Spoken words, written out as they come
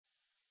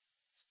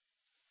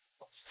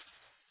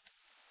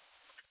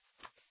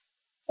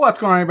What's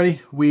going on,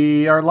 everybody?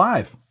 We are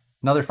live.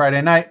 Another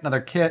Friday night,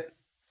 another kit.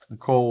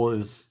 Nicole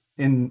is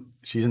in,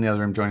 she's in the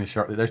other room joining us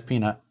shortly. There's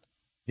Peanut.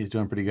 He's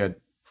doing pretty good.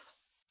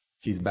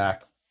 He's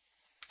back.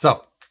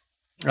 So,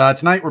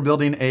 tonight we're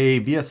building a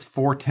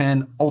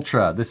VS4-10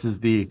 Ultra. This is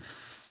the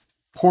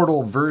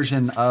portal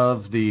version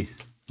of the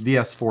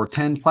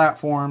VS4-10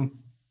 platform.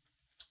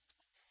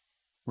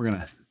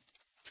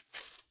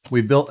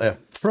 We built a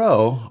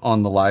Pro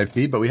on the live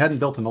feed, but we hadn't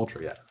built an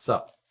Ultra yet.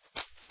 So,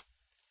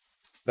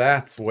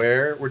 that's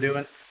where we're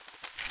doing.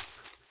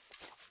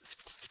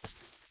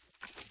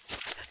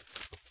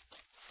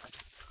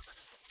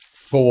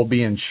 Full will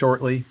be in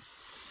shortly.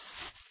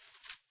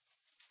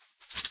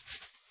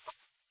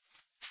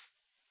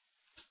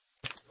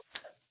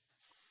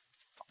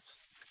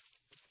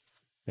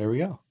 There we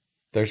go.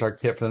 There's our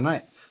kit for the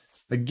night.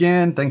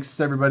 Again,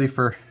 thanks everybody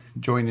for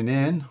joining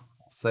in.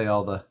 I'll say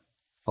all the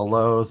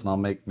hellos and I'll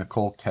make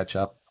Nicole catch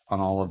up on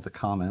all of the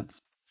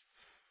comments.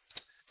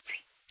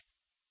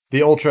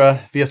 The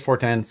Ultra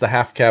VS4-10 is the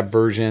half cab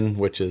version,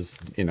 which is,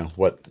 you know,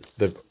 what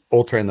the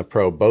Ultra and the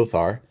Pro both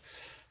are.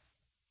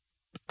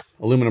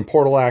 Aluminum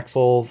portal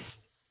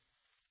axles,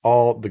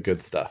 all the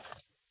good stuff.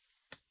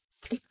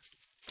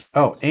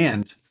 Oh,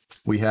 and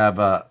we have,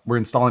 we're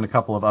installing a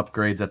couple of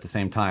upgrades at the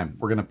same time.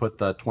 We're going to put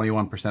the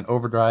 21%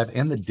 overdrive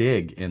and the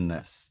dig in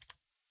this.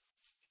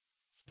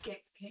 Can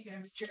you get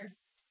him a chair?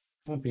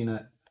 Come on,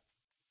 Peanut.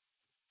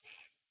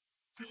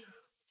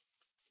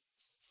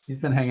 He's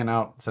been hanging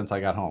out since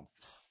I got home.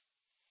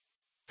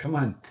 Come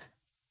on.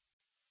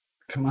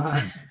 Come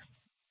on.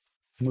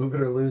 Move it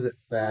or lose it,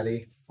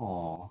 fatty.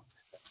 Aw.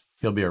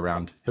 He'll be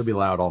around. He'll be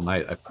loud all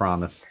night, I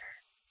promise.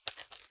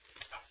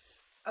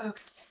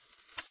 Okay.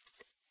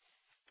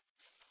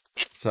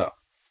 So,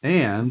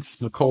 and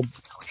Nicole.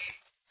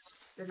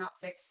 They're not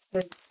fixed.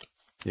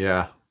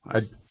 Yeah.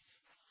 I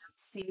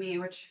See me,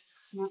 which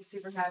I'm not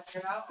super happy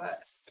about,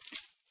 but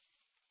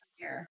I'm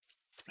here.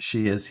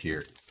 She is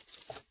here.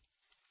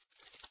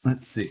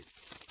 Let's see.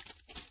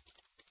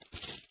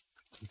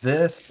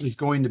 This is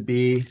going to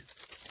be,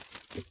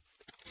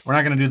 we're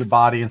not going to do the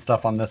body and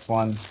stuff on this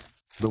one,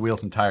 the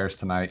wheels and tires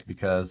tonight,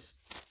 because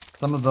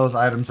some of those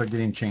items are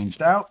getting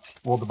changed out.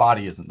 Well, the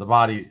body isn't. The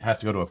body has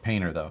to go to a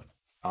painter though,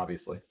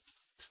 obviously,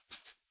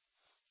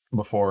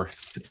 before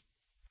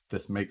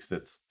this makes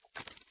its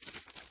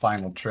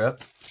final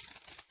trip.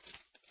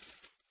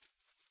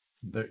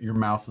 Your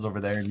mouse is over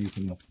there and you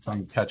can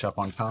catch up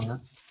on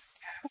comments.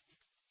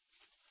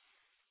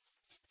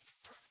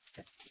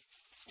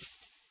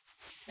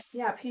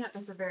 Yeah, Peanut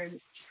does a very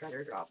much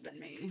better job than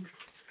me.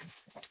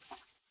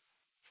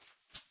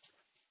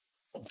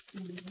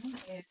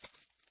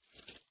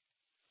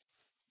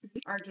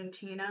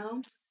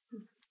 Argentino.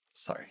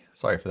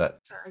 Sorry for that.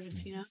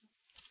 Argentina.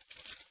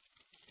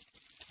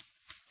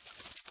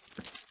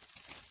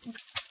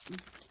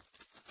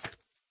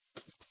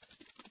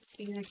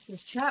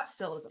 Phoenix's chat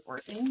still isn't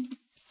working.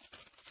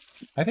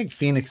 I think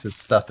Phoenix's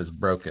stuff is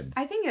broken.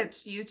 I think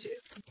it's YouTube.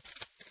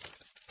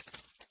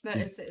 That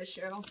is the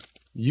issue.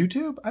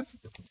 YouTube?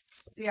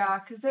 Yeah,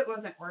 because it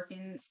wasn't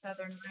working the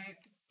other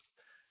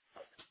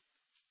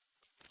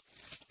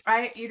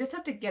night. You just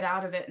have to get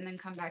out of it and then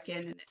come back in,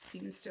 and it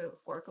seems to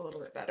work a little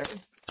bit better.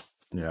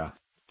 Yeah.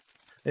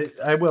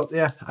 I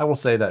will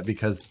say that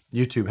because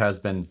YouTube has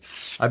been,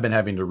 I've been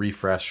having to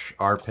refresh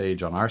our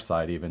page on our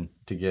side even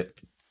to get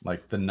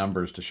like the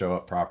numbers to show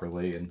up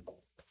properly. And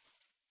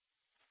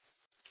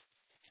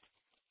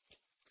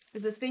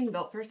is this being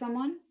built for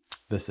someone?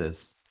 This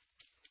is.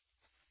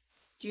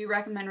 Do you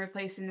recommend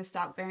replacing the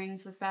stock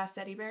bearings with fast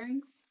eddy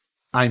bearings?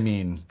 I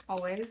mean,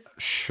 always.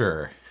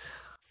 Sure.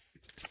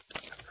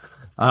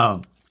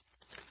 You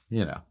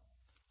know,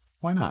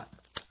 why not?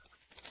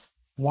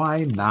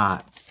 Why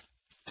not?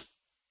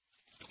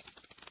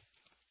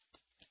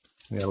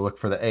 We gotta look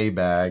for the A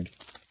bag,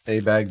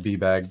 B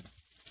bag.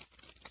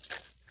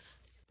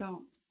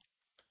 Don't.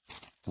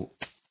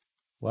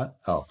 What?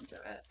 Oh. Don't do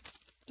it.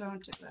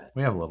 Don't do it.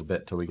 We have a little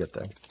bit till we get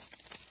there.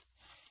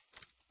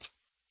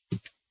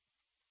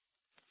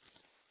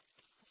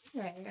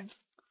 Okay.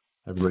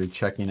 Everybody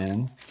checking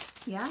in?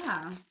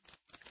 Yeah.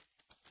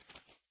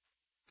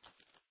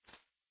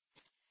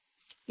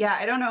 Yeah,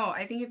 I don't know.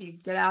 I think if you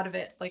get out of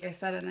it, like I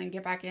said, and then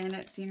get back in,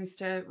 it seems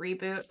to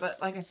reboot.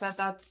 But like I said,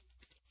 that's,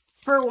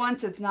 for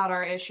once, it's not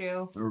our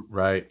issue.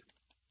 Right.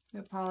 I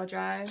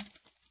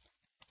apologize.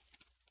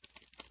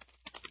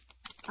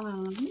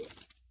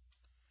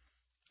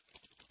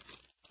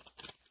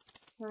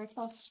 Perth,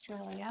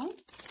 Australia.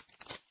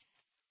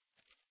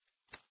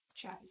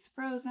 Chat is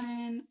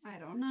frozen. I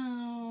don't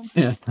know.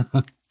 Yeah.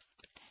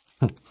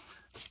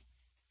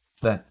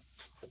 That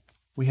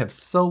we have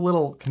so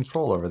little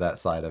control over that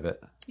side of it.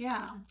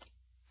 Yeah.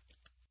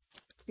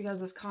 It's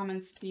because this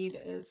comments feed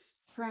is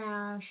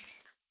trash.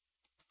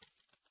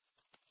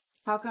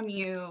 How come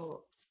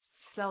you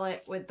sell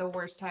it with the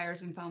worst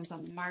tires and foams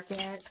on the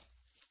market?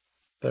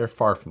 They're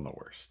far from the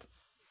worst.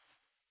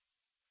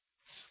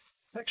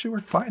 Actually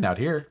work fine out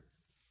here.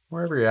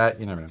 Wherever you're at,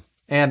 you never know.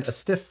 And a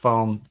stiff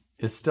foam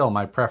is still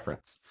my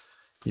preference.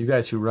 You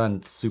guys who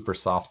run super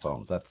soft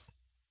foams, that's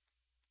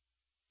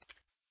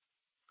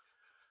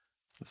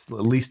It's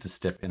at least a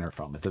stiff inner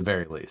foam at the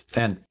very least.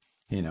 And,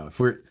 you know, if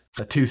we're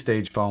a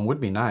 2-stage foam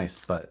would be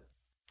nice, but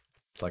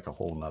it's like a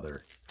whole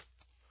nother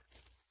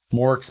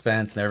more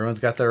expense, and everyone's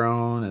got their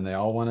own and they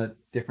all want a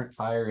different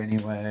tire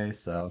anyway.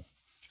 So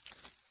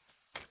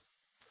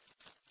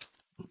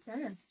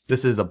Okay.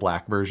 this is a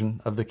black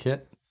version of the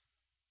kit.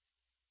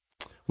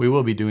 We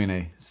will be doing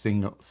a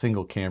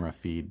single camera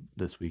feed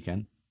this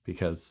weekend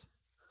because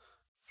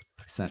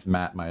I sent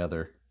Matt my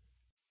other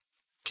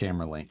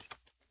camera link.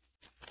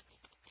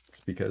 It's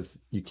because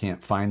you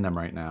can't find them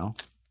right now.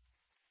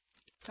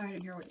 I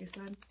didn't hear what you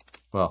said.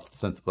 Well,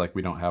 since like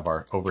we don't have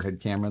our overhead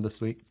camera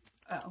this week.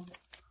 Oh.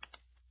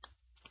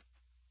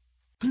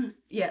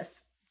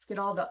 Yes. Let's get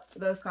all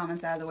those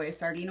comments out of the way.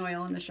 Sardine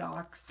oil in the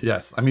shocks.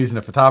 Yes, I'm using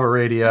a Futaba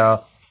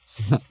radio.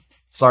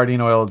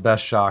 Sardine oil,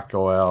 best shock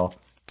oil.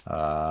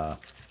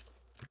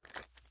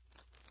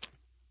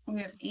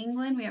 We have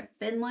England. We have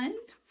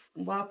Finland.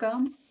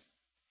 Welcome.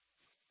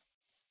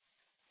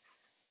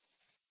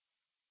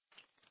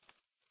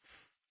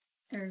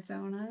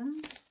 Arizona.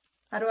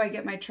 How do I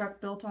get my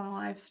truck built on a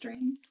live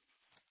stream?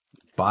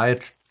 Buy a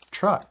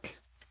truck.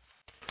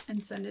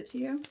 And send it to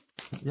you?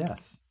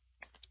 Yes.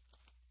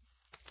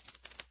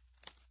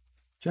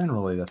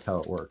 Generally, that's how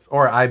it works.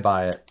 Or I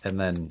buy it and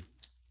then,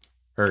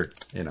 or,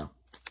 you know,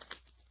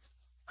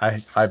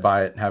 I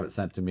buy it and have it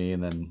sent to me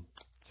and then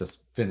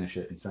just finish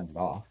it and send it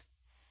off.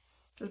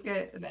 Let's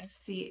get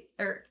the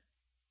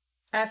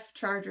F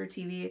Charger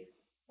TV.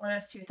 One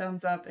has 2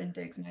 thumbs up and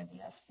digs my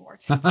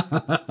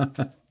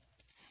VS4.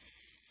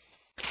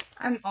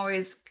 I'm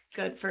always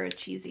good for a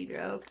cheesy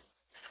joke.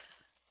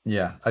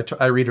 Yeah,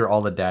 I read her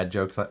all the dad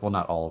jokes. Well,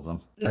 not all of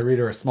them. I read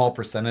her a small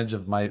percentage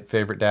of my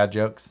favorite dad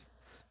jokes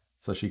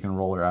so she can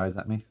roll her eyes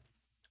at me.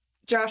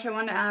 Josh, I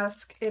want to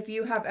ask if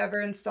you have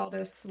ever installed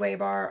a sway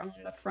bar on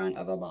the front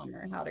of a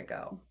bomber. How'd it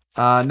go?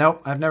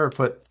 Nope, I've never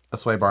put a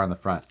sway bar in the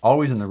front.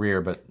 Always in the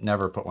rear, but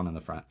never put one in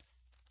the front.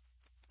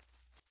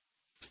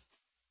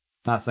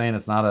 Not saying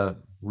it's not a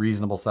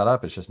reasonable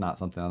setup. It's just not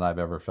something that I've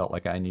ever felt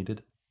like I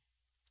needed.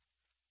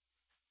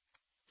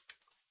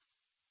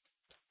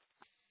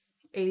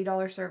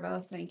 $80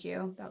 servo. Thank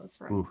you. That was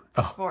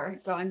for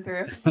going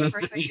through.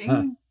 For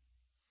thinking.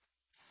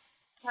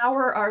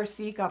 Power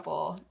RC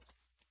couple.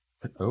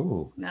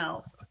 Oh.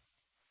 No.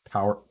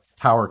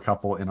 Power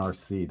couple in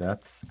RC.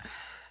 That's.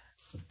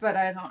 But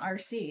I don't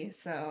RC,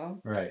 so.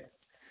 Right.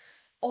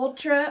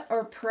 Ultra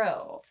or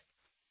Pro?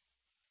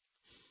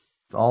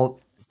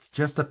 It's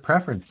just a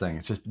preference thing.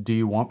 It's just, do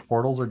you want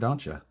portals or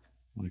don't you?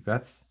 Like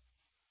that's,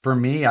 for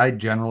me, I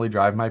generally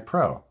drive my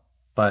Pro,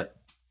 but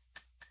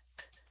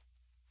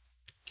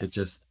it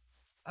just.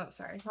 Oh,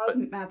 sorry. How's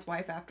Matt's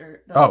wife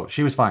after? Oh,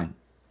 she was fine.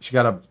 She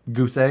got a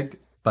goose egg,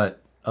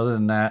 but other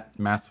than that,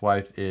 Matt's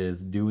wife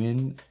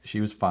she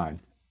was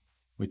fine.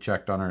 We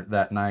checked on her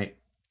that night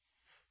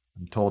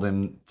and told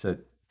him to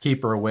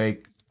keep her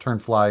awake, turn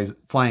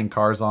flying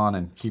cars on,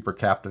 and keep her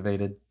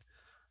captivated.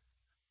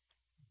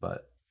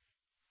 But.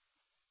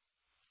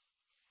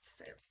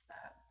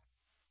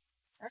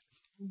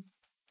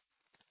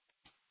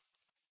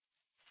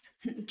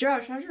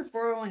 Josh, how's your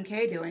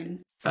 401k doing?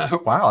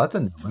 Wow, that's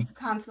a new one.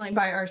 Constantly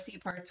buy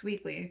RC parts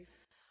weekly.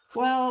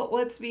 Well,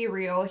 let's be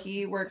real.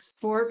 He works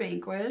for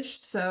Vanquish,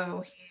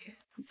 so he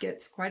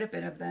gets quite a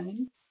bit of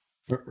them.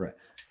 Right.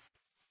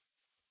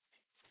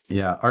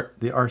 Yeah,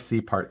 the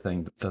RC part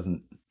thing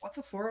doesn't. What's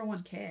a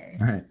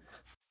 401k? Right.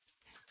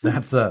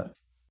 That's it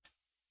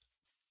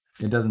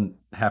doesn't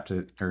have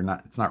to, or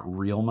not. It's not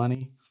real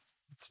money.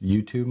 It's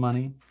YouTube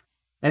money.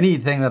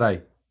 Anything that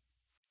I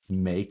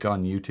make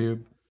on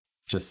YouTube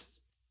just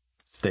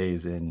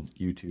stays in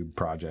YouTube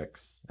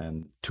projects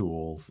and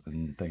tools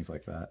and things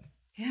like that.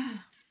 Yeah.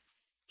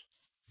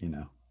 You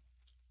know.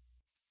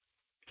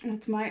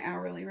 What's my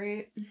hourly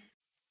rate?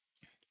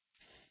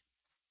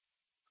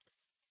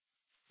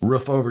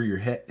 Roof over your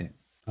head.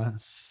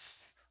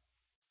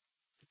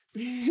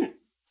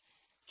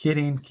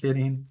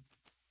 Kidding.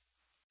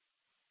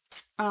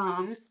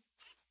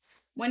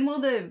 When will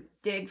the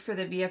dig for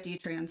the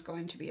VFD trans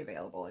going to be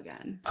available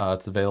again?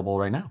 It's available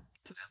right now.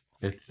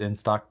 It's in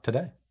stock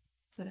today.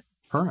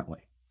 Currently.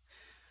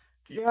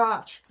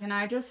 Josh, can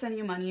I just send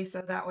you money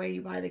so that way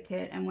you buy the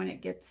kit and when it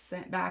gets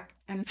sent back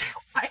and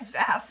my wife's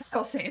ass,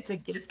 I'll say it's a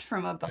gift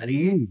from a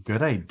buddy.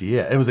 Good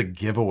idea. It was a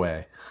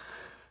giveaway.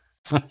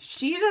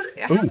 She does.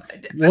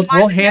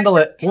 We'll handle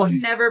it. We'll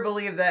never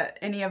believe that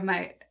any of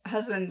my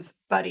husband's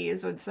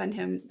buddies would send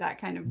him that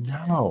kind of gift.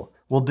 No,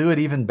 we'll do it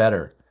even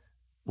better.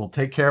 We'll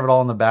take care of it all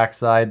on the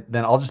backside.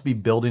 Then I'll just be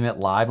building it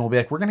live, and we'll be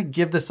like, we're going to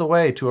give this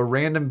away to a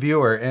random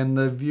viewer, and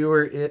the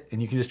viewer,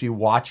 and you can just be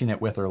watching it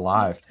with her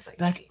live.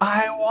 Like,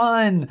 I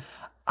won.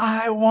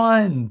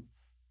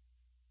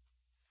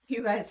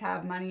 You guys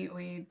have money.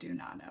 We do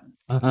not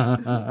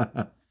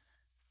have.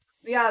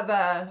 we have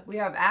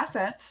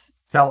assets.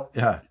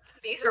 Yeah.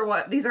 These are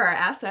our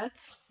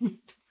assets.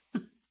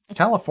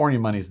 California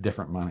money is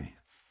different money.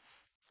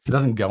 It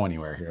doesn't go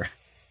anywhere here.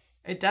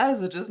 It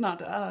does, it's just not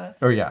to us.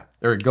 Oh yeah,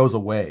 or it goes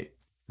away.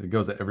 It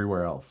goes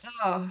everywhere else.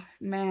 Oh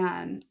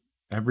man.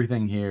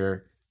 Everything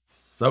here,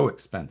 so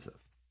expensive.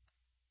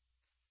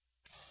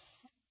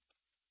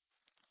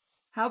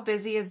 How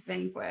busy is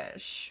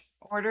Vanquish?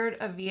 Ordered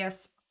a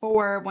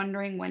VS4,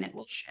 wondering when it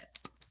will ship.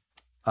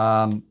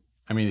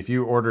 I mean, if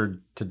you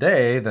ordered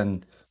today,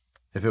 then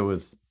if it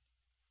was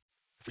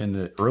in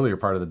the earlier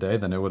part of the day,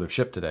 then it would have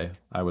shipped today.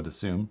 I would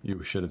assume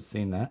you should have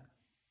seen that.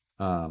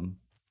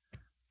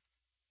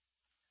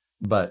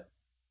 But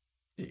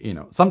you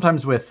know,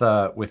 sometimes with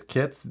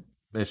kits,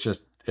 it's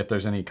just if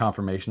there's any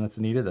confirmation that's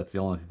needed, that's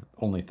the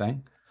only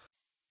thing.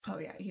 Oh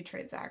yeah, he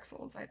trades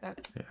axles. I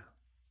bet. Yeah,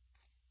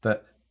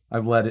 that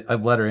I've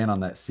let her in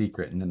on that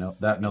secret, and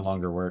that no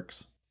longer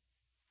works.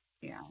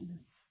 Yeah.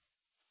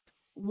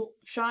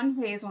 Sean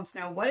Hayes wants to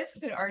know, what is a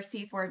good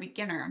RC for a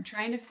beginner? I'm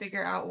trying to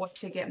figure out what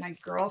to get my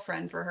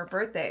girlfriend for her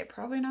birthday.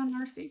 Probably not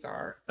an RC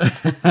car.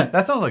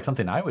 That sounds like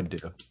something I would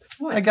do.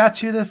 What? I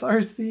got you this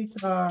RC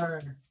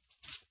car.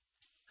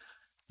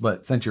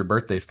 But since your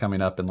birthday's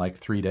coming up in like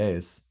 3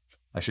 days,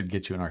 I should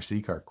get you an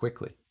RC car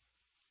quickly.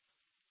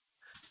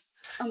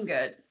 I'm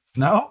good.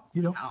 No?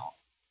 You don't? No.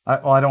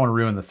 I don't want to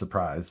ruin the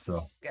surprise,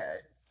 so.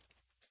 Good.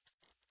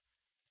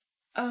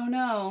 Oh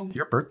no.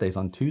 Your birthday's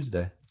on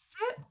Tuesday. Is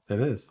it? It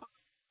is.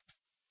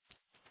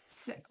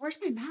 Where's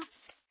my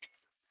mouse?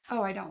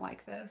 Oh, I don't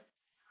like this.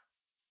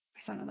 I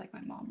sounded like my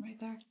mom right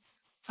there.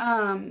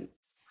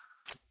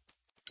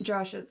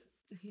 Josh is,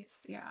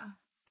 yeah.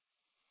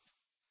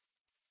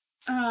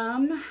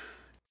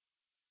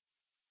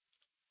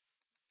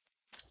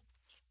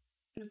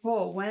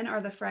 Nicole, when are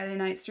the Friday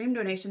night stream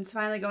donations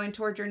finally going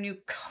toward your new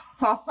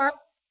car?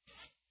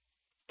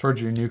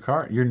 Towards your new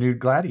car, your new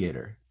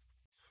Gladiator.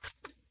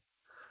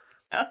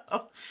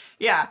 Oh,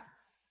 yeah.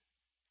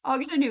 I'll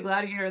get a new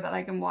Gladiator that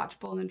I can watch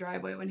pull in the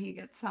driveway when he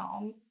gets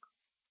home.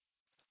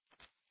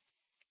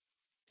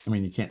 I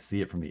mean, you can't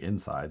see it from the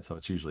inside, so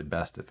it's usually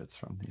best if it's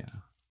from,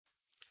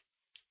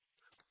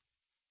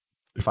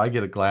 If I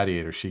get a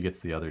Gladiator, she gets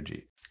the other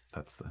Jeep.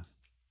 And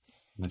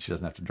then she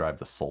doesn't have to drive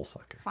the Soul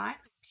Sucker. Fine.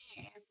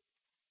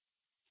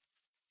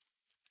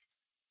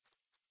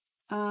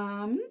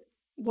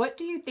 What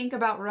do you think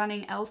about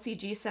running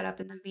LCG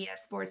setup in the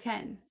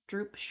VS4-10?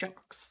 Droop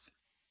shocks.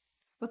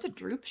 What's a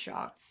droop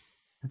shock?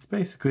 It's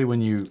basically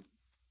when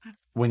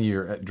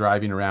you're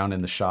driving around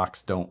and the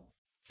shocks they're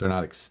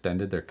not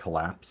extended, they're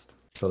collapsed.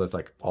 So that's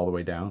like all the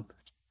way down,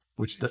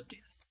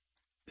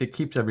 it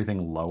keeps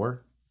everything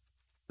lower.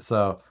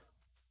 So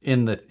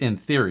in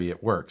theory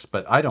it works,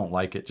 but I don't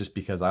like it just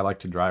because I like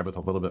to drive with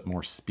a little bit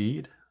more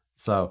speed.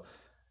 So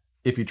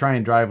if you try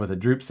and drive with a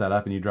droop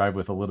setup and you drive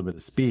with a little bit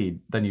of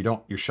speed, then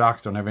your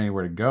shocks don't have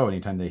anywhere to go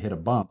anytime they hit a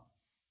bump.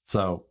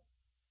 So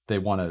they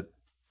want to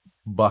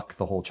buck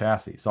the whole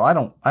chassis. So I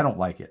don't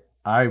like it.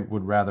 I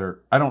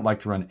don't like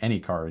to run any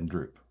car in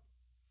droop.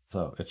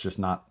 So it's just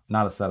not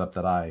a setup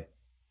that I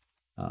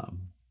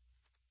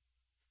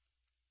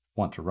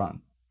want to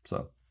run.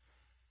 So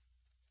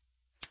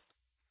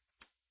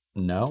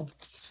no,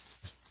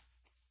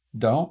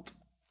 don't.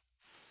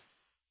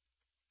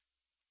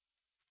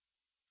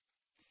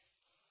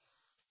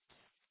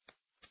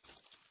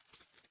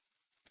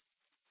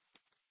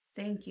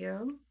 Thank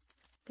you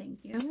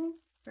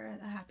for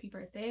the happy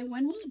birthday.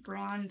 When will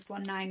bronze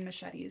 1.9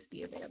 machetes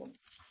be available?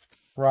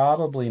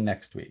 Probably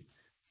next week.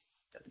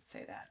 Doesn't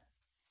say that.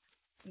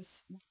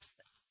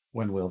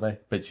 When will they?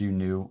 But you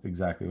knew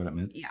exactly what it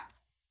meant? Yeah.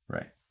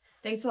 Right.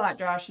 Thanks a lot,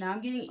 Josh. Now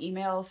I'm getting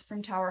emails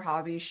from Tower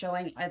Hobbies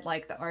showing I'd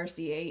like the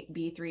RC8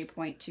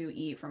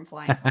 B3.2E from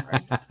Flying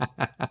Cars.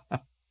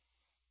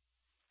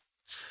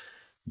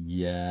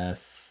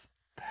 Yes.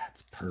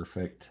 That's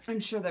perfect.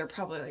 I'm sure they're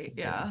probably,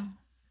 yeah.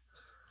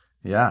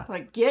 Yeah.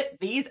 Like, get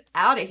these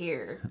out of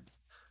here.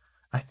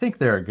 I think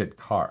they're a good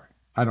car.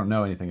 I don't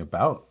know anything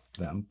about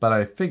them, but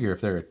I figure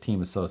if they're a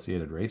team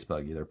associated race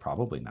buggy, they're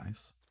probably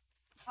nice.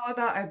 How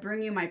about I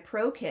bring you my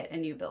pro kit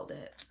and you build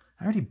it?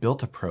 I already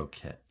built a pro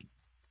kit.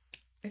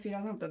 If you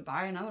don't have to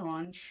buy another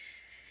one,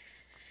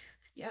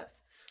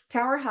 yes.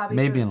 Tower Hobbies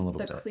Maybe says in a little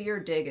the bit. clear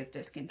dig is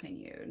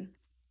discontinued.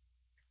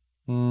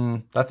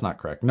 That's not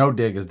correct. No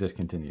dig is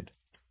discontinued.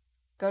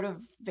 Go to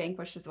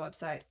Vanquish's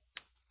website.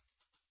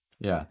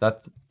 Yeah,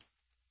 that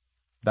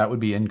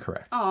would be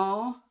incorrect.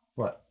 Oh.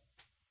 What?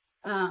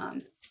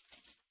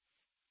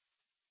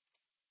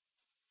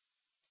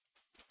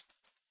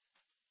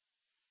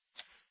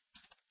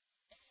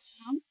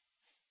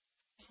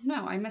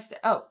 No, I missed it.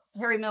 Oh,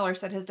 Harry Miller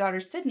said his daughter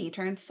Sydney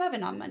turns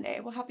 7 on Monday.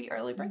 Well, happy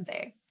early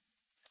birthday.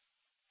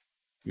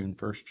 June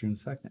 1st, June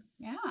 2nd.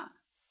 Yeah.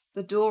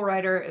 The dual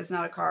rider is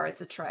not a car,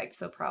 it's a trike,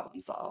 so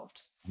problem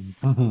solved.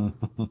 I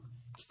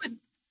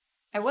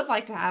would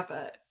like to have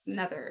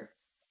another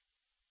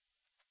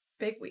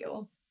big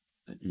wheel.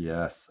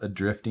 Yes, a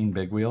drifting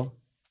big wheel.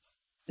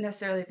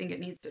 Necessarily think it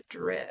needs to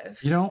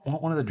drift. You don't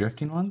want one of the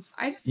drifting ones?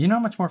 You know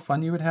how much more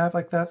fun you would have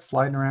like that,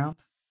 sliding around?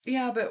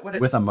 Yeah, but what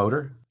with a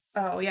motor?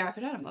 Oh, yeah, if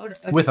it had a motor.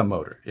 With a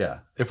motor, yeah.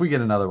 If we get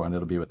another one,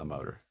 it'll be with a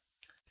motor.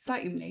 I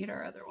thought you made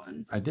our other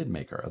one. I did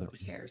make our other one.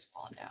 My hair's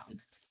falling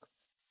down.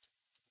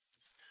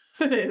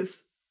 It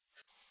is.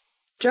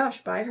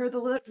 Josh, buy her the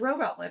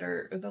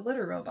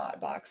litter robot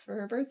box for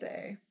her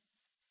birthday.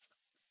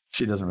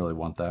 She doesn't really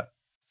want that.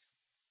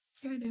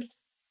 Yeah, I do.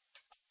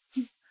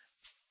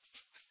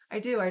 I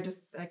do. I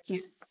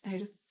can't. I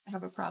just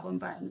have a problem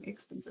buying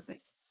expensive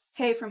things.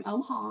 Hey, from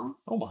Omaha.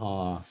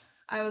 Omaha.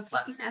 I was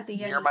looking at the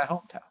Near my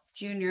hometown.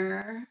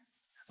 Junior.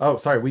 Oh,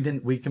 sorry.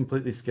 We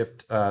completely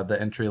skipped the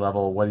entry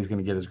level, what he's going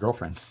to get his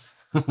girlfriend.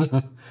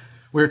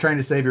 We were trying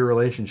to save your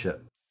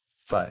relationship.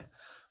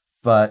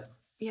 But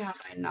Yeah,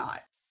 I'm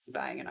not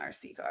buying an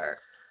RC car.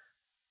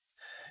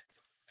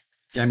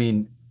 I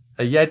mean,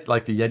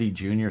 like the Yeti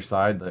Junior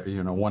side, the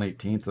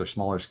 1/18 or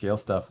smaller scale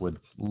stuff would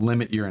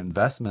limit your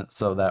investment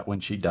so that when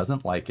she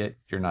doesn't like it,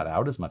 you're not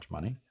out as much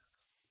money.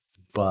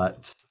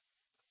 But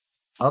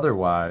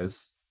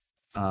otherwise,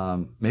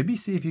 maybe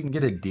see if you can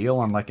get a deal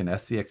on like an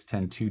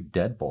SCX-10-2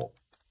 deadbolt.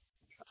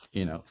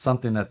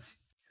 Something that's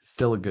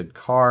still a good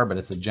car, but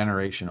it's a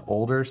generation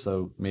older.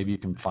 So maybe you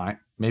can find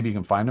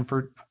them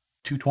for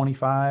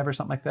 $225 or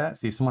something like that.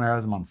 See if someone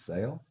has them on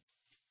sale.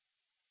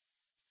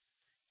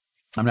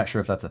 I'm not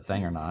sure if that's a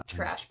thing or not.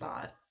 Trash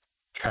bot.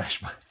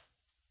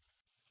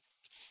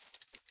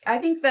 I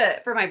think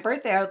that for my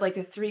birthday, I would like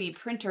a 3D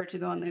printer to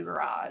go in the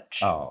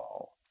garage.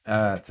 Oh,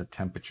 it's a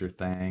temperature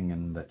thing,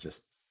 and that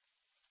just.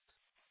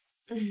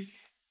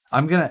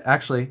 I'm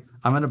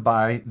gonna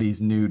buy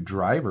these new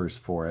drivers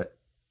for it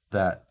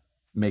that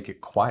make it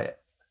quiet.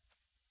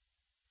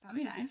 That'd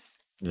be nice.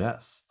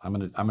 Yes, I'm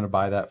gonna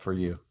buy that for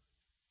you.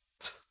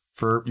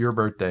 For your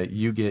birthday,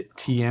 you get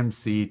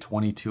TMC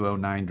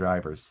 2209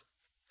 drivers.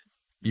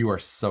 You are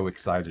so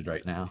excited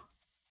right now.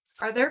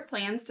 Are there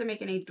plans to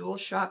make any dual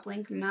shock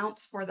link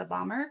mounts for the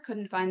bomber?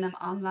 Couldn't find them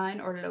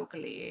online or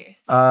locally.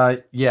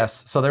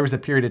 Yes. So there was a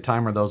period of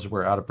time where those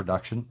were out of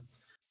production.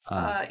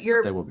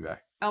 They will be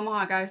back.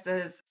 Omaha guy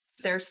says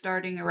they're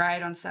starting a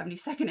ride on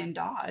 72nd and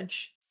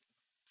Dodge.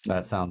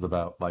 That sounds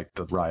about like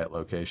the riot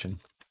location.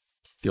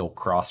 The old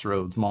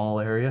Crossroads Mall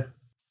area.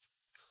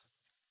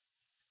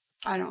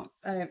 No,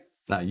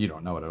 you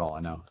don't know it at all.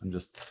 I know. I'm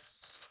just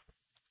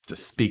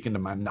speaking to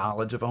my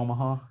knowledge of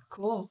Omaha.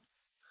 Cool.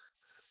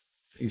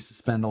 I used to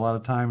spend a lot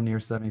of time near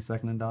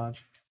 72nd and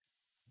Dodge.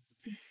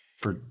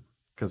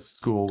 Because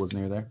school was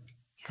near there.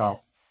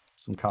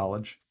 Some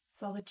college.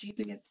 Sell the Jeep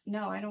again?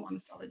 No, I don't want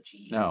to sell the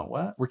Jeep. No,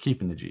 what? We're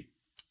keeping the Jeep.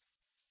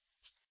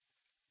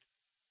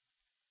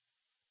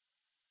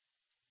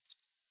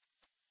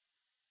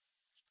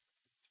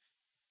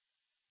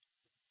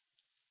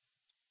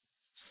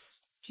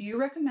 Do you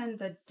recommend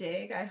the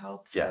Dig? I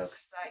hope so.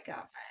 Yes. I got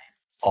mine.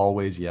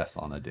 Always yes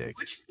on a Dig.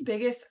 What's your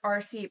biggest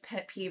RC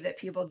pet peeve that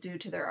people do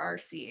to their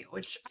RC?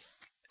 Which I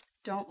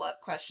don't love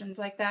questions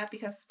like that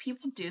because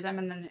people do them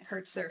and then it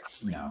hurts their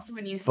feelings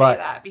when you say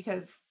that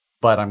because...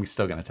 But I'm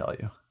still going to tell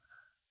you.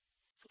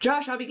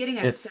 Josh, I'll be getting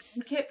a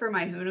sound kit for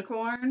my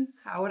unicorn.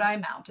 How would I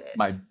mount it?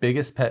 My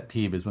biggest pet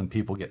peeve is when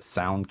people get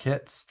sound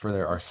kits for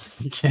their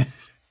RC kit.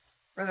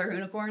 For their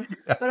unicorn?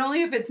 Yeah. But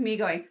only if it's me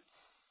going...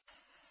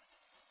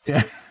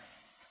 Yeah.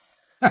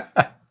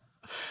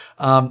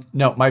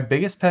 No, my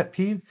biggest pet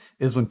peeve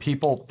is when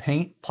people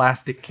paint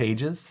plastic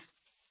cages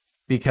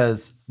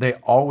because they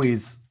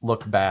always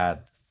look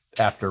bad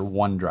after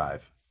one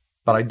drive.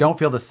 But I don't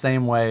feel the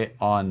same way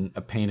on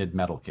a painted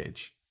metal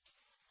cage.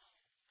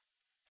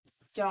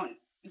 Don't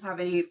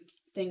have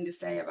anything to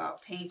say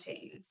about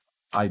painting.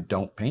 I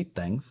don't paint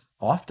things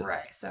often.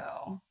 Right,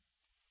 so...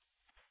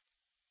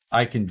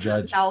 I can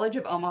judge. Knowledge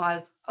of Omaha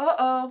is,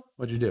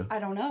 What'd you do? I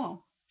don't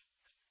know.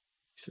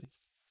 See,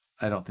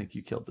 I don't think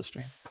you killed the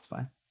stream. That's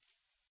fine.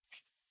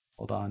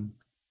 Hold on.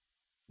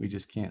 We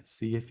just can't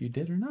see if you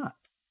did or not.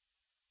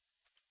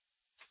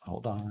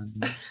 Hold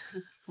on.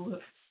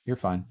 Whoops. You're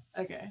fine.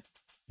 Okay.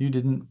 You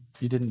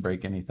didn't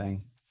break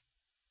anything.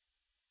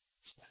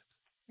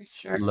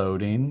 Sure.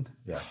 Loading.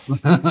 Yes.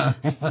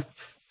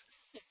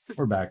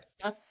 We're back.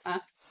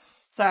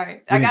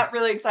 Sorry. I got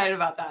really excited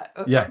about that.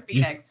 Yeah.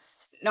 Phoenix.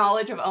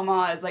 Knowledge of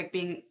Omaha is like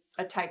being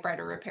a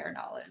typewriter repair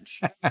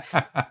knowledge.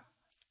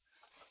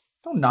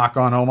 Don't knock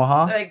on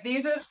Omaha. Like,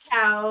 these are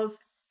cows.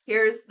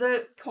 Here's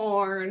the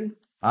corn.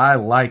 I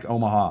like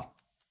Omaha.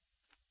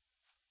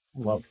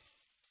 Love.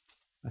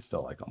 I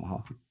still like Omaha.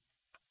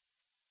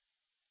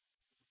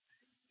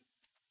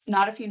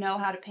 Not if you know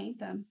how to paint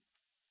them.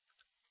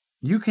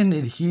 You can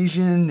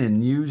adhesion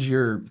and use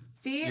your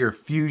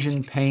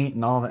fusion paint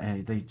and all that,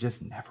 and they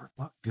just never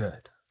look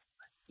good.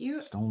 You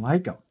just don't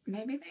like them.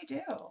 Maybe they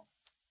do.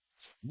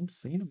 I've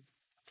seen them.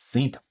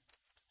 Seen them.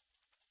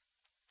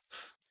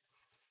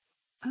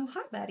 Oh,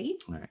 hi, buddy.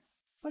 All right.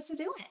 What's it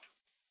doing?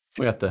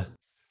 We got the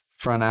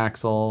front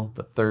axle,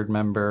 the third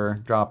member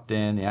dropped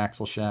in, the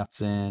axle shaft's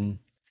in.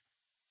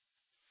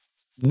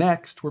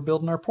 Next, we're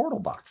building our portal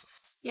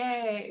boxes.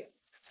 Yay.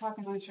 Talk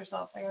amongst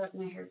yourself. I got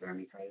my hair driving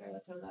me crazy.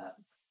 Let's do that.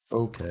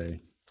 Okay.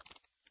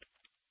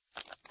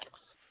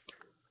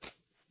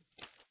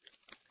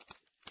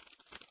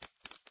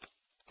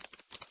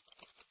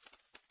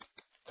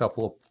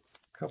 Couple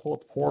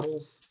of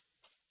portals.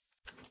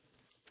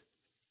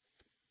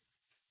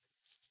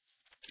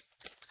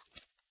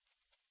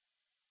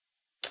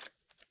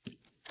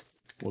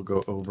 We'll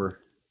go over.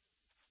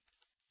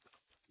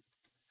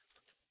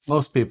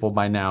 Most people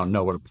by now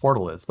know what a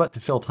portal is, but to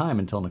fill time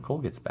until Nicole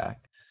gets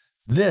back,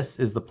 this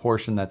is the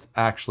portion that's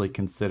actually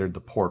considered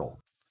the portal.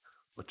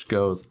 which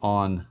goes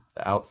on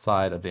the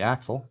outside of the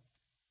axle.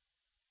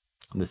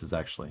 And this is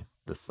actually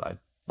this side,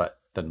 but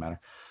doesn't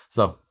matter.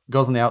 So it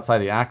goes on the outside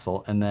of the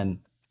axle, and then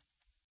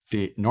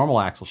the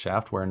normal axle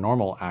shaft, where a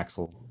normal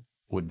axle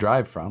would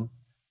drive from,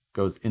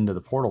 goes into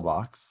the portal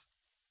box.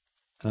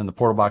 And then the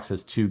portal box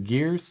has 2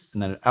 gears,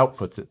 and then it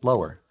outputs it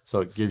lower. So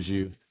it gives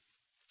you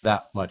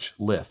that much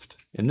lift.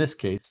 In this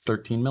case,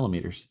 13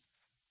 millimeters.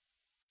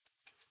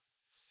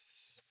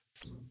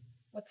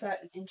 What's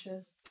that in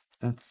inches?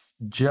 That's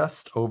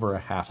just over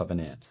 1/2 of an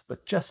inch,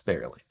 but just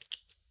barely.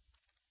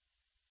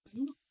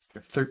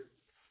 There's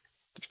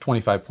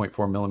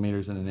 25.4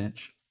 millimeters in an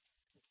inch.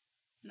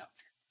 No.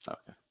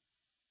 Okay.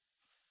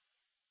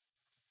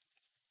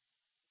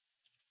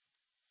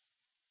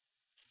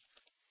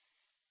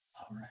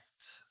 All right.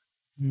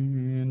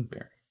 And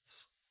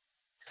bearings.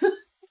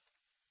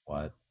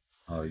 What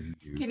are you?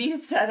 Can you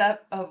set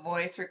up a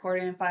voice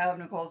recording file of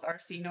Nicole's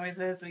RC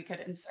noises? We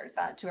could insert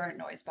that to our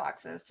noise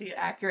boxes to get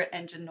accurate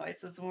engine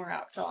noises when we're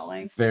out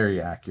crawling.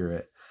 Very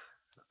accurate.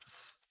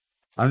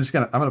 I'm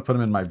gonna put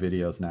them in my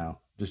videos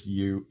now. Just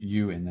you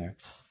in there.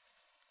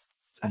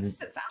 That's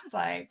what it sounds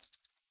like.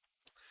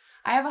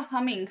 I have a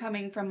humming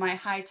coming from my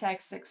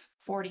high-tech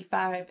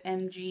 645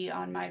 MG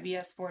on my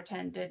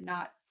VS4-10. Did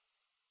not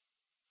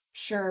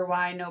sure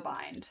why, no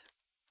bind.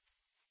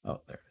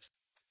 Oh, there it is.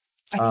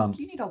 I think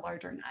you need a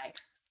larger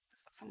knife.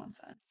 That's what someone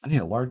said. I need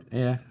a large,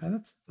 yeah.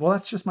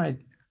 That's just my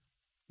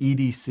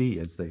EDC,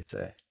 as they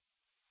say.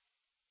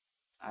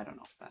 I don't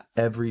know that.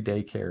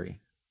 Everyday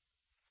carry.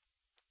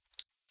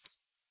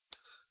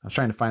 I was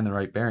trying to find the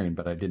right bearing,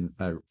 but I didn't.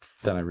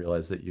 Then I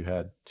realized that you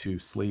had 2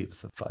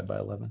 sleeves of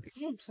 5x11.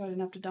 So I didn't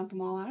have to dump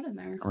them all out in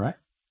there. All right.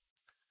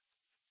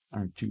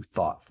 Aren't you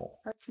thoughtful?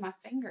 Hurts my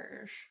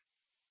fingers.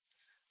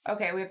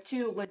 Okay, we have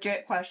 2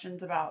 legit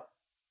questions about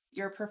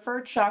your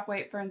preferred shock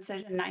weight for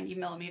Incision 90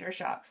 millimeter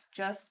shocks.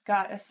 Just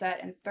got a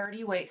set, and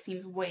 30 weight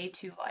seems way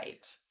too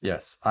light.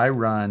 Yes, I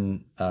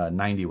run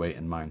 90 weight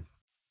in mine.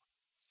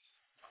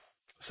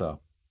 So,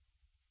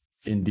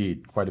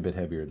 indeed, quite a bit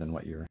heavier than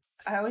what you're.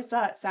 I always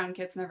thought sound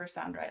kits never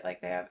sound right.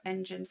 Like they have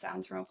engine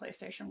sounds from a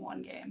PlayStation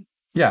 1 game.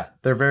 Yeah,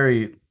 they're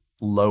very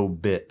low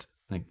bit,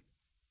 like,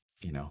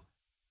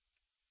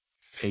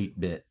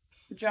 8-bit.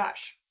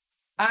 Josh,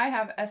 I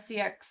have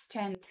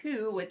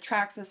SCX-10-2 with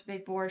Traxxas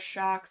big bore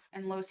shocks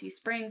and low C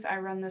springs. I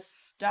run the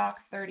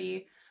stock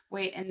 30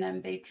 weight in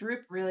them. They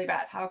droop really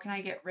bad. How can I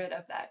get rid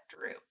of that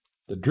droop?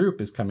 The droop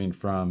is coming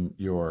from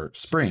your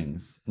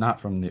springs, not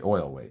from the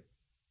oil weight.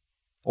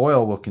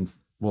 Oil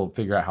will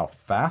figure out how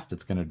fast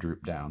it's going to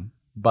droop down,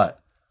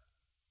 but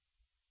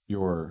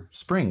your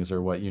springs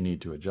are what you need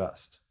to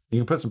adjust. You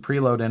can put some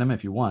preload in them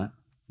if you want,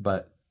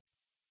 but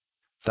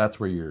that's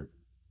where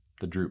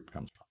the droop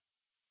comes from.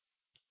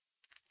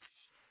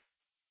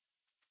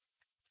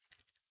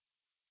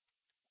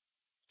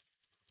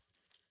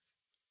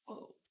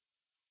 Oh.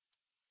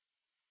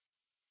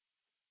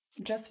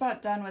 Just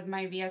about done with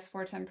my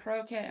VS4-10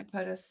 Pro kit and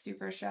put a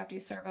super shafty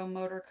servo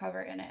motor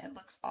cover in it. It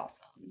looks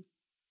awesome.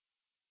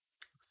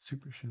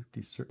 Super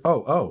shifty.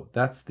 Oh,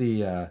 that's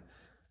the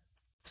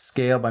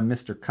Scale by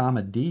Mr.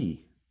 Comma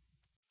D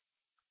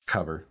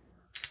cover,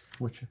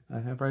 which I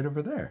have right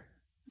over there.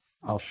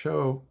 I'll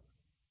show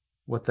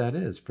what that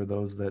is for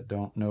those that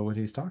don't know what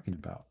he's talking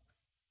about.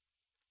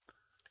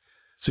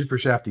 Super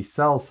Shafty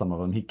sells some of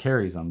them. He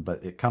carries them,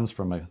 but it comes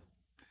from a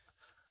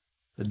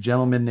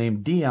gentleman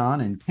named Dion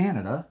in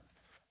Canada.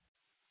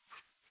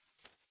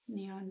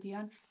 Neon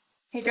Dion.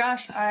 Hey,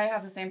 Josh, I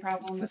have the same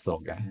problem. It's this little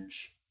guy.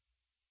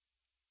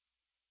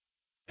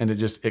 And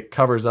it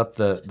covers up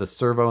the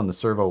servo and the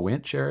servo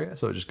winch area,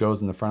 so it just goes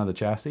in the front of the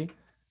chassis.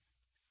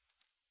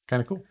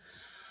 Kind of cool.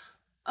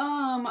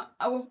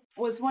 I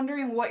was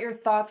wondering what your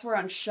thoughts were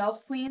on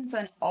shelf queens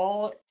and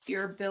all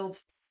your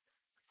builds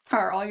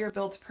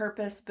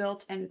purpose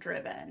built and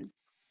driven.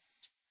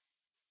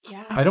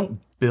 Yeah. I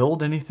don't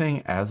build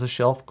anything as a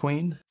shelf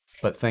queen,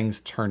 but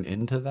things turn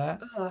into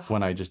that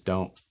when I just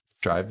don't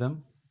drive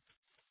them.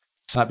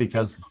 It's not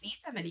because you don't need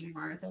them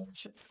anymore. They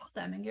should sell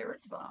them and get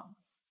rid of them.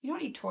 You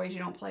don't need toys you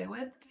don't play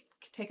with.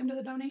 Take them to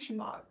the donation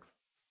box.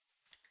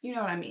 You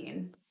know what I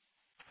mean?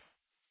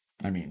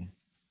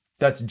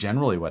 That's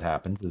generally what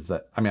happens is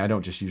that, I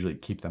don't just usually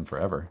keep them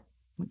forever. I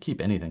don't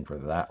keep anything for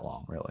that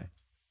long, really.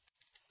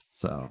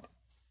 So,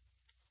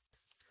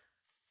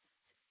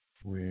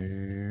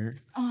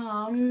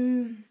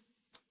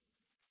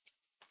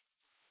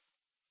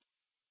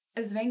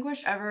 is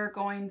Vanquish ever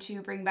going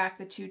to bring back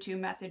the 2.2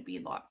 method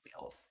beadlock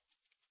wheels?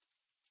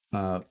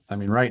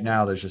 Right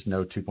now there's just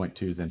no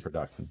 2.2s in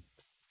production.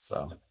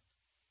 So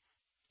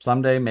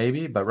someday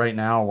maybe, but right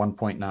now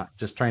 1.9,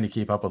 just trying to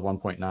keep up with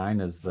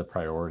 1.9 is the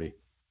priority.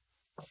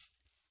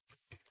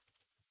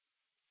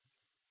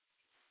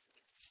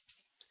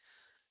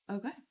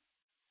 Okay.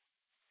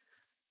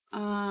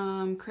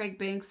 Craig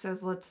Banks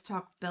says, let's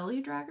talk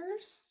belly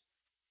draggers.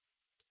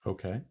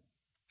 Okay.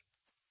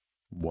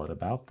 What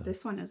about them?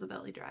 This one is a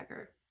belly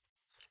dragger.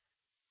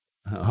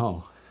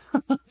 Oh.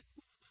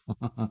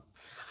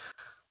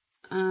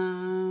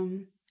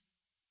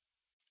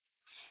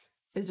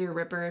 Is your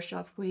Ripper a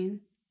shelf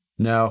queen?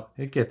 No,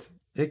 it gets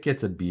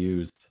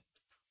abused.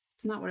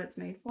 It's not what it's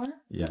made for.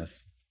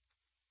 Yes.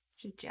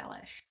 She's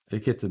jealous.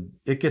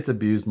 It gets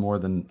abused more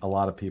than a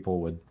lot of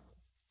people would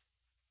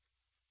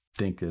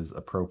think is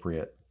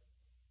appropriate.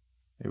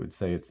 They would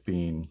say it's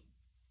being,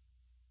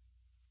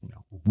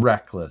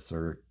 reckless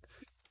or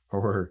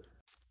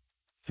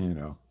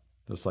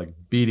just like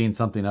beating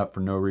something up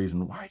for no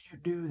reason. Why do you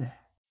do that?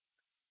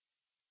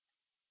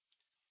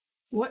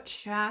 What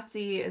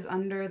chassis is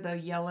under the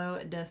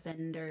yellow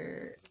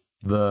Defender?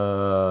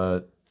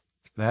 That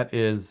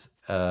is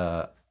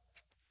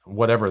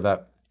whatever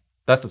that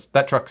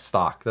truck's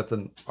stock. That's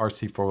an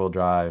RC 4-wheel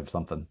drive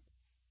something.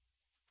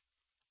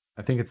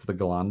 I think it's the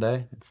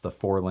Galande. It's the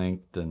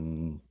 4-linked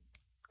and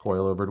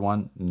coilovered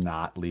one,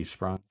 not leaf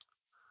sprung.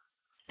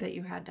 That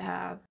you had to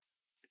have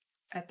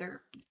at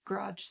their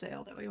garage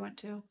sale that we went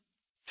to.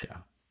 Yeah.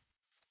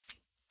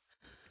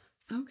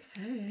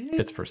 Okay.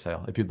 It's for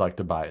sale if you'd like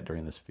to buy it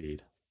during this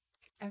feed.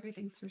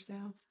 Everything's for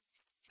sale.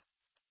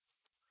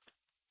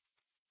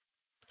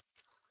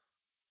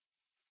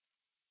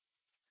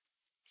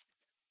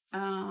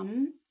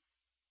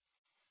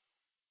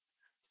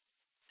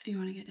 You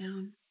want to get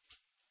down?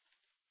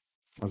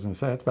 I was going to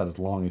say, that's about as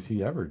long as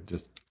he ever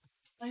just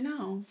I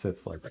know.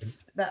 sits like that.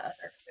 The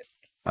other food.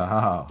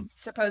 Oh.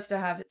 Supposed to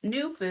have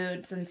new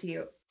food since he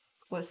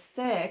was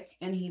sick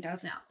and he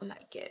doesn't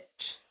like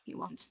it. He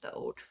wants the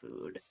old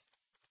food.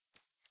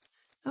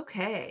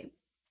 Okay.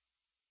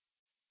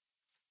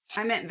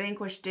 I meant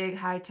Vanquish Dig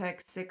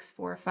High-Tech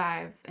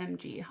 645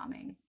 MG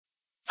humming.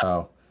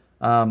 Oh.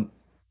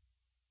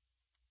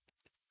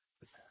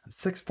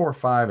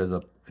 645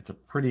 it's a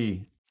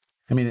pretty,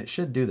 I mean, it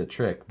should do the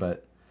trick,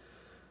 but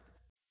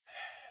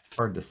it's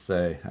hard to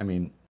say. I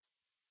mean,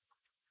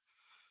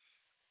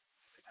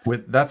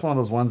 that's one of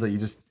those ones that you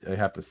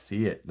have to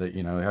see it, that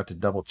you have to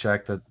double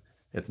check that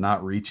it's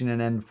not reaching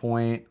an end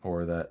point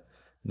or that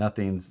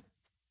nothing's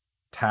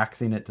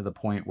taxing it to the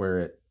point where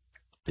it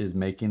is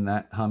making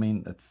that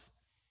humming.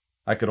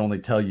 I could only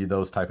tell you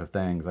those type of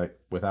things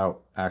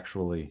without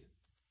actually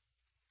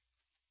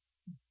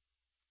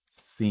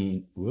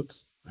seeing.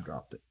 Whoops, I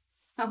dropped it.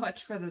 How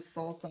much for the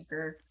Soul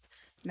Sucker?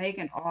 Make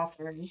an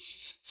offer.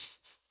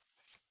 It's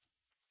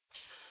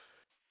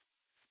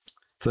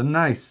a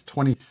nice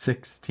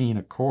 2016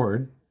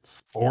 Accord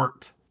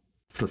Sport.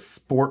 It's the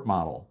Sport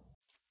model.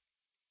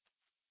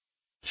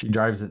 She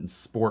drives it in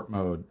sport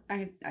mode.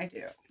 I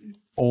do.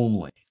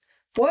 Only.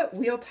 What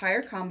wheel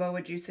tire combo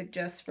would you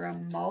suggest for a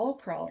mall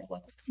crawler?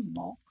 Look at the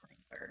mall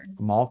crawler.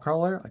 A mall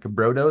crawler? Like a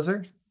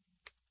brodozer?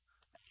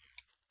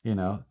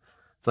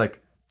 It's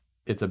like,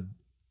 it's a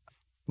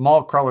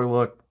mall crawler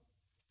look,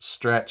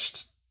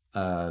 stretched,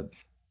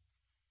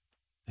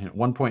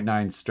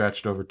 1.9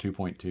 stretched over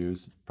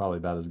 2.2s. Probably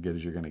about as good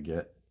as you're going to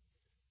get.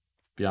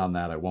 Beyond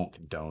that, I won't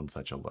condone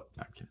such a look.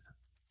 No, I'm kidding.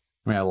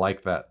 I mean, I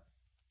like that.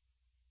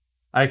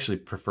 I actually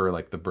prefer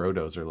like the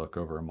brodozer look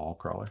over a mall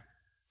crawler.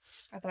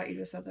 I thought you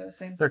just said they were the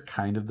same. They're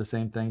kind of the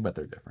same thing, but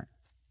they're different.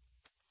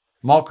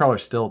 Mall crawler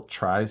still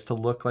tries to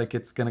look like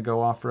it's going to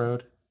go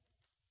off-road,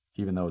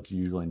 even though it's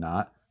usually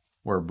not.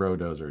 Where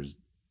brodozer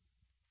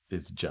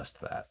is just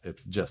that.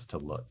 It's just to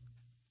look.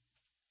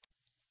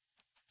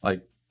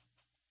 Like,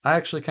 I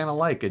actually kind of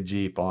like a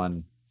Jeep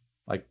on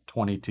like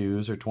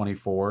 22s or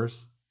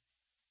 24s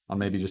on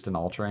maybe just an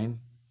all-terrain.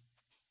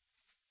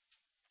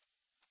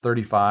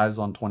 35s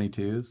on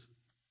 22s.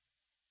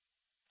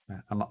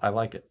 I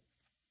like it.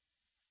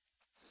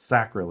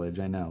 Sacrilege,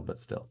 I know, but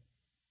still.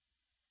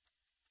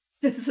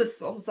 Is the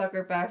Soul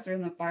Sucker faster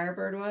than the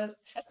Firebird was?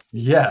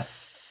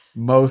 Yes,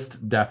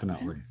 most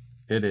definitely.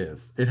 It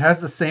is. It has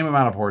the same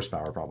amount of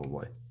horsepower,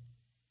 probably.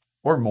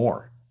 Or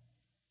more.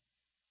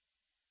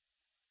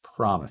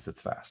 Promise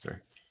it's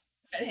faster.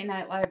 Friday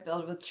Night Live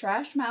build with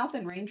Trash Mouth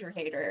and Ranger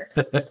Hater.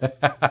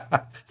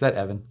 Is that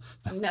Evan?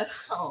 No,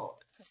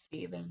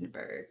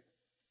 Evenberg.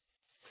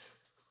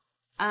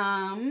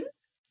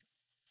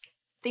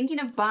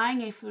 Thinking of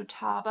buying a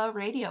Futaba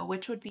radio,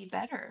 which would be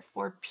better,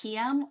 for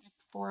PM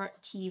or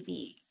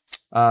 4PV?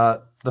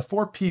 The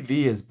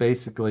 4PV is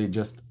basically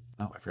just,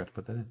 I forgot to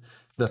put that in.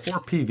 The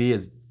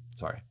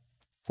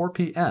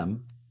 4PM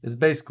is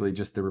basically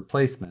just the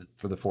replacement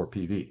for the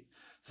 4PV.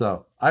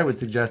 So I would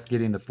suggest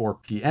getting the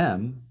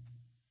 4PM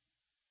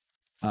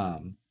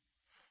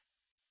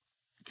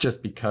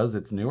just because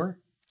it's newer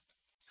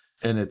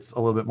and it's a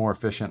little bit more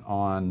efficient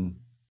on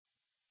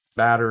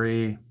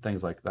battery,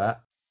 things like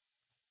that.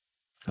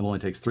 It only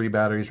takes 3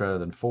 batteries rather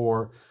than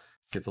 4.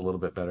 Gets a little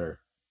bit better,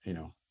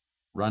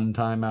 run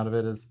time out of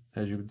it, as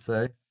you would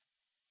say.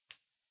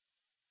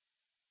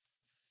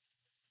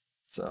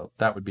 So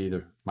that would be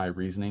my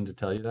reasoning to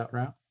tell you that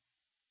route.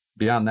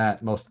 Beyond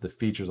that, most of the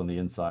features on the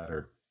inside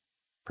are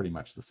pretty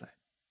much the same.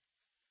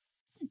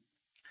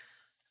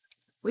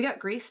 We got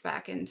grease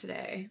back in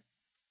today.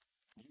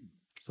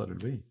 So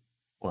did we.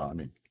 Well, I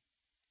mean,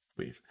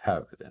 we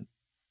have it in,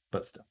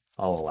 but still,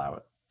 I'll allow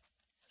it.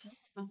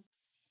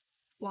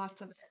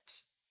 Lots of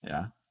it.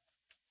 Yeah.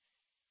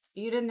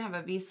 You didn't have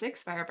a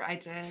V6 fire, but I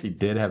did. She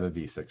did have a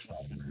V6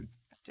 500.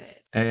 I did.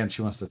 And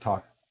she wants to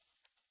talk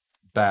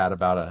bad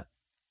about a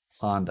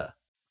Honda.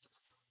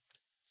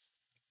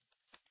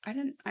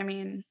 I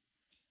mean,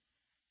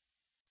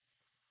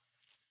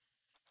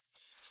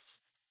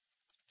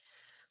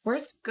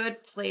 where's a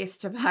good place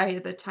to buy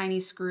the tiny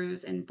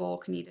screws in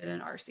bulk needed in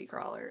RC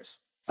crawlers?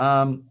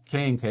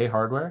 K&K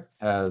Hardware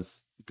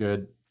has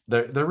good.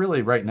 They're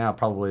really right now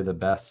probably the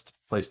best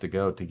place to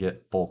go to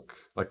get bulk,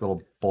 like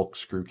little bulk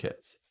screw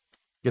kits.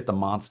 Get the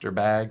monster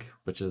bag,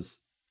 which is,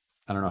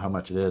 I don't know how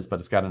much it is, but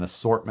it's got an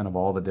assortment of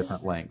all the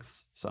different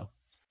lengths. So.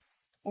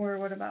 Or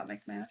what about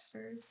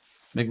McMaster's?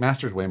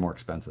 McMaster's way more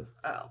expensive.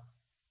 Oh.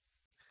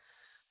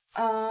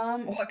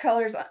 What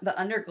color's the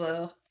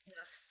underglow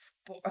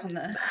on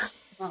the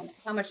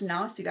how much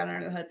NOS you got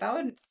under the hood? That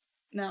would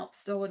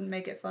still wouldn't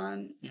make it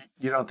fun.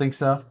 You don't think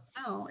so?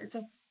 No, it's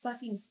a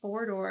fucking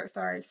 4-door.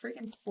 Sorry,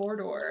 freaking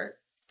 4-door.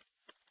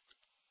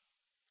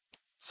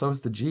 So is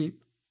the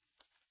Jeep.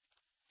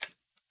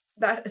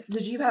 The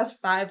Jeep has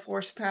 5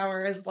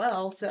 horsepower as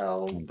well,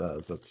 so It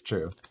does, that's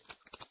true.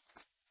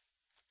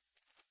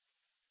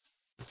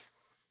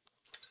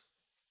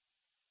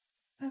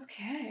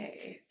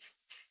 Okay.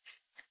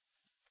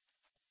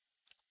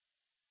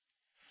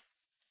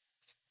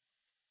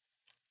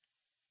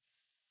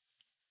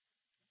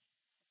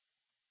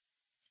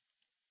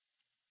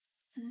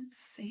 Let's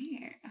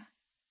see.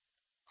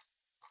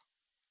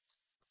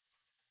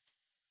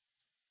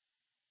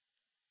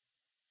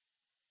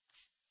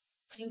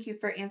 Thank you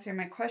for answering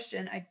my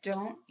question. I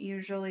don't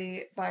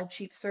usually buy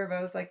cheap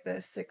servos like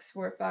the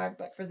 645,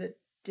 but for the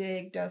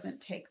Dig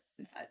doesn't take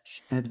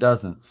much. It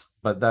doesn't,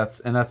 but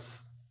that's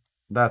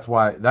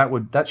why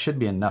that should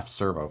be enough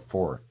servo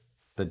for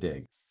the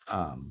Dig.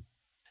 And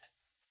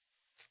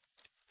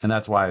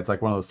that's why it's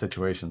like one of those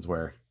situations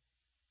where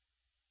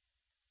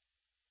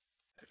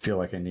I feel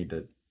like I need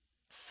to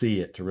see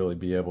it to really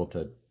be able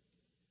to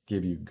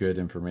give you good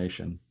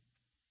information.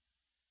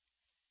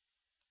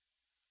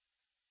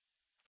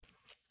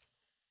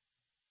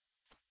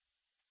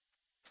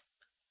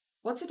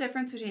 What's the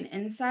difference between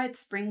inside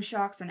spring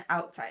shocks and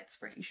outside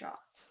spring shocks?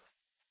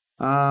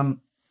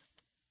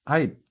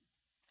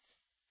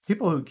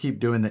 People who keep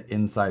doing the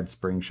inside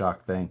spring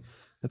shock thing,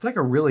 it's like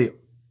a really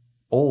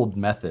old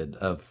method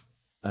of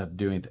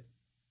doing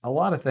a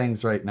lot of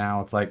things right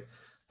now. It's like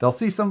they'll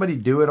see somebody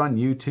do it on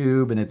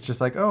YouTube and it's just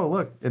like, oh,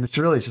 look. And it's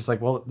just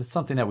like, well, it's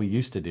something that we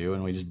used to do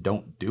and we just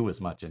don't do as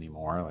much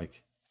anymore.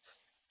 Like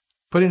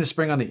putting a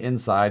spring on the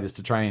inside is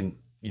to try and,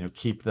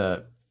 keep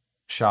the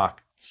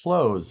shock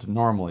closed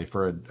normally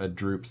for a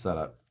droop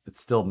setup.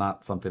 It's still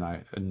not something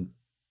I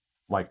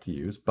like to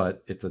use,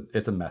 but it's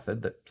a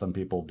method that some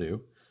people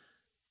do.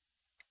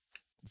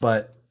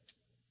 But,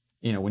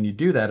 when you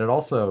do that, it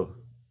also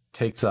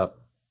takes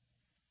up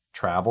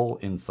travel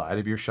inside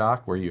of your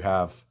shock where you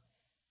have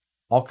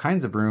all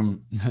kinds of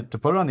room to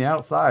put it on the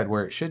outside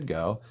where it should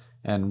go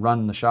and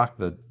run the shock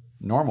the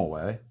normal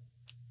way.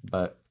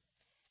 But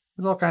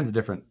there's all kinds of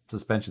different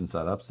suspension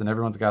setups and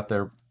everyone's got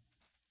their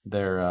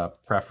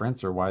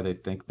preference or why they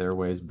think their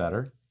way is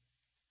better.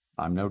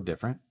 I'm no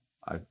different.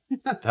 I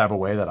have a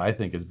way that I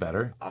think is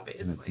better.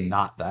 Obviously. And it's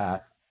not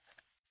that.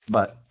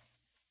 But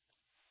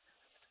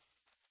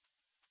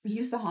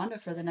use the Honda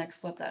for the next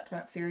Flip That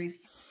Truck series.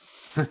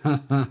 Hey,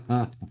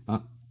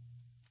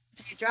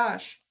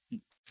 Josh,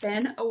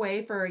 been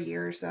away for a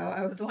year or so.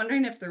 I was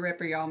wondering if the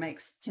Ripper y'all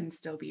makes can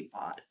still be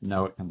bought.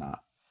 No, it cannot.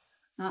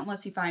 Not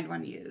unless you find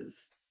one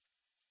used.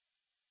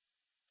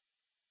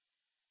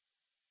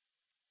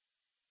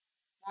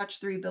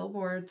 Watched 3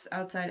 billboards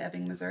outside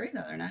Ebbing, Missouri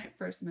the other night.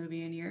 First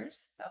movie in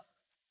years.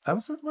 That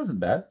wasn't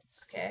bad. It's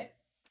okay.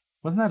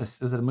 Wasn't that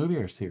is it a movie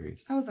or a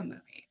series? That was a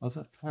movie. Was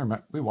it? I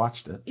remember we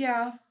watched it.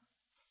 Yeah.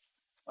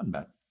 Wasn't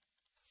bad.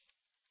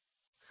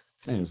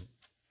 And it was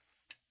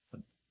a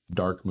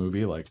dark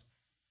movie, like.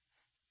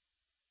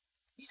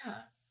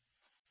 Yeah.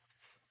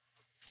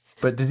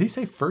 But did he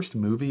say first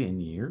movie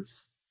in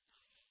years?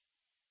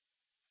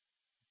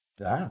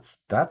 That's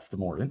the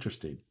more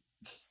interesting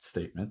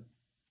statement.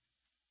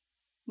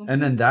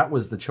 And then that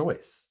was the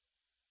choice.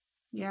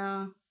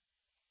 Yeah.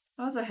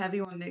 That was a heavy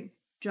one to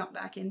jump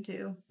back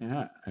into.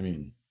 Yeah, I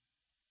mean.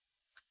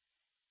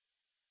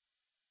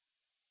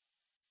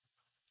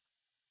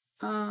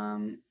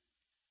 Let's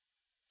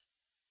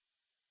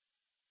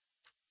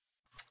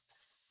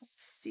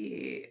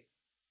see.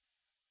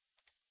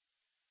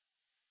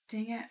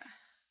 Dang it.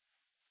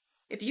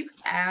 If you could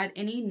add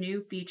any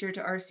new feature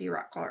to RC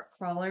rock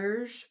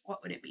crawlers,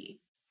 what would it be?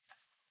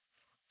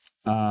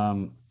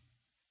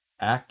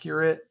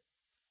 Accurate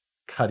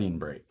cutting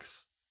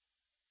brakes,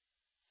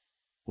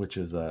 which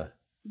is a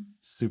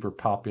super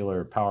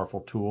popular,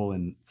 powerful tool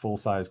in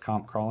full-size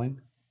comp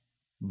crawling.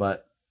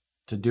 But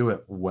to do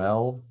it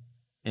well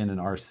in an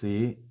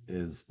RC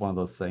is one of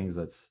those things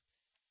that's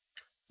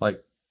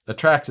like the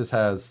Traxxas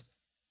has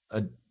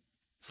a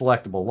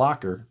selectable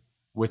locker,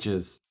 which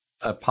is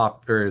a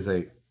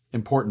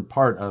important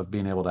part of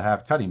being able to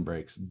have cutting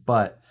brakes.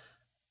 But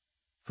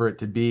for it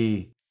to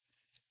be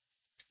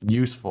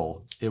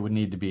useful, it would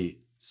need to be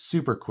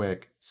super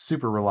quick,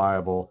 super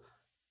reliable,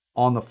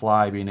 on the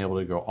fly, being able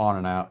to go on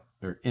and out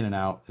or in and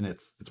out. And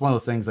it's one of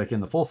those things like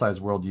in the full size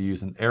world, you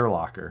use an air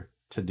locker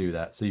to do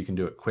that, so you can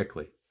do it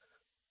quickly.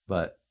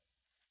 But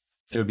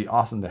it would be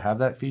awesome to have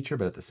that feature,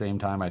 but at the same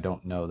time, I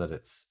don't know that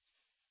it's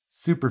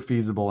super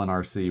feasible in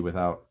RC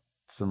without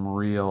some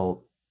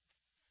real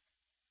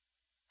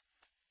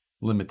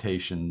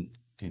limitation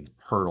and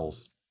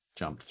hurdles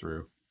jumped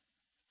through.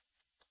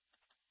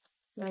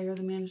 Yeah, you're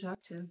the man to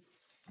talk to.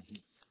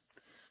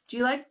 Do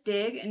you like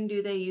Dig, and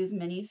do they use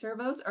mini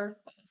servos or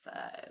full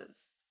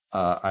size?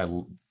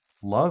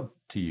 Love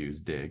to use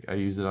Dig. I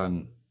use it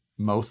on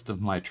most of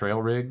my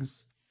trail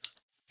rigs.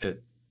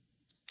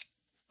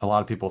 A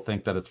lot of people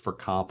think that it's for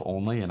comp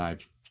only, and I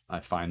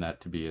find that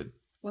to be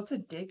What's a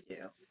Dig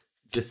do?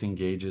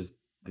 Disengages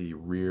the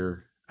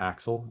rear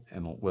axle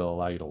and will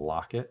allow you to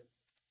lock it.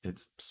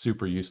 It's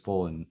super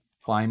useful in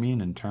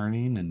climbing and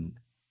turning, and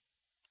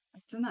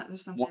Isn't that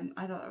just something?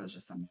 I thought that was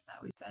just something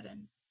that we said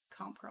in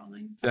comp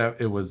crawling.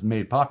 it was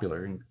made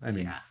popular. And I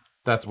mean,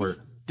 that's where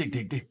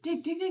dig.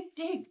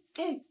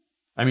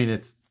 I mean,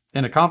 it's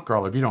in a comp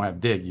crawler. If you don't have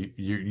Dig,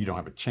 you don't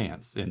have a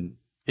chance. And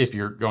if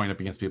you're going up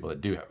against people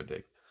that do have a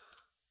Dig,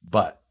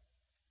 but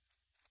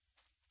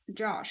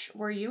Josh,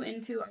 were you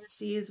into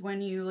RCs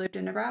when you lived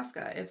in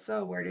Nebraska? If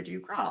so, where did you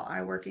crawl?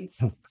 I work in.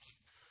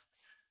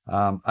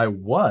 I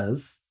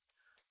was,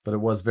 but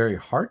it was very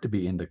hard to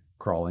be into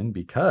crawling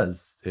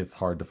because it's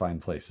hard to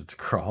find places to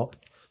crawl.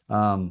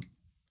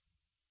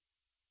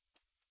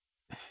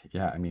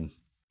 Yeah, I mean,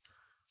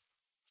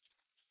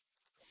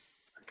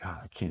 God,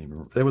 I can't even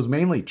remember. It was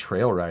mainly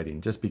trail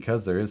riding just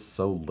because there is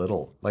so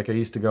little. Like I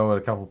used to go at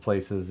a couple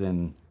places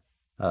in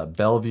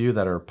Bellevue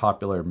that are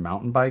popular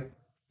mountain bike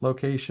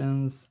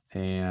locations,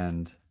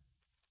 and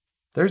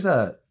there's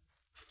a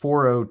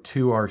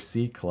 402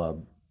 RC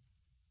club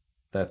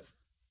that's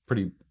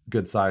pretty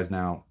good size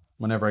now.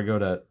 Whenever I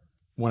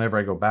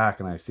go back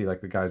and I see like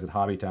the guys at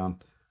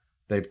Hobbytown,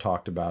 they've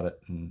talked about it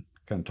and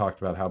kind of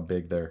talked about how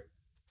big their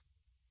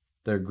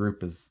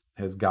group has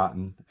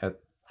gotten at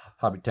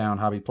Hobbytown,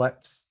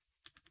 Hobbyplex.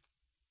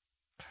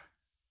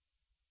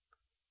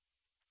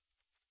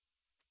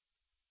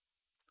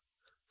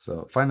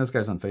 So find those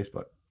guys on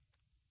Facebook.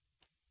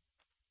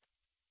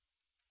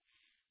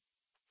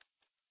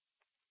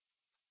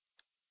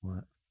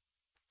 What?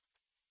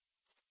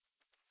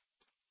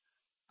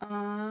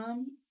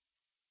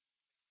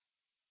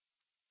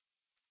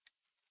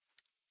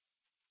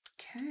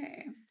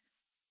 Okay.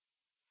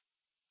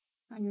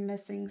 I'm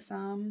missing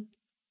some,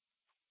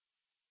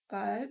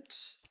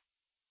 but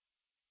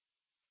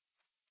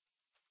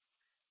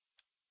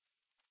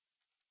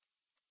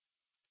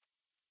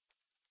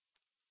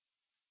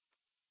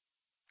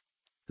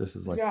This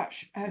is like,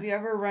 Josh, have you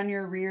ever run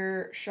your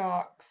rear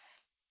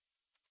shocks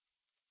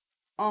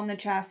on the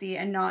chassis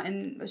and not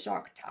in the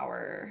shock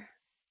tower?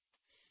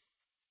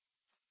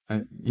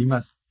 you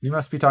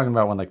must be talking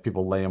about when like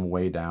people lay them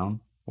way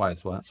down. Why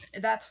is what?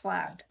 That's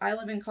flagged. I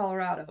live in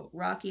Colorado.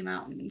 Rocky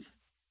Mountains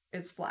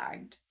is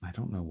flagged. I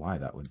don't know why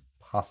that would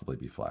possibly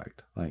be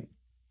flagged. Like,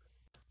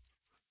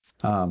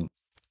 I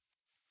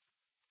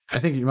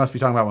think you must be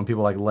talking about when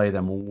people like lay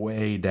them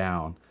way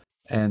down,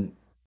 and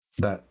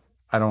that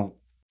I don't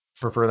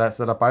prefer that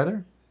setup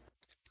either.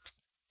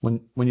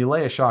 When you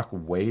lay a shock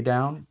way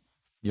down,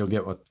 you'll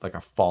get what like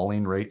a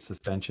falling rate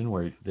suspension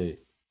where the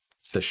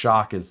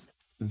shock is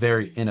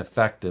very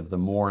ineffective the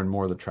more and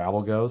more the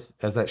travel goes.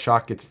 As that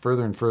shock gets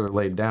further and further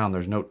laid down,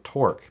 there's no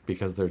torque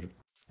because there's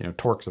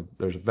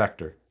there's a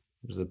vector.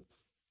 There's a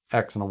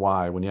X and a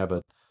Y. When you have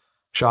a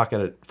shock at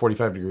a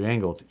 45-degree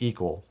angle, it's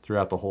equal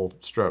throughout the whole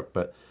stroke.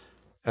 But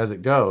as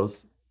it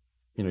goes,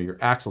 your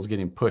axle's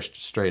getting pushed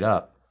straight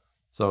up.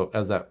 So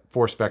as that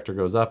force vector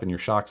goes up and your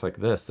shock's like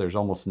this, there's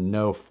almost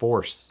no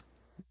force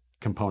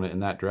component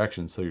in that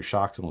direction. So your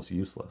shock's almost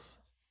useless.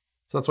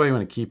 So that's why you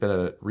want to keep it at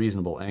a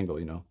reasonable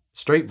angle,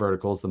 Straight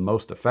vertical is the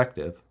most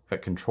effective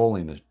at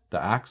controlling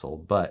the axle,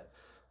 but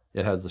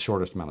it has the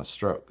shortest amount of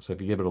stroke. So if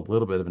you give it a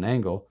little bit of an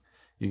angle,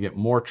 you get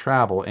more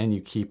travel and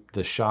you keep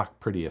the shock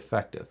pretty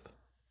effective.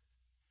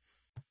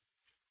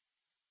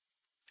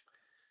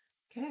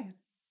 Okay.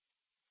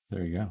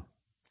 There you go.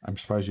 I'm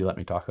surprised you let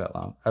me talk that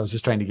long. I was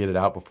just trying to get it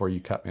out before you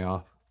cut me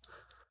off.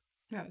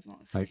 I was not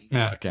listening.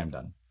 Okay, I'm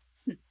done.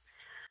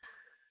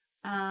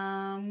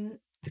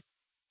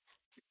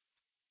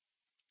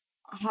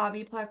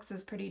 Hobbyplex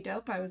is pretty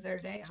dope. I was there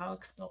today.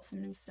 Alex built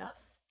some new stuff.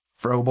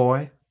 Fro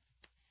Boy.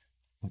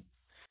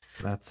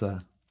 That's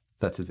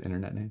his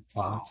internet name.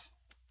 Wow.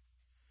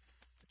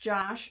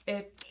 Josh,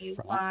 if you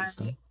buy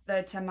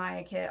the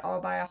Tamiya kit,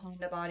 I'll buy a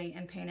Honda body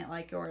and paint it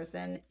like yours.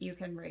 Then you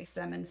can race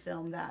them and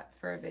film that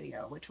for a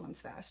video. Which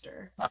one's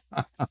faster?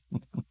 I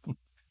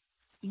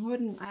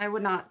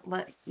would not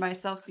let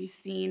myself be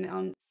seen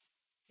on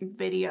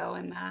video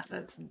and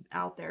that's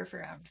out there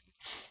forever.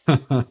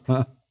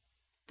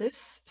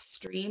 This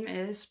stream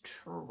is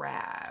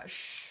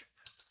trash.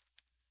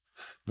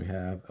 We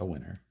have a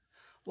winner.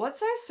 What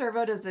size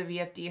servo does the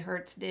VFD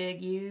Hurtz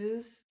Dig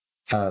use?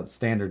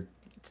 Standard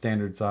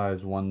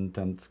size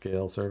 1/10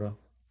 scale servo.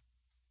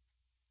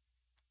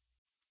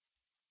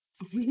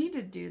 We need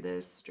to do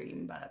this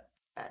stream but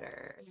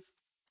better.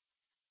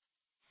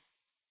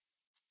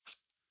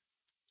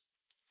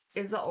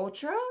 Is the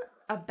Ultra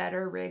a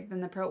better rig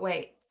than the Pro?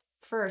 Wait,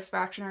 first,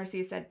 Faction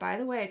RC said, by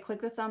the way,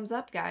 click the thumbs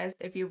up, guys.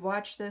 If you've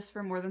watched this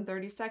for more than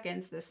 30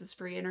 seconds, this is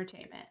free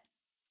entertainment.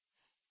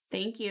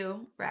 Thank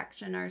you,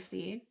 Faction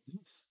RC.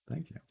 Yes,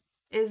 thank you.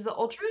 Is the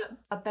Ultra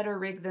a better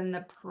rig than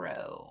the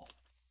Pro?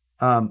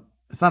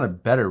 It's not a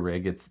better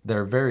rig.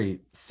 They're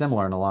very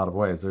similar in a lot of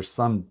ways. There's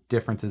some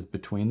differences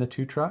between the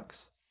two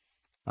trucks.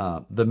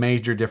 The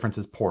major difference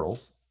is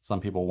portals. Some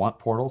people want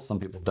portals, some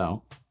people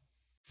don't.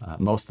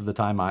 Most of the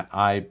time,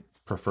 I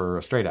prefer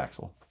a straight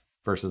axle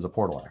versus a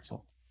portal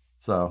axle.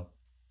 So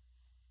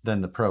then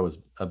the Pro is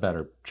a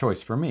better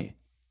choice for me.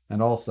 And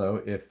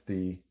also, if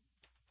the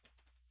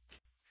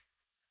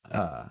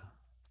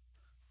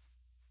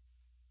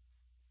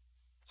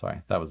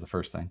sorry, that was the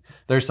first thing.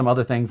 There's some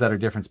other things that are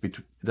different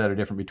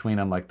between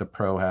them. Like the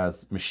Pro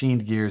has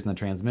machined gears in the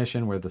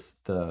transmission, where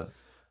the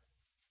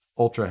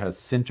Ultra has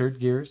sintered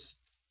gears,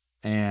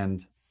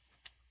 and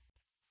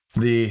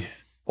the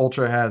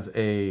Ultra has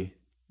a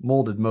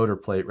molded motor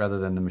plate rather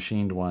than the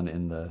machined one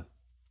in the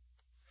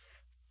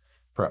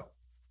Pro.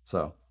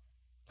 So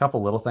a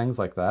couple little things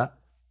like that,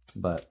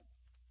 but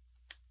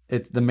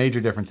the major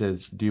difference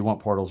is, do you want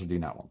portals or do you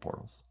not want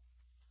portals?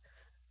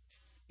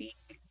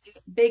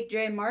 Big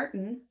J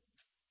Martin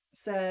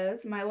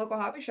says, my local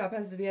hobby shop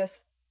has the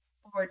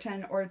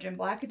VS4-10 Origin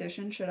Black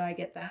Edition. Should I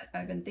get that?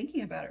 I've been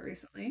thinking about it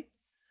recently.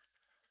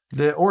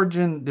 The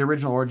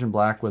original Origin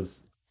Black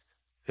was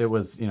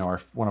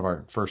one of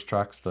our first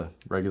trucks, the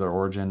regular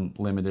Origin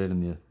Limited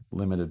and the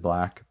Limited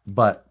Black.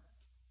 But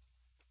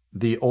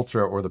the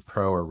Ultra or the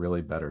Pro are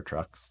really better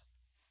trucks.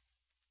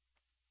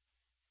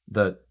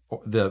 The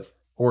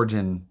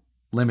Origin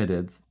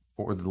Limiteds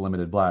or the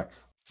Limited Black,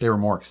 they were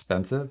more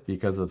expensive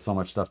because of so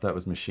much stuff that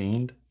was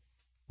machined,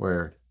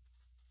 and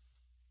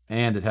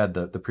it had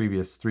the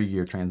previous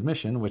 3-gear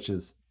transmission, which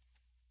is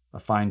a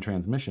fine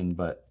transmission,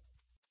 but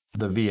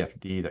the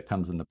VFD that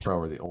comes in the Pro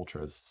or the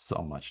Ultra is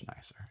so much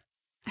nicer.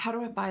 How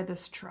do I buy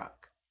this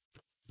truck?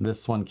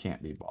 This one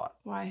can't be bought.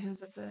 Why?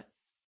 Whose is it?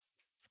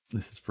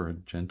 This is for a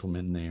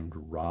gentleman named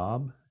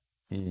Rob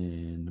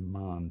in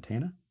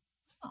Montana.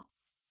 Oh,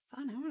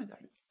 fun. I want to go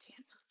to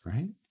Montana.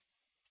 Right?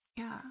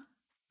 Yeah.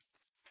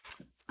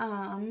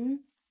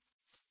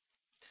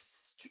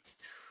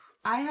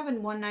 I have a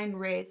 1.9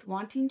 Wraith,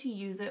 wanting to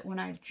use it when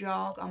I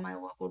jog on my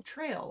local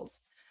trails.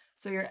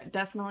 So you're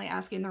definitely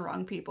asking the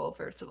wrong people,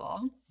 first of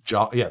all.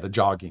 Yeah, the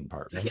jogging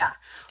part. Right? Yeah.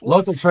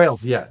 Local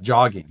trails, yeah,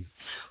 jogging.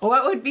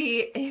 What would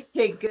be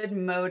a good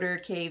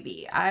motor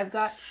KV? I've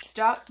got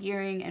stock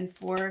gearing and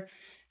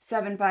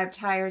 475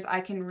 tires. I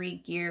can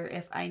re-gear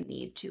if I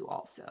need to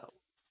also.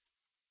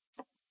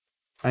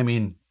 I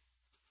mean,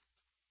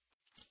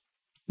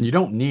 you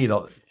don't need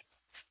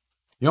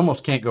you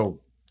almost can't go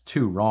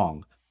too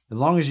wrong. As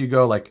long as you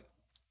go like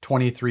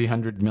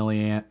 2300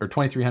 milliamp or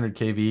 2300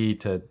 kV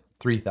to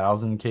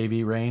 3000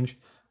 kV range,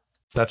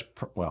 that's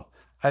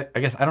I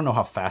guess I don't know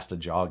how fast a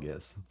jog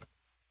is.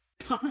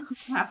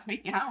 Ask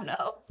me, I don't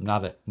know. I'm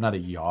not a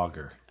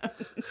jogger.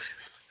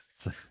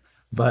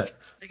 But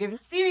like if you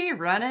see me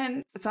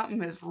running,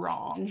 something is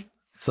wrong.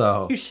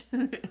 So you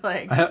should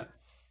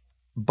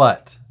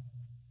but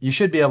you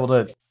should be able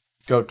to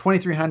go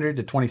 2300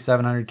 to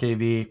 2700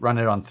 kV, run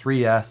it on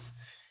 3S,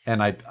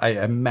 and I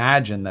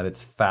imagine that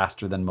it's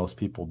faster than most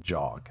people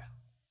jog.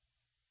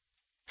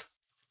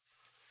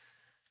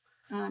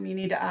 You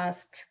need to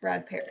ask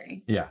Brad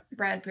Perry. Yeah.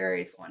 Brad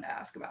Perry's the one to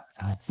ask about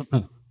that.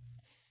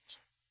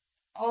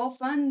 All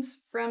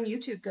funds from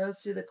YouTube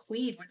goes to the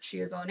Queen when she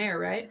is on air,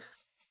 right?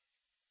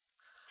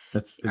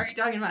 Are you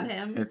talking about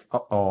him?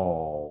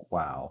 Oh,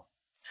 wow.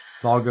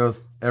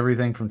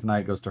 Everything from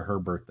tonight goes to her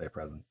birthday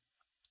present.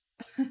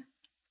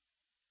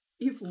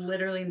 You've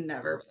literally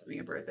never bought me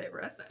a birthday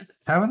present.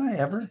 Haven't I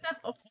ever?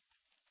 No.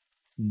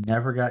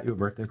 Never got you a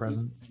birthday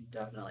present?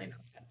 Definitely not.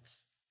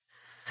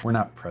 We're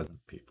not present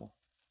people.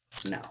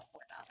 No,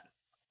 we're not.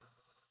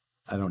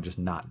 I don't just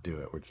not do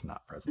it. We're just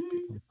not present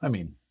people. I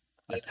mean,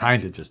 I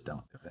kind of just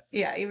don't do it.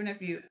 Yeah, even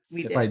if you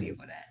wouldn't.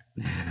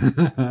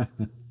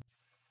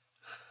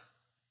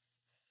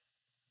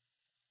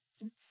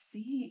 Let's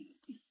see.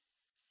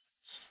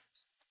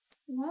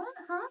 What?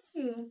 Hi.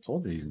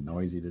 Told you he's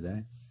noisy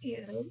today. He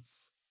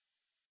is.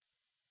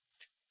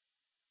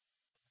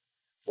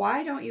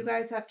 Why don't you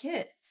guys have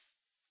kids?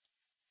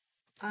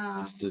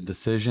 It's the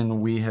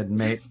decision we had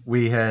made.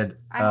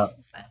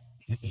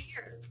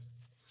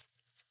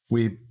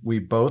 We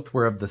both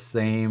were of the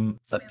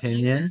same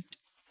opinion.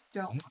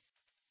 Don't.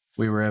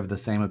 We were of the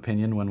same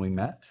opinion when we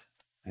met,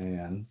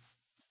 and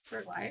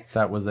for life.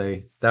 That was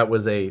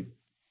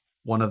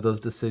one of those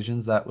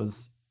decisions that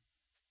was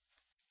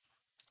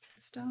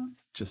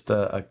just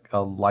a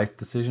life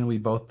decision we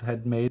both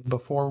had made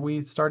before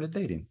we started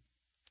dating.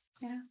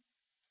 Yeah.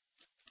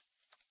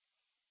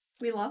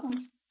 We love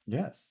them.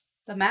 Yes.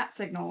 The Matt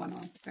signal went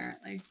off,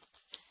 apparently.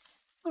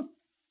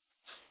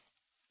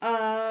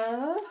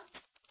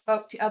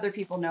 Other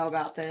people know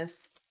about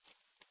this.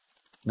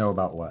 Know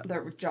about what?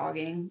 They're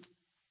jogging.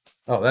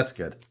 Oh, that's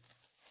good.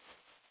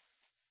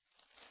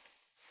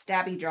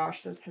 Stabby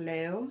Josh says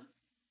hello.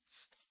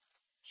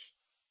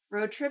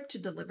 Road trip to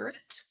deliver it?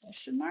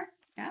 Question mark.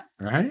 Yeah.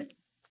 Right?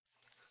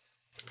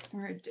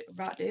 We're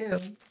about due.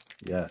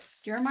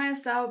 Yes. Jeremiah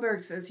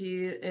Salberg says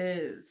he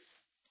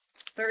is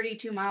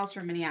 32 miles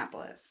from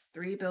Minneapolis.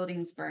 3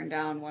 buildings burned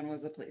down. 1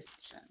 was a police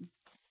station.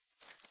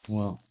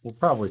 Well, we'll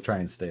probably try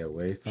and stay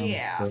away from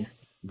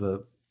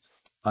the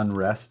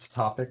unrest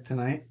topic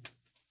tonight.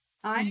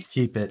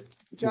 Keep it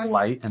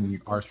light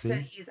and RC.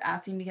 Said he's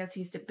asking because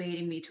he's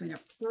debating between a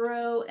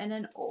Pro and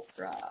an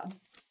Ultra.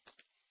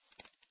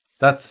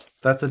 That's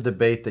a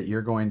debate that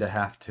you're going to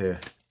have to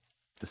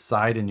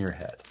decide in your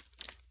head.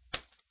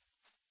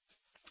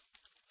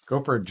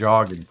 Go for a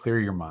jog and clear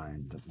your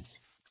mind.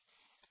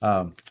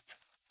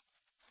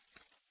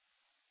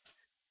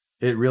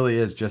 It really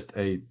is just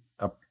a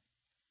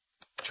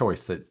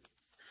choice that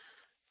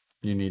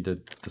you need to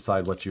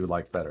decide what you would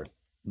like better.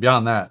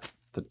 Beyond that,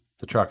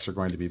 the trucks are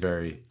going to be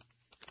very,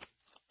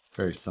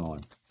 very similar.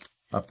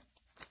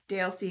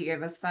 Dale C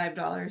gave us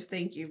 $5.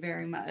 Thank you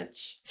very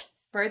much.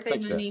 Birthday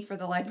money for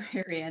the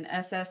librarian.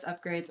 SS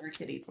upgrades or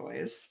kitty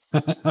toys.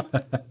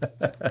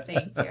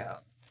 Thank you.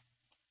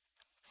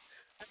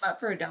 I'm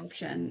up for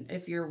adoption.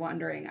 If you're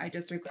wondering, I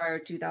just require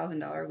a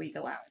 $2,000 a week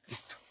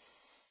allowance.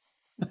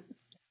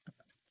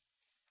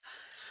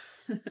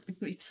 I'll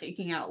be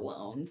taking out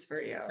loans for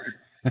you.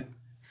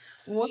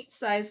 What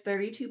size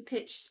 32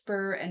 pitch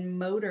spur and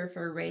motor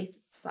for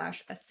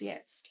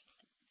Wraith/Assist?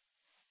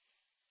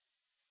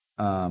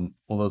 Well,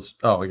 those.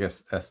 Oh, I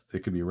guess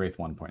it could be Wraith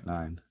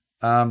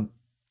 1.9.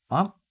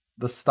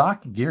 The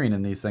stock gearing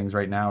in these things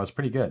right now is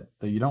pretty good.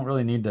 You don't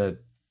really need to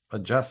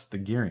adjust the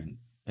gearing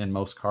in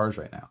most cars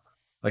right now.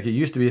 Like it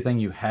used to be a thing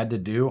you had to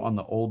do on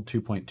the old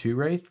 2.2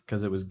 Wraith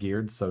because it was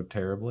geared so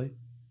terribly.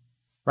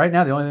 Right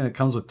now, the only thing that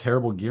comes with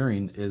terrible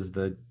gearing is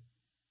the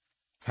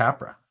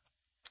Capra.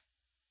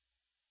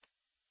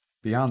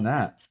 Beyond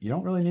that, you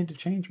don't really need to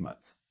change much.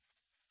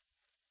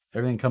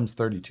 Everything comes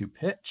 32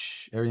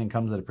 pitch. Everything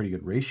comes at a pretty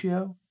good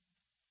ratio.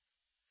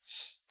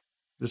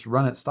 Just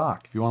run it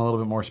stock. If you want a little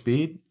bit more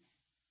speed,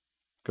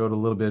 go to a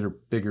little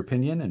bit bigger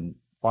pinion and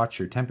watch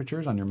your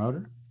temperatures on your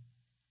motor.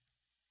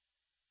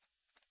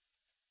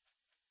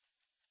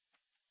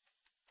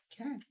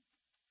 Okay.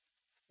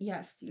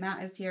 Yes,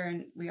 Matt is here,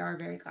 and we are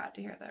very glad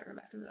to hear that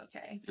Rebecca's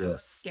okay.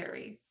 Yes.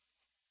 Scary.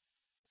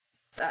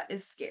 That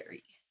is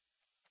scary.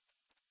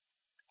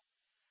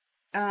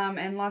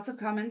 And lots of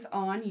comments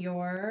on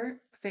your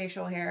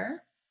facial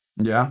hair.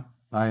 Yeah,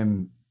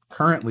 I'm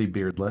currently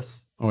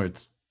beardless. Oh,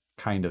 it's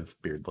kind of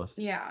beardless.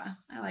 Yeah,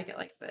 I like it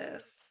like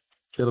this.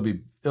 It'll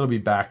be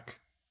back.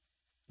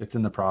 It's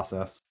in the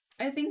process.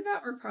 I think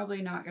that we're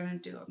probably not gonna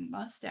do a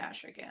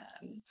mustache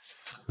again.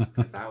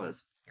 Because that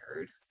was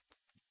weird.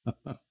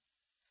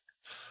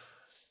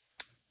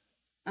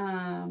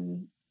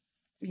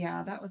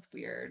 Yeah, that was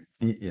weird.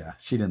 Yeah,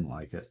 she didn't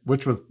like it,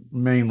 which was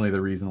mainly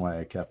the reason why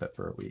I kept it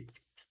for a week.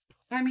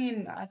 I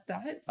mean, that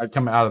I'd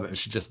come out of it and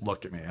she'd just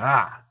look at me.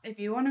 If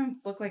you want to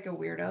look like a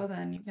weirdo,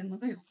 then you can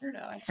look like a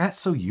weirdo. I got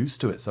so used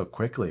to it so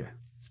quickly.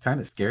 It's kind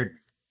of scared.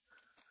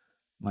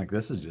 Like,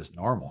 this is just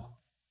normal.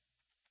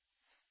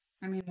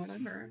 I mean,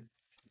 whatever.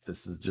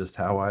 This is just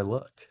how I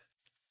look.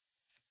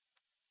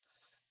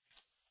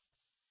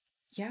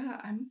 Yeah,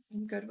 I'm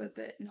good with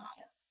it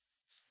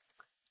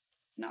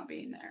not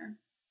being there.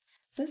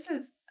 This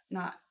is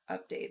not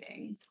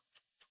updating.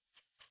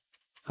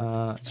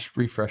 Just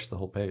refresh the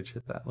whole page.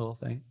 Hit that little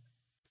thing.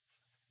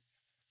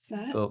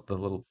 That? The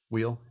little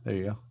wheel. There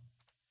you go.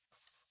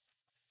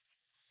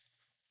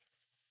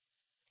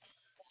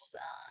 Hold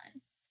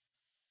on.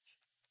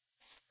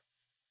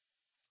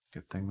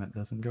 Good thing that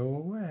doesn't go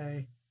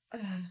away.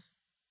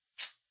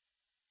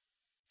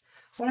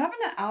 What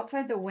happened to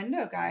Outside the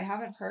Window guy? I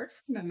haven't heard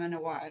from him in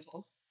a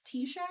while.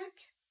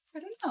 T-Shack? I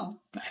don't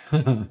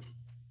know.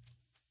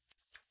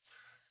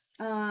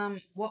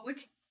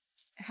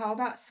 How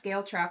about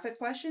scale traffic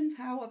questions?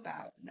 How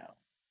about no?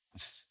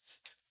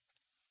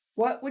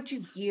 What would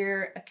you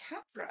gear a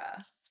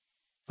Capra?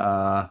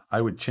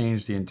 I would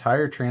change the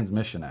entire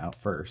transmission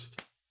out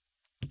first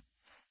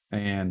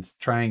and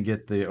try and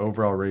get the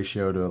overall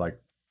ratio to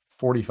like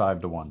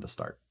 45-1 to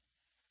start.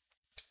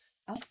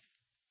 Oh,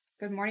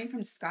 good morning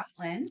from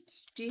Scotland.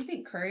 Do you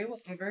think Curry will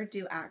ever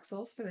do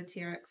axles for the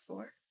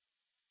TRX4?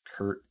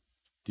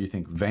 Do you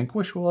think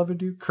Vanquish will ever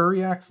do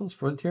Curry axles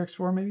for the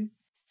TRX4 maybe?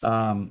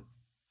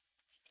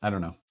 I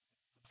don't know.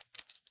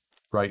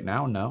 Right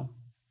now, no.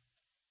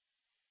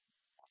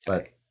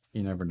 But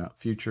you never know.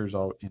 Future's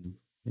all in.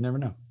 You never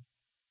know.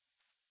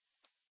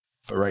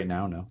 But right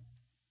now, no.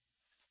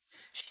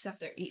 She's up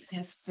there eating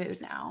his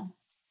food now.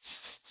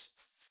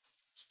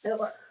 We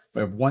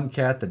have one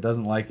cat that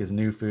doesn't like his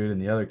new food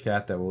and the other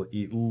cat that will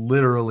eat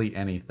literally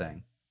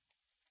anything.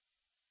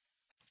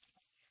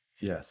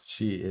 Yes,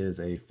 she is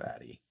a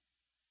fatty.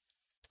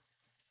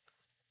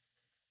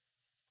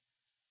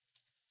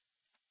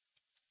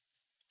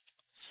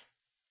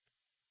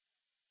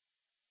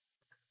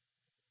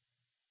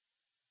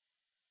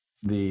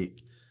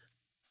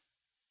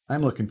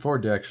 I'm looking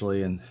forward to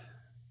actually, and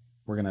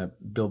we're going to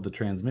build the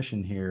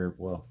transmission here,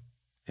 well,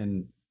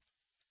 in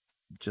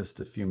just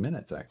a few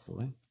minutes,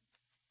 actually.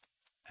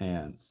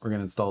 And we're going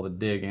to install the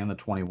Dig and the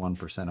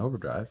 21%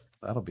 Overdrive.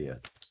 That'll be a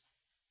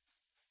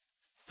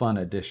fun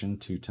addition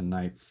to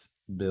tonight's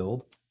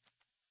build.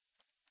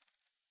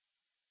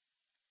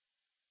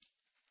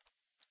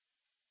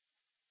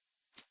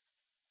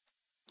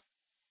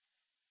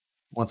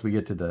 Once we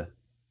get to the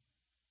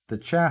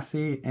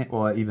chassis, and,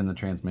 well, even the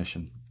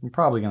transmission, I'm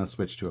probably going to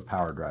switch to a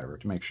power driver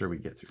to make sure we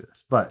get through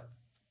this. But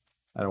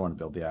I don't want to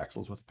build the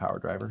axles with a power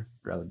driver.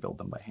 I'd rather build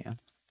them by hand.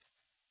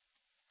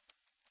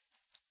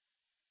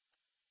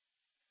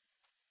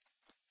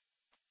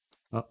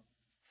 Oh,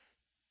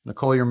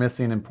 Nicole, you're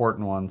missing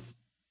important ones.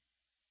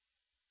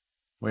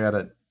 We had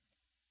a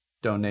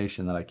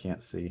donation that I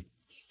can't see.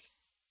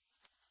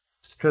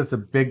 Because it's a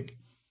big...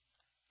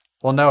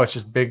 Well, no, it's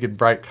just big and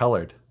bright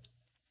colored.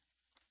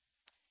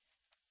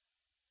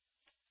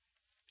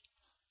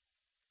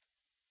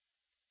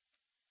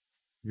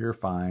 You're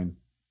fine.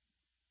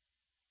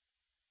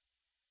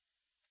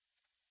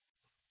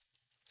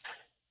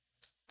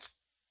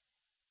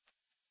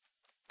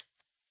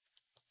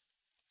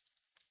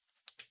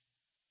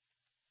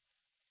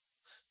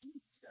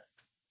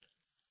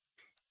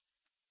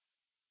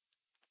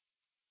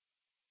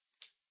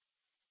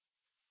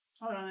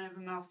 I don't have a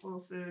mouthful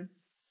of food.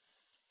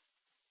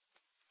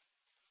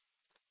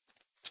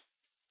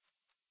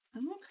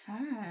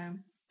 Okay.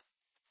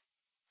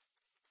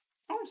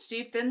 Oh,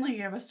 Steve Finley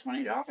gave us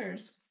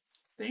 $20.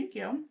 Thank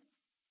you.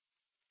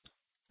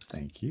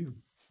 Thank you.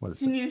 What is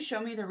Can it? you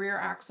show me the rear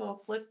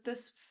axle flip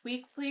this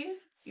week,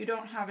 please? You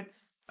don't have it.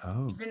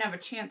 Oh. You didn't have a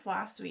chance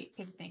last week.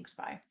 Okay, thanks.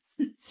 Bye.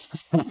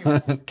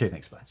 Okay,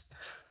 thanks, bye.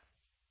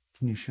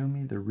 Can you show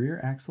me the rear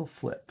axle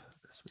flip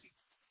this week?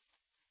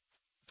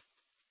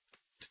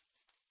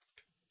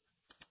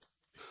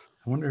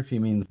 I wonder if he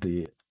means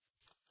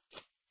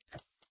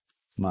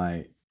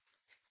my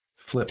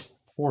flip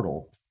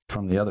portal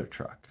from the other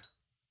truck.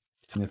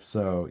 And if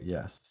so,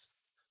 yes.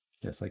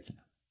 Yes, I can.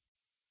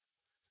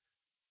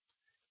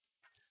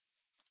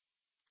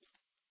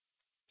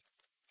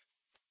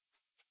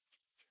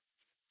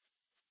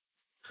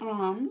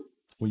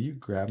 Will you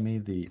grab me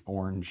the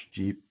orange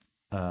Jeep?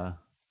 That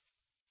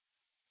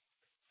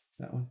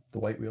one? The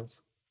white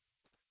wheels?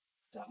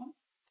 That one?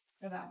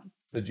 Or that one?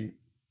 The Jeep.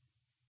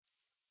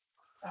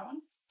 That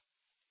one?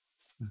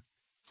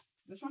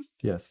 This one?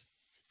 Yes.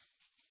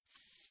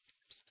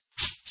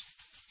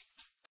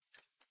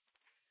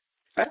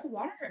 I have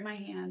water in my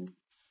hand.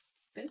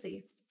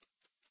 Busy.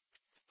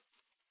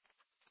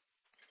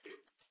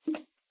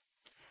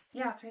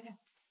 Yeah, it's right there.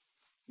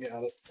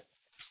 Yeah.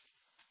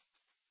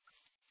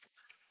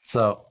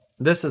 So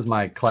this is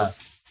my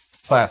class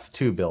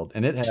 2 build,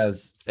 and it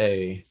has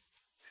a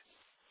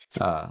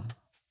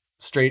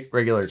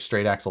regular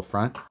straight axle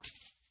front,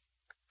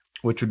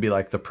 which would be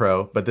like the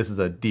Pro, but this is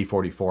a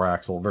D44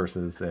 axle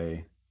versus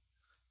a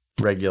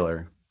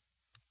regular.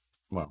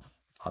 Well,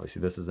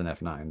 obviously this is an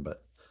F9,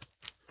 but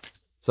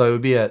so it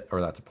would be or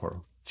that's a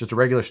portal. It's just a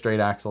regular straight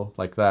axle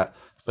like that,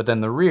 but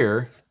then the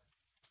rear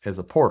is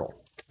a portal.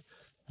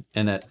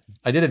 And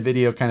I did a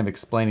video kind of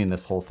explaining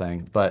this whole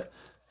thing, but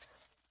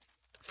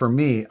for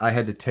me, I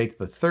had to take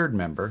the third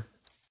member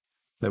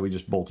that we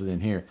just bolted in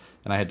here,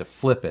 and I had to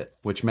flip it,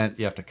 which meant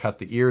you have to cut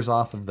the ears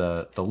off of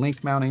the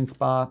link mounting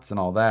spots and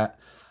all that.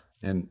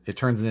 And it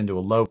turns it into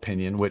a low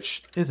pinion,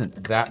 which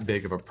isn't that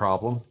big of a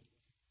problem.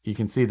 You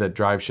can see the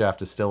drive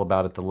shaft is still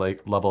about at the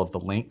level of the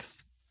links,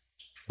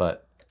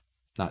 but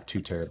not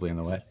too terribly in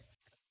the way.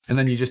 And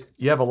then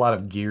you have a lot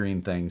of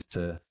gearing things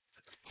to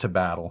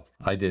battle.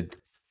 I did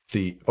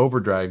the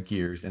overdrive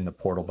gears in the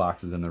portal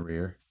boxes in the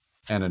rear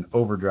and an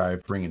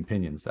overdrive ring and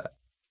pinion set.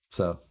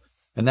 So,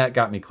 and that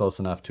got me close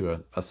enough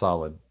to a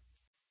solid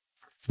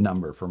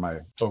number for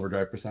my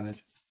overdrive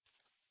percentage.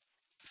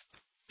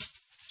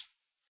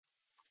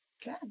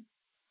 Okay.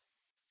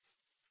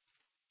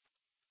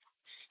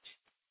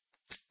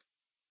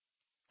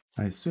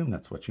 I assume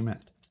that's what you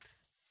meant.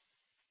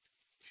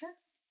 Sure.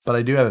 But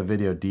I do have a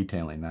video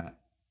detailing that.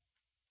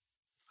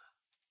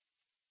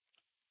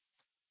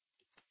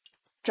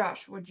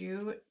 Josh,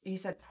 he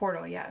said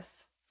portal,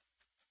 yes.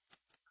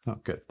 Oh,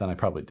 good. Then I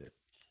probably did.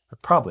 I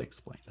probably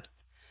explained it.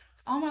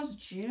 It's almost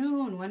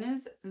June. When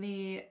is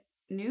the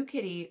new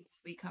kitty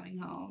be coming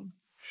home?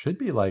 Should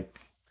be like...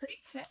 Pretty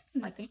soon,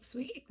 like next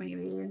week,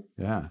 maybe.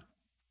 Yeah.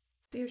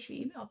 See if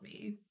she emailed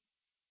me.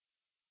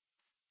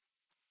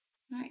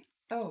 Right.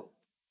 Oh.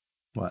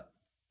 What?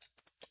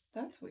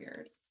 That's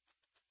weird.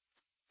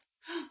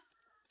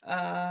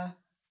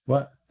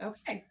 What?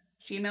 Okay.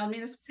 She emailed me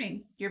this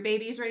morning. Your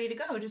baby's ready to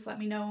go. Just let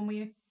me know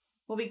when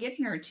we'll be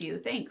getting her to you.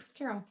 Thanks,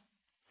 Carol.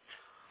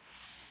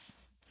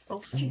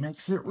 He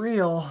makes it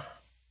real.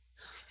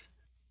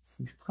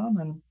 He's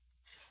coming.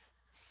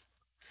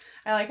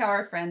 I like how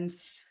our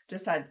friends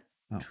just had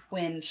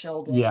twin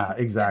children. Yeah,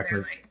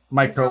 exactly. Like,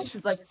 my coach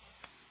was like,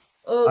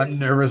 "Oh, I'm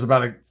nervous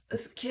about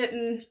this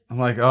kitten." I'm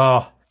like,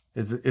 oh,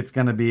 it's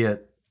gonna be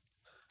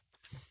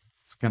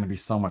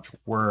so much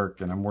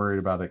work, and I'm worried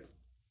about it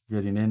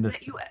getting into.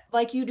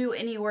 Like you do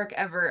any work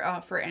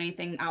ever for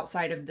anything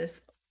outside of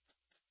this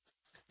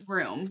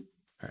room.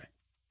 All right.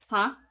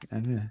 Huh?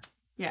 And,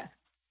 yeah.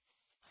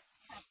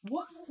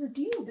 What is the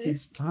deal, bitch?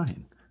 He's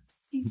fine.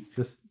 He's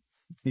just...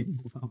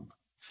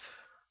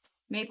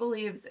 Maple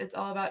Leaves, it's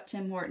all about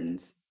Tim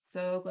Hortons.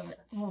 So glad.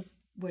 Oh,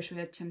 wish we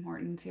had Tim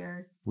Hortons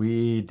here.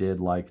 We did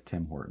like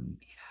Tim Horton.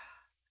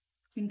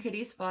 Can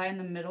kitties fly in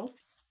the middle?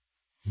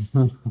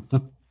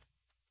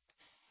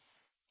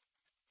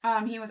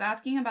 He was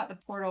asking about the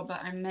portal,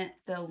 but I meant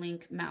the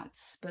link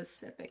mounts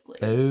specifically.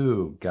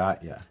 Oh,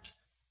 got ya.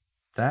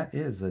 That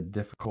is a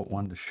difficult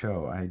one to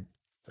show. I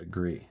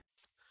agree.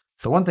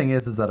 The one thing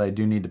is that I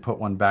do need to put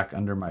one back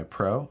under my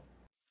Pro,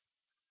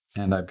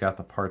 and I've got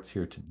the parts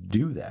here to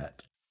do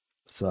that.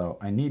 So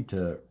I need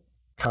to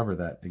cover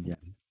that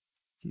again.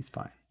 He's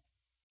fine.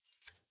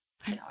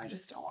 I know, I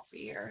just don't want to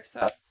be here.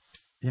 So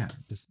yeah,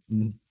 just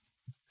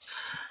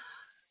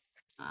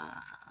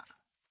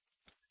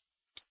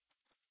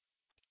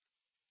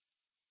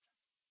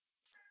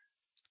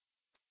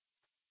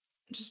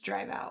just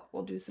drive out.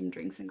 We'll do some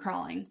drinks and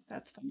crawling.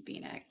 That's from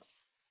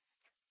Phoenix.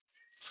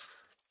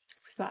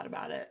 We thought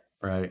about it.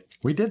 right.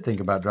 We did think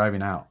about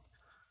driving out,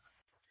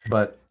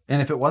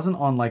 and if it wasn't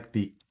on like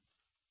the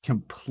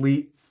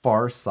complete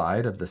far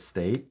side of the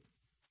state,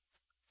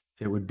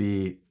 it would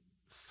be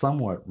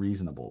somewhat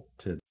reasonable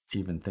to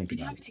even think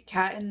about. Having a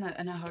cat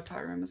in a hotel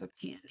room is a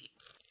pain in the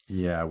ass.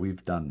 Yeah,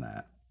 we've done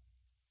that,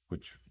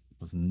 which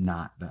was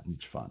not that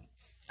much fun.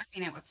 I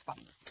mean, it was fun.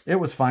 It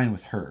was fine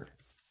with her.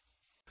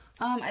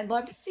 I'd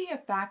love to see a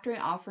factory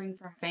offering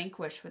from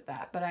Vanquish with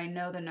that, but I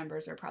know the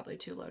numbers are probably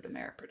too low to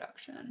merit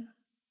production.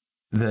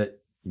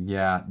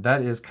 Yeah,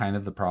 that is kind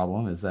of the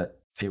problem, is that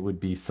it would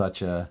be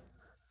such a...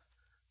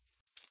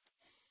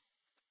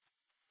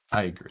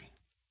 I agree.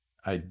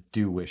 I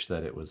do wish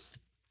that it was...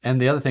 And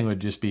the other thing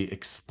would just be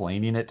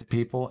explaining it to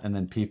people, and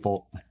then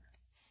people...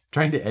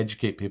 trying to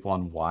educate people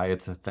on why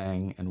it's a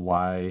thing, and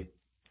why...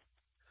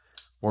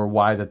 or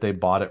why that they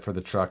bought it for the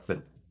truck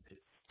that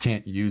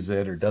can't use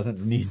it or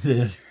doesn't need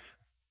it.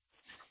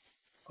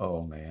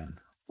 Oh, man.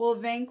 Will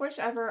Vanquish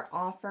ever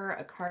offer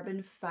a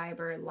carbon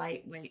fiber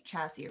lightweight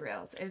chassis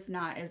rails? If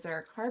not, is there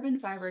a carbon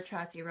fiber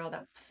chassis rail that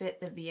will fit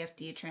the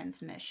VFD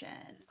transmission?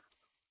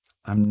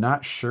 I'm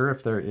not sure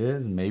if there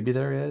is. Maybe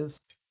there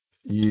is.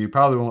 You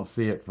probably won't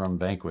see it from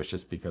Vanquish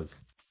just because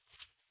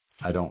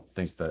I don't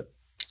think that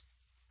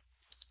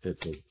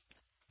it's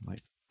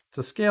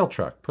a scale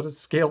truck. Put a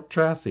scale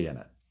chassis in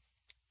it.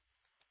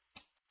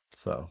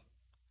 So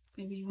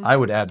Maybe I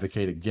would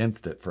advocate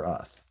against it for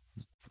us.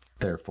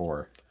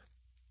 Therefore,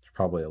 there's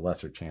probably a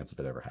lesser chance of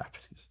it ever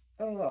happening.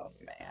 Oh,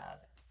 man.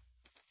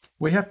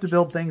 We have to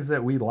build things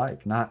that we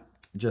like, not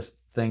just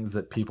things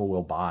that people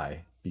will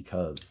buy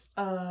because...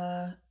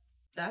 that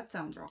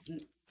sounds wrong.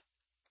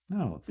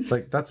 No, it's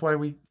like, that's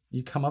why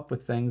you come up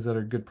with things that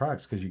are good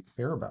products, because you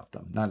care about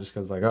them. Not just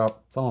because like, oh,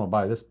 someone will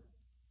buy this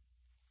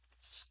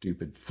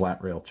stupid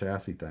flat rail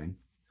chassis thing.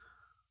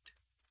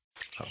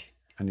 Oh,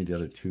 I need the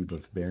other tube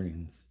of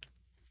bearings.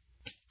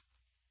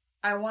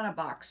 I want a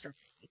box drum.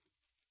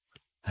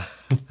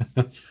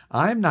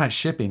 I'm not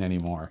shipping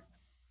anymore.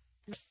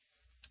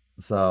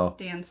 So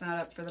Dan's not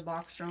up for the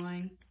box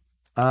drawing.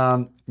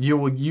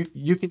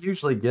 You can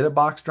usually get a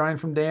box drawing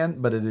from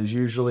Dan, but it is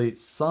usually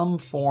some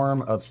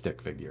form of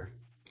stick figure.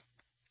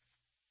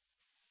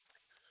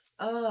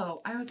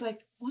 Oh, I was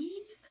like,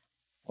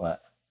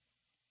 What?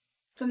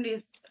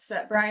 Somebody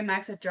said, Brian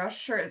Max said, Josh's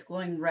shirt is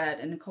glowing red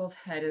and Nicole's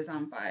head is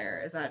on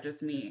fire. Is that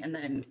just me? And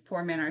then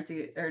Poor Man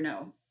RC, or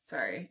no,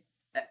 sorry.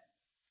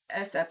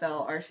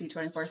 SFL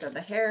RC24 said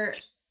the hair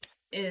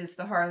is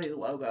the Harley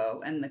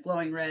logo and the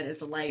glowing red is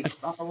the light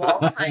on the wall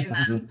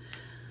behind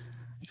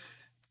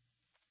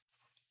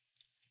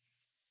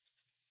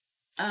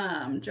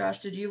them. Josh,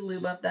 did you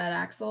lube up that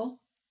axle?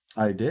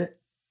 I did.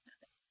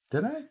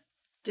 Did I?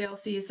 Dale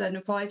C said,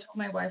 Nicole, I told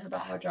my wife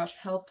about how Josh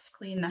helps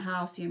clean the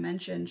house you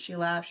mentioned. She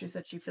laughed. She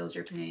said she feels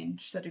your pain.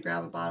 She said to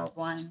grab a bottle of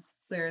wine,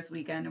 clear his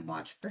weekend, and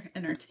watch for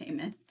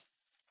entertainment.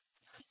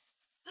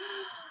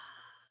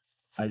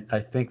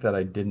 I think that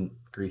I didn't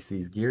grease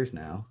these gears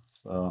now,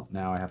 so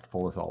now I have to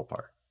pull this all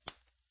apart.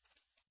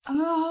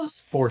 Oh.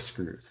 4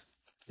 screws.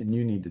 And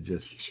you need to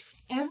just...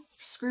 Ever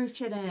screw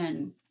shit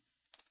in.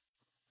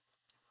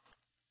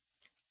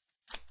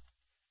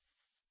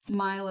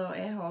 Milo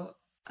Eho.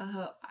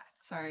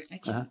 Sorry, I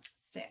can't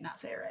say it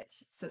right.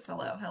 It says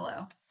hello.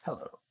 Hello.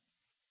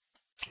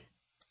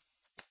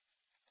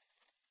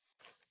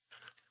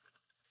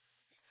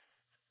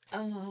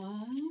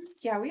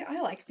 Yeah,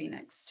 I like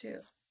Phoenix too.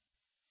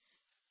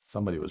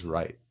 Somebody was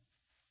right.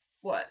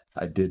 What?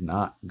 I did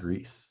not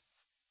grease.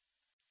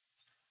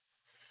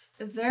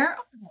 Is there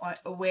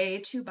a way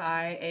to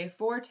buy a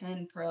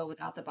 410 Pro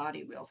without the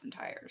body, wheels, and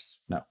tires?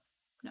 No.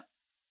 No.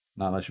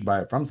 Not unless you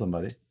buy it from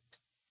somebody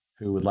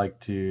who would like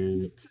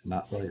to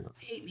not sell you.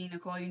 Hate me,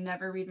 Nicole. You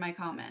never read my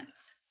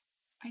comments.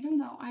 I don't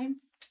know. I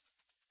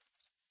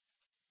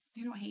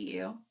don't hate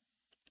you.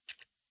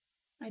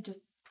 I just...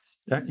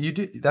 You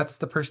do. That's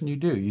the person you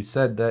do. You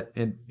said that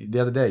the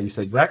other day. You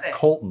said that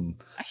Colton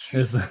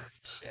is...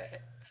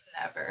 Shit.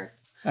 Never.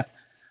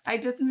 I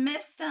just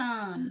missed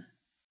him.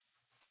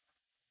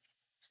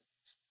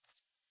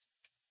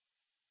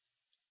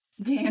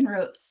 Dan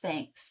wrote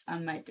thanks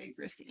on my dig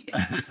receipt.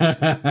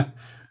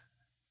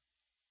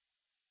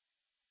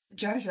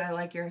 Josh, I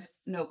like your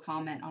no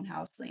comment on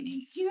house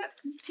cleaning. He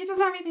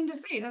doesn't have anything to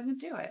say. He doesn't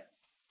do it.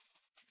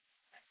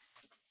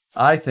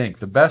 I think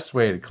the best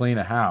way to clean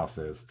a house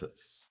is to...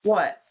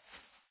 What?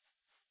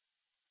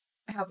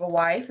 Have a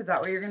wife? Is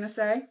that what you're going to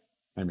say?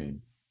 I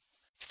mean,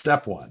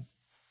 step 1,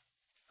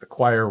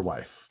 acquire a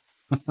wife.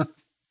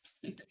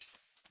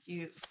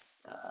 You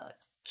suck.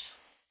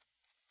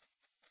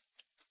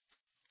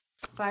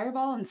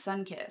 Fireball and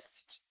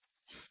Sunkissed.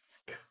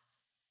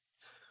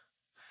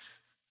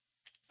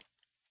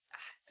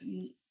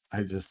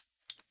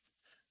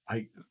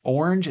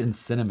 Orange and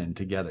cinnamon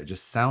together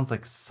just sounds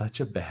like such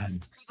a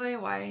bad. That's probably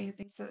why he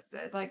thinks that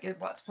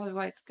it's probably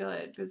why it's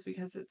good,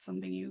 because it's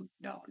something you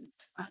don't.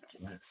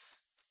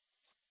 Yes.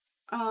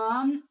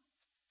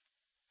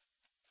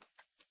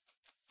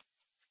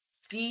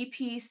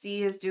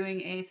 DPC is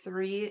doing a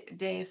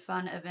 3-day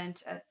fun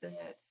event at the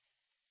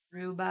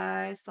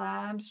Rubai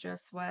Slabs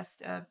just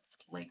west of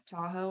Lake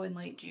Tahoe in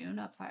late June,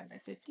 up 5 by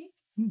 50.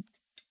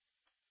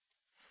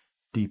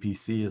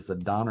 DPC is the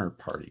Donner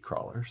Party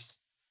Crawlers.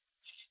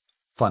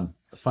 Fun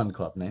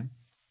club name.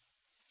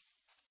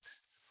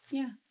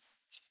 Yeah.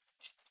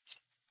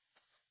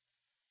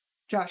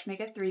 Josh, make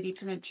a 3D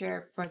printed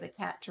chair for the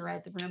cat to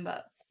ride the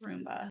Roomba.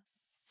 I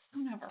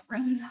don't have a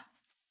Roomba.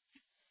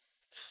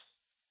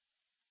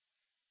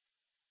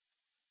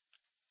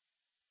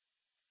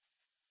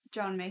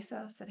 John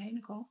Mesa said, "Hey,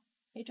 Nicole."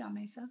 Hey, John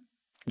Mesa.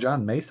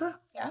 John Mesa?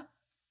 Yeah.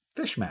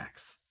 Fish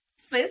Max.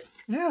 Please?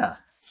 Yeah.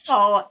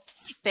 Oh,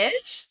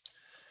 fish?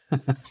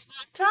 It's been a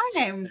long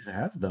time. It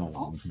has been a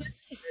long time.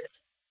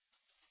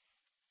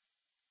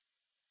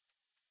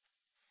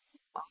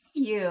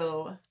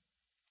 You.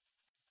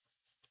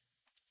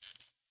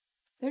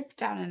 They're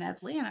down in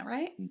Atlanta,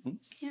 right? Mm-hmm.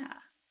 Yeah.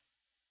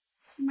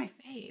 They're my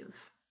fave.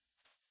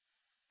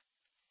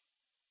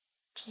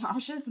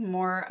 Josh is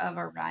more of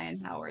a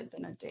Ryan Howard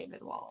than a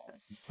David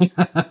Wallace.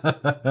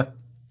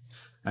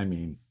 I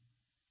mean,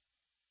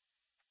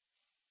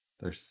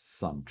 there's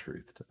some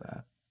truth to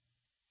that.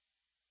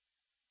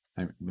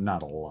 I mean,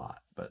 not a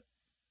lot, but.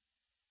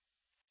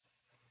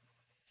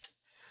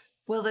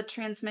 Will the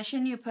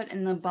transmission you put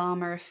in the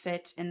bomber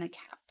fit in the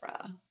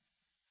Capra?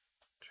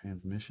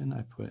 Transmission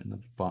I put in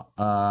the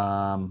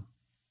bomber.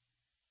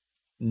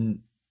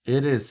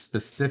 It is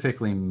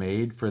specifically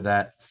made for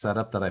that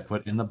setup that I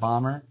put in the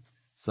bomber.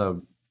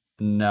 So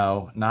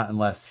no, not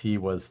unless he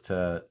was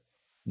to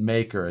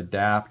make or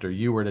adapt, or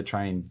you were to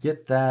try and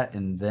get that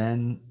and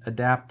then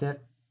adapt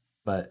it.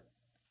 But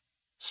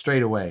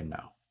straight away,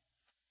 no.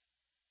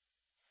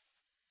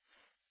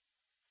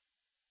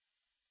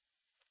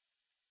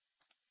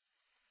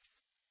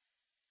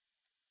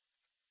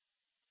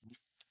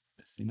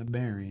 Missing a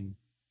bearing.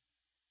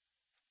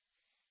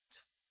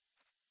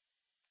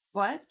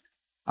 What?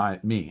 I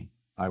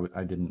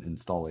didn't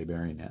install a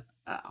bearing yet.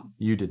 Oh.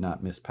 You did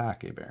not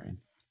mispack a bearing.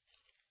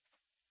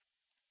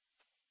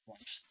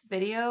 Watch the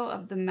video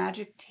of the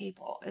magic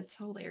table. It's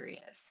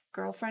hilarious.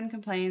 Girlfriend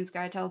complains.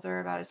 Guy tells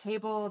her about a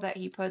table that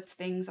he puts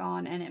things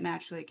on, and it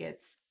magically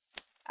gets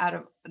out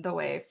of the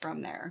way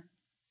from there.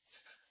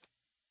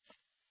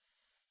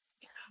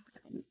 Yeah,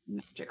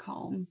 magic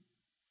home.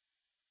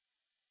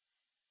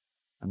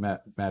 A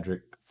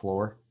magic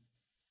floor.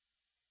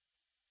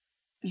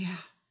 Yeah.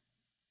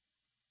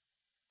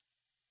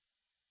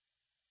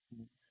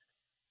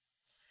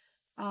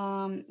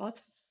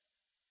 Let's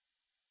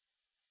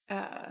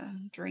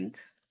drink.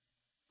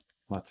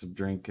 Lots of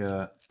drink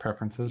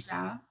preferences.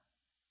 Yeah.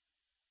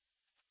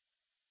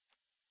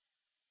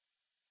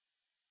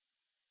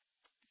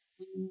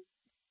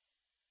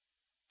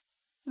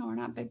 No, we're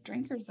not big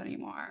drinkers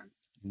anymore.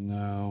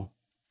 No.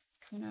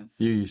 Kind of.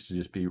 You used to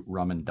just be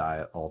rum and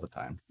diet all the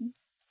time.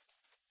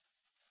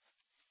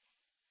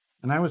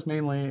 And I was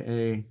mainly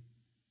a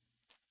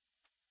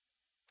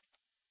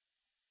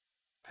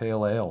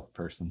pale ale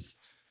person.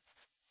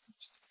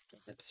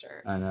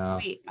 Absurd. I know.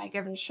 Sweet. Might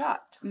give it a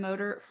shot.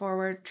 Motor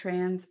forward,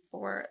 trans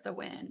for the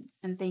win.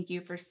 And thank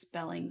you for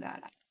spelling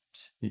that out.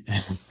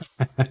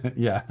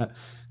 Yeah.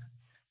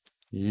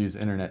 You use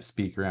internet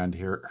speak around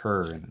here,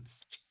 and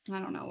it's. I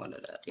don't know what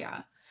it is.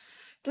 Yeah.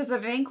 Does a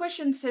Vanquish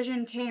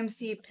Incision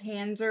KMC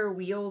Panzer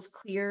wheels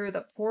clear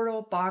the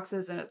portal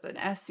boxes of an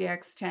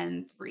SCX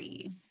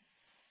 10-3?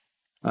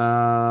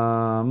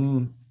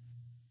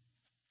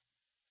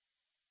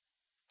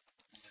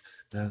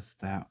 Does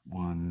that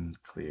one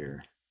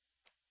clear?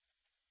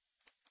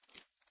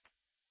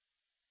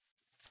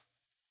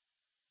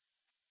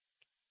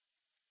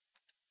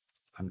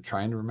 I'm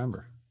trying to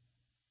remember.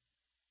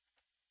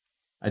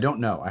 I don't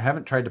know. I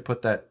haven't tried to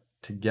put that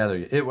together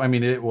yet.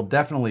 It will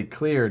definitely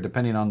clear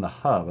depending on the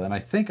hub, and I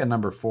think a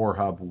number 4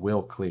 hub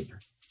will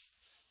clear.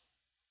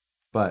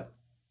 But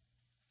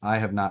I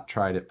have not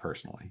tried it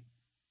personally.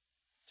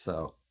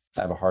 So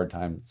I have a hard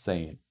time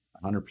saying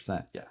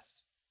 100%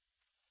 yes.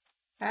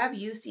 Have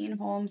you seen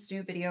Holmes'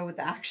 new video with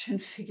the action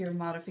figure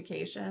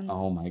modifications?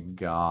 Oh my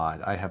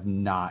God. I have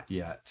not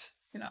yet.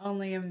 I can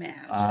only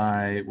imagine.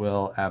 I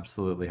will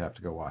absolutely have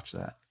to go watch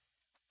that.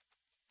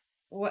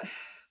 What?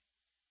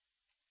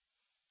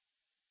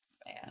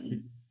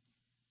 Man.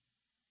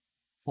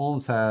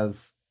 Holmes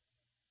has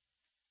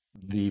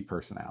the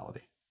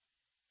personality.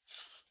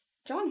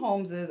 John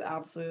Holmes is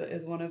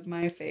one of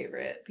my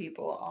favorite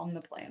people on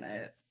the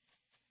planet.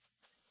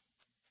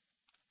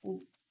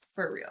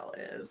 For real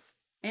is.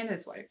 And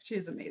his wife.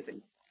 She's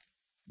amazing.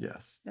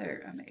 Yes.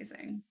 They're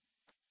amazing.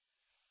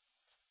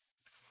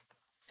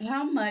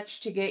 How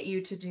much to get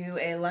you to do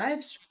a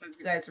live stream of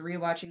you guys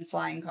rewatching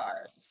Flying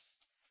Cars?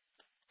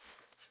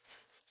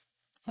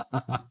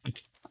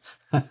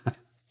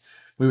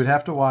 We would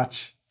have to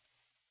watch.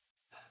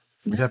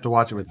 We'd have to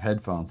watch it with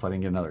headphones so I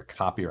didn't get another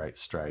copyright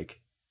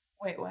strike.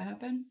 Wait, what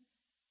happened?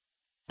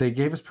 They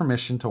gave us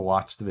permission to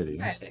watch the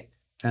video. Right.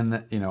 And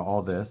that, you know,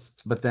 all this,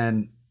 but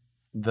then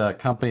the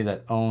company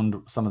that owned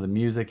some of the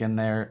music in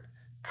there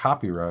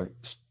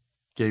copyright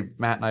gave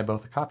Matt and I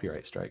both a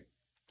copyright strike.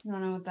 I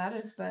don't know what that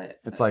is, but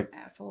it's like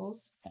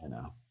assholes. I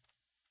know.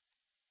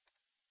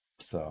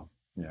 So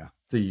yeah,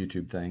 it's a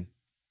YouTube thing.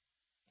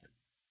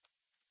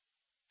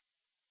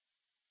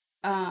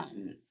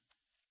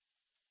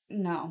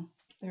 No,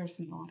 there's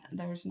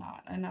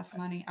not enough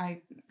money.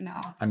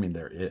 No. I mean,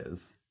 there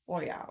is.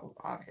 Well, yeah,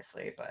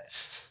 obviously, but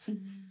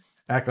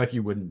act like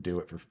you wouldn't do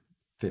it for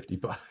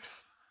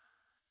 $50.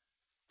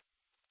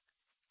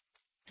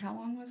 How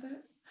long was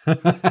it?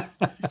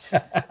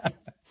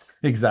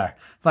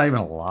 Exactly. It's not even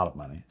a lot of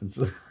money. It's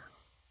just...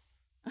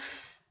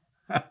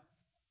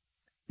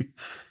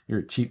 You're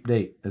a cheap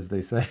date, as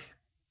they say.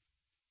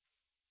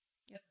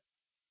 Yep.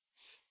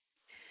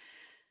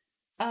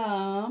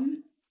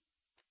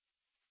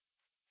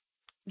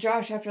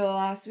 Josh, after the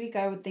last week,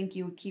 I would think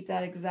you would keep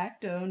that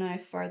X-Acto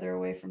knife farther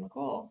away from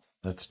Nicole.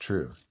 That's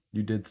true.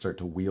 You did start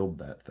to wield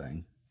that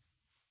thing.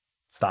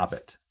 Stop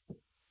it.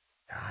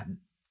 God.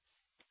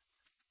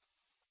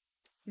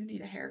 You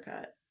need a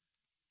haircut.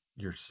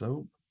 You're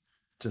so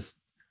just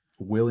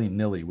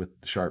willy-nilly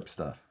with the sharp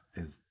stuff.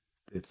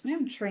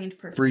 I'm trained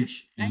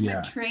I'm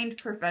a trained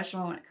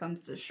professional when it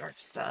comes to sharp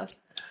stuff.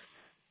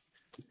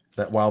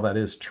 That while that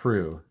is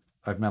true,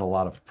 I've met a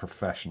lot of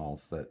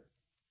professionals that...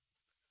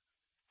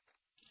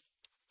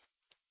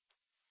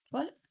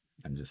 What?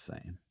 I'm just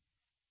saying.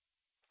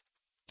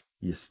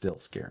 You still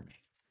scare me.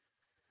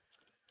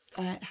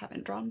 I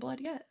haven't drawn blood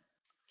yet.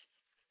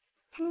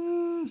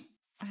 I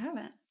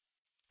haven't.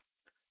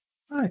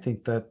 I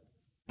think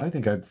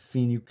I've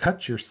seen you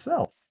cut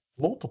yourself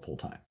multiple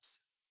times.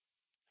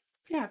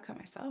 Yeah, I've cut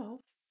myself.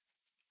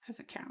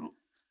 Doesn't count.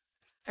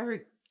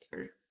 Every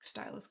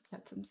stylist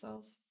cuts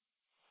themselves.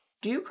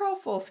 Do you crawl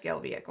full-scale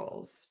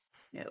vehicles?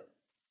 No.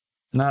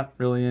 Not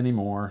really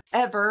anymore.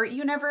 Ever?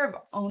 You never have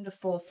owned a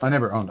full-scale? I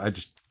never owned. I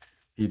just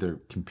either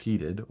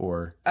competed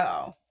or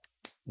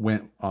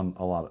went and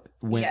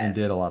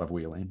did a lot of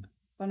wheeling.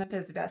 One of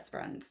his best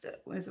friends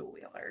was a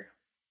wheeler.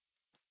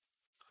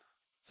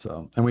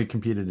 So, and we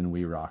competed in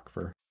We Rock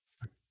for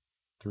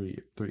 3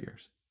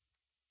 years.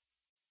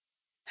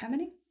 How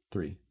many?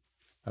 3.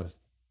 I was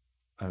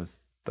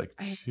like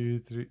 2,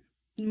 3.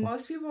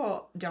 Most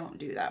people don't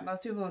do that.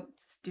 Most people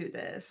do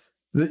this.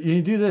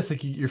 You do this,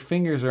 like your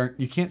fingers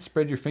you can't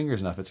spread your fingers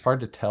enough. It's hard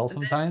to tell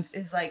sometimes.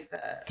 This is like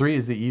 3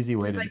 is the easy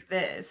way to. It's like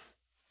this.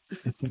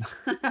 It's not.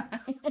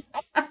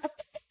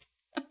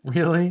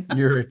 Really?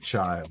 You're a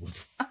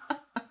child.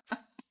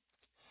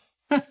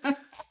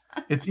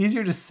 It's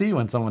easier to see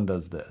when someone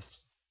does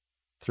this.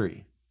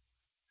 3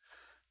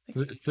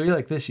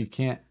 like this, you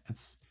can't.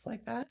 It's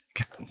like that.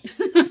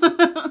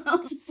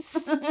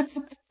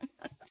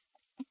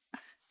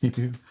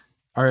 You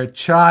are a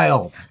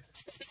child.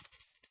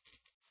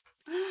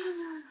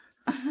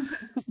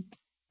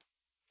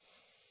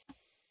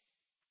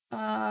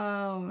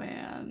 Oh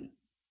man.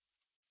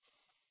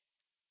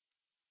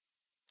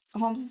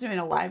 Holmes is doing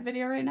a live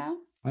video right now?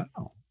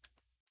 Oh.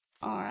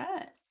 All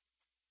right.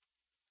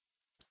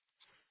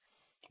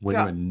 Way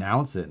to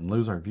announce it and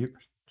lose our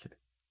viewers. Kidding.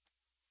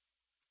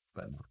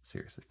 But no,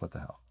 seriously, what the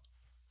hell?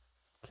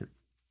 Kidding.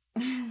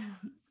 I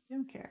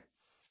don't care.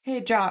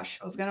 Hey Josh,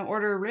 I was gonna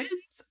order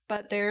ribs,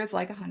 but there's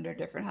like 100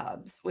 different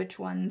hubs. Which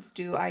ones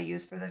do I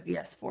use for the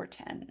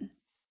VS4-10?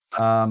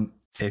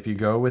 If you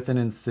go with an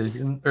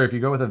Incision, or if you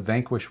go with a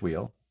Vanquish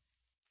wheel,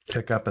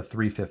 pick up a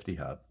 350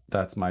 hub.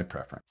 That's my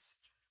preference.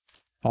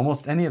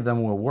 Almost any of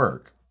them will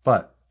work,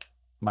 but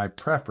my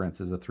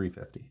preference is a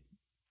 350.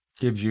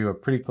 Gives you a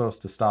pretty close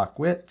to stock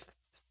width.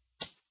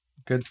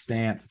 Good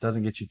stance.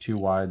 Doesn't get you too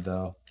wide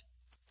though.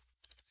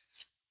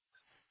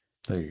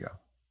 There you go.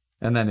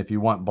 And then if you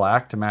want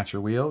black to match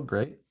your wheel,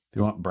 great. If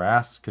you want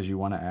brass because you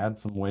want to add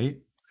some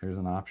weight, here's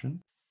an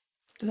option.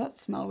 Does that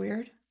smell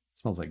weird? It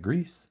smells like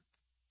grease.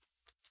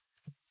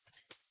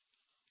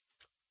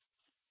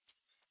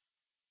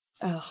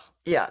 Ugh,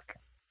 yuck.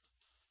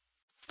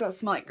 Does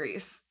smell like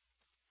grease.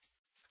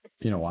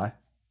 You know why?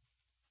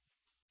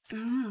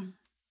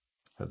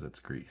 Because it's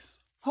grease.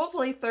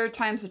 Hopefully, 3rd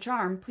time's a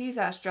charm. Please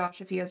ask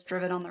Josh if he has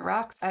driven on the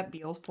rocks at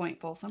Beals Point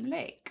Folsom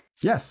Lake.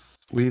 Yes,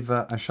 we've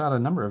I shot a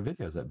number of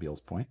videos at Beals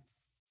Point.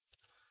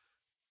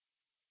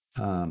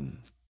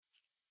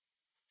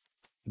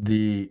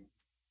 The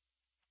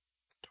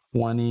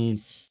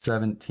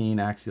 2017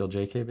 Axial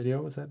JK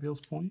video. Was that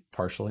Bill's point?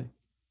 Partially.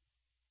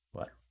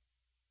 What?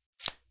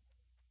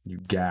 You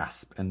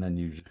gasp and then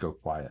you just go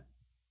quiet.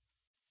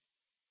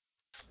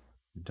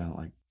 You don't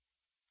like.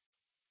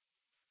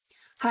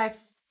 Hi,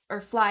 or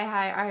Fly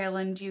High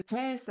Ireland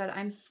UK said,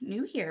 I'm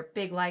new here.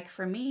 Big like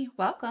for me.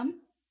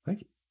 Welcome.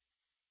 Thank you.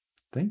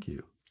 Thank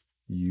you.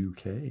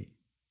 UK.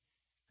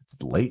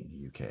 It's late in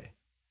the UK.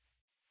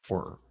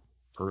 Or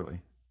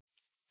early.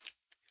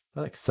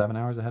 They're like 7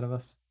 hours ahead of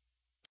us.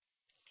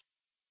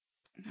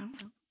 I don't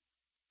know.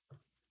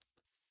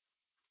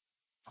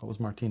 What was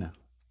Martina?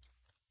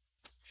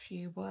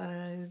 She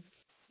was,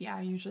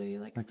 yeah, usually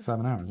like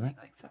 7 hours, right?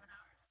 Like 7 hours.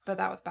 But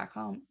that was back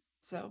home.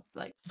 So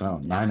like. Oh,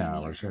 9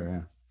 hours, sure,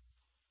 yeah.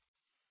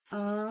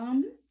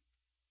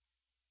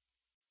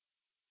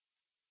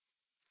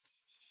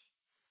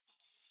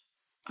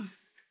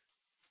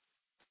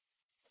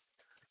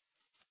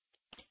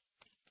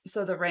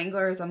 So the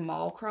Wrangler is a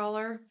mall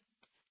crawler?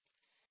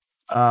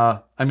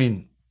 I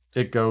mean,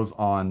 it goes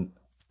on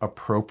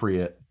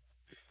appropriate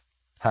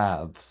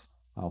paths,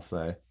 I'll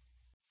say.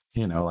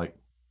 You know, like,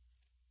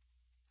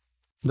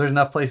 there's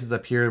enough places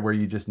up here where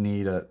you just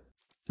need a,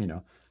 you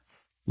know,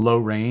 low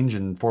range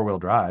and 4-wheel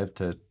drive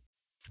to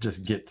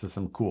just get to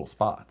some cool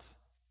spots.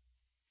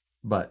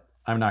 But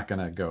I'm not going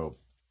to go,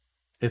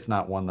 it's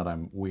not one that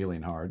I'm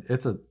wheeling hard.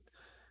 It's a,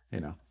 you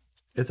know,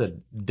 it's a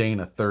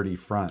Dana 30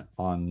 front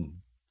on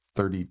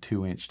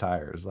 32-inch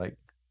tires. Like,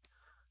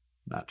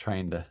 not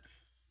trying to.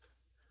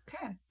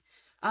 Okay.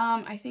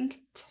 I think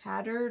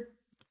Tattered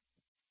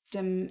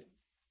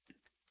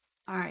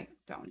I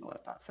don't know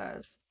what that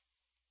says.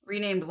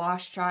 Renamed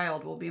Lost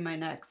Child will be my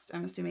next,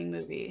 I'm assuming,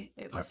 movie.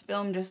 It was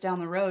filmed just down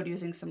the road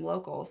using some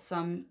locals,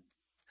 some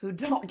who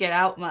don't get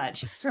out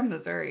much. It's from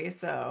Missouri,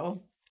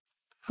 so.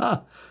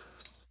 Huh.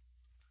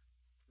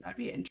 That'd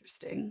be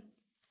interesting.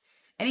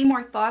 Any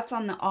more thoughts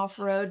on the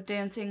off-road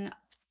dancing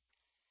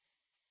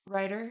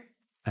writer?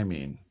 I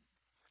mean,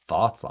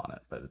 thoughts on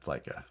it, but it's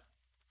like a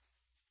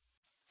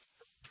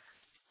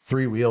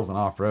 3 wheels and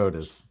off-road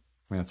is,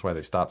 I mean, that's why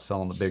they stopped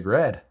selling the Big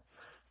Red.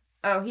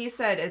 Oh, he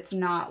said it's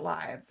not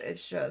live.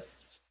 It's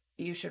just,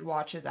 you should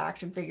watch his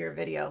action figure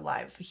video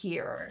live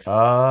here.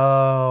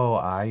 Oh,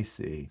 I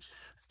see.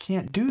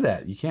 Can't do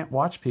that. You can't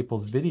watch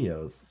people's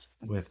videos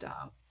with.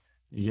 Stop.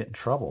 You get in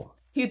trouble.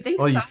 You'd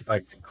think Well, someone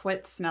would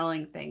quit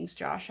smelling things,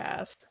 Josh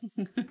asked.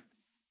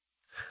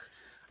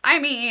 I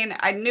mean,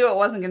 I knew it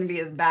wasn't going to be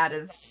as bad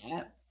as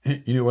that.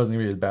 You knew it wasn't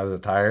going to be as bad as a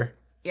tire?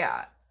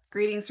 Yeah.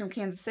 Greetings from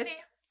Kansas City.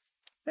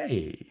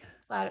 Hey.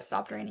 Glad it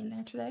stopped raining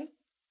there today.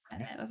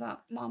 And it was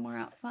out while we're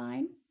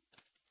outside.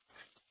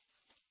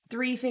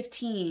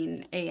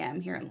 3:15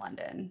 a.m. here in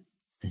London.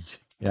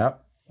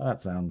 Yep.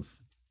 That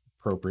sounds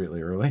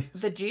appropriately early.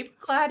 The Jeep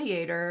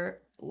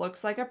Gladiator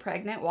looks like a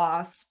pregnant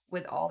wasp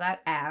with all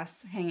that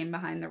ass hanging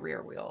behind the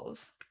rear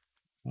wheels.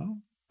 Well,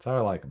 that's how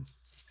I like them.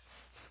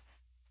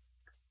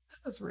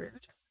 That was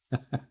rude. I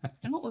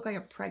don't look like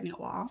a pregnant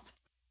wasp.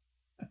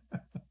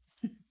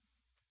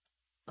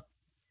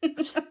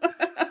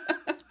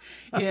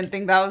 You didn't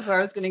think that was where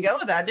I was going to go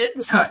with that, did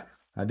you?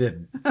 I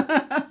didn't.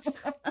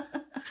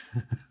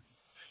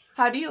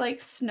 How do you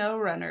like Snow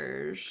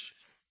Runners?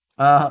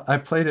 I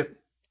played it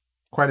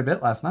quite a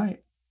bit last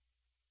night.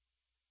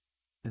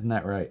 Isn't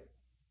that right?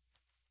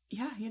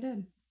 Yeah, you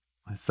did.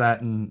 I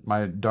sat in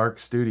my dark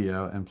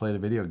studio and played a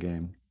video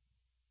game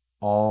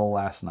all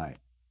last night.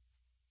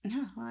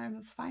 Yeah, I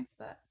was fine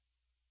with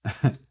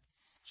that.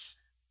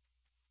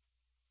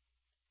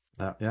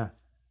 Yeah.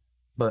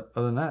 But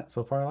other than that,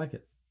 so far I like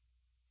it.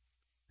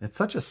 It's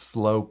such a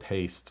slow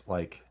paced,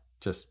 like,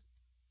 just.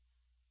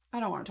 I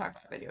don't want to talk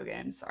about video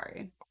games,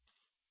 sorry.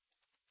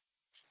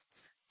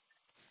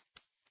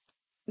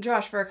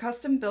 Josh, for a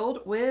custom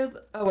build with,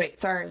 oh wait,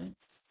 sorry.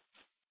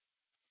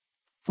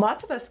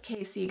 Lots of us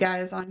KC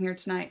guys on here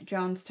tonight.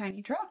 John's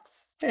Tiny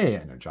Trucks. Hey,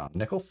 I know John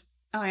Nichols.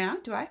 Oh yeah,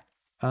 do I?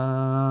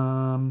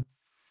 I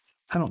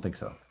don't think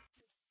so.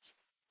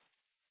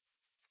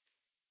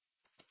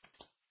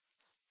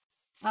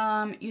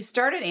 You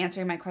started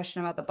answering my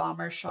question about the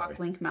Bomber shock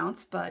link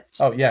mounts, but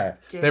oh yeah,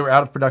 they were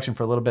out of production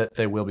for a little bit.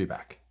 They will be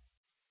back.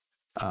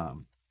 That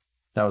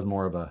was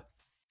more of a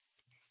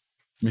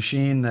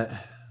machine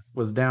that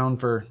was down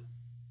for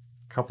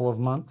a couple of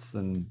months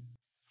and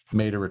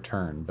made a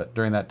return. But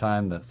during that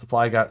time, the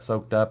supply got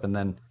soaked up, and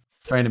then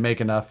trying to make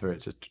enough for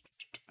it just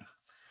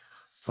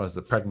was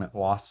the pregnant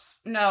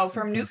wasps. No,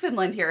 from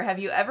Newfoundland here. Have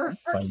you ever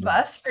heard of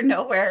us or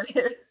know where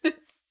it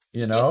is?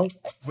 You know,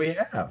 we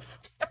have.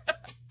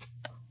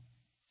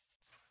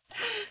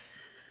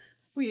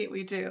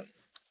 We do.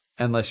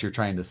 Unless you're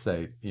trying to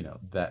say, you know,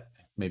 that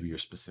maybe your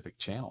specific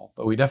channel.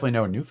 But we definitely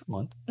know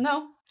Newfoundland.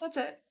 No, that's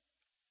it.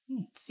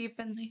 Steve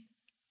Finley.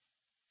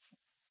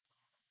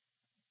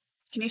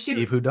 Can you see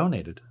Steve, who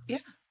donated. Yeah.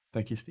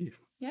 Thank you, Steve.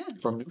 Yeah.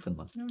 From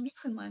Newfoundland. No,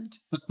 Newfoundland.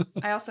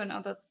 I also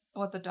know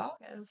what the dog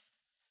is.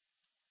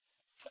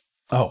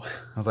 Oh,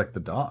 I was like, the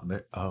dog.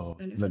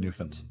 The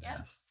Newfoundland. Yeah.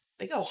 Yes.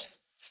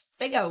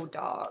 Big old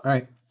dog. All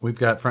right. We've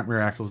got front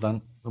rear axles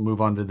done. We'll move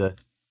on to the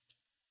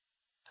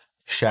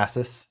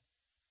chassis.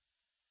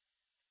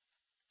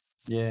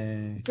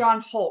 Yay.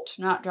 John Holt,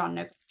 not John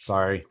Nichols.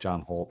 Sorry,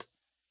 John Holt.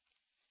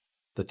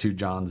 The two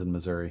Johns in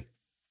Missouri.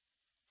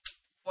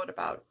 What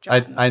about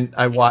John?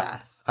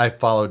 I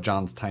follow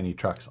John's Tiny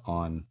Trucks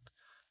on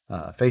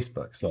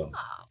Facebook. So,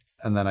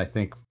 and then I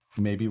think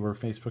maybe we're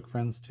Facebook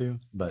friends too.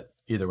 But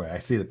either way, I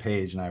see the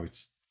page and I was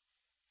just.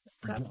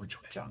 What's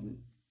up, John?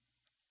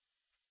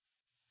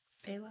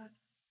 Baylor?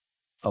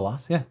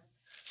 Alas, yeah.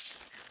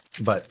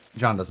 But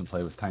John doesn't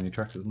play with tiny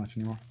trucks as much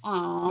anymore.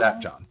 Aww.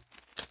 That John.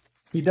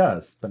 He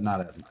does, but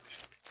not as much.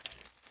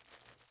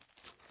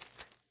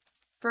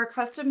 For a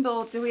custom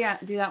build, do we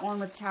do that one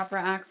with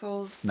Capra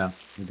axles? No,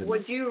 we didn't.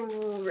 Would you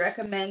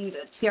recommend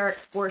a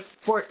TRX4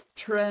 Sport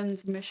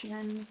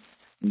transmission?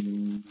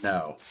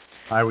 No.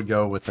 I would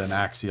go with an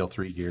axial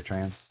 3-gear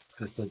trans.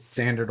 It's a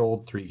standard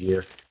old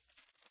 3-gear.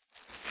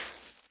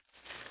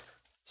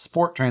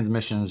 Sport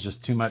transmission is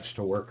just too much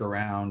to work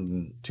around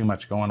and too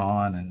much going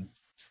on, and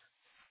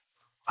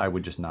I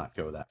would just not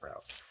go that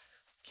route.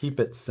 Keep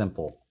it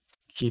simple.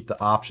 Keep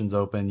the options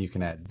open. You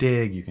can add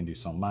dig. You can do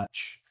so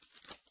much.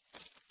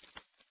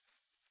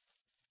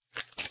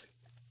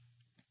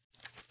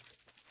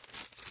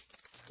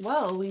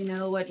 Well, we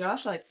know what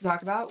Josh likes to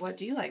talk about. What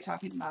do you like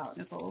talking about,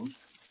 Nicole?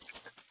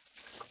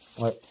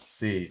 Let's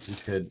see.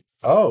 Could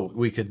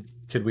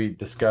we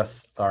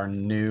discuss our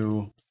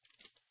new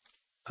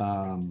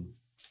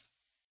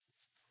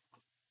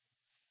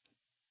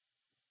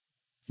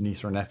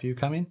niece or nephew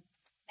coming?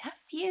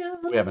 Nephew.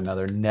 We have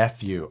another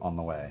nephew on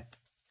the way.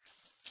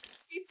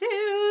 We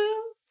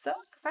do. So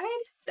excited.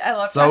 I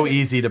love so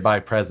easy to buy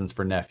presents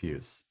for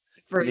nephews.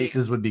 For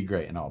Nieces would be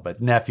great and all,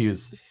 but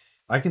nephews,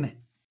 I'm going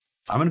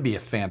to be a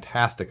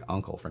fantastic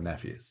uncle for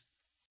nephews.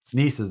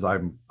 Nieces,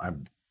 I'm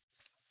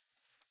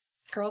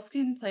girls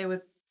can play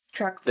with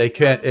trucks. They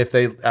can, if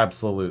they,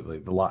 absolutely,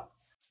 the lot.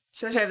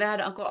 Especially if they had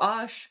Uncle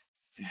Osh.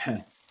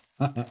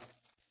 Uncle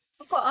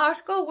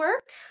Osh, go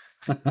work.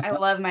 I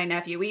love my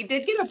nephew. We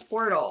did get a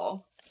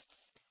portal.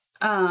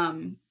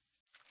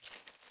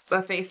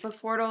 A Facebook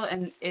portal,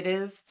 and it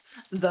is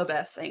the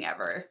best thing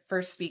ever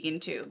for speaking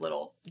to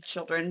little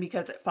children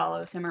because it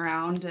follows him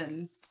around,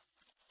 and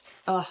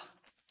I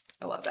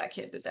love that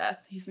kid to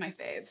death. He's my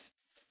fave.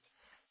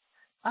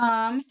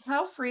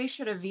 How free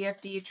should a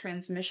VFD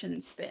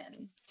transmission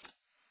spin?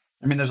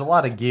 I mean, there's a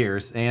lot of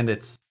gears, and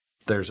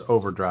there's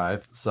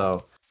overdrive,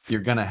 so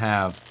you're gonna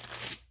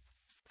have,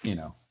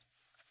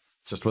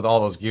 just with all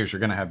those gears, you're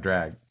gonna have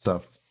drag. So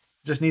it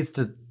just needs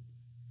to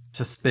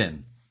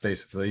spin,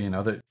 basically.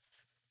 That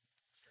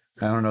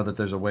I don't know that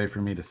there's a way for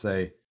me to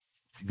say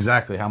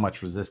exactly how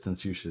much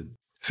resistance you should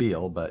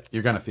feel, but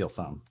you're gonna feel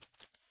some.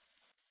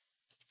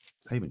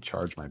 I even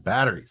charge my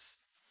batteries.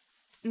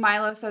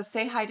 Milo says,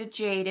 say hi to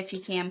Jade if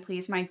you can,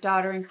 please. My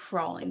daughter and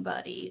crawling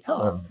buddy.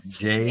 Hello,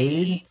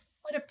 Jade.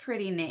 What a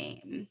pretty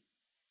name.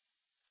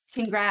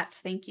 Congrats.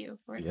 Thank you.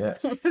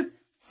 Yes.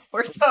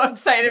 We're so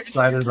excited.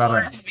 Excited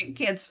about having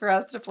kids for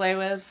us to play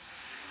with.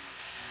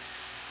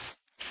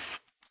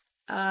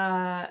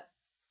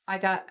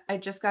 I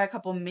just got a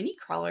couple mini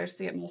crawlers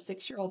to get my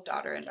 6-year-old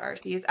daughter into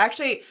RCs.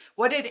 Actually,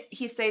 what did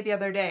he say the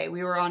other day?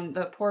 We were on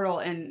the portal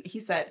and he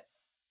said,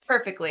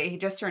 perfectly. He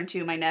just turned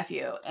 2, my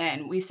nephew.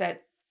 And we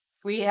said,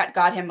 we had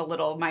got him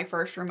my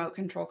first remote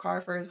control car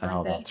for his birthday.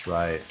 Oh, that's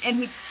right. And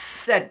he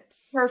said,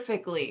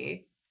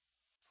 perfectly.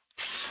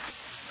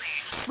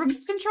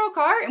 Remote control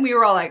car? And we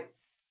were all like,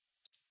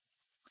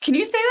 can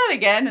you say that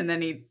again? And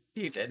then he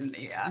didn't.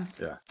 Yeah.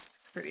 Yeah.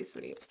 It's pretty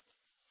sweet.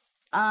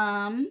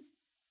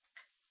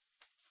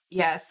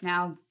 Yes,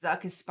 now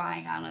Zuck is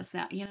spying on us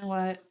now. You know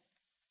what?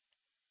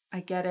 I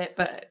get it,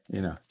 but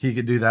he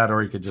could do that,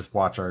 or he could just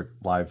watch our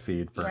live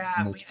feed for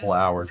multiple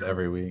hours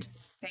every week.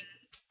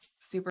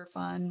 Super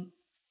fun.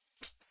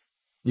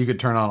 You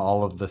could turn on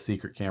all of the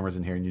secret cameras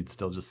in here, and you'd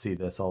still just see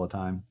this all the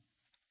time.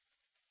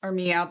 Or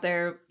me out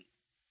there,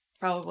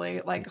 probably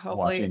hopefully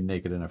watching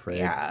Naked and Afraid.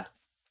 Yeah.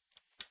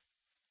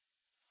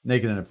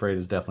 Naked and Afraid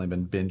has definitely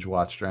been binge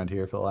watched around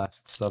here for the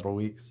last several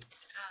weeks.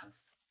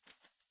 Yes.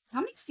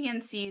 How many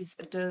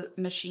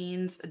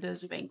machines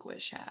does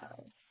Vanquish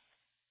have?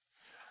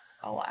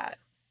 A lot.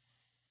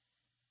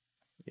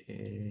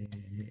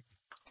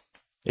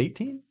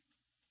 18?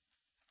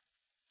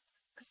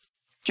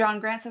 John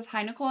Grant says,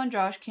 hi, Nicole and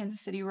Josh. Kansas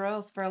City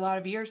Royals for a lot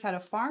of years had a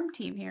farm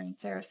team here in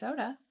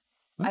Sarasota.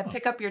 Oh. I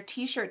pick up your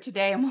t-shirt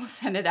today and we'll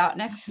send it out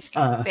next week.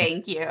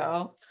 Thank you.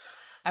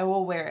 I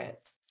will wear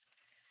it.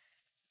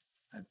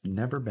 I've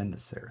never been to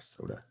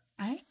Sarasota.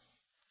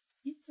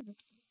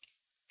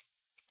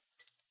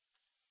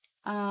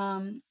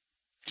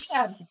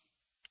 Yeah.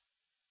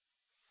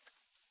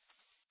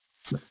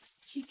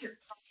 Keep your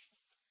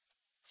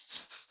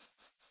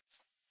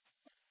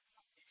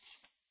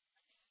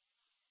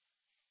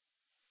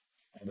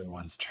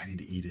Everyone's trying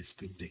to eat his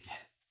food again.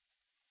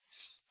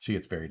 She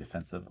gets very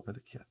defensive over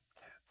the kid.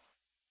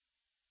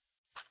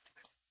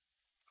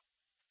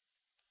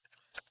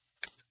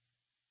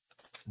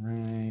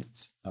 Right.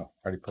 Oh,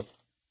 I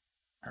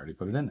already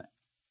put it in there.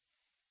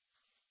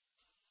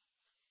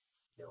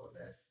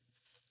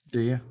 Do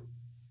you?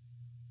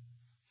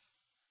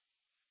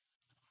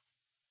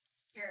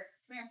 Here,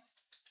 come here.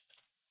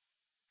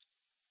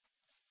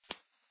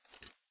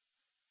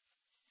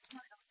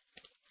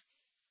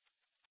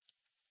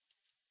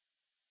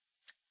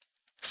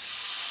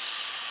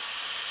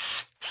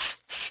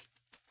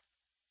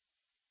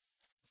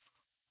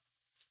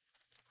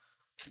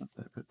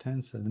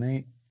 10, 7,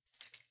 8.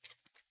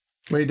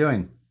 What are you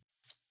doing?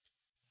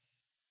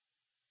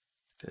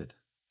 Did.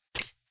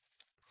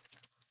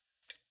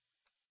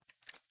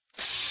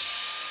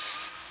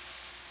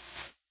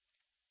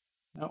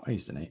 No, I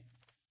used an 8.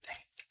 Dang.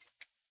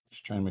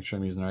 Just trying to make sure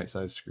I'm using the right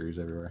size screws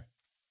everywhere.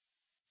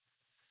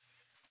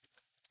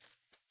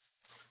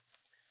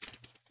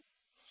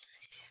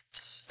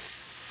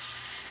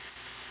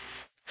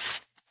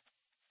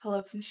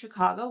 Hello from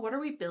Chicago. What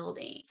are we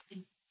building?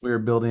 We're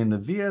building the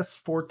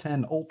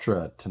VS4-10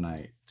 Ultra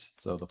tonight.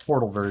 So the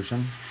Portal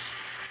version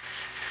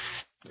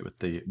with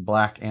the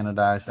black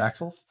anodized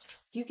axles.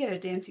 You get a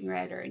dancing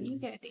rider and you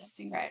get a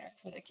dancing rider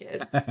for the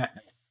kids.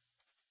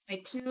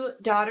 My 2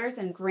 daughters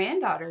and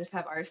granddaughters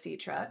have RC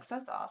trucks.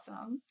 That's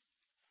awesome.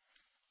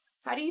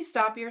 How do you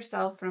stop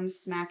yourself from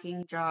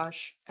smacking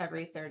Josh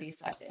every 30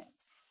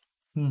 seconds?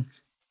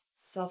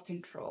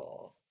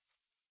 Self-control.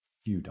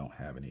 You don't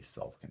have any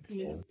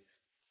self-control.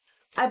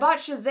 I bought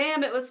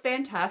Shazam. It was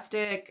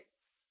fantastic.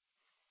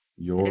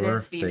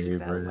 Your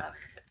favorite.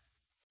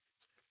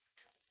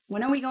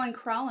 When are we going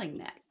crawling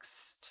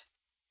next?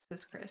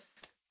 Says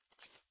Chris.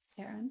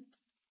 Aaron?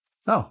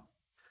 Oh.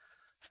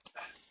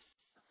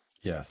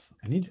 Yes.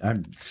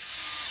 I'm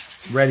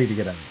ready to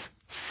get out.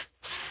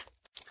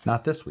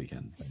 Not this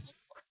weekend.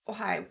 Oh,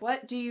 hi.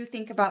 What do you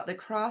think about the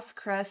Cross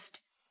Crest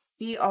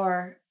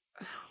VR?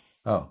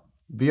 Oh,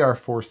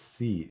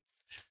 VR4C.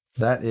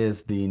 That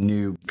is the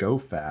new Go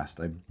Fast,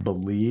 I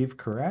believe,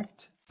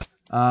 correct?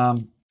 I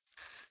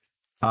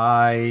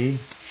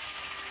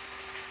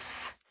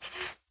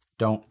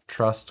don't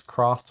trust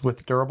cross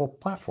with durable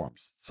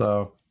platforms.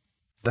 So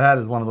that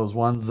is one of those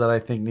ones that I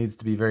think needs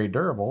to be very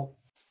durable.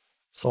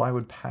 So I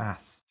would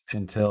pass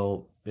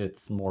until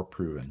it's more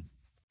proven.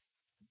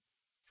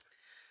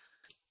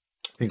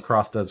 I think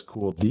cross does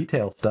cool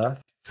detail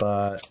stuff,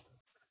 but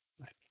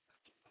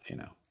you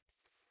know.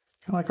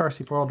 Kind of like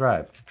RC4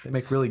 Drive. They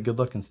make really good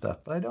looking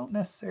stuff, but I don't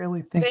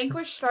necessarily think...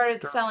 Vanquish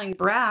started selling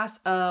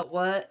brass.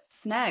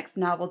 What's next?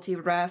 Novelty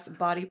brass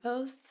body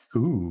posts?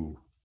 Ooh,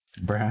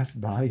 brass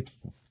body.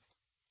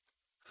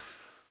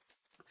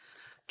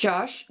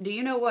 Josh, do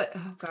you know what...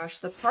 Oh gosh,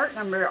 the part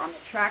number on the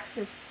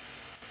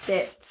Traxxas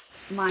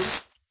bits. Mine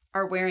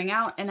are wearing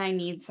out and I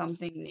need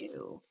something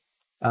new.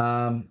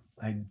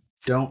 I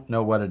don't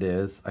know what it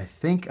is. I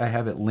think I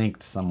have it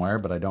linked somewhere,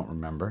 but I don't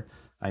remember.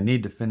 I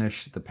need to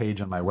finish the page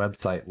on my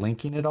website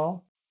linking it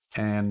all,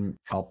 and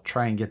I'll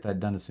try and get that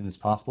done as soon as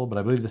possible, but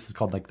I believe this is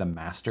called like the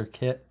Master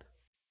Kit.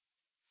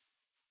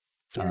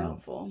 You're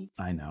helpful.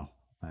 I know.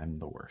 I'm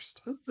the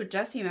worst. Ooh,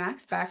 Jesse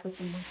Max back with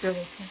some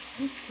really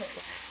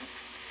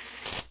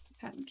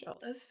kind of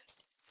jealous.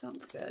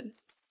 Sounds good,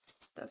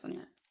 doesn't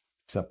it?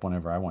 Except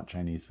whenever I want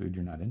Chinese food,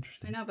 you're not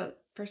interested. I know,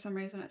 but for some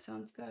reason it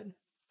sounds good.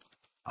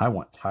 I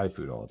want Thai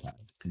food all the time,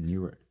 and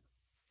you were...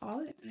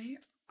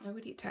 I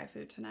would eat Thai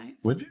food tonight.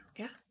 Would you?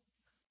 Yeah.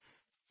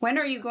 When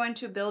are you going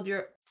to build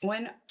your...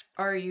 When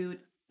are you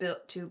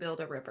to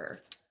build a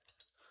ripper?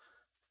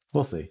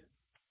 We'll see.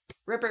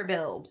 Ripper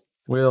build.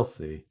 We'll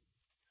see.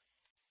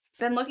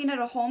 Been looking at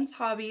a Holmes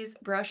Hobbies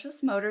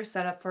brushless motor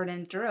setup for an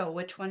Enduro.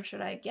 Which one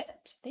should I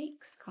get?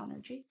 Thanks, Connor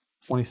G.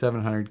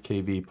 2700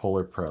 kV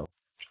Polar Pro.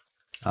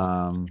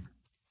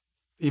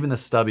 Even the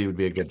stubby would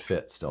be a good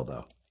fit still,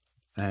 though.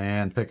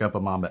 And pick up a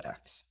Mamba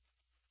X.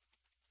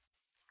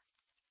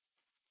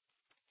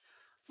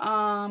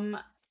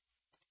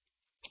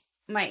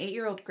 My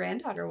 8-year-old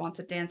granddaughter wants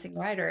a dancing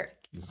rider.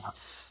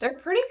 Yes. They're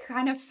pretty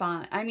kind of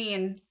fun. I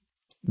mean,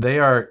 they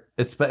are,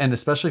 and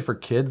especially for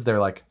kids, they're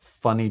like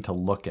funny to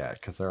look at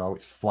because they're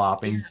always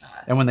flopping.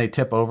 Yeah. And when they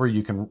tip over,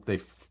 they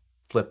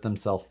flip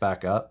themselves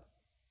back up.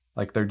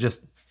 Like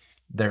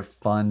they're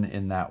fun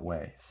in that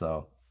way.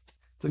 So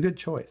it's a good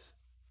choice,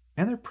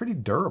 and they're pretty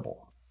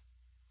durable.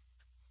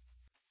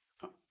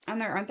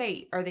 And are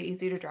they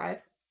easy to drive?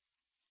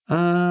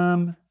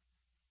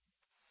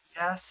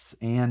 Yes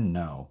and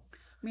no.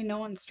 I mean, no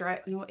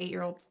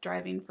 8-year-old's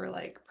driving for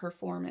like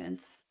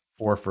performance.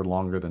 Or for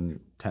longer than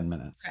 10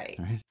 minutes.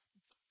 Right.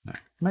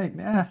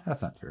 No.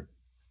 That's not true.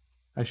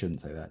 I shouldn't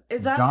say that.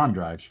 John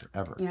drives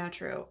forever. Yeah,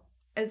 true.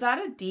 Is that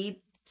a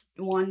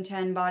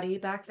D110 body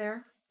back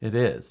there? It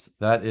is.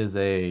 That is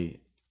a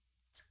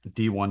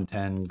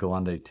D110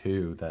 Galunde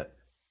 2 that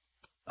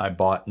I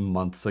bought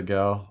months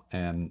ago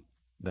and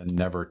then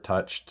never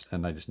touched,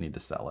 and I just need to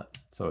sell it.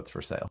 So it's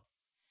for sale.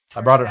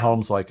 I brought it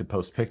home so I could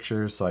post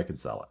pictures so I could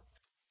sell it.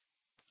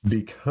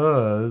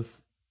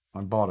 Because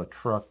I bought a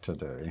truck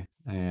today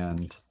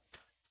and...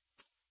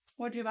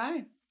 What'd you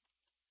buy?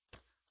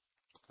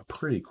 A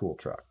pretty cool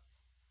truck.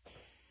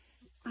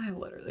 I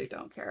literally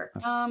don't care.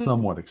 It's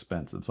somewhat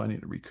expensive, so I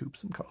need to recoup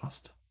some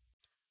cost.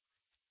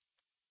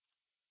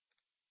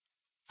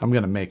 I'm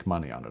going to make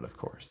money on it, of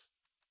course.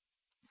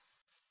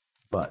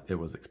 But it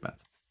was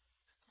expensive.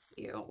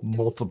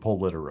 Multiple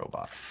litter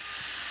robots.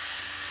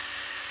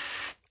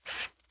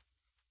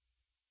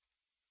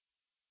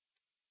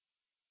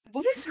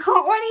 What is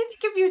wrong? Why do you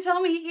think if you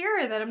tell me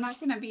here that I'm not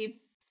going to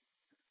be...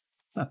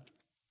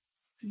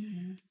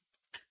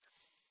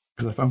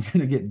 Because if I'm going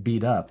to get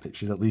beat up, it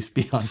should at least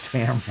be on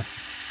camera.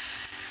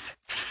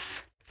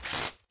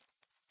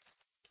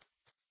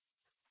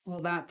 Well,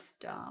 that's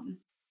dumb.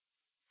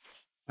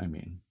 I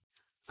mean,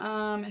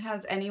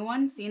 has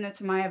anyone seen a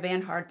Tamiya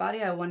Van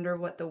Hardbody? I wonder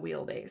what the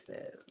wheelbase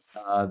is.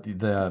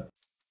 the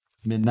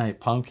Midnight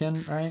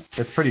Pumpkin, right?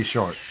 It's pretty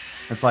short.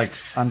 It's like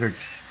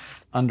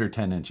under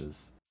 10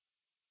 inches.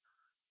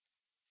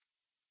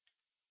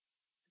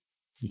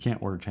 You can't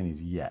order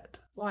Chinese yet.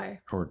 Why?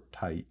 Or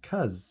tight,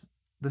 because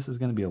this is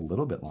going to be a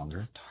little bit longer.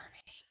 Starving.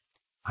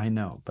 I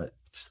know, but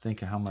just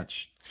think of how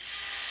much.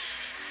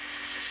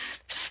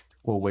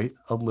 We'll wait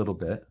a little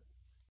bit.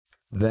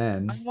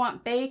 Then I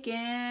want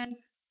bacon.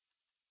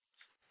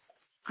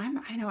 I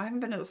know I haven't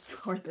been to the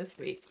store this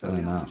week, so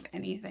we don't have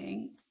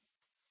anything.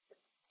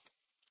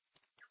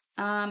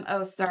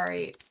 Oh,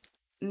 sorry.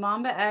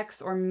 Mamba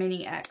X or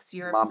Mini X?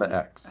 Mamba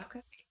X.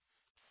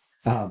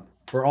 Okay.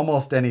 For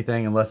almost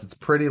anything, unless it's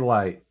pretty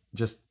light,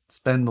 just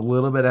spend a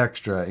little bit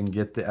extra and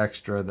get the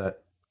extra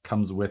that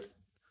comes with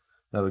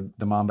that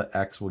the Mamba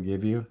X will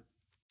give you.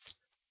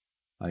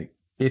 Like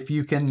if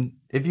you can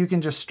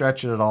just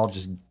stretch it at all,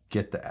 just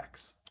get the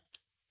X.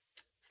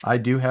 I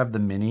do have the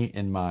Mini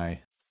in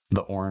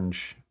the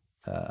orange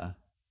 4Runner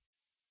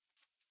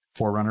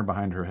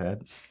behind her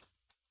head.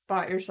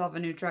 Bought yourself a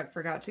new truck,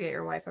 forgot to get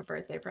your wife a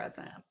birthday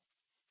present.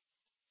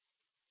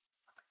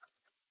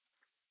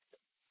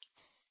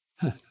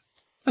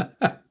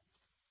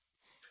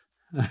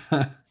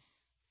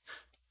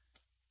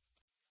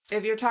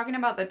 If you're talking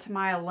about the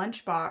Tamiya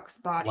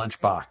lunchbox body,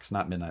 Lunchbox,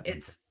 not Midnight.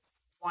 It's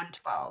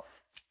 112.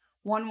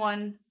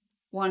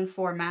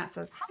 1114. Matt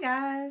says, "Hi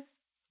guys."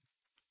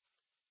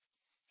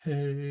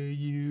 Hey,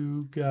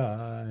 you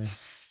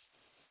guys.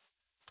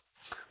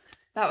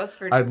 That was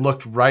for. I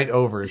looked right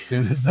over as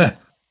soon as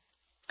that.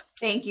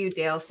 Thank you,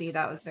 Dale C.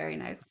 That was very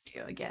nice of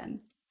you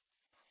again.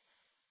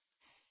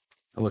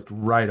 I looked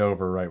right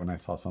over right when I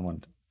saw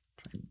someone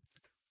trying to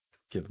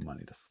give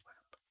money to Slap.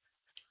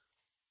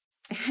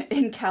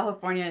 In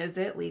California, is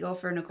it legal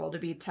for Nicole to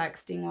be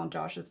texting while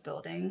Josh is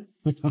building?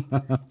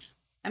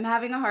 I'm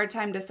having a hard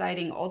time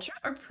deciding Ultra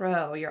or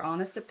Pro. Your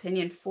honest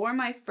opinion for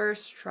my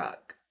first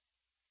truck.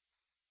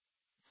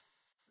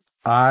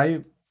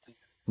 My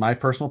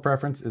personal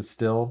preference is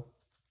still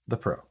the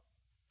Pro.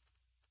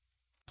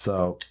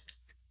 So,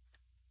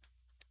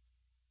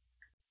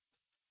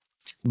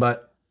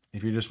 but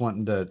if you're just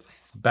wanting to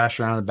bash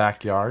around in the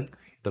backyard,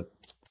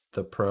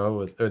 the Pro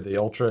or the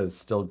Ultra is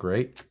still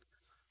great.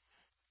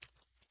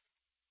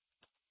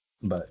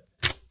 But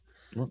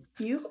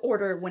you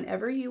order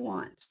whenever you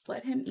want.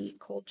 Let him eat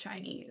cold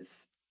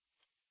Chinese.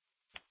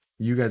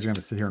 You guys are going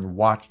to sit here and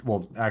watch.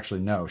 Well, actually,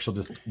 no. She'll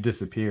just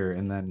disappear,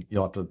 and then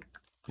you'll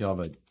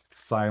have a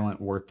silent,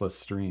 worthless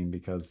stream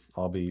because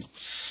I'll be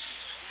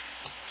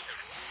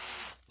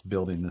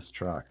building this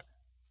truck.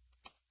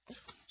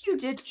 You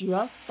did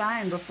just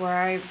fine before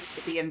I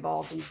would be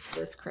involved in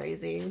this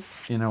crazy.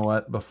 You know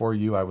what? Before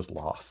you, I was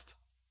lost.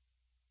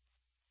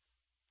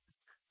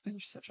 You're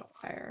such a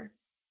liar.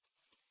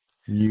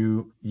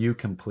 You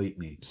complete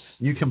me.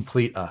 You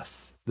complete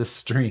us. This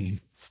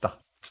stream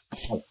stopped.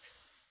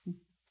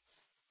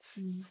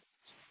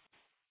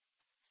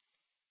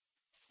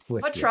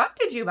 What truck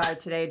did you buy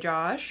today,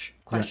 Josh?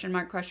 Question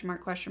mark, question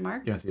mark, question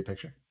mark. You want to see a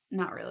picture?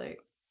 Not really.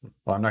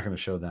 Well, I'm not going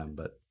to show them,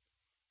 but.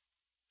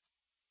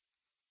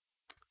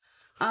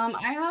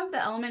 I have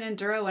the Element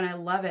Enduro and I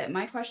love it.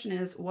 My question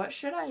is, what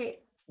should I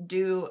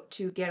do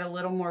to get a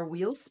little more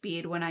wheel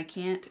speed when I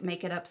can't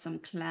make it up some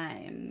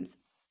climbs?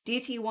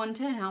 DT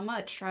 110, how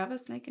much?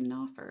 Travis making an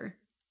offer.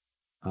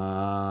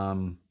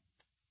 I'm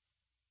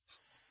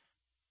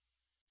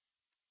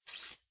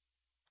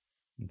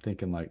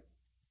thinking like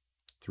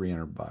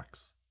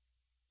 $300.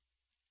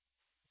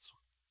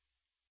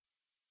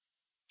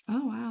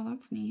 Oh wow,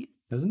 that's neat.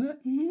 Isn't it?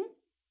 Mm-hmm.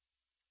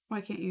 Why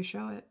can't you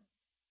show it?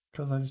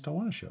 Because I just don't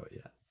want to show it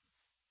yet.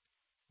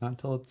 Not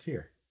until it's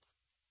here.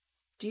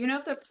 Do you know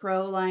if the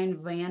Pro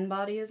Line van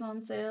body is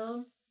on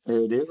sale?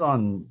 It is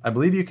on, I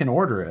believe you can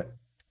order it.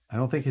 I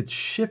don't think it's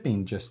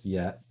shipping just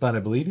yet, but I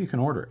believe you can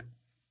order it.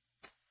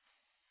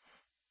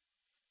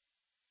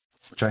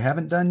 Which I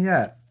haven't done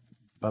yet,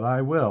 but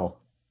I will.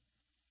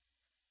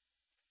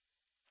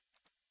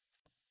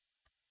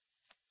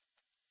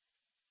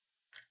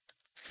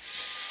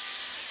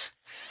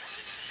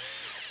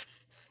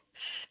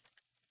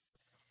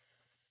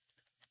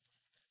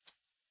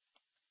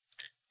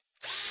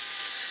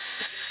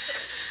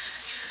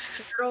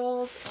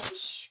 Girls and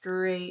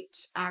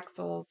straight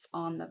axles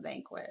on the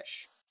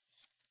Vanquish.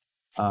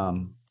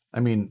 I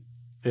mean,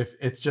 if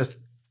it's just,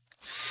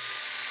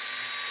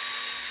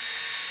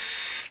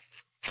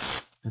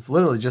 it's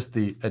literally just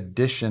the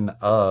addition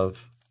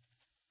of,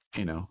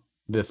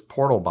 this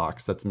portal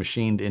box that's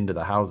machined into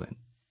the housing.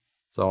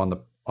 So on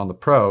the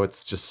Pro,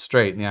 it's just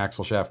straight and the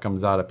axle shaft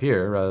comes out up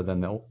here rather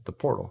than the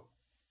portal.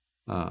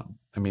 I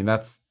mean,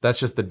 that's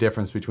just the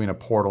difference between a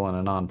portal and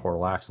a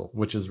non-portal axle,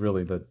 which is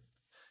really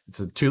it's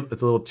a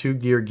little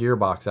 2-gear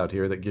gearbox out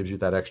here that gives you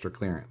that extra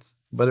clearance,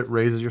 but it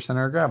raises your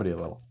center of gravity a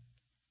little.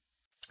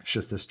 It's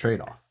just this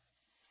trade-off.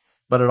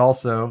 But it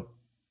also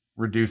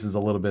reduces a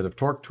little bit of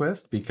torque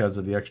twist because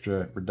of the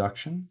extra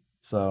reduction.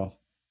 So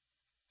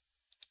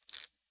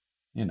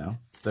you know,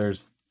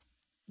 there's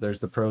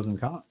the pros and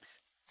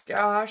cons.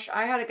 Josh,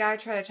 I had a guy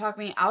try to talk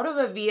me out of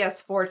a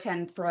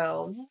VS4-10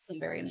 Pro. That wasn't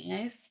very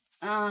nice.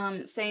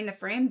 Saying the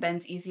frame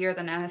bends easier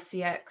than an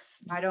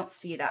SCX. I don't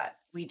see that.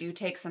 We do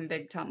take some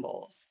big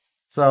tumbles.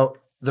 So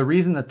the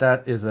reason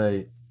that is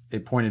a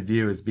point of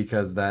view is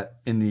because that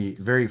in the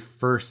very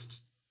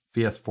first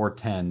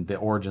VS410, the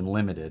Origin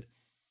Limited,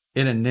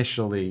 it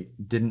initially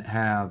didn't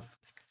have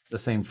the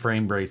same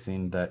frame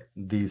bracing that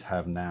these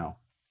have now.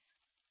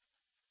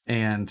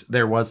 And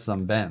there was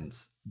some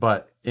bends,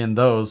 but in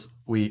those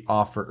we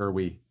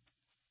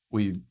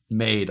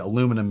made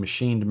aluminum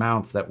machined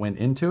mounts that went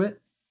into it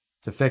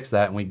to fix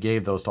that, and we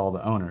gave those to all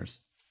the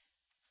owners.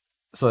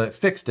 So it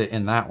fixed it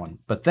in that one.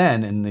 But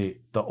then in the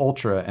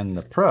Ultra and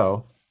the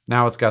Pro,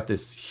 now it's got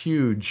this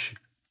huge,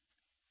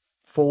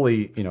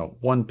 fully,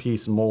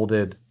 one-piece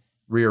molded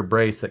rear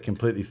brace that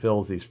completely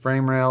fills these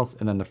frame rails.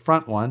 And then the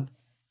front one,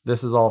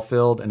 this is all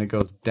filled, and it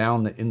goes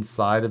down the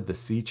inside of the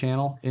C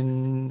channel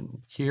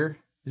in here,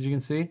 as you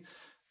can see.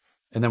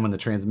 And then when the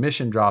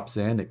transmission drops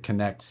in, it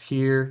connects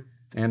here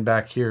and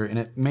back here. And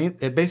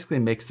it basically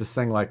makes this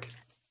thing like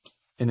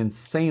an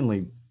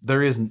insanely,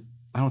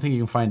 I don't think you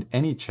can find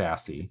any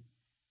chassis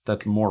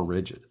that's more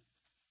rigid.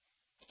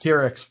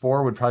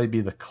 TRX4 would probably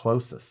be the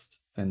closest.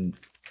 And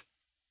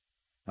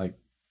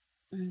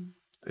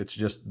it's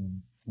just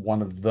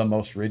one of the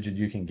most rigid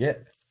you can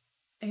get.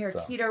 Here,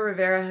 so. Tito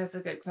Rivera has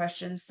a good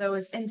question. So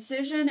is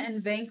Incision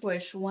and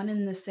Vanquish one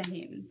and the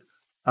same?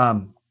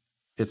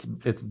 It's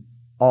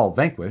all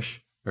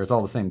Vanquish, or it's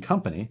all the same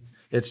company.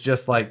 It's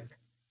just like,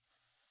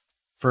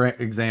 for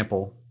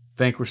example,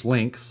 Vanquish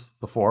links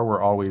before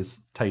were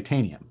always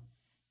titanium.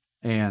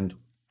 And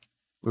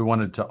we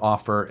wanted to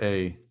offer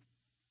a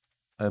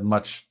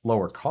much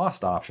lower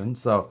cost option.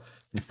 So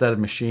instead of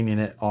machining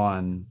it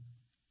out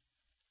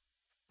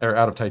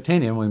of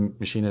titanium, we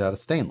machine it out of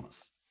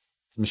stainless.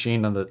 It's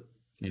machined on the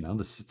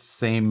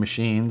same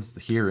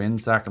machines here in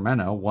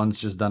Sacramento. One's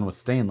just done with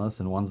stainless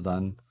and one's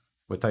done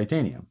with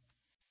titanium.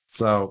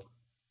 So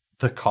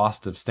the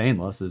cost of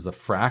stainless is a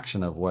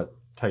fraction of what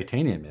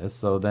titanium is.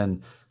 So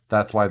then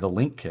that's why the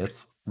link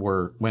kits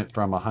went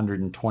from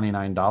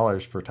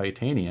 $129 for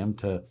titanium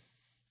to,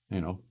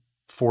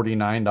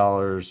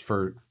 $49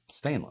 for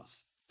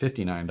stainless,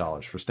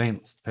 $59 for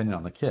stainless, depending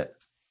on the kit.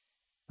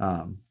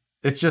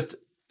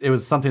 It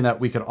was something that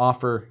we could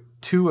offer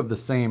two of the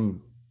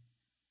same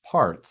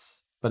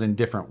parts, but in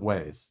different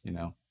ways,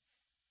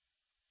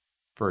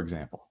 for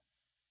example.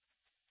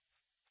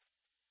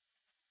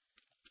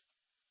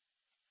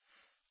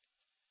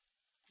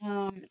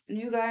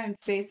 New guy on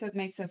Facebook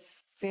makes a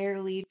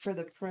fair lead for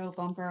the Pro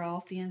bumper,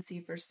 all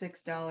CNC for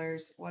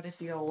 $6. What a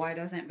deal. Why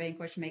doesn't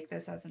Vanquish make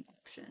this as an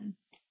option?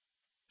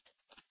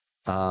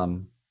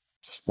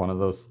 Just one of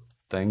those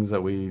things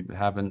that we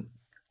haven't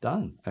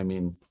done. I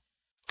mean,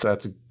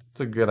 it's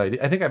a good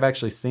idea. I think I've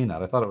actually seen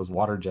that. I thought it was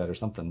Waterjet or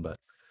something, but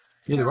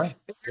either way.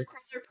 Is your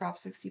crawler Prop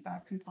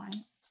 65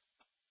 compliant?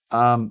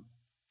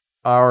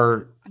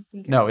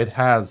 It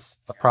has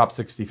a Prop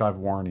 65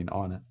 warning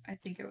on it. I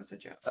think it was a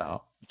joke.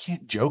 Oh, you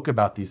can't joke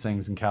about these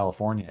things in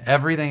California.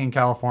 Everything in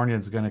California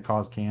is going to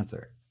cause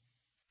cancer.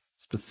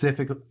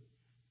 Specifically,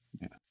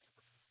 yeah.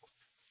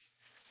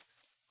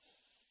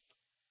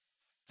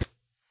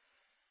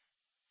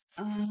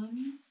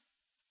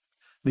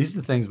 These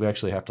are the things we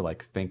actually have to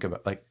think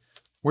about.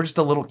 We're just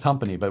a little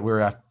company, but we're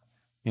at,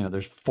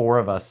 there's 4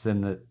 of us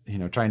in the,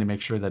 trying to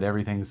make sure that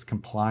everything's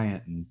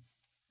compliant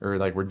or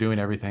we're doing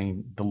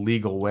everything the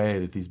legal way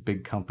that these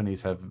big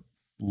companies have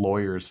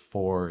lawyers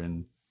for,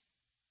 and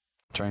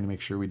trying to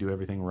make sure we do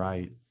everything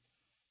right.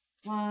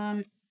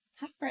 Hi,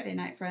 Friday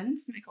night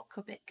friends. Michael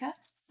Kopitka.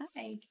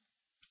 Hi.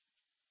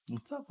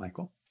 What's up,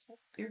 Michael? Hope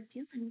you're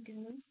feeling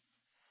good.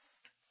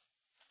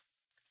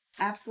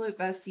 Absolute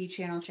best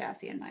C-channel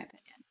chassis, in my opinion.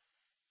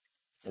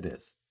 It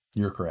is.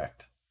 You're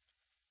correct.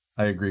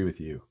 I agree with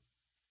you.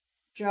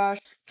 Josh.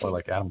 Or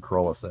like Adam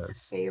Carolla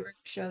says. Favorite,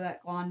 show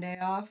that Glonde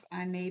off.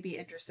 I may be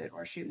interested,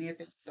 or shoot me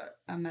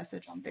a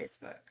message on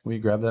Facebook. Will you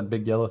grab that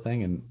big yellow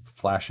thing and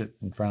flash it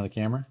in front of the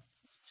camera?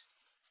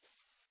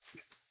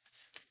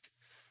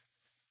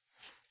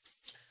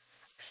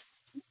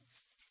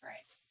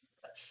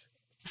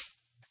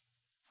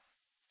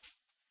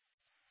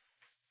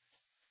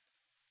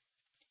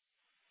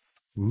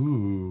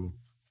 Ooh.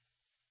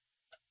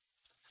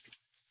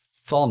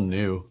 It's all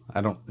new.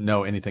 I don't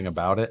know anything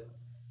about it.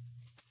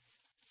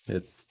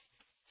 It's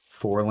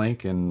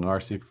 4-link and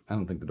RC. I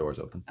don't think the door's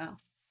open. Oh.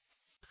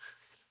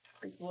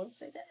 Pretty cool if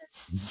they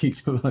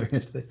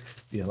did.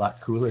 Be a lot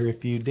cooler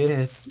if you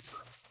did.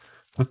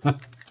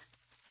 Whoops.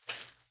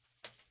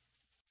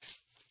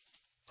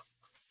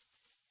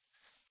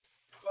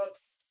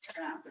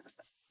 Turn out.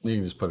 You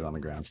can just put it on the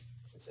ground.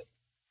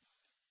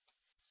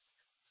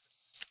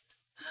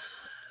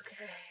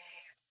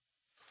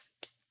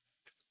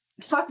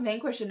 Talk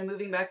Vanquish into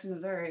moving back to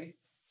Missouri.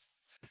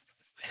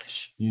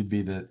 You'd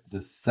be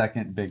the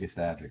second biggest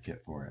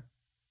advocate for it.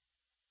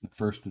 The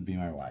first would be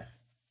my wife.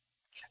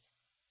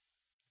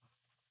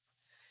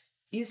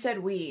 You said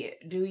we.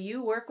 Do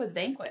you work with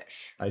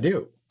Vanquish? I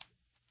do.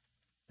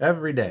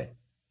 Every day.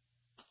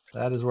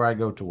 That is where I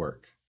go to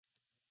work.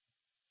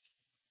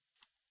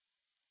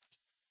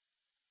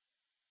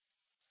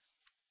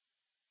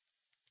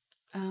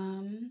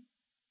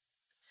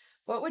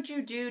 What would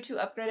you do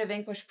to upgrade a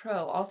Vanquish Pro?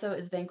 Also,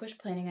 is Vanquish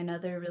planning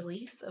another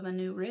release of a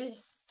new rig?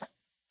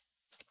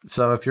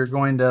 So if you're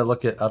going to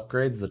look at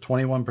upgrades, the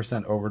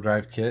 21%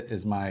 overdrive kit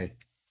is my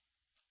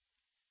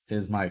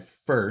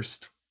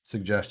first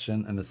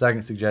suggestion, and the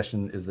second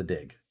suggestion is the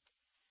Dig.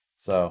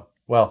 So,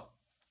 well,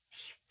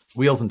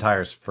 wheels and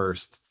tires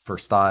first for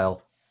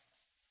style,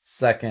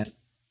 second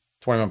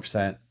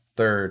 21%,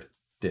 third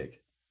Dig.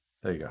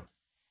 There you go.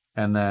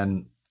 And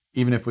then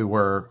even if we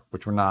were,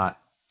 which we're not,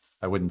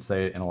 I wouldn't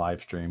say it in a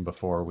live stream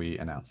before we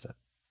announced it.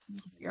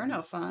 You're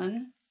no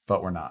fun.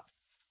 But we're not.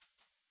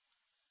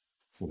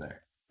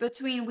 There.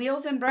 Between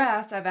wheels and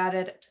brass, I've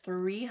added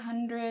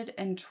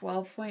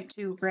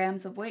 312.2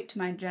 grams of weight to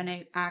my Gen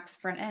 8 axe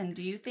front end.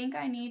 Do you think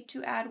I need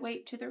to add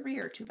weight to the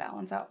rear to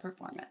balance out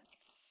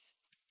performance?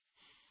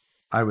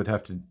 I would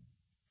have to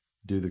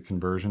do the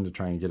conversion to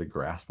try and get a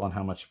grasp on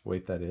how much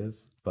weight that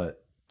is,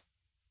 but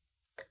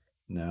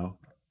no.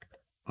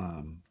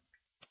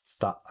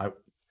 Stop.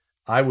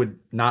 I would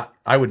not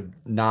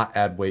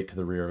add weight to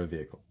the rear of a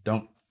vehicle.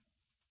 Don't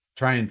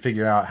try and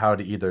figure out how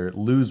to either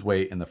lose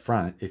weight in the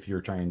front if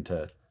you're trying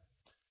to,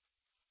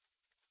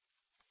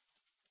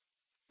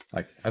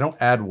 like, I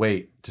don't add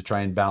weight to try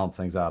and balance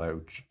things out. I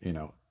would,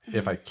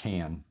 if I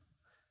can,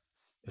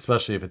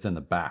 especially if it's in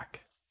the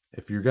back.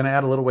 If you're going to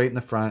add a little weight in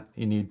the front,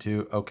 you need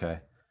to,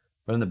 okay.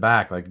 But in the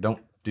back, like,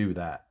 don't do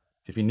that.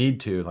 If you need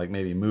to, like,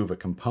 maybe move a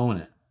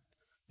component,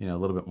 a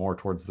little bit more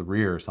towards the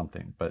rear or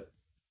something, but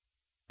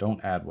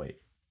don't add weight.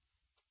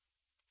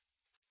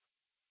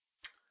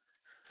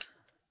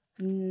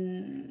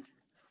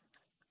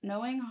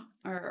 Knowing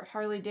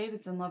Harley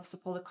Davidson loves to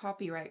pull the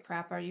copyright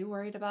crap, are you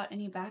worried about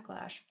any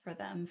backlash for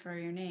them for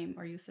your name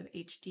or use of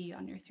HD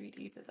on your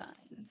 3D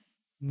designs?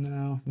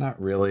 No,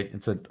 not really.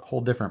 It's a whole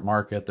different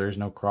market. There's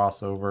no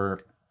crossover,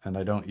 and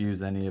I don't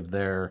use any of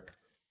their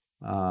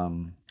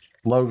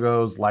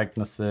logos,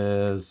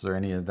 likenesses, or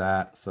any of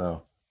that.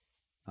 So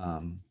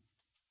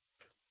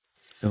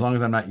as long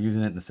as I'm not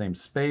using it in the same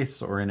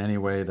space or in any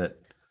way that,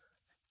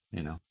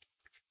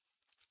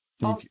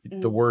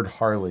 the word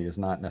Harley is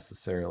not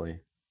necessarily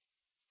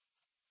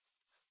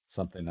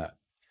something that,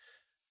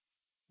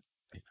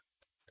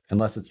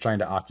 unless it's trying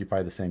to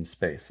occupy the same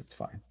space, it's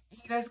fine.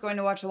 You guys going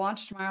to watch a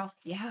launch tomorrow?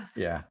 Yeah.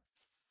 Yeah.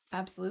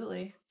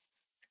 Absolutely.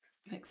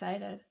 I'm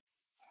excited.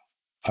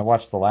 I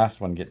watched the last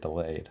one get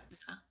delayed.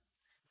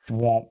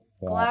 Yeah.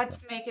 Glad to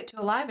make it to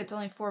a live. It's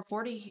only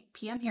 4:40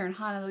 p.m. here in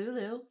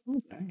Honolulu.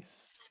 Ooh,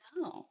 nice. I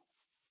know.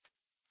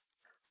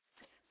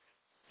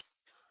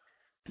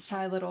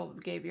 Ty Little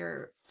gave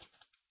your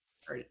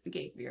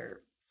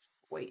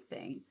weight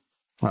thing.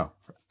 Oh.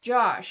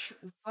 Josh,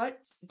 what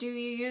do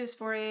you use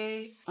for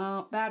a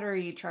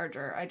battery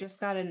charger? I just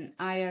got an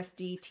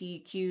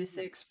ISDT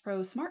Q6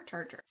 Pro Smart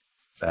Charger.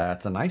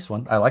 That's a nice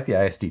one. I like the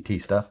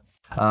ISDT stuff.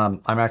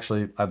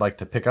 I'd like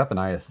to pick up an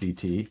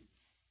ISDT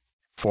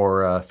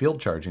for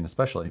field charging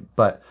especially.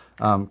 But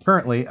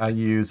currently I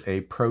use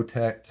a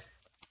ProTech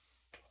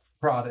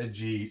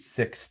Prodigy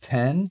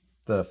 610,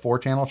 the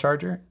 4-channel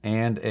charger,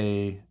 and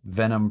a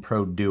Venom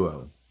Pro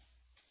Duo.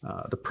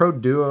 The Pro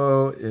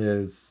Duo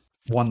is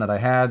one that I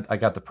had. I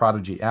got the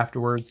Prodigy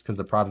afterwards because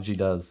the Prodigy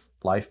does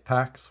life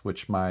packs,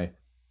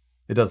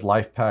 it does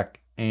life pack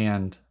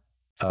and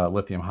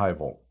lithium high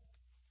volt.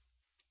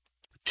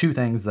 Two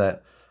things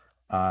that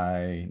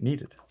I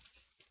needed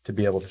to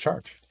be able to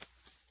charge.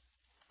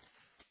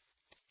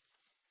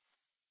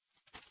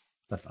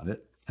 That's not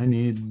it. I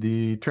need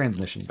the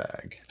transmission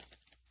bag.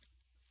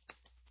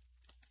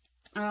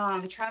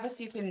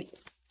 Travis, you can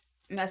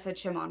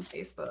message him on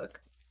Facebook.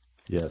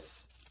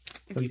 Yes.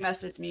 If you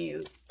message me,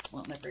 you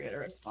won't never get a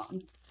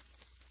response.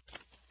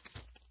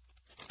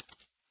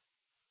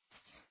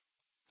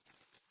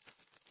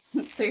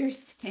 So you're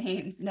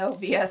saying no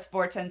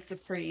VS4-10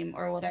 Supreme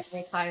or whatever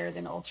is higher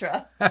than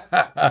Ultra.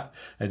 I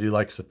do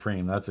like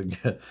Supreme. That's a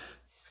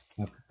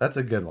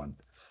good one.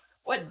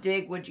 What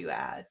dig would you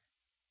add?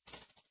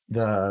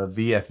 The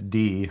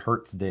VFD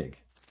Hurtz Dig.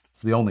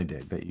 It's the only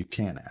dig that you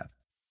can add.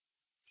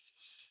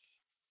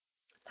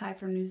 Ty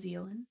from New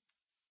Zealand.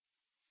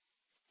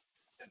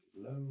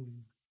 Hello.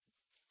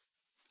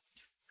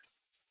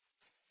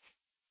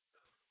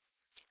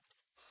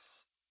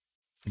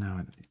 No,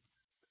 I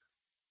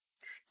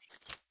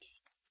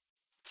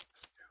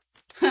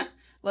don't.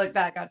 Look,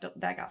 that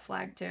got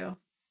flagged too.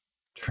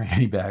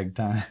 Tranny bag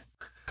time.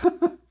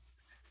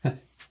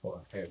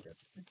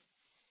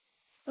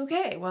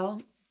 Okay,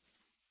 well.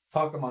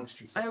 Talk amongst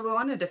yourselves. I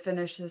wanted to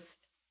finish this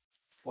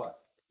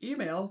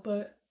email,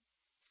 but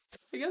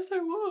I guess I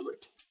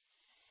won't.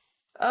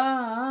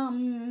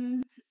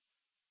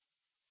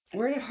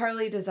 Where did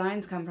Harley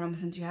Designs come from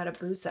since you had a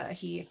Busa?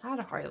 He had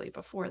a Harley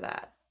before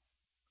that.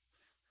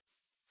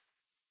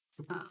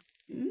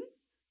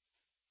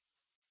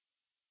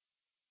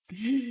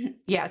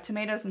 Yeah,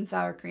 tomatoes and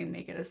sour cream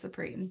make it a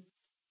Supreme.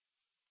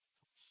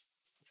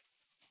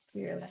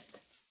 Weird.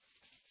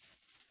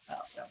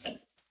 Oh, that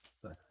was...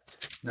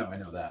 No, I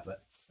know that,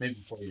 but maybe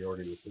before you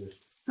order your food.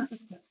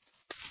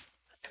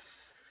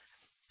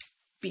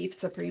 Beef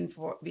Supreme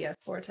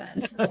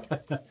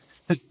VS4-10.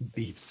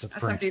 Beef Supreme.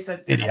 Somebody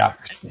said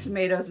Idiocracy.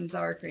 tomatoes and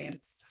sour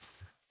cream.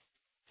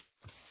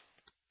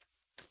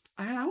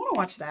 I want to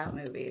watch that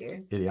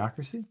movie.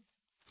 Idiocracy?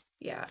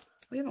 Yeah,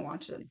 we haven't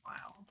watched it in a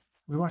while.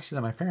 We watched it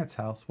at my parents'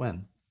 house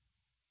when?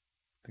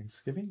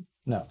 Thanksgiving?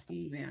 No.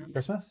 Yeah.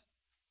 Christmas?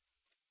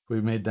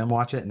 We made them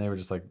watch it and they were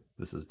just like,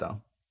 this is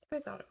dumb. They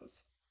thought it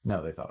was.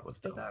 No, they thought it was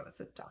They dumb. thought it was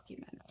a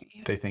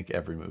documentary. They think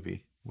every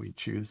movie we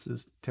choose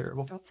is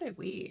terrible. Don't say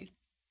we.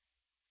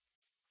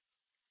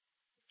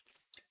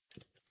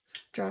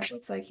 Josh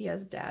looks like he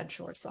has dad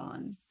shorts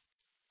on.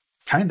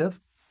 Kind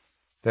of.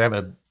 They have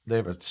a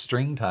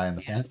string tie in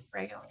the front.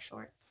 Regular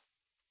shorts.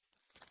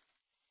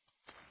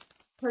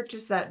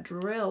 Purchase that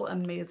drill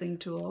amazing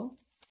tool.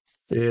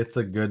 It's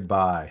a good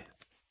buy.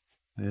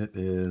 It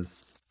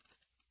is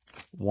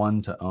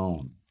one to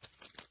own.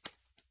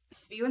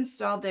 You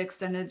installed the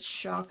extended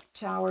shock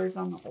towers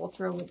on the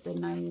Ultra with the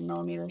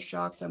 90mm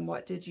shocks, and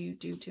what did you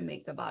do to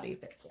make the body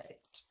fit right?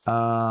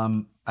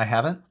 I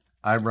haven't.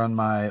 I run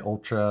my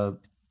Ultra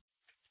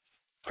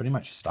pretty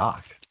much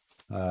stock.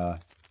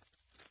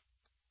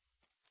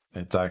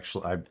 It's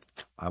actually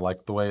I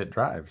like the way it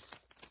drives.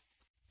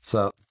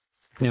 So,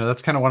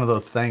 that's kind of one of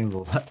those things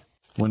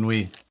when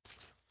we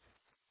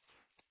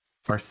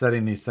are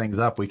setting these things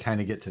up, we kind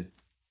of get to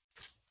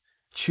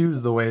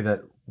choose the way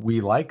that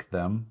we like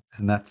them,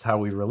 and that's how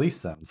we release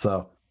them.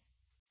 So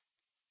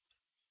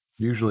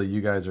usually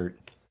you guys are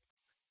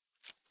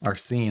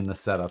seeing the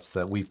setups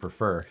that we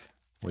prefer,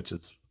 which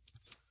is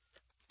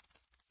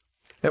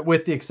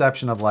with the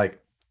exception of like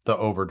the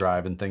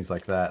Overdrive and things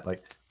like that,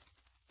 like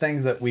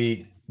things that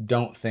we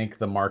don't think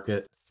the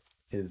market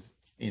is,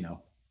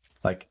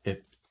 like if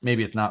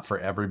maybe it's not for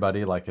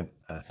everybody, like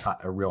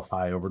a real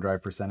high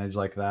overdrive percentage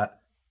like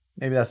that.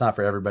 Maybe that's not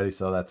for everybody,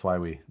 so that's why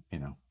we,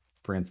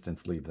 for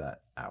instance, leave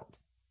that out.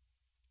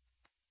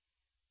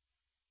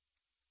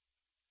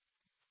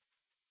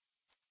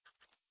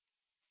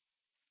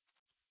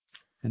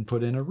 And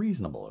put in a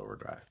reasonable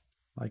overdrive,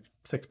 like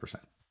 6%,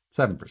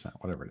 7%,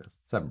 whatever it is,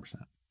 7%.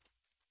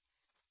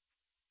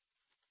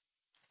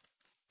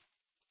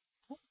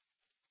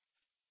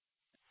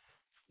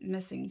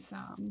 Missing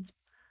some.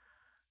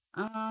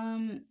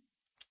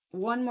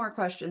 One more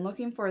question.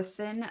 Looking for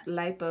thin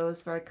lipos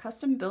for a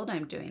custom build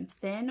I'm doing.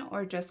 Thin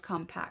or just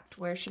compact?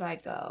 Where should I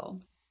go?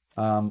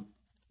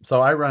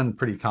 So I run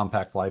pretty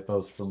compact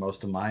lipos for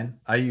most of mine.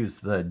 I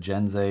use the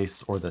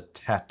Genzace or the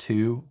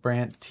Tattoo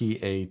brand,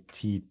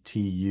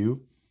 Tattu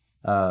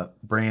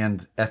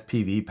brand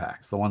FPV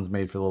packs. The ones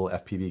made for little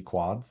FPV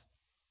quads.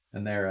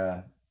 And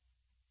they're,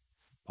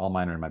 all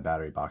mine are in my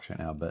battery box right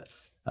now, but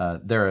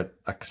they're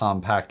a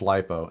compact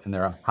lipo and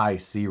they're a high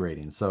C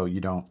rating. So you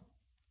don't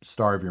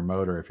starve your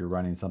motor if you're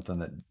running something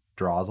that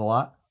draws a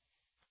lot.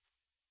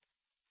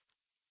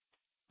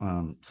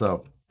 And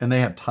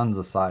they have tons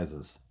of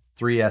sizes,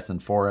 3S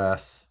and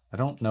 4S. I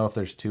don't know if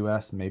there's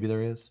 2S, maybe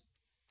there is,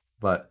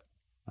 but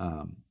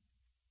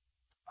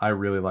I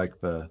really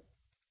like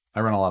I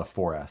run a lot of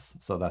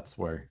 4S, so that's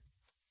why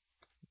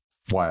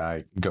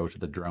I go to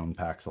the drone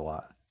packs a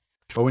lot.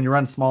 But when you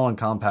run small and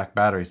compact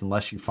batteries,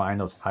 unless you find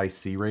those high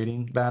C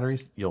rating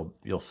batteries,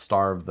 you'll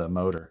starve the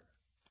motor.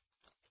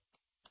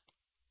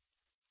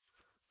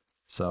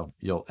 So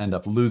you'll end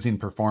up losing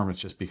performance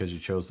just because you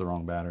chose the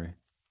wrong battery.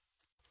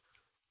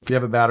 If you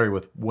have a battery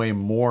with way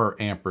more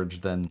amperage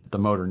than the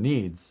motor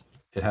needs,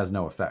 it has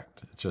no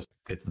effect.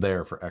 It's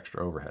there for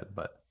extra overhead.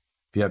 But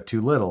if you have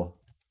too little,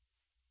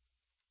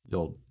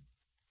 and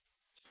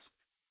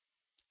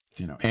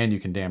you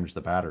can damage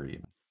the battery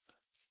even.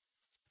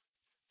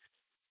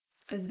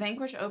 Is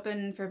Vanquish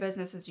open for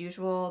business as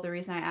usual? The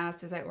reason I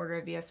asked is I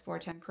ordered a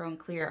VS4-10 Pro and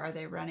Clear. Are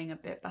they running a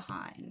bit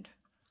behind?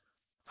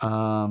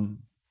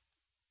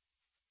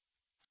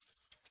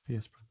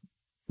 Yes,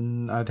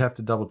 I'd have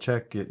to double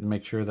check it and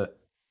make sure that,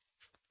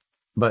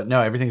 but no,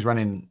 everything's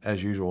running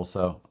as usual.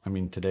 So, I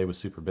mean, today was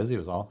super busy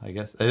was all, I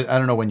guess. I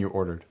don't know when you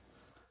ordered.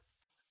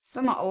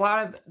 A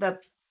lot of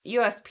the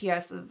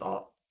USPS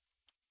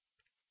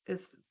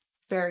is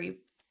very...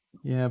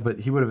 Yeah,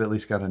 but he would have at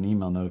least got an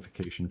email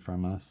notification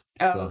from us.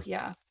 Oh, so.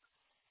 Yeah.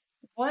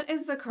 What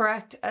is the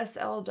correct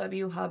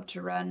SLW hub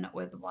to run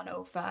with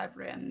 105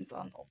 rims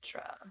on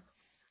Ultra?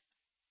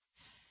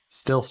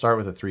 Still start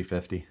with a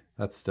 350.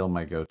 That's still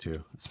my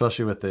go-to,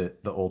 especially with the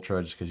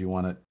Ultra, just because you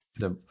want it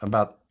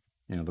about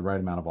the right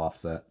amount of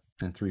offset.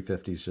 And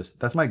 350 is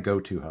that's my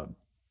go-to hub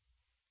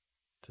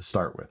to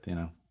start with.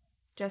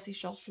 Jesse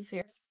Schultz is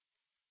here.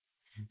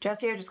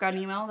 Jesse, I just got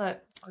an email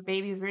that our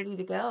baby's ready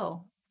to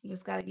go. You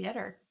just got to get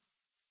her.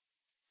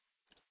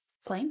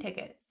 Plane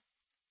ticket.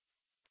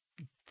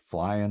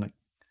 Flying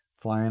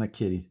a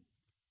kitty.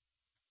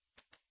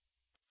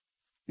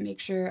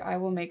 I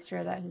will make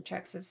sure that he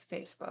checks his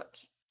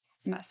Facebook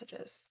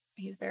messages.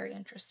 He's very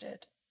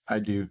interested. I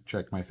do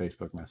check my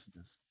Facebook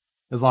messages.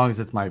 As long as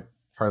it's my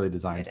Harley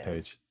Designs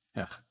page.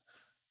 Yeah.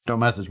 Don't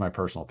message my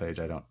personal page.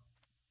 I don't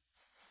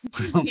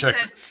He said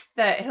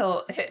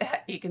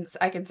that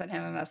I can send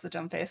him a message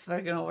on Facebook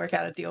and he'll work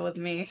out a deal with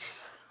me.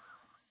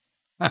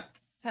 I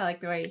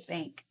like the way you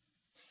think.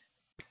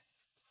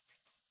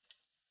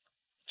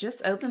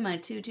 Just opened my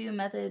 2.2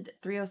 Method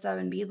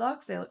 307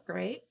 beadlocks. They look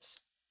great.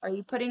 Are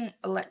you putting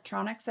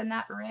electronics in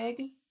that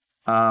rig?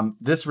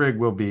 This rig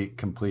will be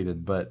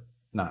completed, but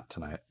not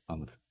tonight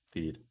on the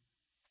feed.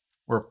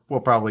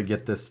 We'll probably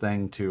get this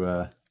thing to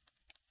a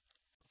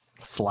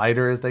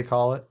slider, as they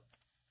call it.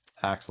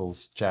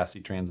 Axles,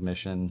 chassis,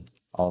 transmission,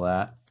 all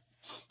that.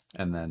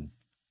 And then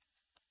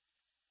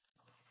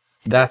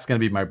that's going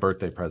to be my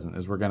birthday present,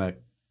 is we're going to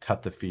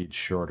cut the feed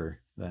shorter.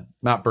 Than,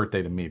 not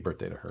birthday to me,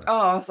 birthday to her. Oh,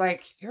 I was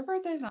like, your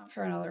birthday's not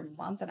for another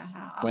month and a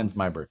half. When's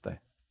my birthday?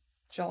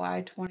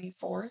 July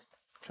 24th.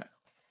 Okay.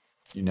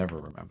 You never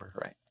remember,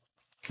 right?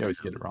 You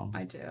always get it wrong.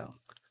 I do.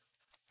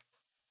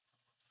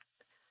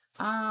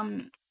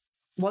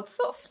 What's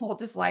the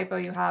oldest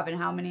lipo you have and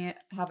how many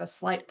have a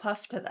slight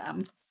puff to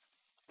them?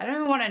 I don't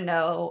even want to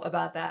know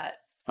about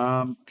that.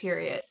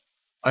 Period.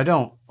 I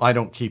don't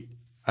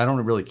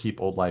really keep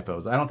old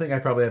lipos. I don't think I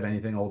probably have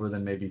anything older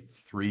than maybe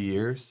 3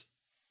 years.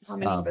 How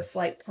many have a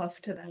slight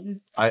puff to them?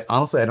 I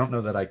honestly don't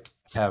know that I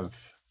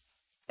have.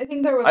 I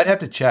think there was. I'd have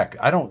to check.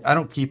 I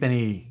don't keep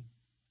any.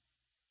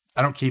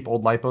 I don't keep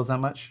old lipos that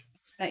much.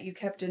 That you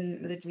kept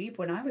in the Jeep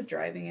when I was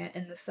driving it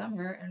in the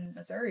summer in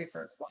Missouri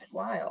for quite a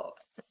while.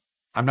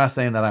 I'm not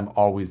saying that I'm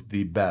always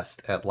the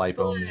best at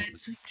lipo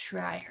names.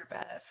 Try your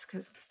best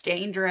because it's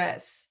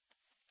dangerous.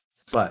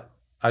 But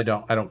I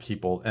don't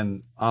keep old,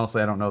 and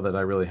honestly, I don't know that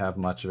I really have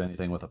much of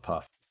anything with a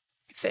puff.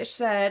 Fish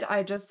said,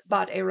 I just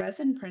bought a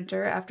resin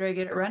printer. After I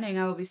get it running,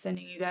 I will be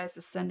sending you guys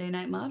the Sunday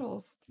night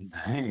models.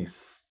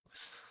 Nice.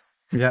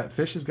 Yeah,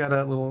 Fish has got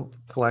a little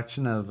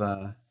collection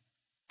of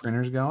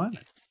printers going.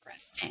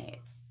 Right.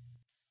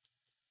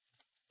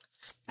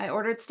 I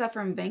ordered stuff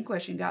from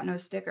Vanquish and got no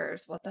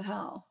stickers. What the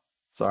hell?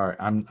 Sorry,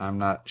 I'm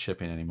not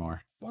shipping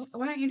anymore. Why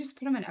don't you just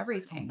put them in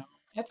everything?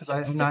 Because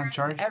I'm not in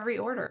charge. Every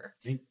order.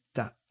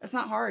 It's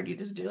not hard. You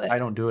just do it. I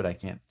don't do it. I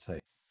can't say.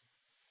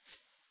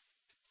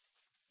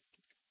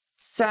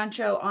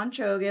 Sancho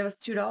Ancho gave us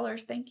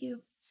 $2. Thank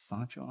you.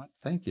 Sancho,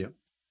 thank you.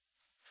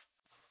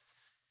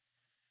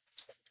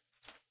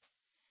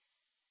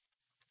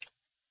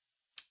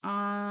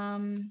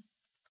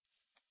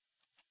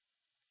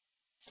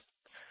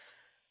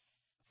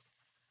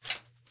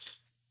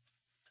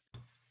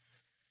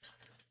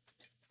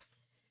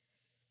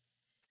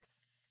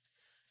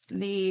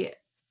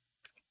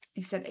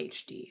 He said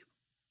HD.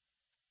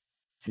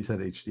 He said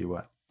HD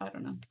what? I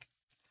don't know.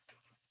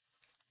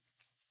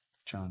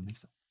 John, he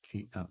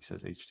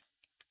says HD.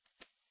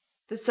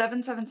 The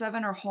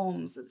 777 or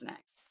Holmes is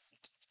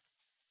next.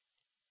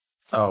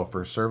 Oh,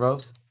 for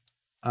servos?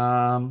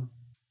 Maybe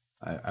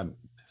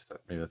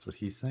that's what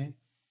he's saying.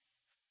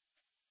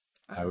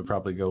 I would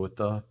probably go with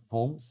the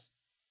Holmes.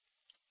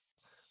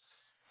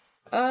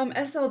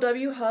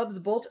 SLW hubs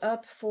bolt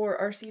up for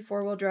RC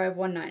 4-wheel drive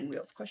 1.9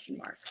 wheels, question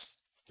mark.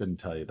 Couldn't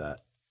tell you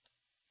that.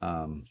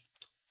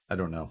 I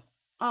don't know.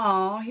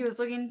 Oh, he was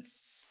looking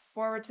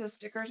forward to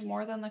stickers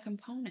more than the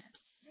components.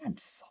 I'm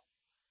so...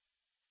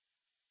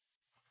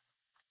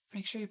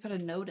 Make sure you put a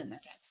note in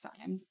there next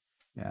time.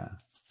 Yeah.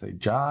 Say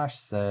Josh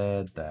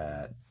said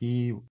that if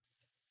you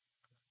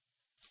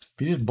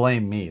just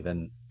blame me,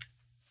 then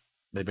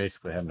they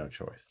basically have no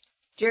choice.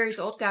 Jerry's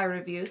old guy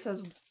review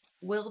says,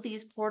 will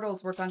these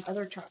portals work on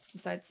other trucks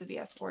besides the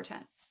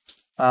VS4-10?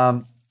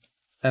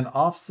 An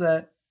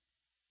offset,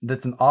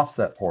 that's an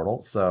offset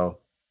portal. So,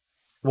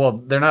 well,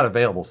 they're not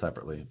available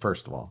separately,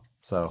 first of all.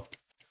 So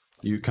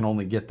you can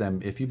only get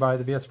them if you buy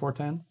the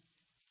VS4-10.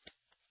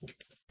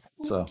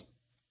 So.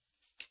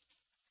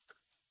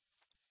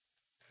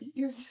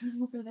 You're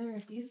over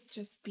there. He's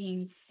just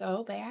being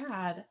so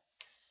bad.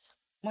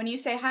 When you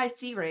say high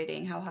C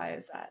rating, how high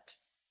is that?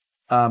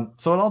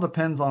 So it all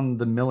depends on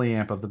the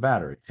milliamp of the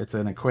battery. It's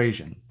an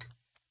equation.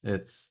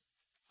 It's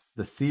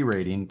the C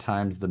rating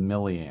times the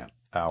milliamp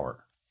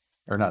hour.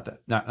 Or not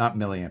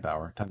milliamp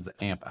hour, times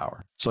the amp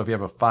hour. So if you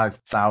have a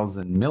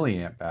 5,000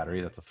 milliamp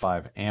battery, that's a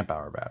 5 amp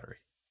hour battery.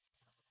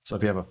 So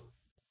if you have a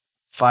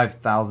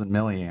 5,000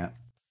 milliamp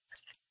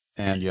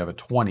and you have a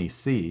 20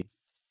 C,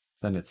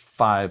 then it's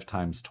 5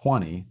 times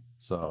 20,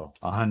 so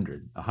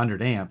 100.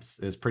 100 amps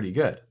is pretty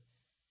good.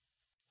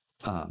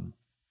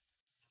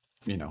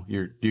 You know,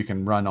 you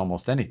can run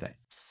almost anything.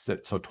 So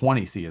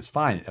 20C is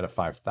fine at a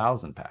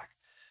 5,000 pack.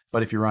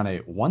 But if you run a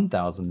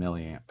 1,000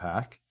 milliamp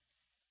pack,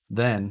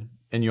 then,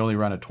 and you only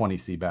run a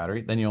 20C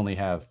battery, then you only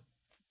have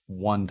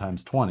 1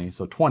 times 20,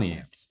 so 20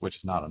 amps, which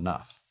is not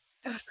enough.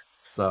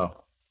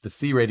 So the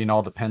C rating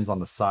all depends on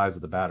the size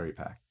of the battery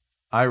pack.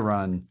 I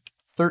run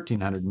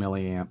 1,300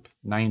 milliamp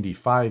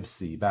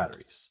 95C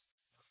batteries.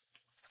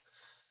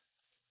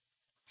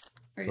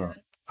 So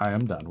I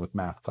am done with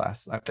math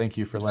class. Thank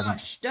you for letting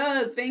me.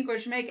 Does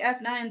Vanquish make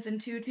F9s and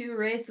 2.2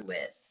 Wraith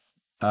width?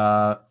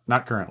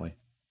 Not currently.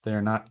 They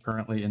are not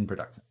currently in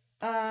production.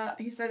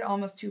 He said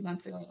almost 2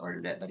 months ago he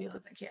ordered it, but he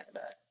lives in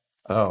Canada.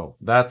 Oh,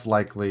 that's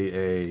likely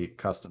a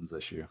customs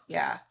issue.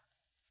 Yeah.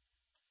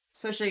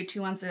 Especially 2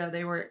 months ago,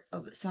 they were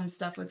some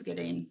stuff was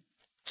getting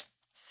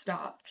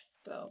stopped.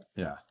 So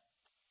yeah.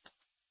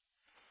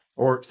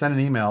 Or send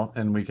an email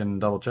and we can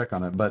double check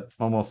on it. But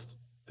almost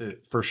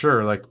for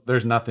sure, like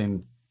there's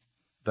nothing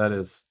that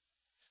is.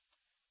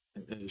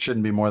 It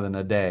shouldn't be more than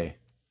a day.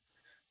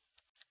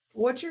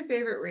 what's your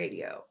favorite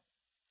radio?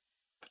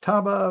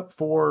 Taba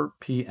 4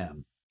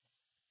 p.m.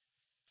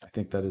 I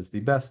think that is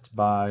the best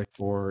buy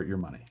for your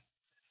money.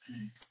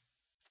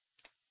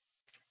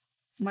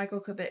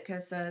 Michael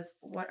Kubitka says,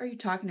 "What are you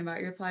talking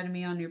about? You reply to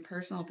me on your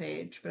personal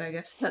page, but I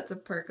guess that's a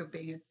perk of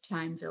being a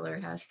time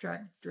filler.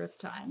 Hashtag drift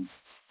time."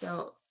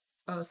 So,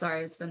 oh,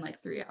 sorry, it's been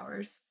like 3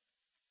 hours.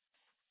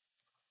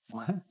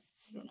 What? I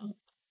don't know.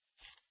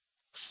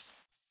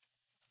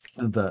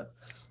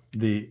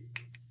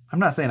 I'm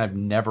not saying I've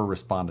never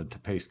responded to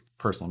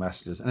personal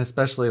messages, and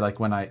especially like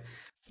when I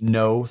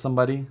know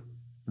somebody,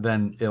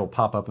 then it'll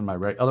pop up in my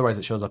otherwise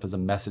it shows up as a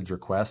message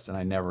request and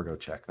I never go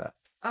check that.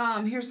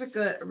 Here's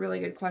a really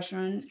good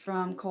question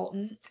from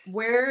Colton.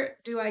 Where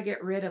do I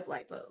get rid of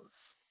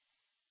lipos?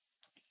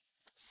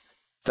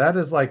 That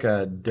is like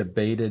a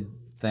debated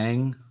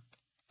thing.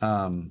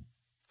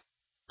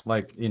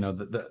 Like, you know,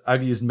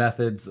 I've used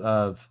methods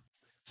of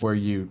where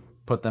you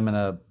put them in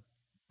a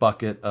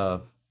bucket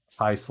of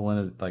high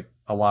salinity, like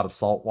a lot of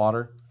salt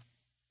water.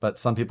 But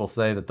some people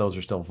say that those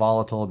are still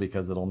volatile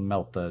because it'll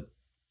melt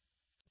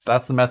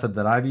that's the method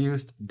that I've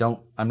used.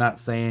 I'm not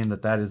saying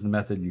that is the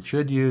method you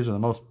should use or the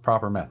most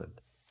proper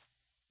method.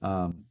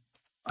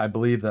 I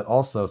believe that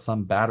also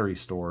some battery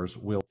stores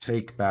will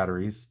take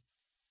batteries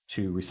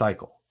to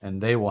recycle and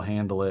they will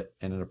handle it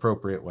in an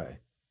appropriate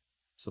way,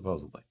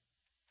 supposedly.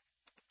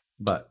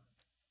 But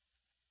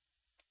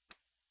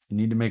you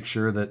need to make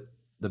sure that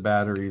the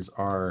batteries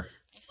are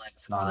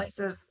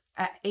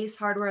at Ace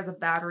Hardware has a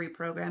battery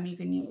program you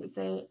can use.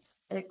 They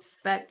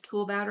expect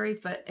tool batteries,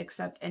 but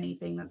accept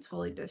anything that's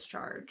fully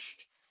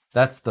discharged.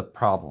 That's the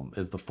problem,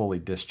 is the fully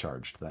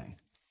discharged thing.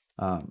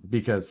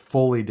 Because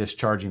fully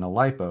discharging a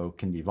lipo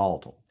can be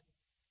volatile.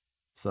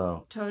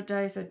 So Toad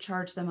Dye said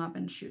charge them up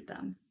and shoot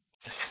them.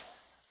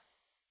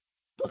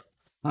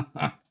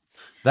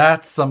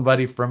 That's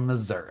somebody from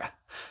Missouri.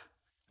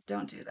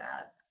 Don't do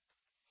that.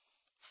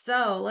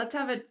 So let's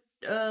have a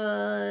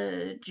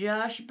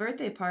Josh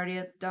birthday party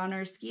at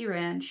Donner Ski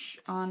Ranch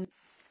on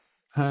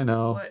I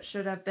know. what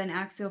should have been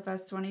Axial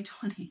Fest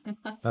 2020.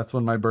 That's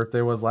when my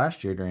birthday was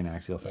last year during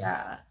Axial Fest.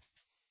 Yeah.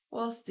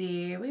 We'll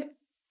see.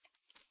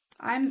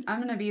 I'm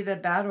gonna be the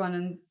bad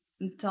one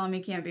and tell him he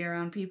can't be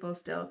around people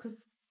still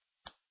because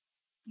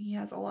he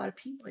has a lot of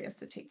people he has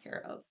to take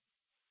care of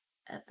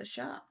at the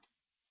shop.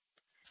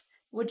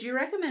 Would you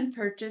recommend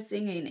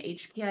purchasing an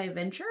HPI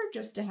Venture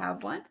just to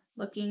have one?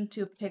 Looking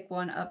to pick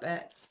one up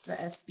at the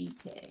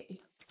SBK.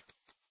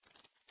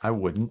 I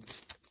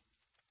wouldn't.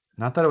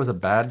 Not that it was a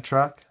bad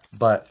truck,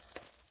 but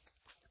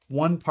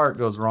one part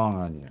goes wrong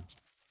on you.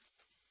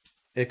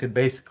 It could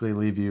basically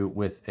leave you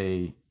with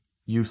a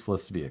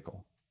useless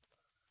vehicle.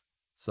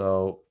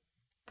 So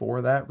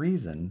for that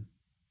reason,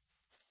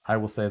 I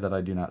will say that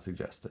I do not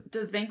suggest it.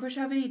 Does Vanquish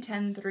have any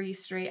 10-3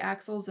 straight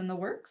axles in the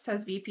works?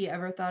 Has VP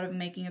ever thought of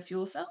making a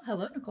fuel cell?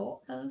 Hello,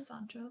 Nicole. Hello,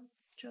 Sancho.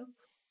 Joe.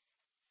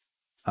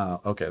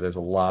 Okay, there's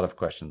a lot of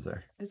questions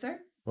there. Is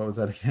there? What was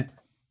that again?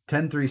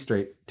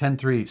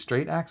 10-3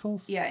 straight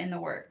axles? Yeah, in the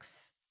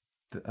works.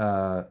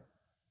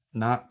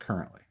 Not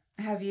currently.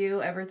 Have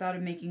you ever thought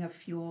of making a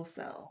fuel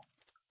cell?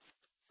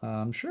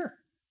 Sure.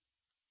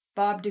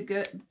 Bob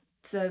DeGood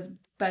says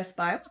Best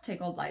Buy will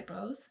take old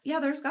lipos.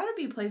 Yeah, there's got to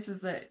be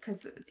places that,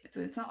 because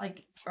it's not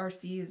like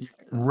RCs.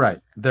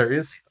 Right. There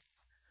is.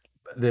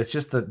 It's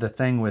just the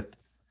thing with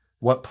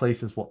what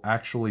places will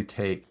actually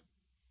take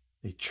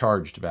a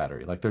charged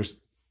battery. Like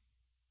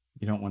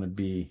you don't want to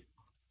be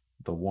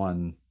the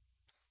one,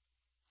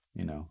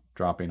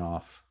 dropping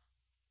off,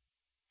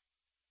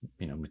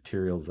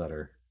 materials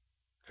that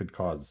could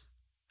cause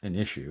an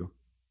issue,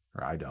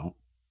 or I don't.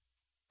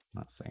 I'm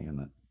not saying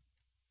that.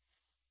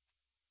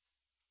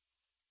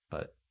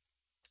 But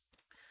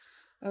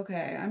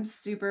okay, I'm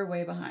super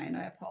way behind.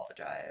 I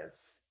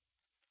apologize.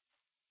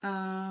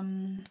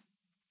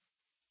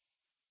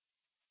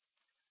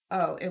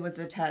 Oh, it was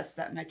a test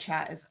that my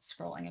chat isn't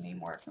scrolling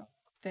anymore from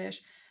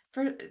Fish.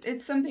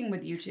 It's something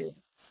with YouTube.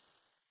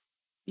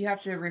 You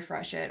have to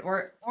refresh it,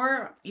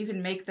 or you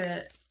can make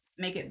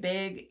it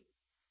big,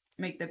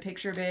 make the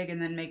picture big, and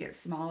then make it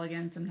small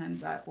again. Sometimes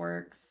that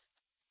works.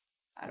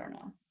 I don't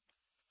know.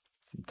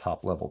 Some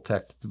top level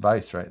tech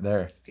advice right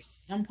there.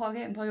 Unplug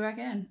it and plug it back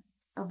in,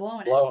 or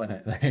blowing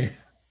it.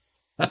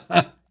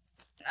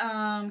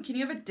 Can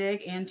you have a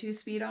dig and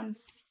 2-speed on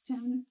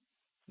VS10?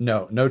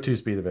 No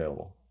 2-speed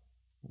available.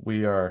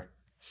 We are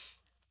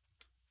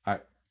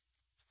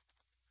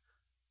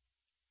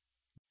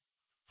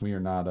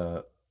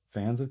not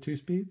fans of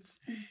 2-speeds,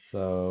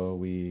 so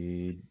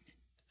we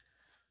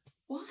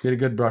get a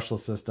good brushless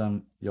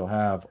system. You'll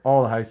have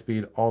all the high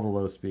speed, all the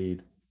low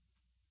speed,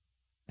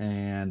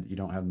 and you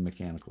don't have a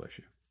mechanical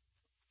issue.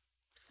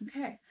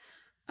 Okay.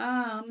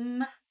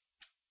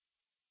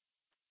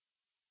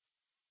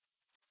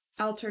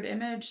 Altered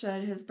Image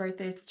said his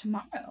birthday's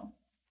tomorrow.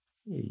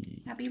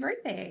 Hey. Happy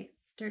birthday,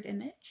 Altered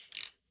Image.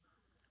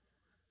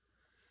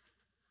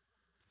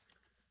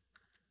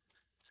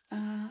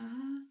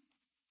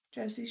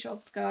 Josie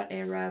Schultz got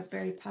a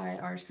Raspberry Pi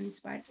RC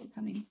Spider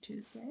coming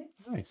Tuesday.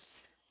 Nice.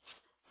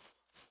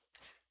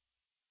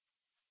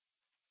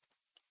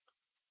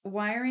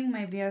 Wiring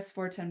my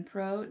VS4-10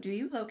 Pro, do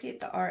you locate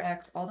the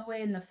RX all the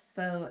way in the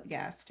faux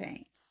gas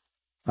tank?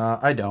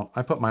 I don't.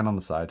 I put mine on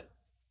the side.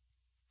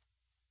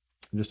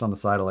 Just on the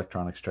side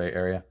electronics tray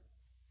area.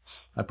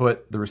 I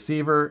put the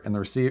receiver and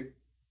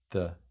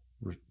did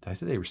I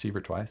say the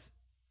receiver twice?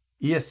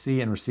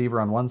 ESC and receiver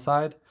on one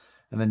side,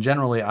 and then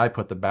generally I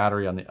put the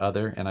battery on the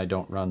other, and I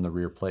don't run the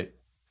rear plate.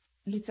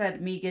 He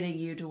said me getting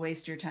you to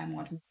waste your time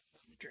watching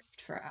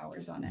drift for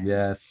hours on end.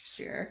 Yes.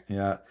 Sure.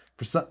 Yeah.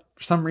 For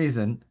some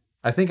reason,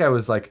 I think I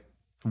was like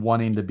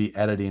wanting to be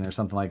editing or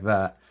something like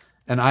that,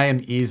 and I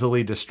am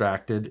easily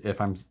distracted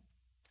if I'm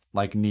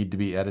like need to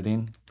be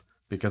editing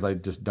because I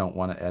just don't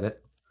want to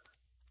edit.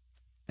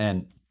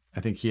 And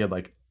I think he had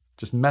like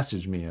just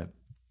messaged me a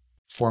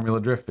Formula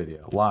Drift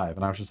video live,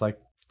 and I was just like,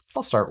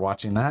 I'll start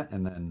watching that,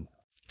 and then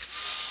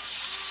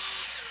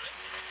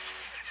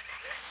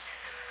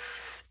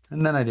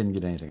I didn't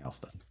get anything else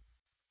done.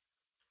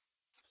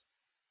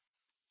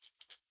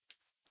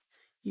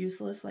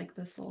 Useless like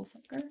the Soul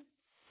Sucker.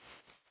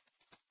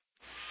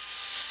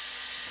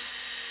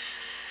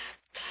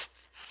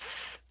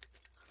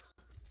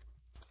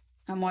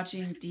 I'm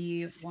watching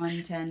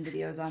D110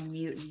 videos on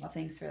mute, and well,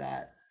 thanks for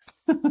that.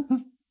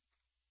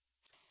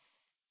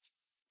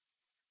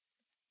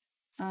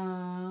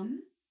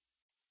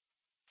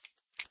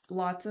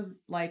 Lots of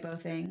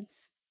lipo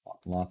things.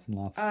 Lots and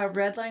lots.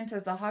 Redline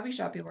says the hobby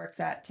shop he works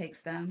at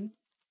takes them,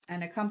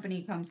 and a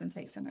company comes and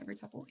takes them every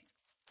couple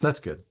weeks. That's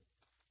good.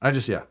 I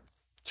just,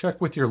 check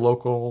with your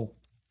local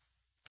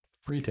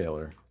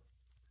retailer.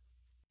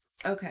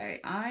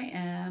 Okay, I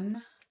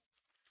am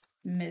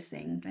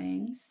missing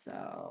things,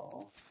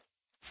 so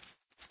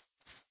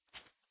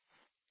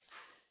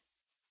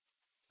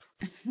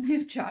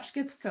if Josh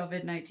gets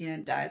COVID-19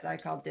 and dies, I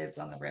call dibs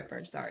on the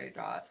Ripper. Sorry,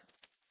 God.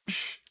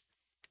 Shh.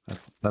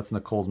 That's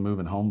Nicole's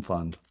moving home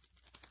fund.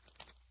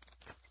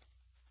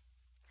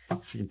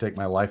 She can take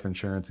my life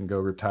insurance and go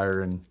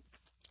retire in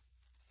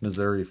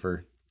Missouri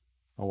for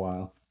a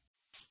while.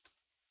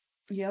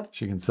 Yep.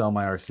 She can sell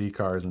my RC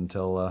cars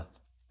until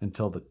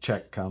the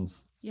check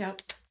comes.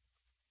 Yep.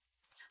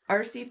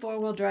 RC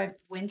 4-wheel drive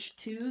winch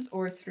 2s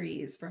or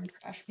 3s from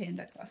Crash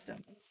Panda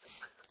Customs.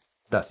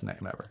 Best name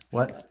ever.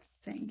 What? I love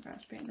saying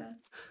Crash Panda.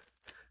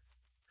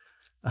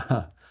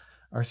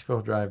 RC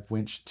 4-wheel drive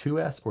winch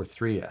 2S or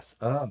 3S?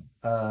 I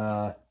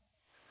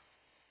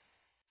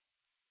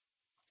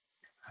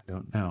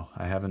don't know.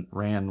 I haven't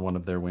ran one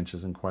of their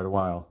winches in quite a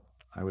while.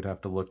 I would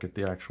have to look at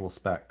the actual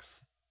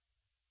specs.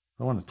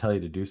 I want to tell you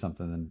to do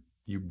something and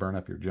you burn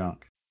up your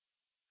junk.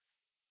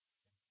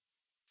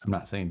 I'm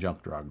not saying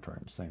junk derogatory.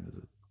 I'm just saying as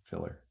a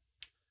filler.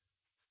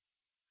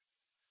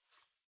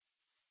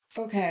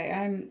 Okay,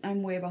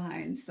 I'm way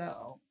behind,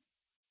 so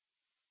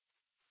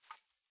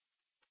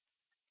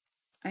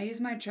I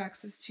used my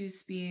Traxxas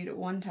 2-speed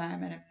one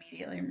time and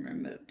immediately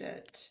removed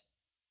it.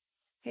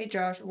 Hey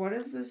Josh, what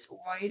is this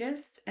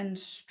widest and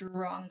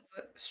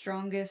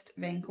strongest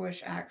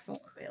Vanquish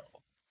axle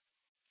available?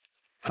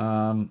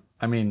 I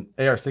mean,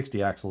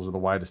 AR60 axles are the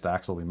widest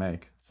axle we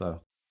make,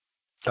 so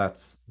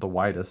that's the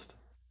widest.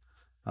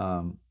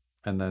 And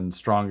then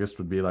strongest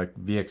would be like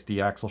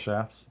VXD axle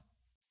shafts.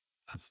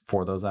 That's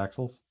for those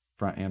axles,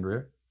 front and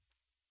rear.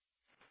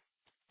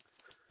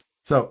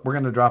 So we're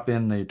going to drop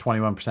in the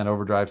 21%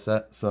 overdrive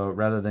set. So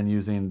rather than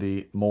using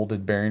the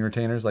molded bearing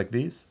retainers like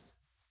these,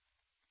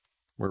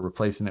 we're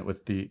replacing it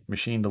with the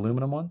machined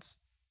aluminum ones,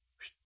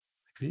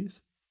 like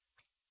these.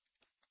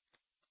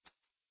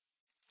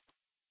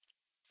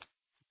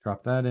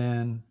 Drop that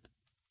in,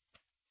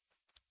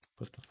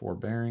 put the 4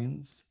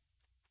 bearings.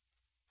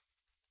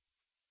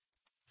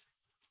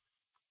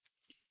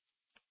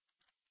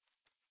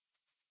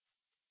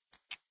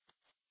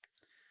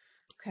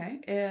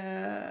 Okay.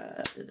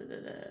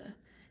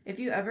 If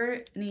you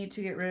ever need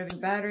to get rid of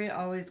your battery,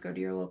 always go to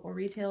your local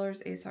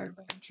retailers. Ace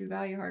Hardware and True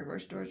Value hardware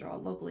stores are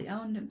all locally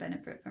owned and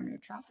benefit from your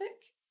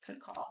traffic. Good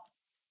call.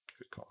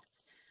 Good call.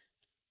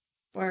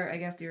 Or I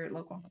guess your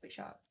local hobby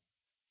shop.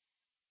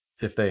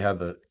 If they have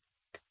the,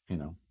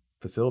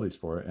 facilities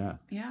for it, yeah.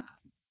 Yeah.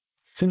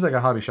 Seems like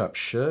a hobby shop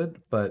should,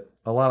 but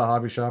a lot of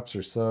hobby shops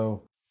are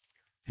so,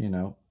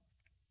 they're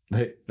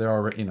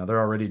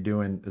already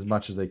doing as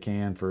much as they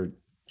can for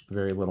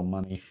very little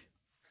money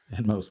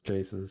in most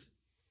cases.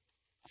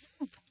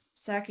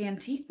 Sack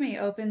Antique may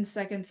open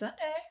second Sunday.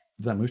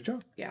 Is that Moose Jaw?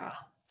 Yeah.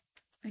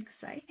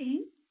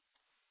 Exciting.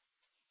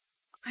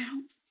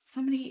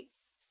 Somebody.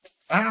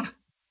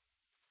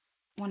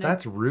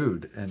 That's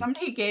rude. And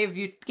somebody gave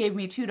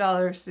me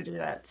 $2 to do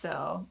that.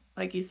 So,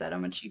 like you said,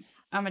 I'm a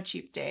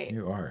cheap date.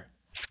 you are.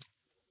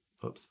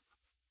 Oops.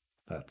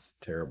 That's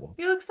terrible.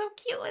 You look so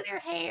cute with your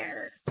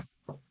hair.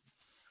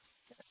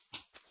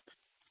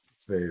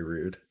 It's very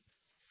rude.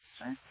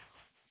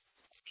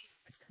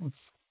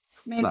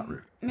 It's not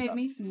rude. Made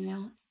me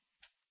smile.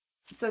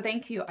 So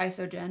thank you,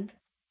 Isogen.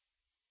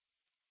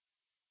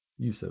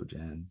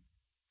 Usogen.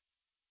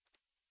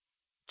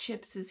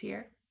 Chips is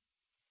here.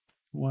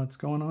 What's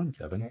going on,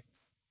 Kevin?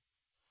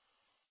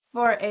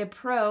 For a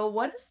pro,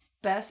 what is the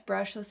best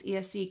brushless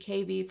ESC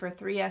KV for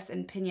 3S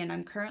and Pinion?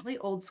 I'm currently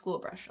old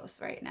school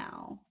brushless right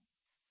now.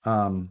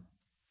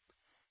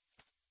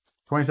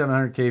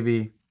 2700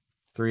 kV,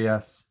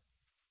 3S,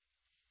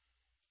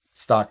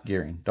 stock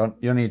gearing. You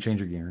don't need to change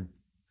your gearing.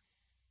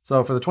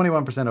 So for the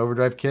 21%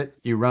 overdrive kit,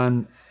 you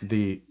run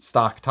the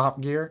stock top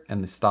gear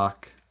and the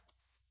stock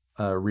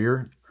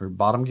rear or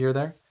bottom gear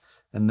there.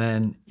 And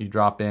then you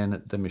drop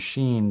in the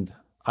machined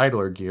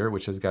idler gear,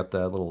 which has got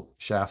the little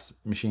shafts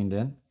machined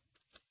in.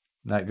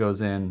 That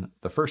goes in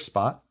the first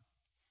spot.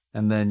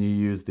 And then you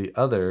use the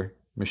other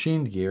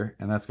machined gear,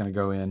 and that's going to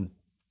go in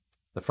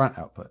the front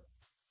output.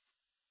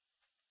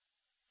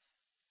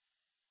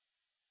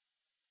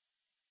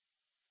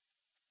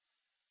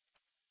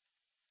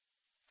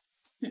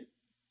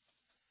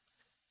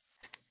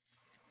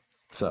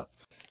 So,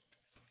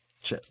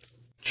 chip,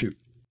 shoot.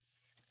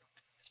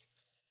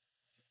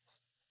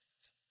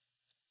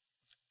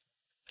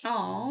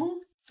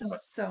 Oh, that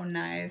was so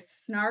nice.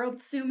 Snarled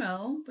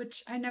Sumo,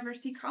 which I never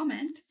see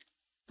comment,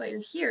 but you're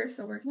here,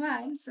 so we're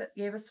glad. So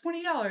gave us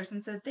 $20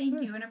 and said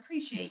thank you and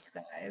appreciate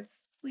you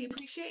guys. We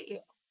appreciate you.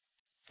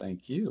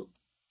 Thank you.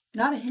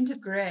 Not a hint of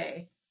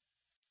gray.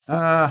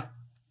 There's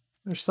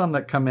some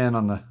that come in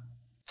on the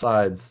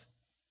sides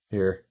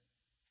here.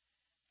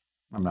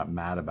 I'm not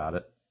mad about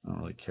it. I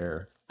don't really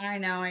care. I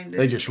know.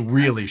 They just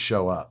really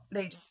show up.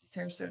 They just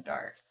are so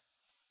dark.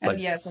 And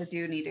yes, I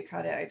do need to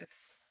cut it. I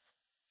just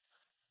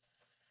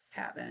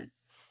haven't.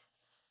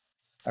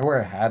 I wear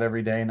a hat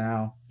every day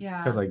now. Yeah.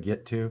 Because I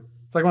get to.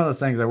 It's like one of those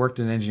things. I worked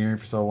in engineering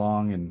for so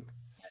long and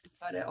had to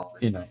cut it all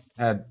the time.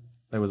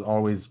 I was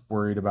always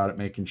worried about it,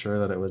 making sure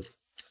that it was.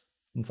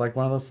 It's like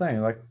one of those things.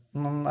 Like,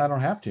 I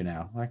don't have to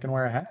now. I can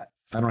wear a hat.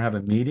 I don't have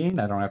a meeting.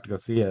 I don't have to go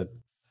see a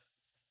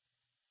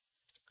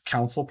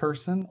council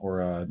person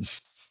or a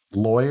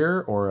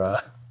lawyer or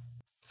a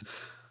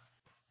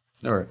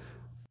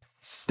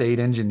state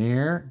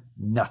engineer.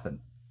 Nothing.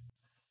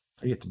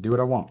 I get to do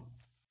what I want.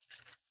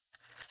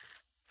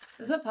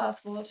 Is it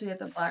possible to get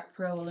the Black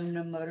Pro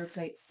aluminum motor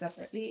plates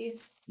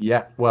separately?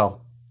 Yeah.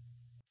 Well.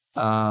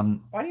 Why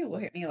do you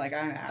look at me like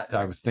I'm asking?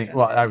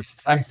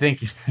 I'm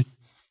thinking.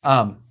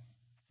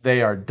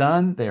 They are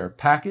done. They are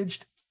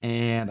packaged,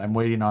 and I'm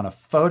waiting on a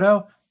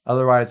photo.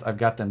 Otherwise, I've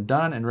got them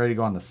done and ready to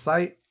go on the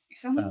site. You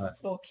sound like a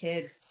little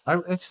kid.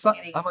 I'm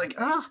like,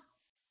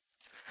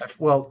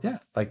 well, yeah,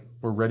 like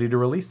we're ready to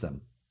release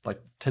them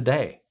like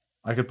today.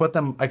 I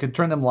could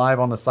turn them live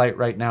on the site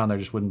right now and there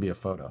just wouldn't be a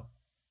photo.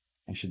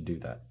 I should do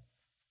that.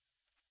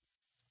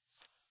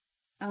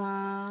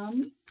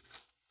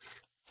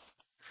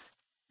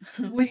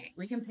 Wait,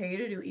 we can pay you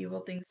to do evil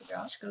things to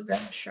Josh. Go grab a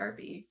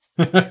Sharpie.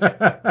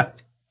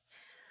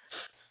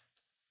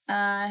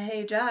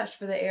 Hey Josh,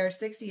 for the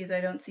AR60s,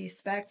 I don't see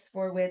specs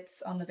for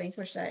widths on the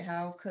Vanquish site.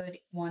 How could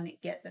one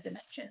get the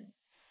dimension?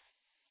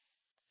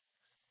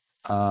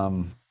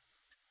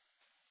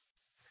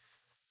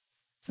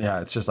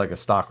 Yeah, it's just like a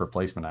stock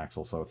replacement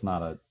axle, so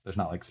there's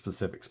not like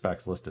specific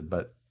specs listed,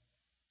 but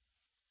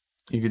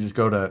you could just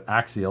go to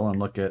Axial and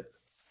look at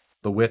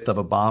the width of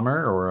a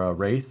Bomber or a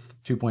Wraith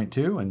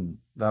 2.2, and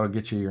that'll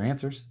get you your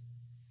answers.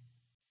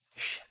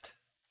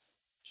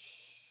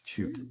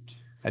 Shoot.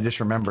 I just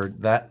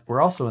remembered that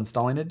we're also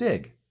installing a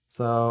dig,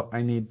 so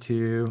I need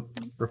to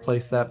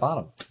replace that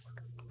bottom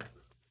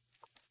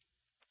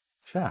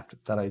shaft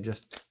that I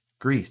just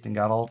greased and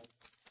got all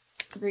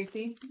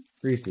greasy,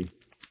 which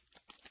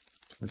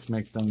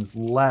makes things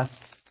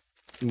less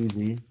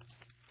easy.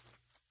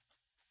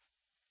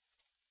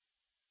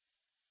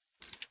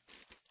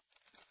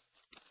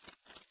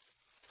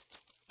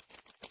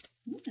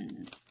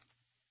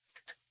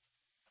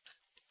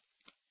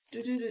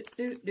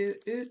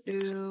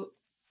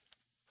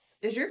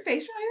 Is your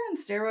facial hair on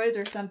steroids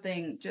or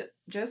something?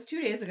 Just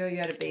 2 days ago, you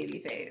had a baby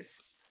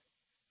face.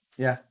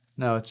 Yeah,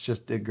 no,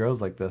 it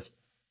grows like this.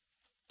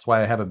 That's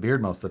why I have a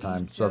beard most of the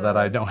time, so that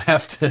I don't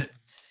have to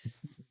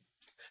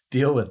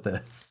deal with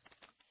this.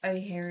 A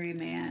hairy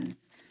man.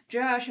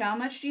 Josh, how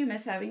much do you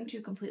miss having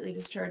to completely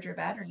discharge your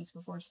batteries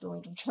before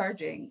storage and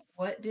charging?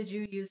 What did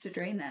you use to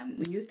drain them?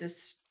 We used a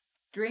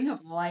string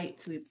of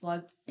lights we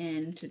plugged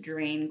in to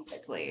drain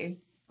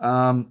quickly.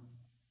 I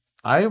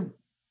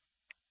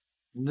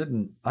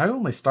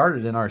only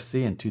started in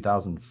RC in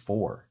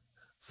 2004.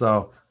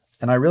 So,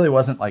 and I really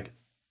wasn't like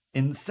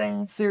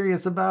insane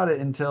serious about it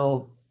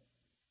until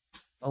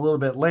a little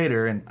bit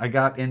later. And I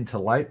got into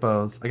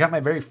lipos. I got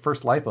my very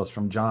first lipos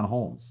from John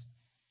Holmes.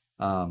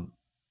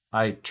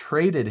 I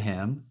traded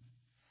him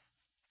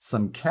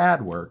some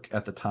CAD work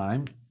at the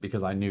time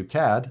because I knew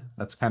CAD.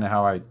 That's kind of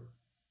how I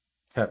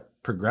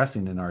kept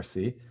progressing in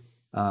RC.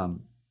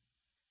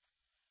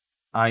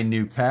 I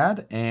knew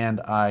CAD,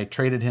 and I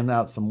traded him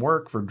out some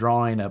work for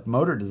drawing a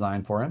motor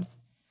design for him.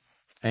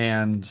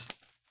 And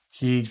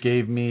he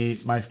gave me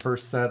my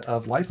first set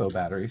of LiPo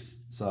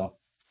batteries. So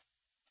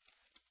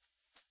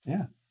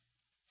Yeah.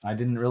 I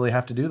didn't really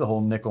have to do the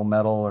whole nickel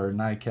metal or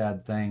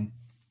NiCad thing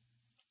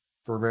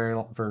for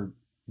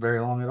very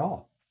long at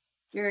all.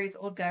 Gary's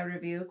old guy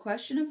review.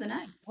 Question of the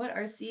night. What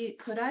RC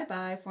could I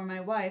buy for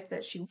my wife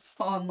that she would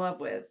fall in love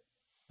with?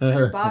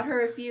 I bought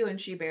her a few and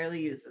she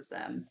barely uses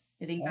them.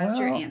 I think that's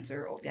your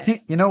answer, old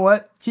guy. You know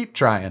what? Keep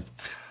trying.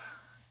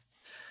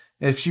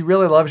 If she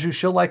really loves you,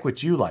 she'll like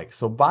what you like.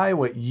 So buy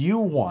what you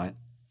want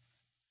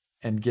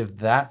and give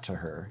that to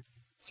her.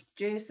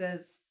 Jay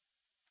says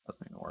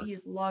Doesn't even work. he's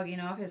logging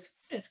off. His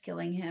foot is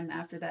killing him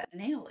after that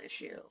nail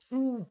issue.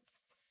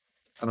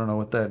 I don't know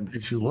what that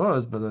issue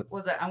was, but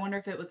Was it? I wonder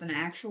if it was an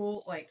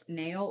actual like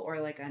nail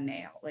or like a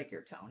nail, like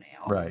your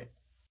toenail. Right.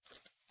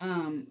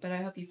 But I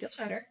hope you feel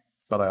better.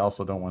 But I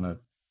also don't want to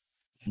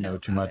know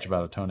too much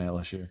about a toenail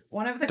issue.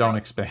 Don't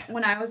expand.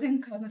 When I was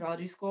in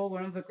cosmetology school,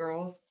 one of the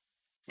girls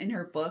in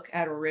her book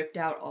had ripped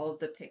out all of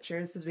the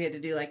pictures because we had to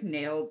do like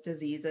nail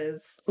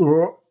diseases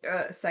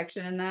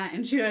section in that,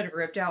 and she had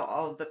ripped out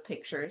all of the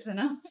pictures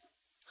and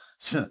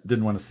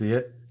didn't want to see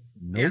it.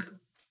 Nope. Yeah.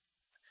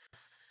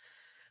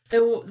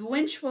 The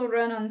winch will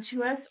run on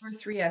 2S or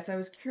 3S. I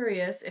was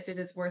curious if it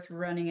is worth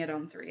running it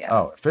on 3S.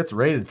 Oh, if it's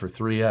rated for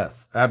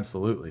 3S,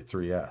 absolutely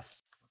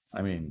 3S.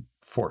 I mean,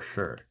 for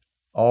sure.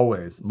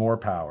 Always more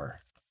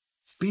power.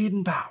 Speed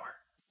and power.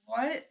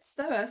 What's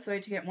the best way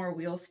to get more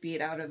wheel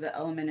speed out of the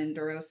Element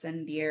Enduro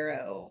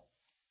Sendero?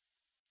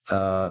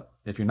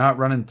 If you're not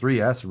running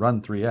 3S,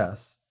 run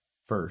 3S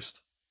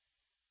first.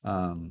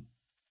 And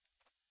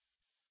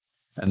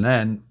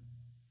then,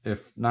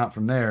 if not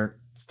from there,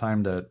 it's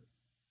time to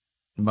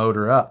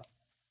motor up.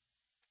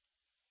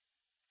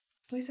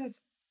 So he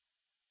says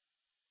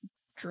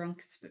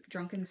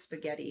drunken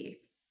spaghetti.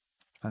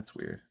 That's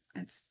weird.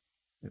 It's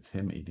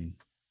him eating.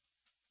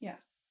 Yeah.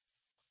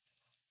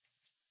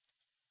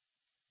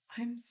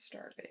 I'm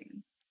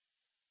starving.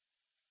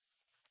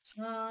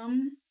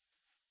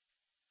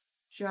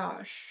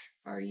 Josh,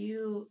 are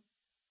you?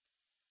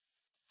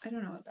 I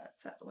don't know what that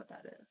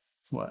is.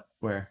 What?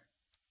 Where?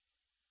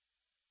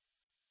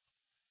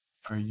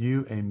 Are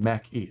you a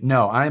mech E?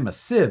 No, I'm a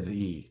Civ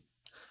E.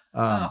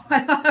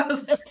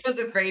 I was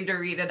afraid to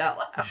read it out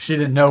loud. She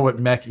didn't know what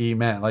mech E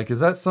meant. Like, is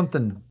that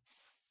something?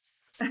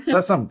 Is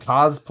that some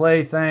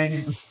cosplay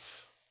thing?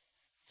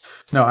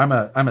 No,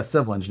 I'm a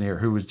civil engineer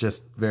who was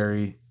just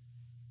very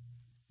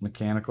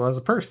mechanical as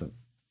a person.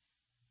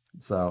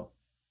 So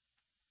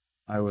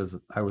I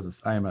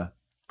am a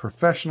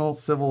professional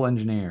civil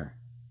engineer.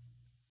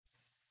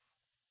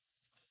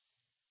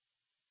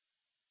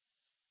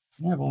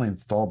 I've only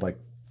installed like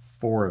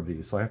 4 of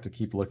these, so I have to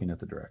keep looking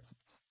at the directions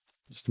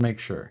just to make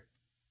sure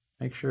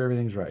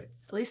everything's right.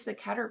 At least the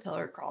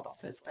caterpillar crawled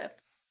off his lip.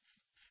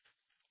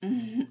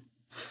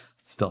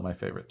 Still my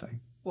favorite thing.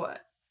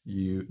 What?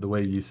 The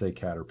way you say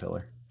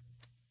caterpillar.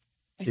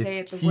 I say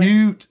it's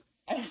cute.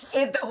 I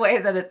say it the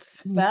way that it's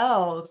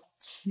spelled.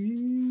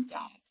 Cute.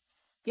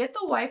 Get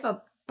the wife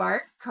a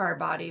BART car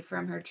body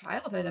from her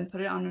childhood and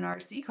put it on an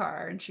RC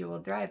car, and she will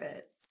drive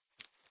it.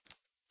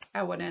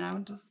 I wouldn't. I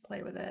would just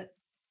play with it.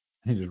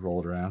 He just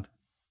rolled around.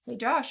 Hey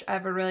Josh, I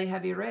have a really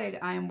heavy rig.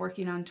 I am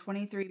working on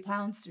 23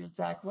 pounds to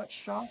exact. What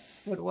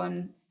shocks would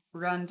one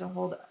run to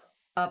hold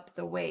up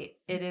the weight?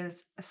 It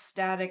is a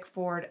static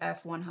Ford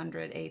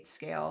F100 8th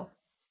scale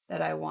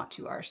that I want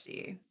to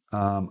RC.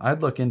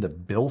 I'd look into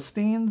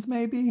Bilsteins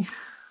maybe.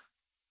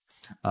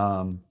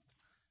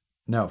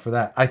 No, for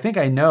that. I think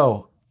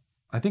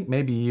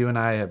maybe you and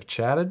I have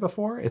chatted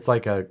before. It's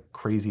like a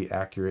crazy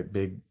accurate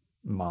big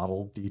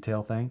model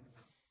detail thing.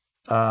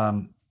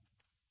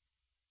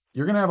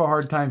 You're going to have a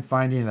hard time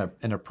finding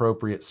an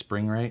appropriate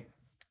spring rate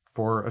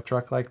for a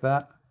truck like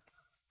that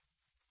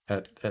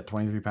at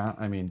 23 pounds.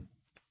 I mean,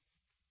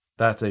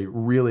 that's a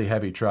really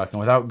heavy truck. And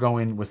without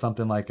going with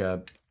something like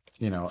like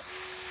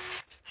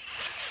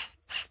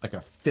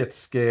a 5th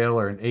scale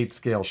or an 8th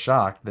scale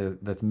shock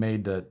that's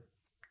made to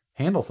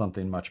handle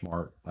something much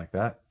more like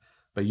that.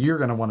 But you're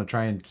going to want to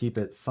try and keep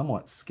it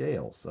somewhat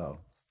scale. So,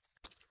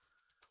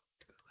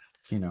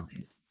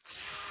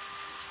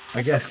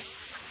 I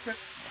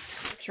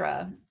guess.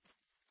 Ultra.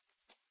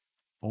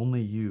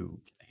 Only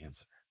you can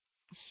answer.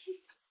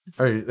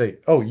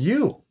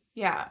 You?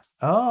 Yeah.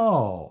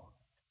 Oh,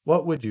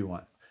 what would you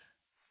want?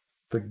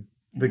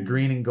 The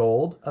green and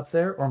gold up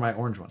there, or my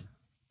orange one?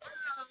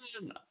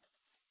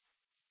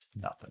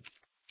 Nothing.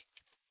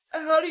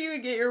 How do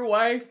you get your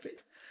wife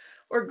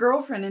or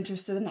girlfriend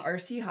interested in the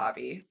RC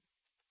hobby?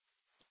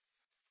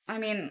 I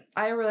mean,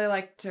 I really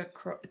like to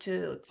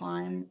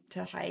climb,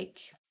 to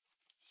hike,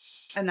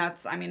 and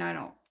that's. I mean, I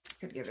don't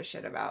could give a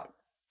shit about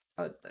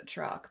the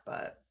truck,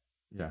 but.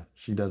 Yeah,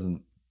 she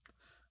doesn't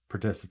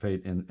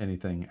participate in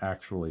anything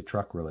actually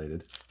truck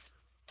related.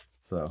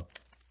 So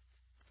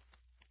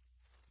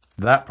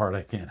that part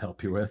I can't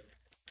help you with.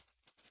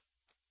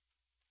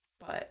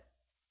 But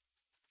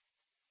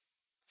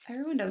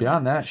everyone doesn't.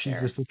 Beyond that, she's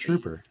just a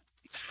trooper.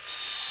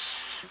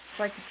 It's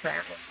like a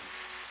travel.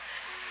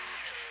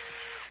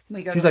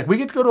 She's like, we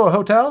get to go to a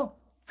hotel?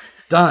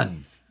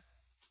 Done.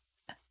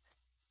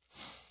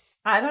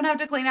 I don't have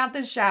to clean out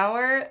the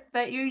shower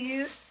that you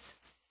use.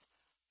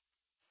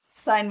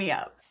 Sign me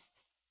up.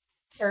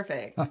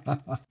 Perfect.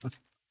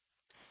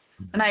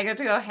 And I get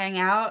to go hang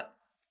out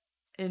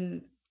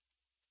and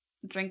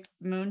drink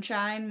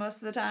moonshine most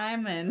of the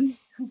time. And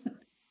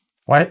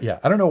Why? Yeah,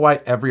 I don't know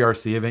why every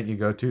RC event you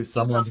go to,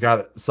 someone's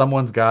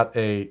got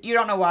a. you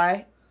don't know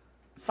why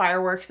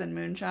fireworks and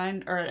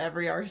moonshine are at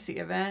every RC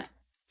event.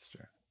 That's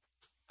true.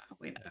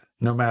 We know.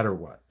 No matter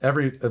what,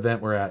 every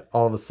event we're at,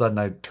 all of a sudden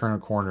I turn a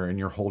corner and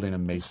you're holding a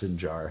mason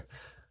jar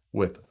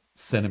with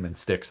cinnamon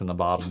sticks in the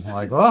bottom. I'm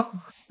like,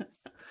 well,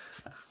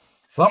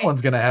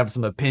 someone's gonna have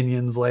some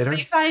opinions later.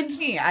 They find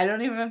me. I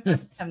don't even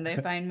find them. They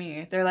find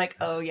me. They're like,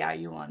 oh yeah,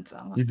 you want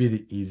some. You'd be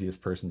the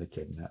easiest person to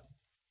kidnap.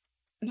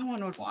 No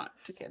one would want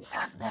to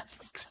kidnap me.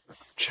 Netflix and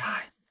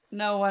moonshine.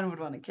 No one would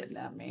want to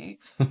kidnap me.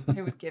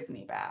 They would give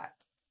me back.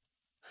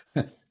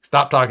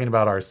 Stop talking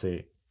about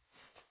RC.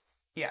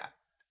 Yeah.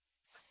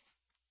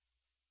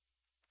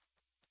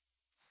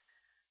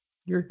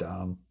 You're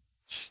dumb.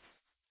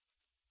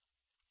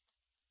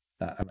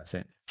 I'm not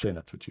saying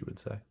that's what you would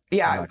say.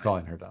 Yeah. I'm not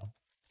calling her dumb.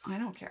 I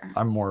don't care.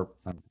 I want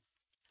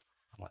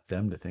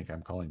them to think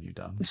I'm calling you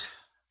dumb.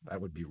 That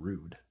would be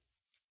rude.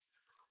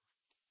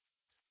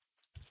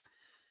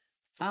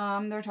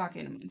 They're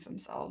talking amongst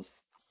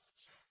themselves.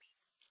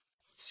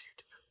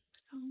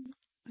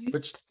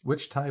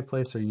 Which Thai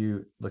place are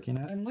you looking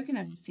at? I'm looking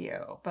at a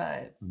few,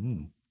 but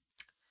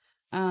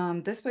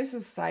this place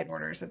is side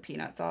orders of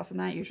peanut sauce, and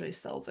that usually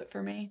sells it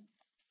for me.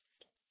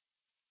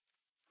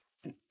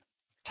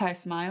 Thai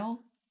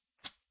Smile.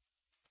 Is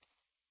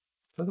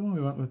that the one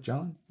we went with,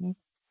 John?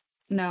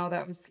 No,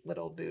 that was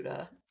Little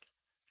Buddha.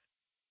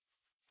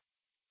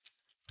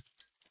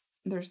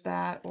 There's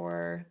that,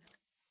 or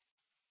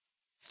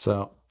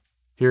so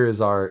here is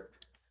our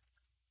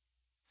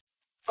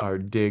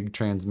Dig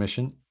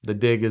transmission. The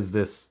Dig is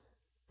this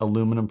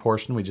aluminum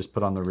portion we just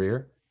put on the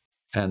rear,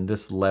 and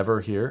this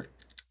lever here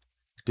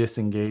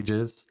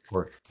disengages,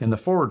 or in the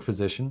forward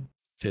position,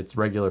 it's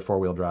regular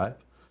four-wheel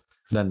drive.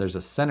 Then there's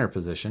a center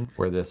position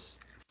where this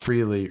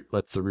freely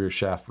lets the rear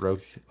shaft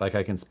rotate. Like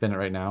I can spin it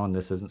right now and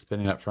this isn't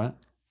spinning up front.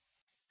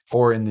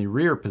 Or in the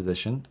rear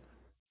position,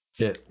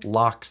 it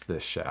locks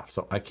this shaft.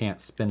 So I can't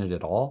spin it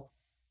at all,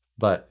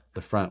 but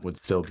the front would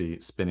still be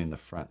spinning the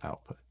front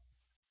output.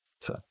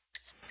 So,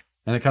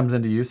 and it comes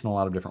into use in a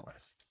lot of different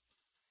ways.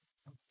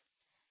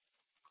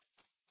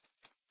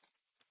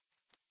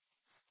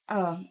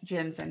 oh,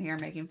 Jim's in here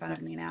making fun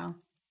of me now.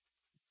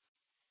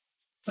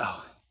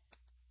 Oh,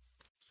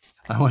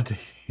 I want to.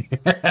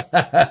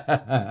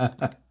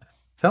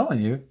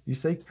 Telling you, you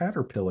say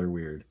caterpillar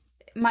weird.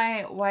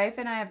 My wife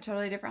and I have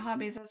totally different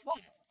hobbies as well.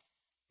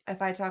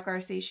 If I talk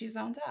RC, she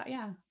zones out.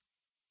 Yeah.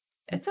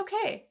 It's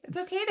okay. It's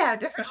okay to have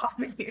different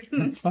hobbies.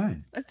 That's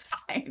fine. It's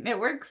fine. It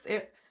works.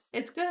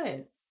 It's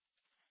good.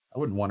 I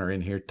wouldn't want her in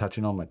here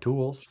touching all my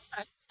tools.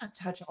 I don't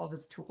touch all of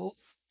his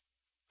tools.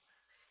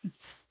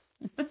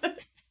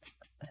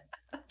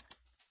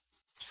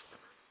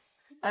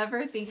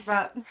 Ever think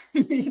about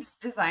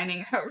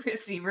designing a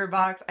receiver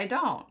box? I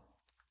don't.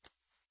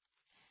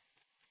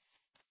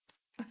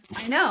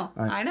 I know.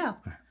 I know.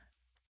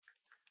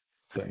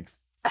 Thanks.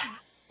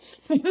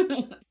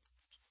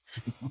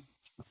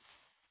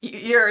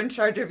 You're in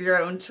charge of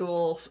your own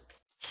tools.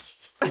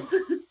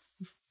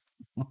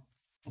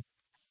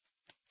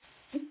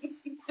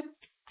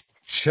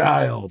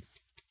 Child.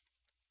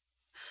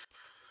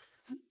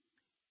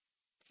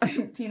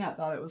 Peanut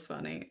thought it was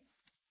funny.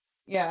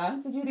 Yeah.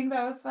 Did you think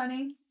that was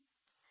funny?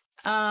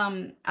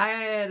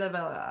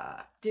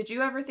 Did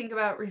you ever think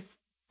about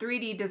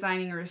 3D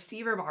designing a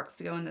receiver box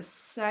to go in the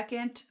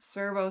second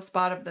servo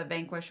spot of the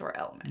Vanquish or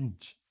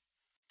Element?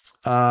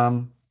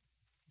 I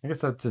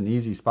guess that's an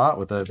easy spot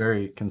with a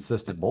very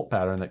consistent bolt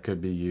pattern that could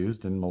be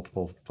used in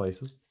multiple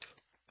places.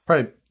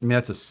 Probably, I mean,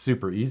 that's a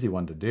super easy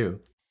one to do.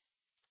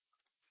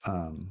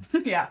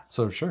 Yeah.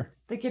 So sure.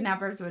 The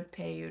kidnappers would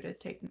pay you to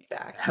take me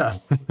back.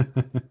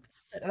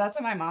 That's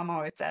what my mom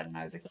always said when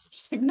I was a kid.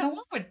 She's like, no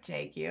one would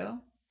take you.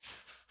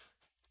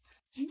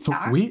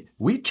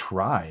 We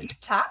tried. You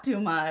talk too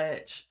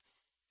much.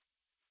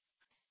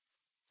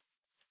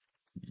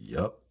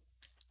 Yup.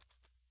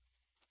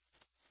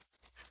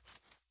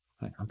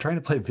 I'm trying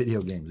to play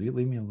video games. Will you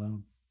leave me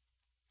alone?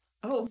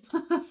 Oh.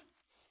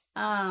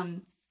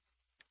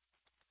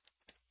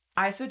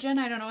 Isogen,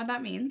 I don't know what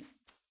that means.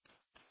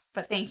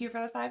 But thank you for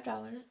the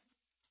 $5.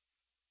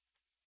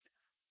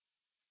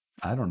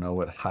 I don't know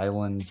what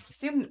Highland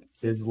Assume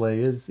Islay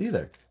is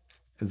either.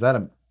 Is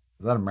that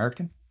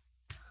American?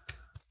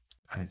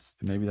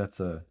 Maybe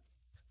that's a.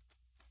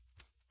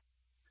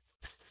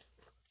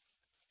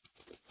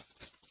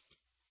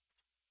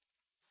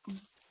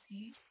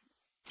 The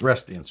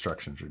rest of the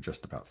instructions are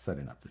just about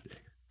setting up the dig.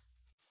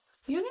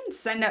 you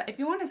can if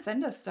you want to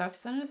send us stuff,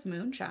 send us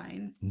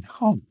moonshine.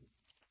 No.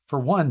 For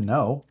one,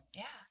 no.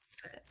 Yeah.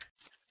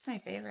 It's my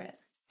favorite.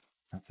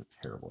 That's a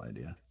terrible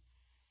idea.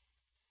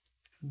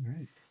 All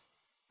right.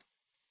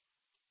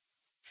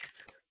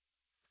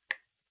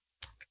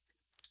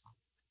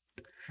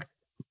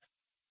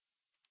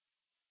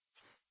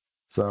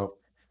 So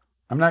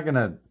I'm not going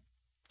to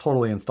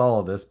totally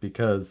install this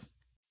because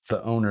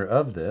the owner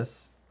of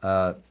this.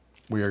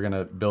 We are going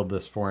to build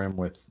this for him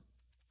with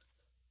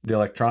the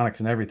electronics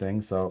and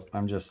everything. So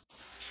I'm just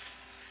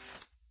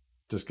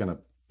going to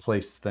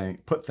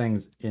put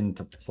things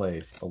into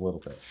place a little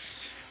bit,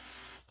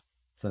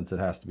 since it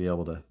has to be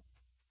able to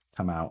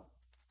come out.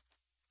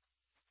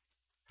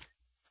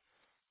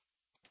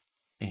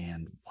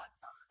 And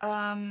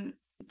whatnot.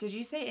 Did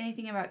you say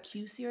anything about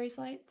Q series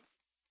lights?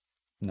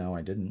 No,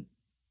 I didn't.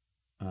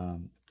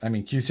 I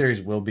mean, Q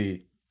series will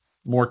be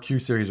more. Q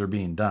series are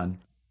being done.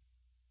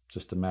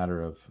 Just a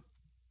matter of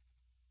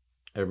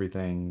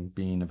everything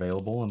being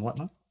available and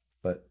whatnot.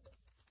 But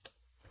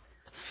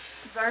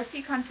does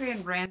RC Country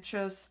and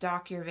Rancho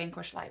stock your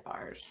Vanquish light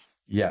bars?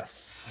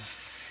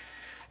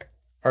 Yes.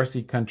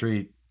 RC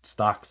Country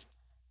stocks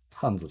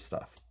tons of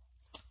stuff.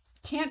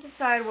 Can't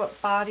decide what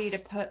body to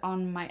put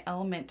on my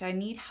Element. I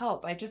need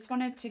help. I just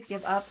wanted to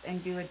give up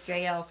and do a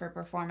JL for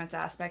performance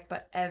aspect,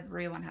 but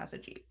everyone has a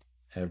Jeep.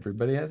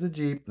 Everybody has a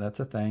Jeep. That's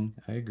a thing.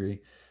 I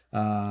agree.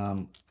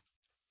 Power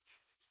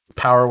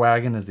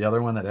Wagon is the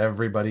other one that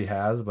everybody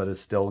has, but is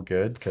still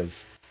good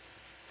because...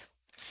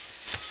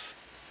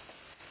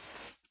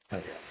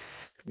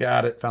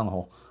 Got it. Found the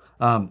hole.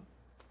 Oh,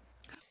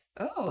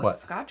 what?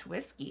 Scotch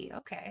whiskey.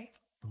 Okay.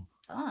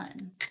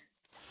 Fun.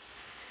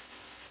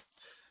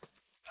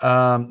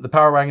 The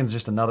Power Wagon is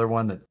just another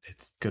one that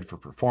it's good for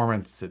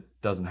performance. It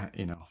doesn't,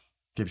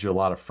 gives you a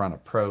lot of front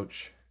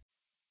approach.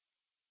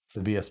 The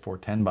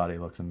VS4-10 body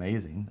looks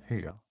amazing. There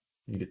you go.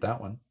 You get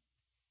that one.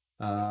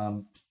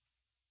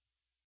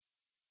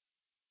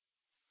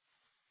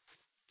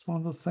 It's one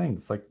of those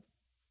things. Like,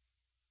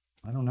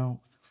 I don't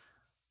know.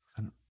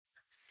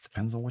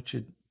 Depends on what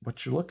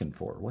you're looking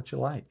for, what you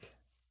like.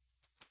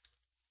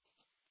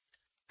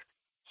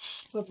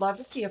 Would love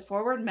to see a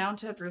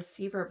forward-mounted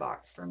receiver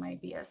box for my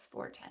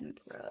VS4-10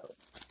 Pro.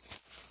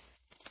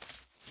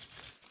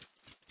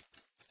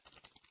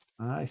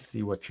 I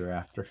see what you're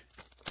after.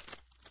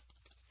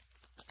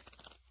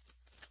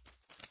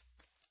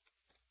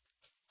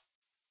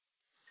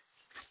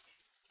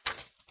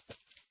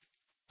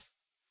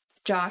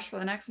 Josh, for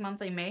the next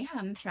monthly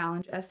Mayhem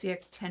Challenge,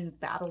 SCX10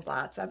 battle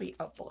bots. That'd be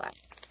a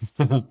blast.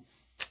 The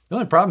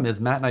only problem is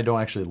Matt and I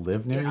don't actually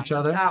live near each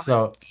other,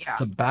 so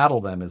to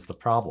battle them is the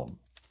problem.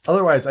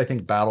 Otherwise, I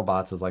think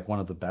BattleBots is like one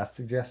of the best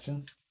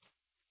suggestions,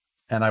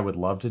 and I would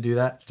love to do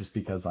that just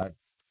because I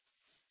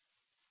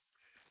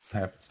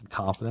have some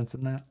confidence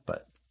in that.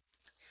 But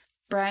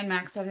Brian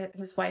Max said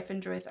his wife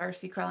enjoys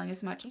RC crawling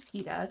as much as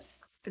he does.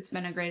 It's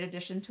been a great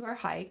addition to our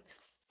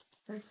hikes,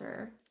 for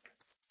sure.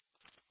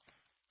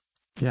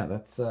 Yeah,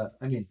 that's, I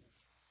mean...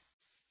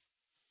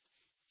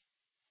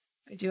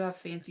 I do have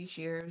fancy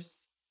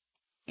shears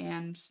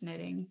and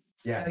knitting.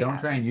 Yeah, so don't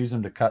try and use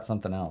them to cut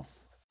something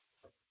else.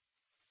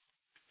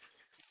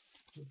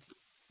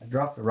 I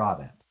dropped the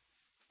rod end.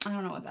 I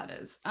don't know what that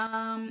is.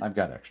 I've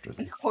got extras.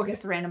 Nicole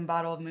gets a random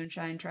bottle of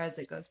moonshine, tries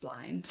it, goes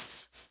blind.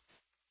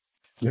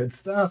 Good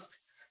stuff.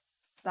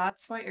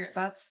 That's what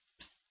that's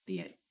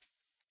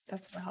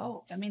the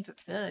hope. That means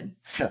it's good.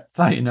 That's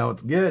how you know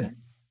it's good.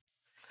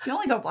 You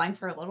only go blind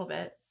for a little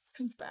bit. It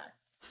comes back.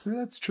 Sure,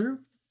 that's true.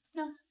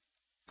 No.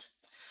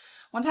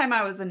 One time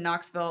I was in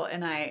Knoxville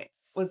and I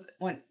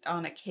went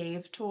on a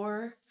cave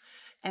tour,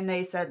 and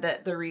they said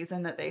that the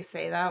reason that they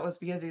say that was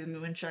because these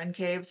moonshine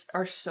caves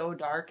are so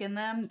dark in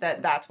them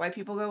that's why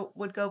people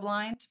would go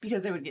blind,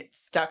 because they would get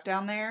stuck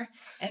down there,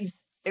 and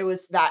it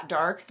was that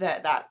dark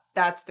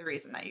that's the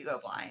reason that you go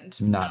blind.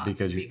 Not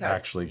because you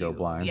actually go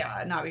blind.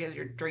 Yeah, not because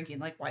you're drinking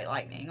like white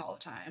lightning all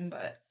the time,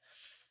 but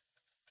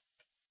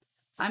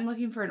I'm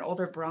looking for an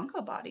older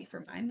Bronco body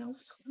for mine though.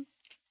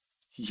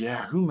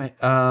 Yeah,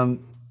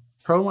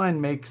 Proline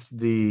makes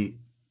the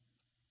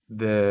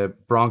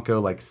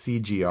Bronco like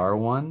CGR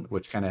one,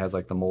 which kind of has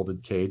like the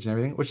molded cage and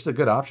everything, which is a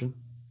good option.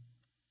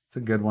 It's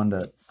a good one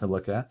to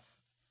look at.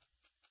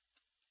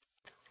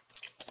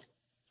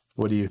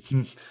 What are you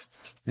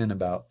in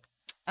about?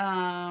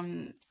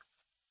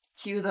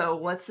 Q though,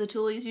 what's the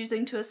tool he's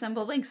using to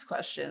assemble links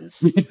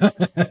questions?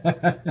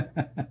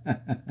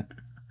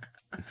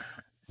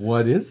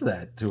 What is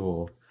that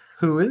tool?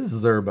 Who is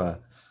Zerba?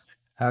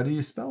 How do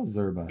you spell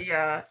Zerba?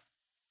 Yeah.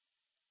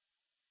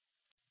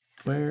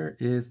 Where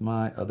is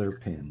my other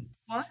pin?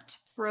 What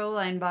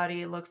Proline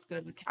body looks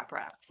good with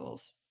Capra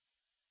axles?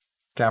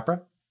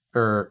 Capra?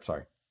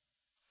 Sorry.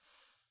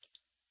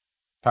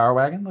 Power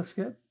Wagon looks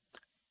good.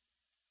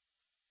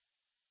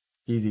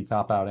 Easy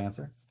cop-out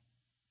answer.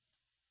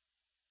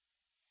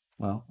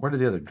 Well, where did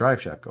the other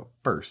drive shaft go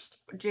first?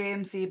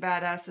 JMC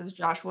Badass says,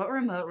 Josh, what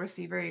remote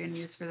receiver are you going to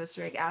use for this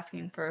rig?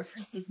 Asking for a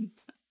frame.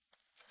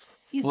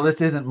 Well, this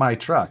isn't my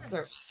truck,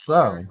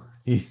 so...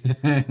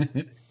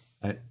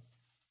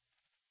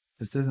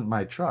 This isn't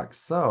my truck,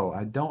 so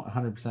I don't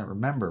 100%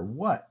 remember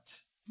what.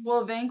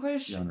 Will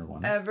Vanquish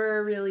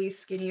ever release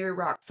skinnier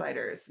rock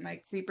sliders?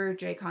 My Creeper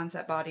J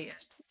concept body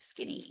is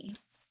skinny.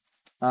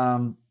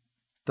 Other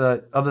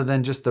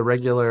than just the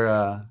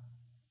regular,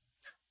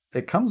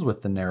 it comes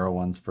with the narrow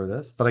ones for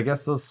this, but I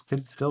guess those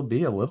could still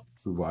be a little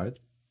too wide.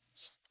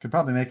 Could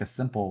probably make a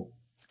simple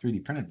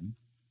 3D printed one.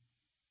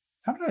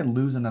 How did I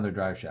lose another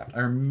drive shaft? I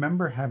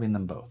remember having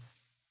them both.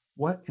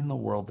 What in the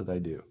world did I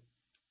do?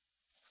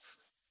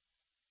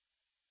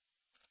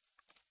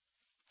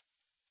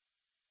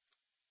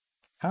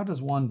 How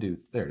does one do?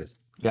 There it is.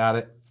 Got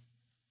it.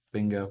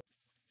 Bingo.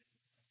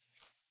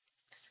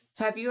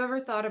 Have you ever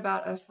thought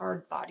about a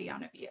hard body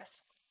on a VS?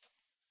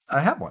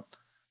 I have one.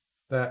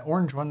 That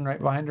orange one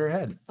right behind her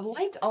head. The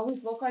lights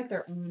always look like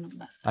they're on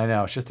them. I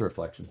know, it's just a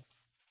reflection.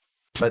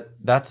 But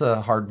that's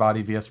a hard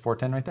body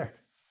VS4-10 right there.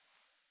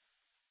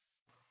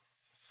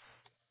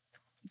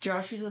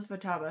 Josh uses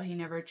Futaba. He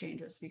never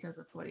changes because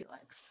it's what he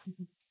likes.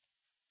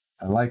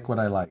 I like what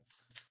I like.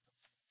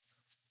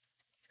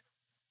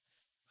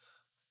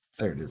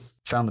 There it is.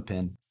 Found the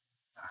pin.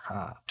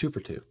 Aha. 2 for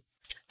 2.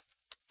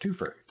 2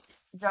 for.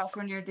 Josh,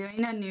 when you're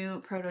doing a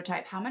new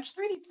prototype, how much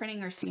 3D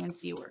printing or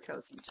CNC work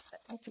goes into it?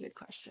 That's a good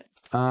question.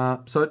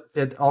 So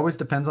it always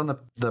depends on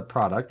the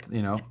product,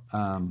 you know.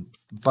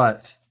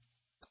 But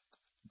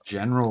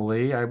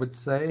generally, I would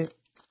say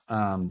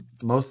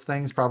most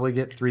things probably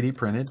get 3D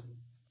printed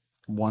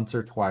once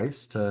or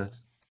twice,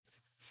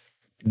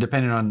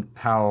 depending on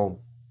how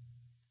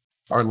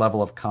our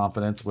level of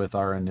confidence with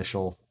our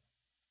initial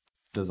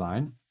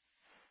design.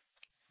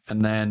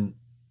 And then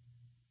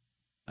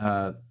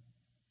the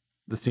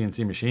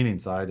CNC machining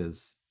side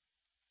is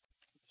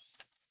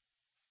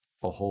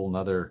a whole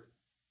nother,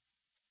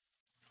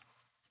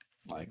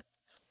 like,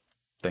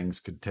 things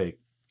could take,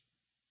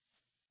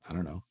 I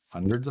don't know,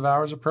 hundreds of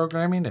hours of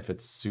programming if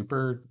it's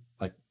super,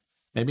 like,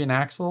 maybe an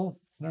axle,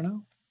 I don't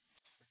know.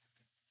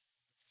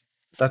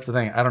 That's the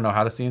thing. I don't know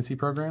how to CNC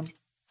program,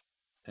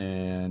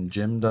 and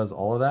Jim does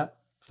all of that.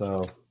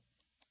 So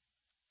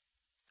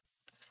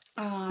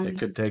it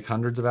could take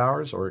hundreds of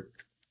hours, or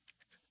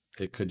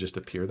it could just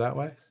appear that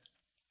way.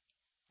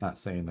 Not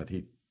saying that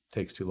he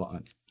takes too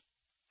long.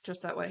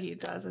 Just that what he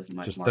does is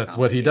much just more. That's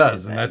what he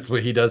does, and that's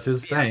what he does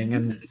his thing.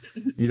 And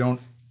you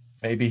don't.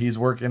 Maybe he's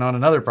working on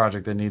another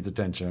project that needs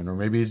attention, or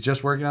maybe he's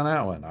just working on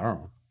that one. I don't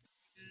know.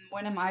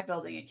 When am I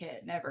building a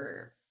kit?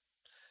 Never.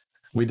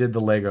 We did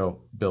the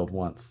Lego build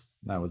once.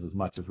 That was as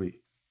much as we.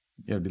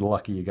 You'd be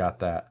lucky you got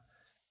that.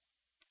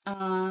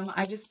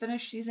 I just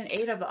finished season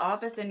 8 of The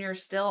Office, and you're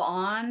still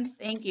on.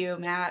 Thank you,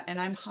 Matt. And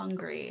I'm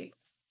hungry.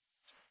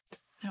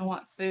 I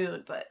want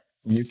food, but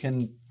you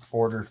can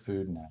order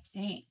food now.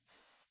 Thanks.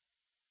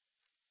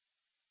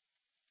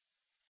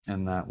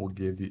 And that will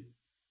give you.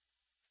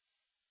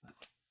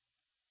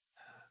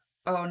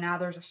 Oh, now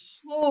there's a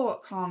whole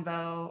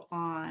combo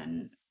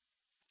on.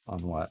 On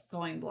what?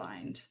 Going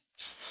blind.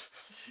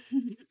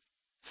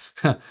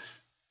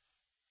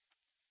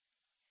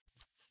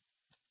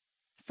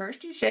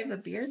 First you shave the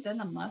beard, then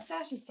the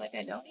mustache. It's like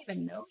I don't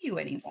even know you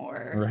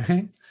anymore.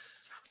 Right?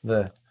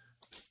 You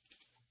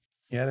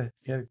gotta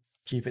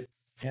keep it.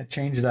 Yeah,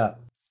 change it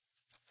up.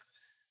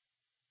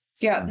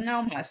 Yeah,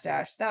 no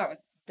mustache. That was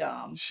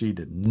dumb. She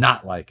did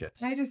not like it.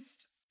 I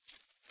just.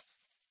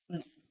 No.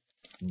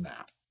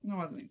 It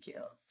wasn't cute.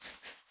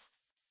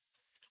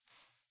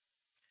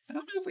 I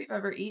don't know if we've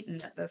ever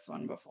eaten at this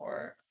one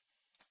before.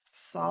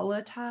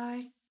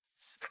 Solitai?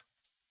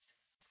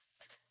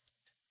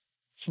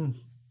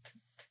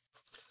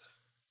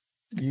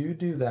 You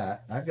do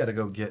that. I've got to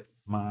go get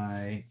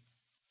my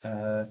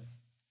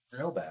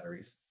drill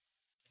batteries.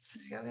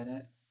 Can I go get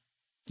it?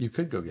 You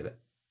could go get it.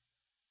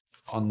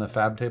 On the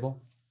fab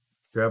table.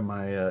 Grab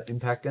my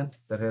impact gun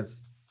that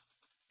has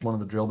one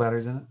of the drill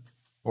batteries in it.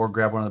 Or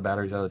grab one of the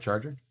batteries out of the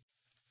charger.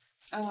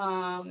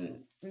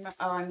 I'm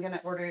going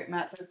to order,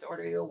 Matt says to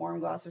order you a warm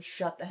glass of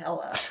shut the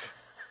hell up.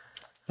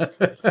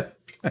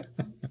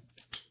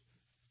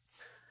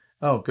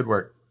 Oh, good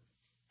work.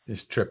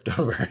 Just tripped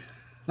over.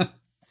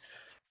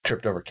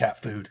 Tripped over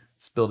cat food.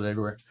 Spilled it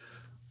everywhere.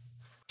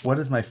 What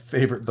is my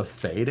favorite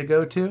buffet to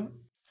go to?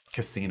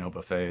 Casino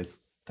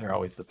buffets. They're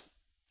always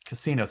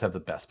casinos have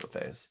the best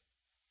buffets.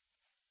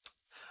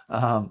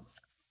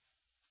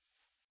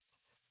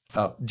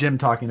 Jim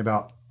talking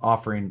about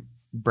offering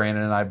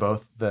Brandon and I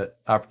both the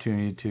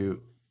opportunity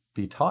to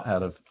be taught how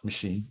to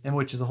machine, and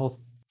which is a whole.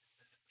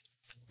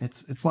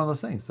 It's one of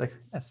those things. Like,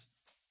 yes,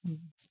 I'd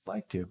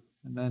like to,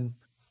 and then.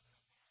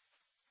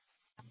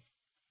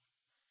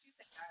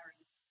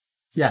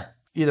 Yeah,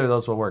 either of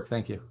those will work.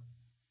 Thank you.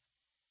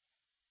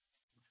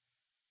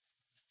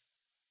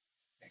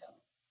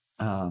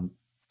 Oh,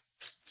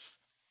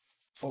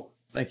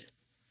 thank you.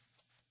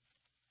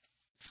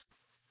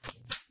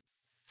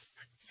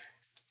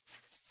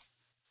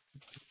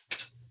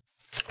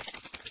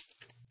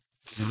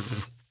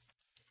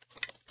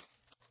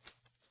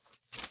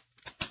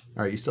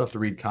 All right, you still have to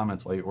read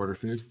comments while you order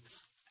food.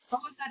 Oh,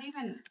 is that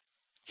even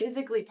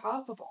physically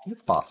possible?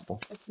 It's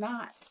possible. It's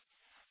not.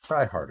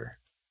 Try harder.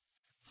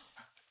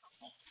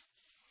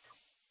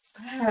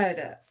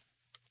 God.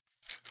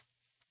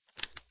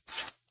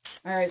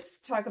 All right, let's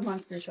talk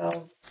amongst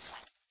yourselves.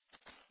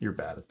 You're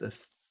bad at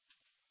this.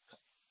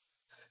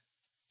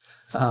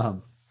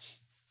 The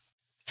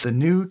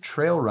new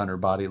Trail Runner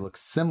body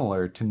looks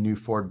similar to new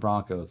Ford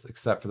Broncos,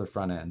 except for the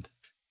front end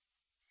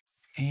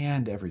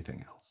and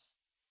everything else.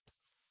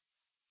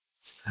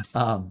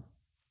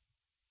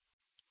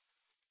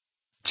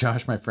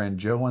 Josh, my friend,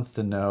 Joe wants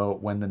to know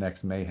when the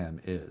next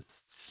mayhem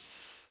is.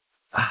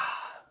 I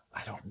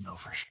don't know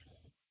for sure.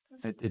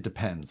 It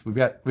depends.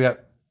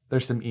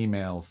 There's some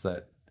emails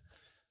that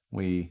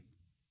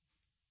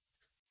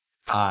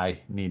I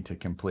need to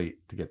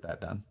complete to get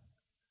that done.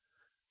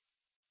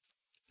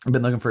 I've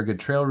been looking for a good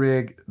trail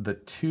rig. The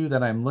two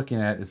that I'm looking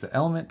at is the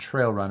Element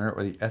Trail Runner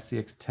or the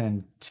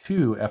SCX-10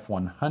 2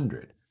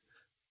 F100.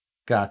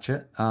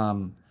 Gotcha.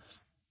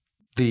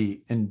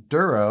 The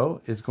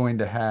Enduro is going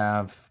to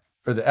have,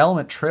 or the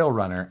Element Trail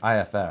Runner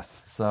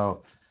IFS.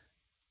 So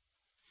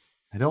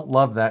I don't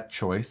love that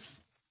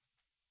choice.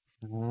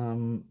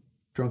 Drunken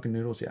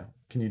Noodles, yeah.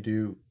 Can you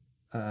do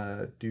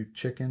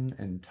chicken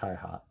and Thai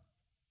hot?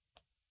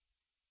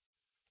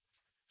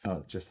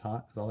 Oh, just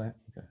hot? Is all that?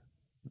 Okay.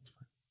 That's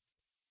fine.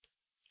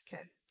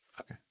 Okay.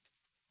 Okay.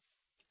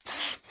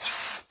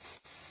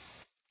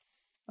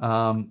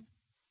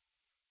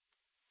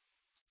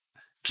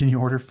 Can you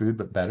order food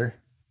but better?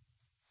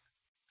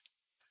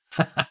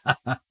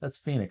 That's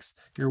Phoenix.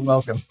 You're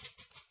welcome.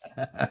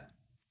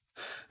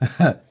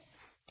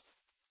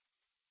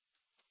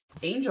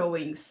 Angel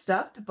wings,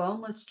 stuffed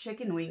boneless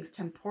chicken wings,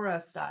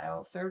 tempura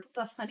style, served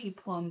with a honey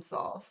plum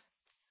sauce.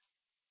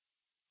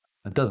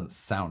 It doesn't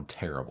sound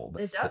terrible.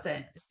 But It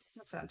doesn't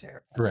sound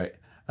terrible. Right.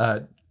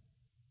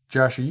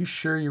 Josh, are you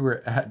sure you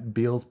were at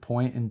Beal's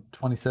Point in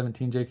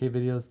 2017 JK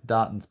videos?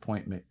 Dotton's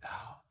Point.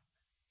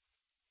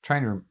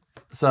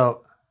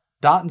 So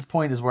Dotton's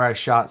Point is where I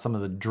shot some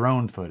of the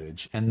drone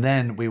footage. And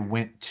then we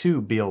went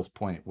to Beal's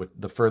Point with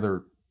the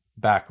further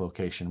back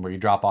location where you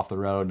drop off the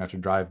road and have to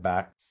drive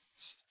back.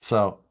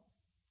 So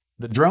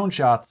the drone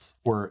shots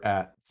were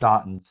at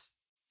Dotton's.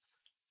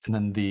 And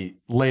then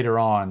later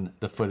on,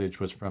 the footage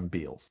was from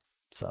Beal's.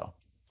 So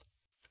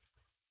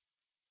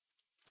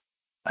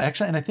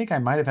actually, and I think I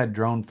might have had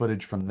drone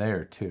footage from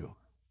there too.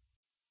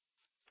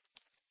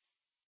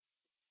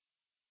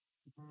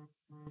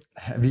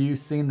 Have you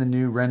seen the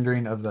new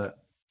rendering of the...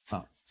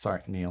 Oh,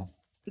 sorry, Neil.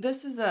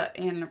 This is an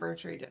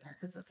anniversary dinner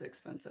because it's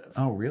expensive.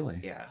 Oh, really?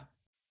 Yeah.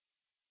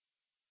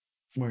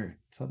 Where?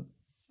 So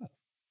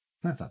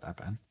that's not that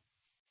bad.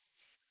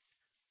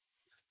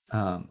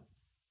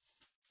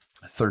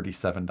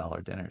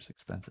 $37 dinner is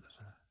expensive.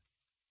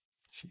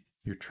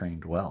 You're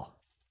trained well.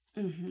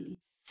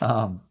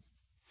 Mm-hmm.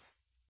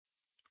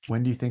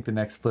 When do you think the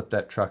next Flip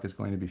That Truck is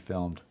going to be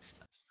filmed?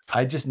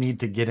 I just need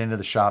to get into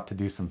the shop to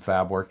do some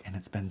fab work, and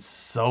it's been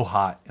so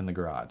hot in the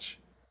garage.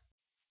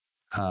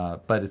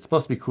 But it's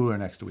supposed to be cooler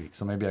next week,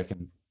 so maybe I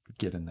can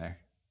get in there.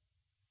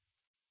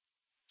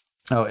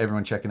 Oh,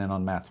 everyone checking in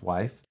on Matt's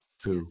wife,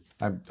 who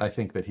I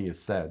think that he has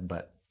said,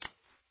 but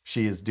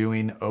she is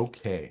doing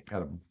okay.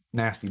 Got a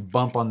nasty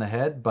bump on the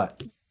head,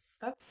 but...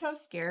 That's so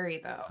scary,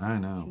 though. I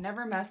know.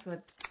 Never mess with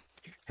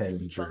head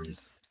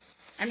injuries.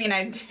 I mean,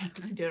 I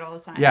do it all the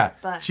time. Yeah,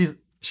 but she's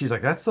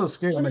like, that's so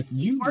scary. I'm like,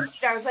 you...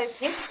 I was like,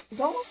 hey,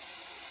 don't.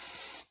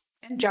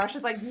 And Josh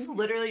is like, you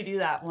literally do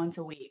that once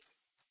a week.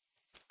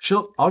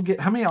 How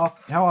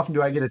often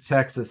do I get a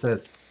text that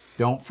says,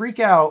 don't freak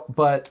out,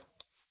 but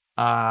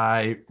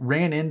I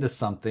ran into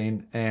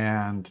something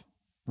and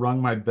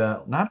rung my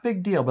bell. Not a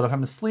big deal, but if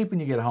I'm asleep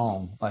and you get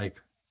home,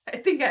 like... I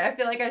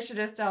feel like I should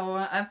just tell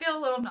one. I feel a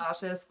little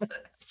nauseous, but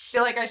I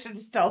feel like I should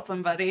just tell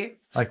somebody.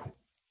 Like,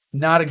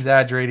 not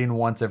exaggerating,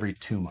 once every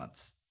 2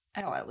 months.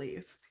 Oh, at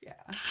least,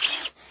 yeah.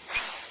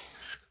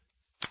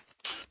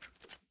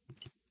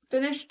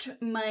 Finished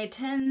my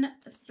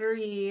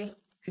 10.3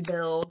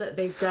 build.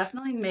 They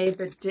definitely made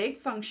the dig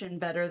function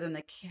better than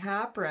the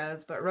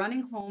Capras, but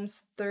running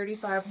Home's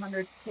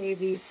 3500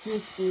 kV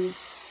 2-speed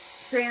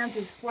trans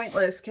is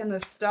pointless. Can the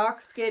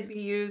stock skid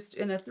be used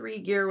in a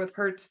 3-gear with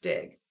Hurtz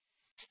Dig?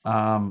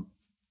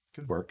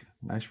 Good work.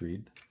 Nice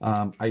read.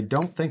 I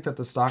don't think that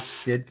the stock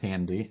skid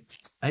can be.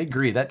 I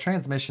agree. That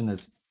transmission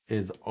is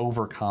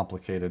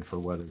overcomplicated for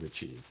what it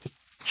achieved.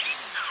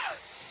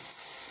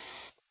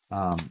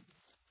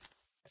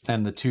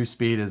 And the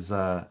 2-speed is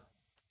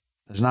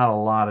there's not a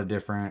lot of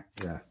different.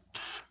 Yeah,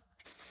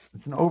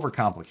 it's an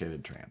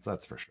overcomplicated trans.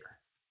 That's for sure.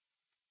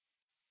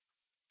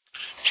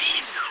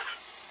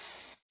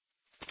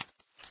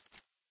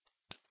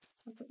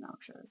 That's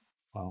obnoxious.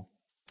 Well,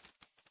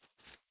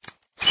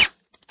 it'd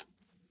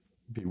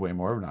be way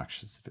more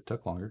obnoxious if it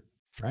took longer,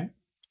 right?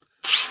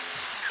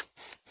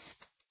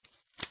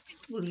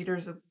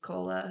 Liters of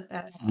cola.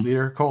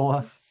 Liter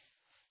cola.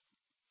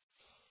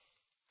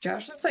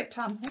 Josh looks like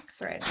Tom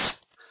Hanks right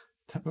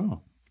now.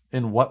 Ooh.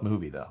 In what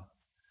movie, though?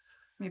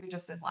 Maybe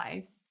just in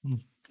life. Hmm.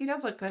 He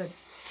does look good.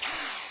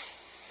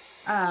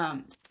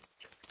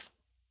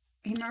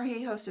 Remember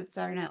he hosted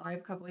Saturday Night Live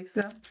a couple weeks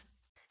ago?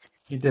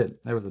 He did.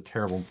 There was a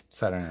terrible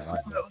Saturday Night Live.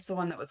 It was the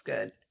one that was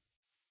good.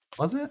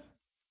 Was it?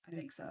 I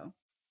think so.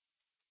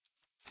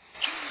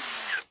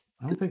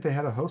 I don't think they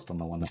had a host on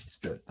the one that was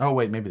good. Oh,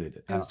 wait, maybe they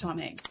did. It was Tom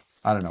Hanks.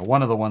 I don't know.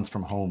 One of the ones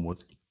from Home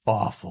was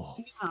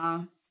awful.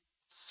 Yeah.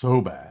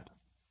 So bad.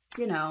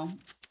 You know,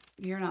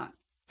 you're not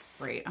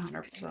great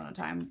 100% of the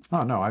time.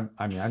 Oh, no.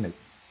 I mean, I make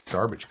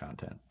garbage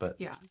content, but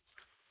yeah,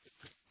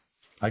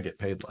 I get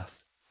paid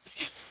less.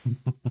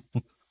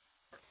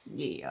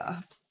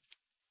 Yeah.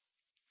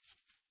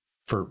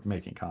 For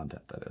making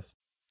content, that is.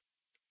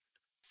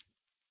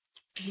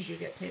 Did you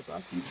get paid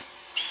less than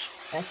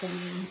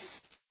SM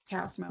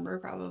cast member?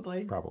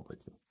 Probably. Probably.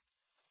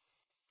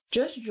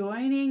 Just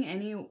joining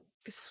any...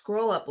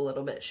 Scroll up a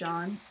little bit,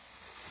 Sean.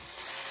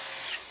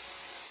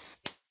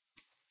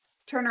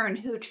 Turner and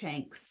Hooch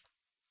Hanks.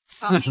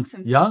 Tom Hanks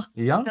in Young?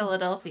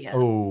 Philadelphia.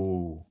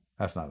 Oh,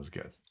 that's not as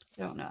good.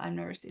 I don't know. I've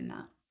never seen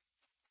that.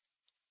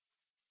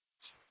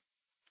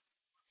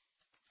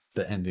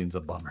 The ending's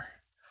a bummer.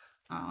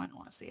 Oh, I don't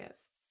want to see it.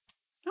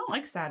 I don't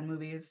like sad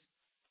movies.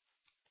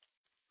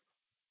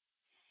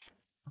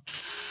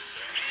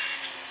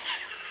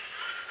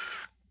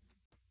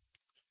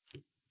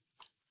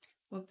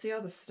 Let's see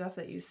all the stuff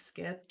that you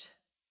skipped.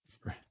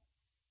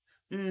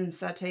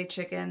 Satay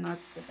chicken,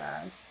 that's the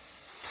best.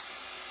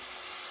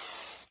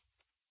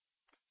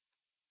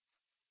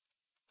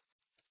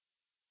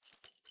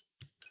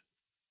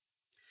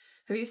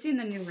 Have you seen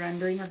the new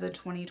rendering of the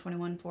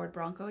 2021 Ford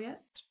Bronco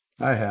yet?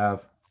 I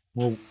have.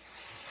 Well,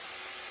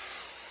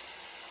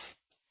 it's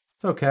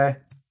okay.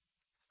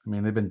 I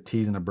mean, they've been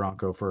teasing a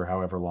Bronco for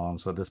however long,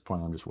 so at this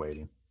point, I'm just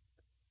waiting.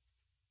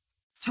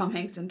 Tom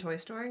Hanks in Toy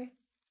Story?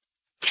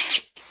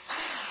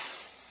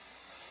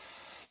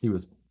 He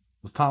was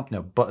Tom,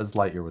 no, Buzz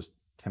Lightyear was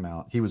Tim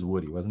Allen. He was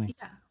Woody, wasn't he?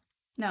 Yeah.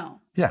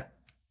 No. Yeah.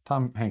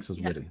 Tom Hanks was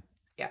Woody.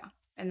 Yeah.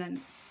 And then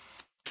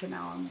Tim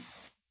Allen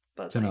was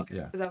Buzz Tim Lightyear. Allen,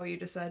 yeah. Is that what you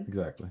just said?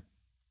 Exactly.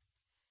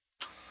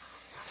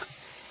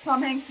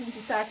 Tom Hanks went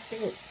to Sac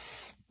State.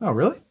 Oh,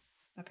 really?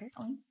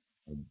 Apparently.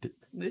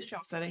 Moose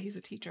Jaw said it. He's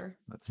a teacher.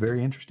 That's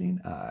very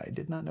interesting. I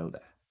did not know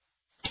that.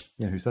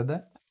 You know who said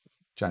that?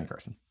 Johnny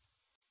Carson.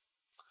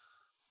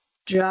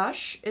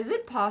 Josh, is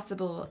it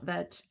possible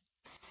that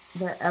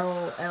the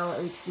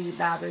LLHV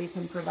battery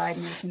can provide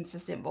more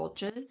consistent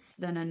voltage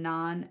than a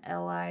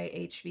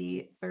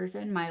non-LIHV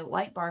version? My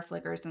light bar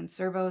flickers and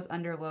servos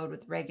underload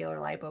with regular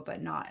LiPo,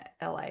 but not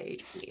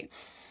LIHV.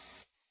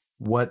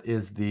 What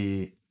is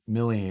the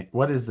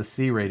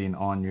C rating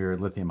on your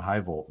lithium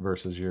high volt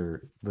versus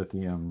your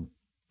lithium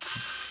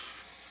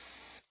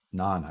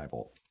non-high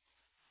volt?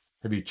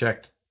 Have you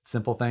checked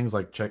simple things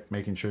like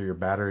making sure your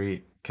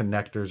battery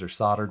connectors are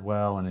soldered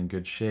well and in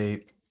good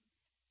shape?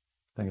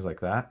 Things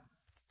like that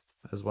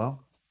as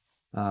well.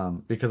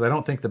 Because I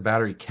don't think the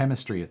battery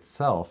chemistry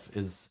itself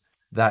is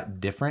that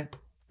different.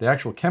 The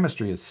actual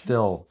chemistry is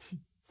still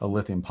a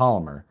lithium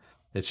polymer.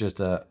 It's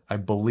just I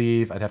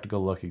believe, I'd have to go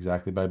look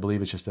exactly, but I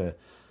believe it's just a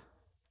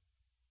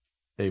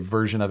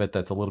version of it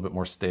that's a little bit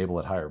more stable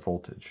at higher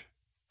voltage,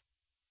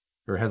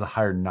 or has a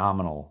higher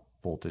nominal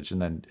voltage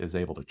and then is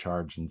able to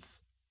charge and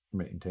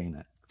maintain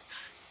it.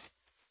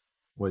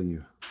 What do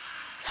you?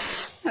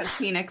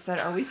 Phoenix said,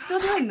 "Are we still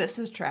doing this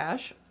is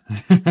trash?"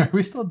 Are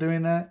we still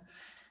doing that?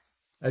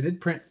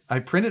 I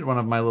printed one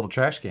of my little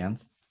trash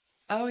cans.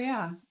 Oh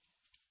yeah.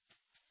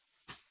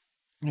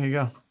 There you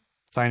go.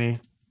 Tiny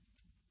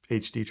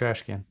HD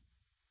trash can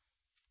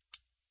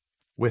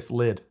with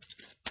lid.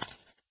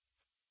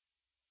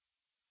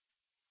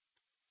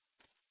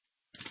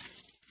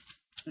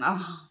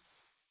 Oh,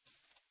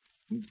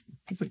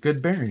 It's a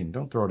good bearing.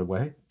 Don't throw it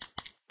away.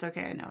 it's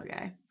okay. I know a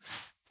guy.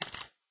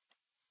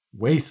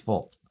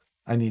 Wasteful.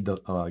 I need the.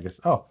 Oh, I guess.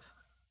 Oh,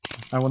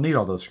 I will need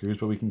all those screws,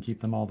 but we can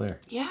keep them all there.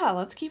 Yeah,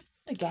 let's keep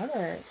them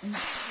together.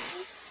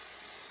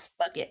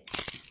 Bucket.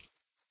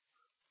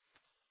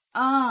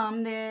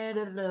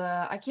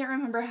 I can't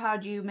remember how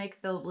do you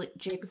make the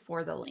jig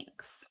for the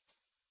links.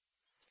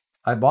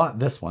 I bought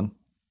this one.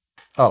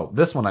 Oh,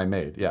 this one I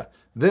made. Yeah,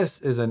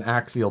 this is an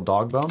axial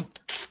dog bone.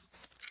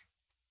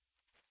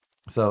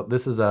 So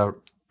this is a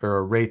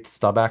Wraith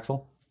stub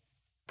axle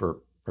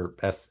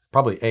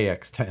probably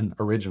AX10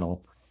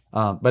 original,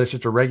 but it's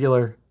just a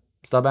regular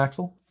stub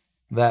axle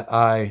that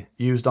I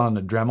used on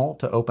the Dremel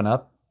to open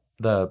up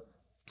the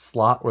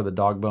slot where the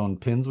dog bone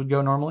pins would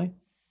go normally.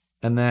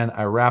 And then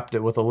I wrapped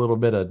it with a little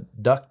bit of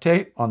duct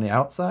tape on the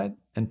outside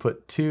and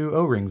put 2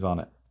 O-rings on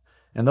it.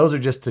 And those are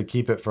just to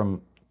keep it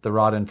from the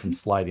rod end from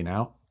sliding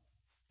out.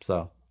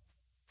 So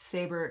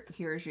Saber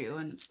hears you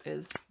and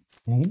is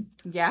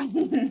yeah.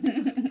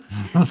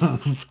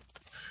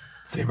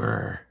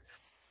 Saber.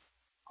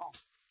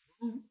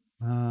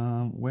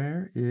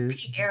 Where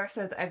is Pete Air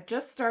says, I've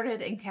just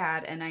started in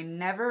CAD and I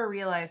never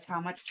realized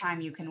how much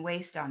time you can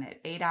waste on it.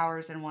 8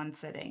 hours in one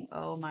sitting.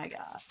 Oh my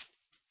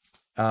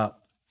god.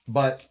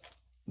 But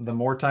the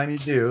more time you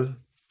do,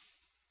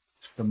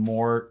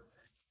 the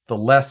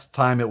less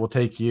time it will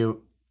take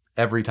you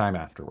every time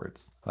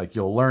afterwards. Like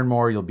you'll learn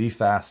more, you'll be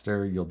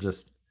faster, you'll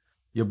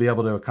be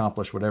able to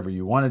accomplish whatever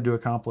you wanted to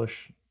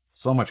accomplish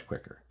so much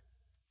quicker.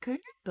 Could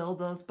you build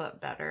those but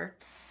better?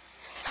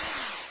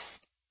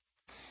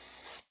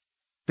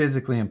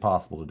 Physically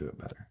impossible to do it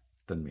better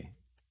than me.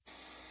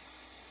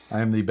 I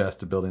am the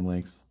best at building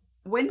links.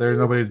 There's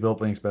nobody who's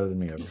built links better than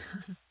me ever.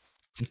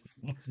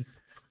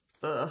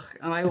 Ugh,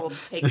 and I will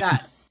take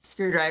that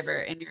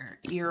screwdriver in your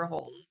ear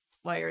hole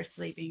while you're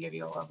sleeping, give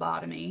you a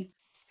lobotomy.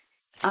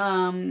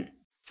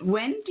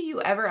 When do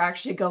you ever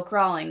actually go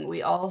crawling?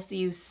 We all see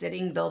you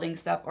sitting, building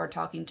stuff, or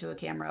talking to a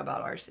camera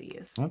about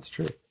RCs. That's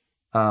true.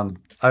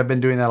 I've been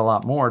doing that a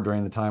lot more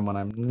during the time when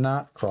I'm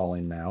not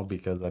crawling now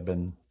because I've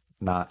been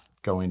not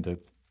going to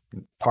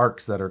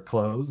parks that are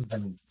closed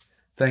and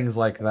things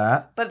like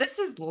that. But this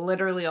is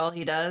literally all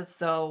he does.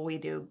 So we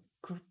do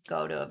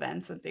go to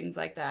events and things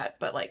like that.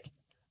 But like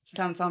he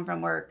comes home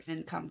from work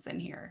and comes in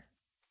here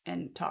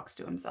and talks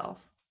to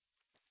himself.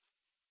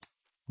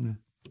 Yeah.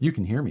 You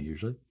can hear me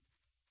usually.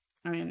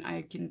 I mean,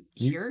 I can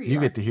hear you. You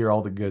get to hear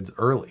all the goods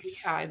early.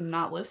 Yeah, I'm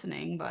not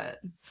listening, but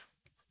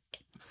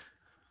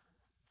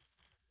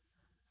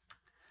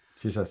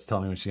She just has to tell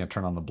me when she's going to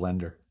turn on the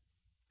blender.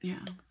 yeah.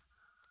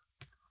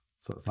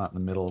 So it's not in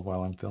the middle of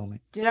while I'm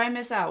filming. Did I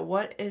miss out?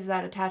 What is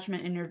that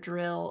attachment in your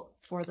drill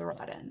for the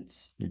rod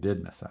ends? You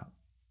did miss out.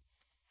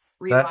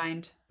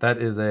 Rewind. That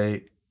is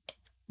a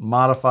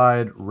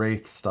modified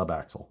Wraith stub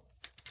axle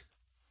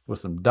with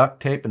some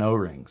duct tape and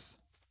O-rings.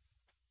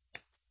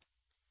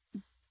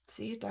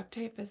 See, duct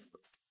tape is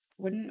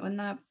wouldn't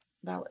that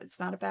it's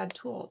not a bad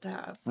tool to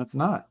have. That's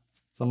not.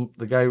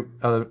 The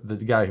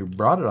guy who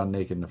brought it on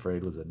Naked and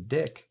Afraid was a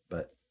dick,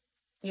 but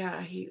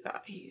yeah,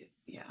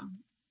 yeah.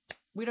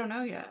 We don't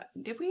know yet.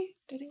 Did we?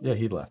 Did he? Yeah,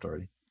 he left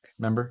already.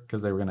 Remember?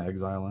 Because they were going to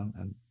exile him.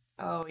 And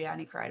oh yeah, and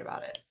he cried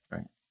about it.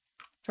 Right.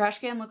 Trash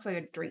can looks like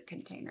a drink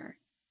container.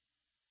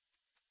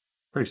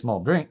 Pretty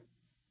small drink.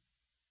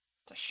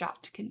 It's a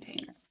shot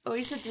container. Oh,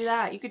 you could do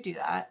that. You could do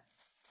that.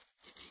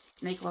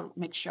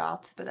 Make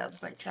shots, but that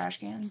looks like trash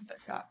cans. But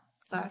got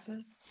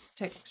glasses.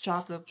 Take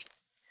shots of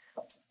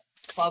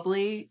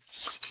bubbly.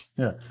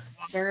 Yeah.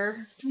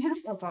 Water.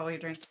 That's all we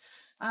drink.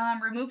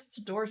 Removable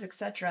doors,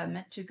 etc.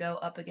 meant to go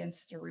up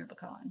against the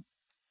Rubicon.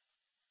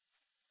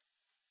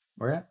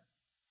 Where at?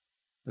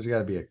 There's got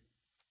to be a.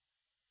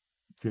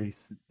 Did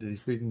he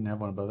didn't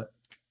have one above it?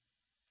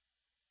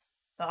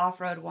 The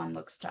off-road one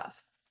looks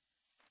tough.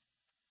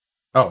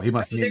 Oh, he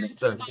must be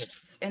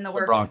in the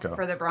works Bronco.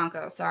 For the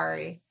Bronco.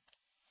 Sorry,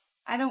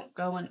 I don't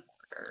go in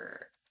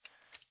order.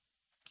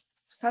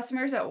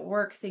 Customers at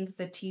work think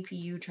the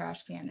TPU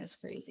trash can is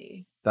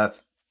crazy.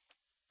 That's.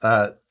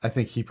 I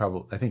think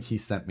he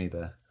sent me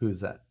the.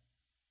 Who's that?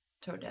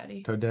 Toad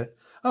Daddy. Toad Daddy.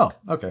 Oh,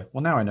 okay.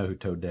 Well, now I know who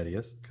Toad Daddy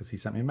is because he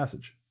sent me a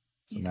message.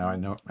 So now I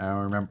know. I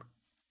remember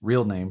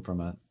real name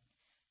from a.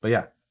 But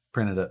yeah,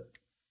 printed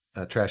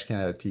a trash can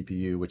out of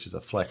TPU, which is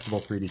a flexible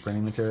 3D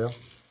printing material.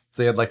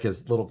 So he had like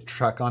his little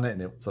truck on it,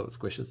 and so it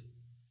squishes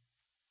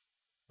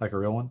like a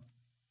real one.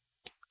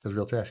 Because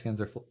real trash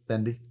cans are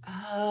bendy.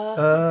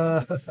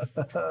 You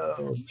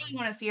really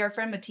want to see our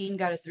friend Mateen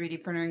got a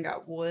 3D printer and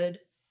got wood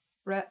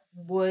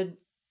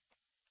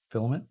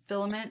filament.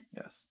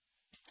 Yes.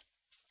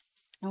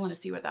 I want to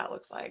see what that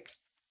looks like.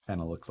 Kind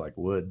of looks like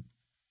wood.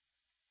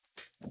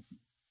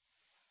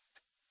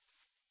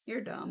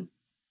 You're dumb.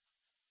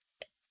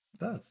 It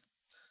does.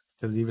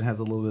 Because it even has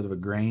a little bit of a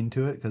grain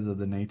to it because of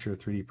the nature of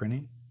 3D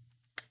printing.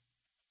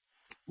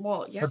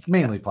 Well, yeah. That's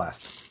mainly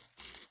plastic.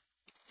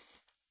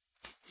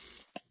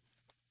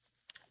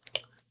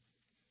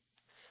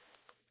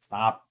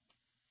 Stop.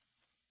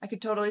 I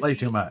could totally Play see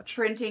too much.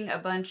 Printing a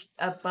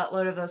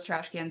buttload of those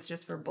trash cans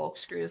just for bulk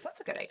screws.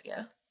 That's a good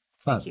idea.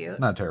 Thank you.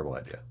 Not a terrible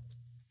idea.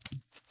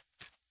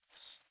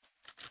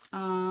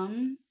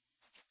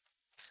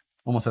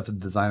 Almost have to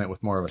design it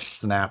with more of a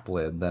snap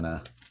lid than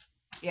a.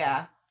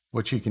 Yeah.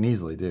 Which you can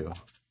easily do.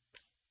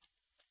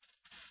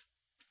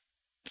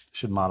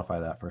 Should modify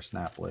that for a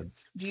snap lid.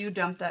 Do you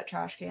dump that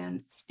trash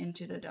can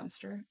into the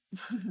dumpster?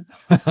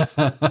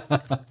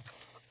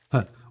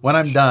 When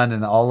I'm done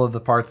and all of the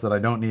parts that I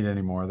don't need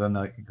anymore, then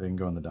they can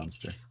go in the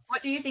dumpster.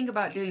 What do you think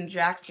about doing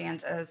jack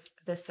stands as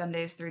this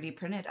Sunday's 3D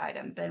printed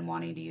item? Been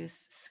wanting to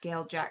use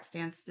scaled jack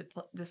stands to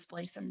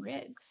display some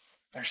rigs.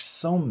 There's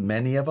so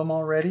many of them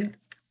already.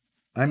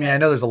 I mean, I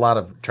know there's a lot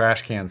of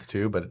trash cans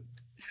too, but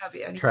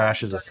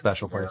trash is a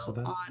special place with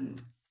it.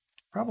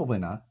 Probably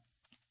not.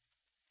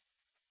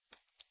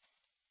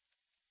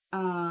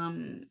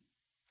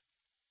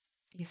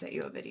 He sent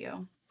you a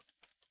video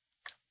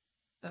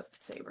of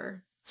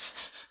Saber.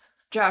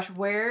 Josh,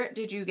 where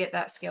did you get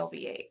that scale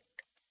V8?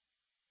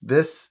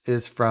 This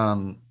is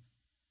from,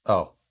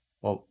 oh,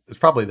 well, it's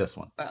probably this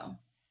one.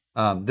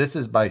 Oh. This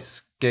is by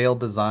Scale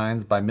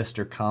Designs by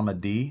Mr. Comma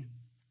D.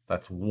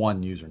 That's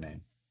one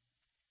username.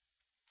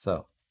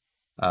 So,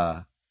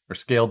 or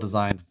Scale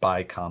Designs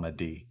by Comma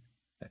D,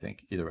 I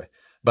think, either way.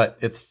 But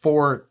it's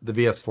for the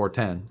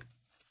VS4-10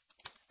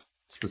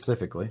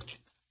 specifically.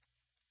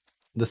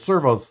 The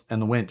servos and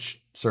the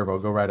winch servo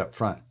go right up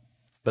front.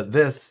 But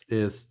this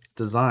is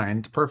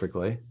designed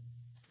perfectly,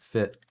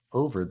 fit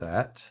over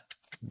that.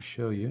 Let me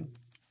show you.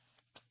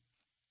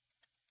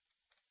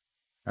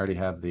 I already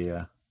have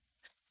the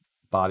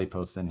body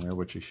post in here,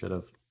 which you should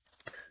have.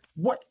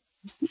 What?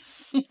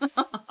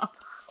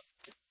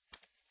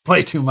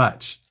 Play too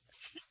much.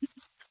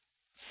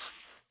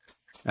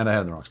 And I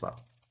had the wrong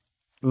spot.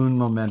 Un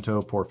momento,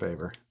 por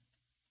favor.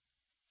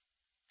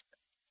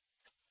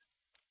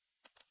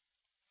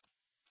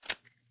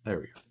 There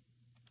we go.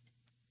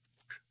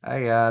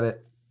 I got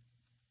it.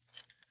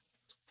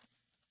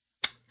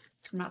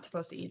 I'm not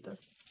supposed to eat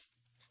this.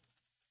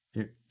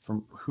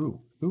 From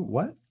who? Who?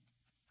 What?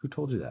 Who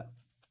told you that?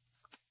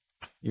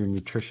 your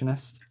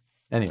nutritionist.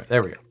 Anyway,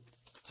 there we go.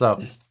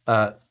 So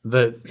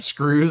the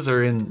screws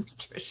are in.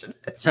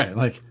 Nutritionist. Right,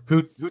 like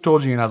who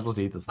told you you're not supposed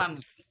to eat this? Oh,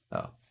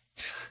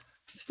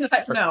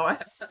 No.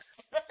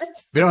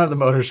 if you don't have the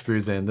motor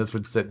screws in, this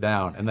would sit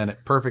down, and then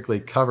it perfectly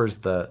covers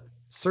the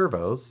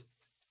servos,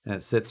 and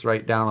it sits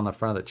right down on the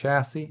front of the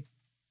chassis,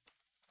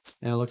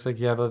 and it looks like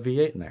you have a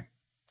V8 in there,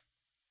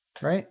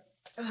 right?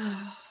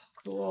 Oh,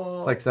 cool.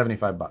 It's like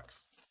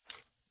 $75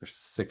 or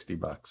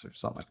 $60 or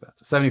something like that.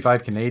 So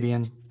 75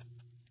 Canadian.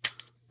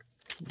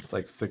 It's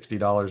like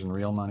 $60 in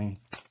real money.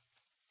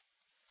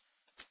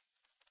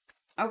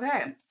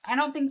 Okay. I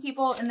don't think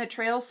people in the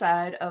trail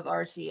side of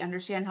RC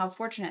understand how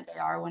fortunate they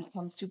are when it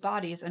comes to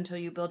bodies until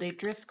you build a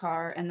drift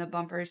car and the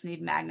bumpers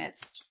need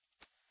magnets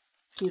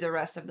to the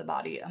rest of the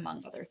body,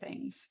 among other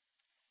things.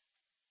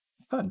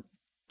 Good.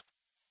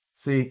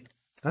 See,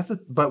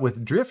 but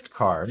with drift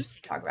cars.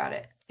 Talk about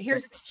it.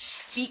 Here's,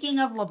 speaking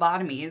of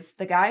lobotomies,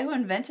 the guy who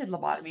invented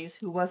lobotomies,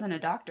 who wasn't a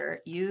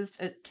doctor, used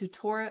to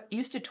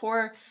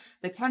tour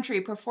the country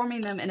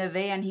performing them in a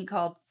van he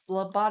called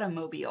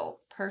Lobotomobile.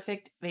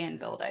 Perfect van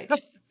build idea.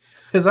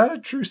 Is that a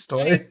true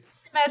story?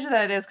 Imagine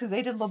that it is, because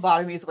they did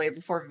lobotomies way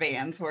before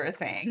vans were a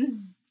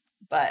thing.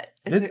 But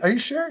Are you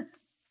sure?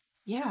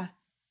 Yeah.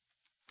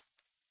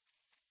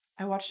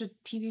 I watched a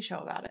TV show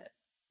about it.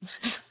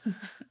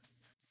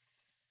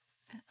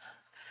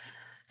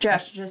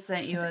 Josh just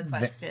sent you a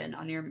question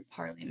on your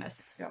Harley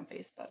message on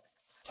Facebook.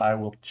 I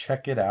will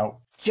check it out.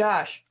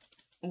 Josh,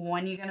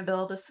 when are you going to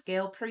build a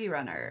scale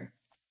pre-runner?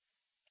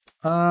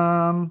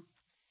 I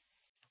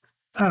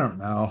don't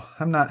know.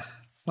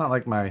 It's not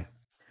like my...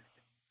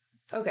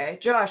 Okay,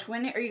 Josh,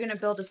 when are you going to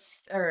build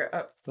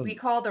we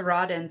call the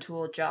rod end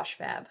tool Josh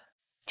Fab.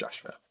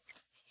 Josh Fab.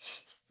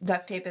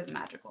 Duct tape is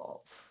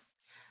magical.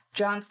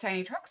 John's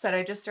Tiny Truck said,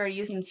 I just started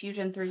using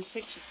Fusion 360.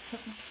 It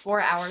took me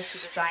 4 hours to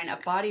design a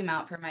body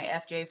mount for my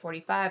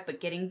FJ45, but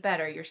getting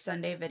better. Your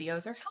Sunday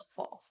videos are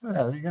helpful. Oh,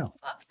 yeah, there you go.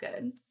 That's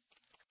good.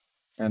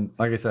 And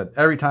like I said,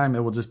 every time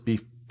it will just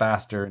be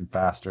faster and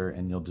faster,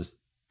 and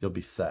you'll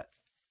be set.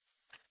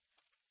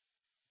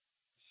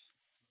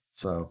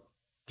 So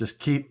just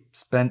keep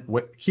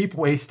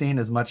wasting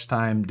as much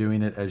time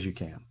doing it as you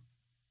can.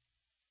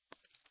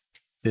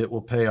 It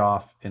will pay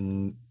off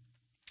in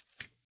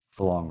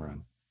the long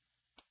run.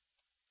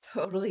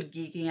 Totally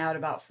geeking out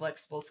about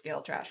flexible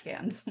scale trash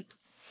cans.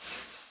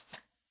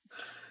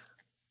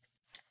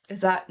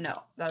 That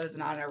is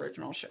not an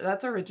original shirt.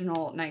 That's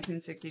original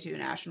 1962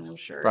 national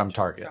shirt. From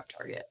Target. From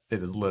Target.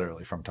 It is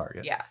literally from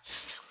Target. Yeah.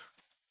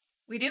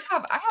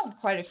 I have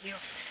quite a few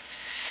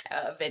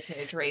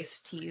vintage race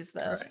tees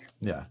though. Right.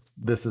 Yeah.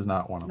 This is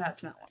not one of them.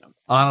 That's not one of them.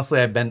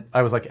 Honestly,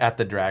 I was like at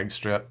the drag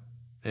strip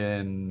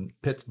in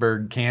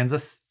Pittsburgh,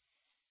 Kansas.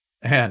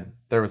 And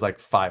there was like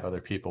 5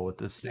 other people with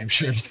this same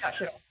shirt.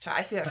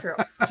 I see that shirt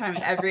all the time.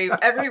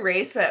 Every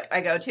race that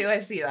I go to, I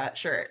see that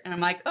shirt. And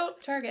I'm like, oh,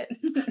 Target.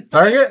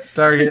 Target.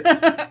 Target.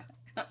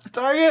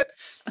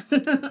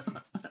 This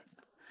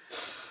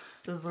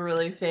is a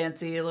really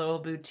fancy little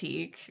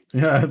boutique.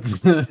 Yeah, it's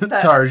Target.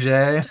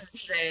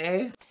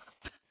 Target.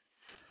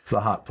 It's the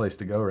hot place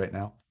to go right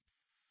now.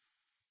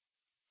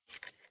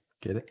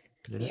 Get it?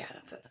 Yeah,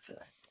 that's it.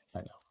 I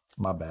know.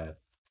 My bad.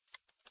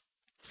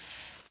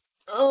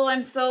 Oh,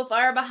 I'm so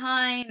far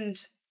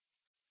behind.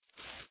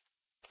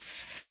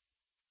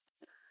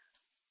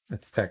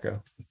 It's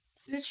Echo.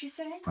 What did she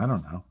say? I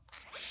don't know.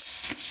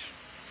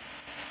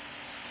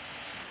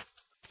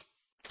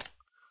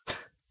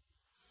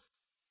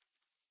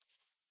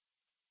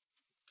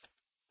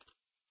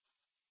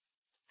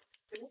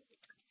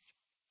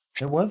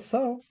 It was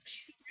so.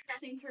 She said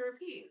nothing to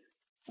repeat.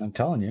 I'm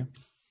telling you.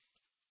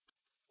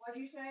 What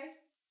did you say?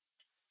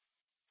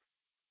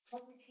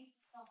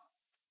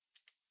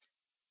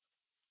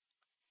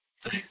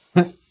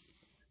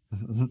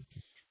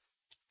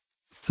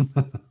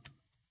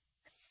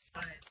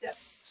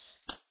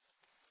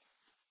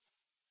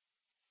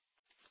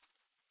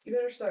 You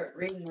better start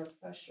reading more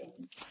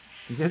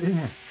questions. Get in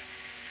here.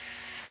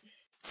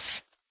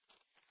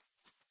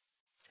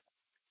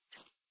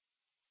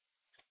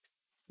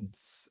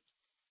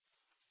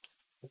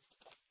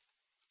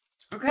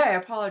 Okay, I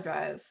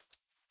apologize.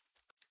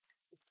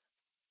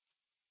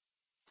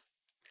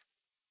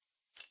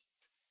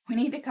 We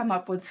need to come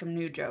up with some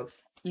new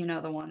jokes. You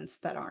know, the ones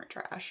that aren't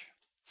trash.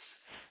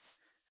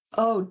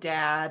 Oh,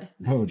 Dad.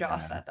 Oh,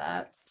 Josh Dad. said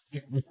that.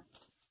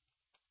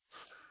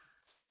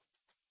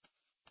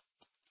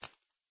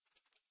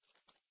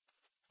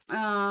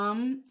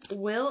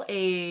 Will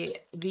a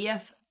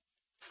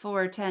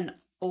VF4-10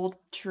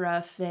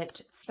 Ultra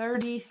fit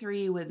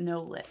 33 with no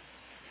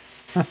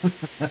lift? Is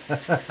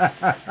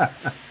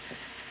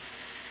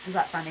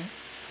that funny?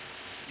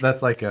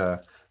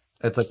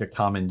 It's like a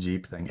common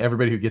Jeep thing.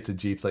 Everybody who gets a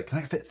Jeep's like, can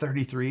I fit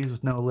 33s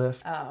with no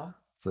lift? Oh.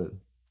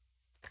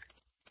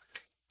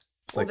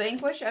 Will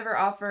Vanquish ever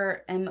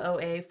offer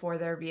MOA for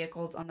their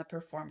vehicles on the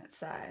performance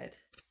side?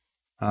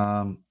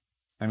 I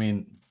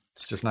mean,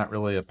 it's just not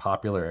really a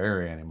popular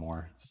area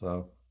anymore.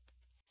 So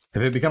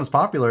if it becomes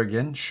popular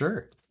again,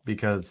 sure.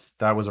 because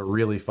that was a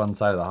really fun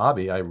side of the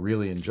hobby I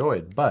really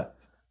enjoyed. But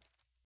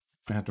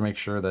I have to make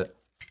sure that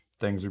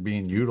things are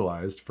being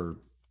utilized for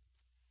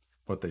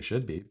what they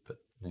should be. But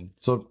I mean,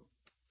 so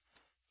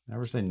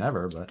never say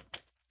never, but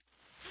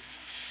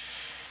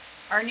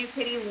our new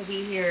kitty will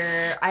be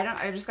here.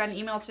 I just got an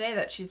email today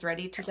that she's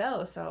ready to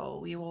go, so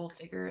we will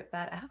figure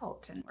that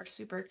out, and we're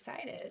super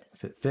excited.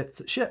 if it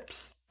fits, it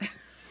ships.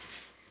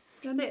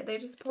 And they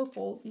just poke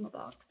holes in the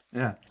box.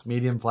 Yeah,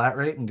 medium flat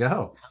rate and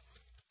go.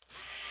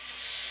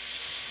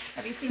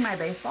 Have you seen my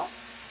baseball?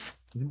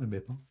 My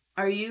baseball.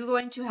 Are you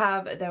going to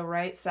have the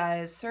right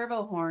size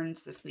servo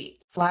horns this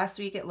week? Last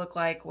week it looked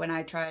like when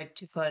I tried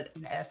to put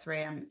an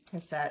SRAM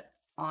cassette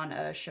on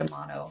a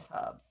Shimano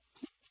hub.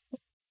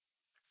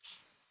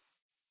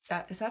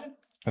 That's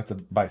a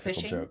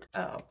bicycle fishing joke.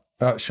 Oh.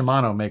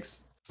 Shimano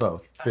makes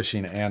both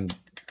fishing and,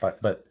 but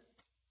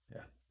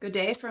yeah. Good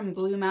day from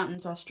Blue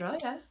Mountains,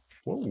 Australia.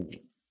 Whoa.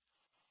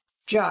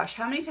 Josh,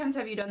 how many times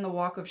have you done the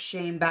walk of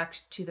shame back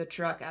to the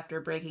truck after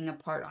breaking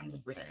apart on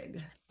the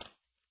rig?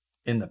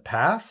 In the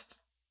past,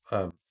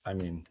 I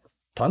mean,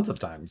 tons of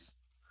times.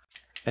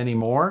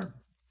 Anymore?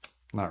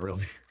 Not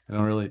really. I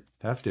don't really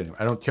have to anymore.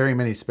 I don't carry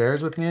many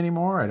spares with me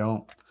anymore. I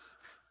don't.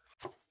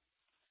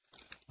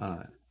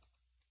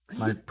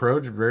 My Pro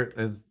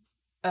doesn't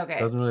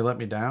really let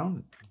me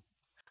down.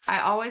 I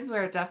always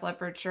wear a Def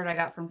Leppard shirt I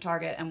got from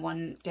Target, and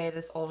one day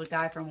this old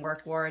guy from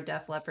work wore a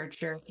Def Leppard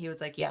shirt. He was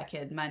like, "Yeah,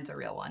 kid, mine's a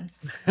real one."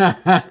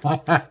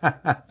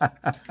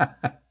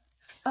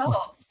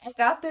 Oh, I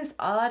got this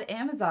odd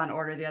Amazon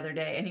order the other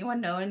day.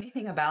 Anyone know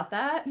anything about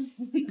that?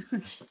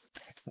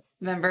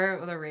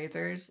 Remember the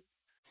razors?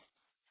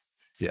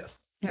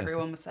 Yes.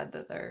 Everyone said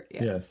that they're...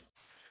 Yeah. Yes.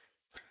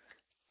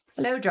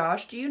 Hello,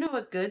 Josh. Do you know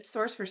a good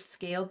source for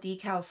scale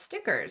decal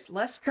stickers?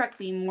 Less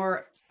trucky,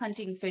 more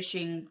hunting,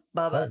 fishing,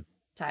 Bubba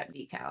type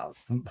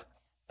decals.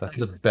 That's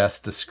the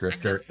best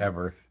descriptor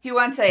ever. He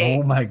wants a...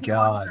 Oh my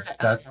God.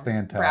 That's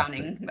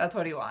fantastic. Browning. That's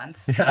what he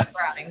wants. Yeah.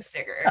 Browning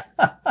sticker.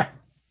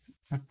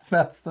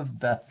 That's the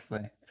best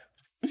thing.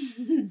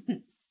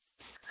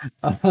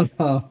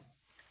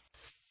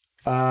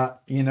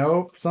 You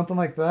know, something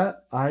like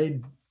that.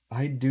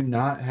 I do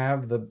not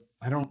have the,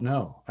 I don't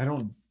know. I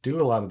don't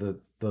do a lot of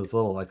those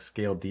little like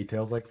scale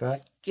details like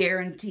that.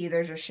 Guarantee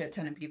there's a shit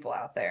ton of people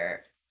out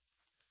there.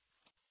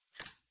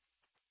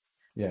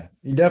 Yeah.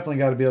 You definitely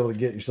got to be able to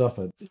get yourself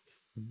a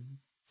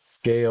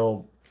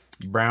scale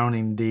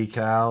Browning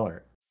decal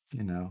or,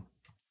 you know.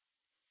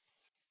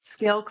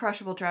 Scale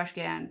crushable trash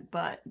can,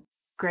 but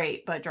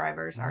great, but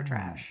drivers are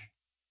trash.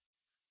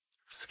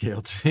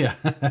 Scale, yeah.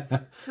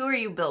 Who are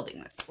you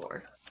building this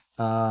for?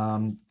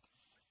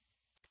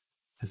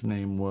 His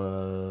name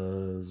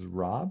was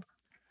Rob.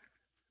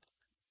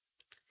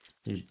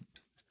 He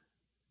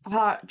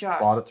Josh.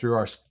 bought it through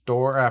our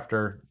store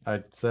after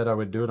I said I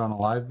would do it on a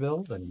live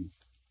build, and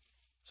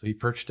so he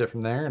purchased it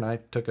from there, and I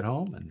took it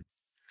home, and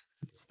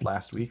it's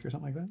last week or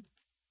something like that.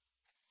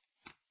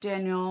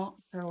 Daniel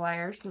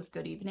Herwire says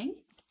good evening.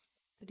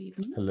 Good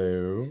evening.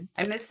 Hello.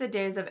 I miss the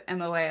days of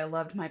MOA. I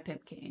loved my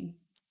Pimp King.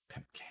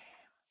 Pimp King.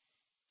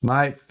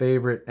 My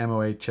favorite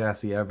MOA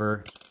chassis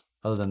ever,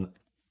 other than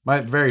my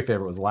very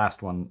favorite was the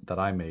last one that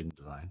I made and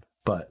designed,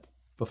 but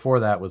before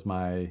that was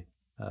my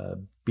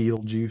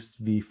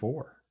Beetlejuice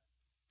V4.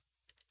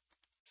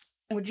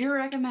 Would you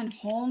recommend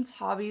Holmes,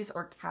 Hobbies,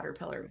 or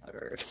Caterpillar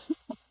motors?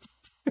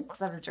 Is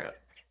that a joke?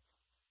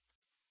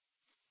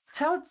 That's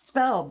how it's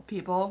spelled,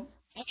 people.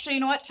 Actually,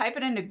 you know what? Type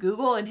it into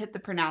Google and hit the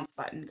pronounce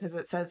button because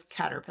it says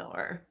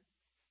Caterpillar.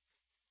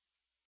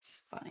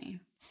 It's funny.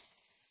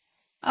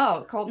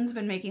 Oh, Colton's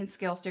been making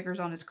scale stickers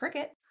on his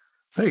Cricket.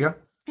 There you go.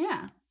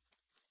 Yeah.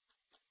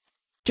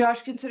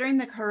 Josh, considering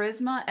the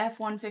Charisma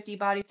F-150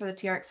 body for the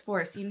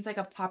TRX-4, seems like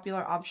a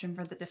popular option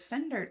for the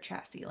Defender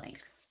chassis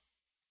length.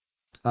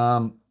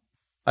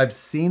 I've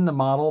seen the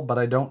model, but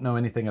I don't know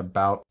anything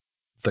about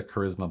the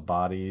Charisma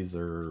bodies,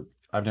 or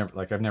I've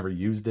never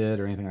used it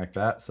or anything like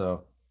that,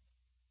 so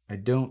I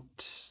don't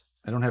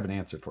have an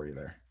answer for you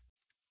there.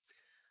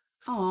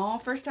 Oh,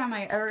 first time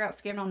I ever got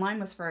scammed online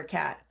was for a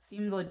cat.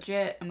 Seemed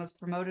legit and was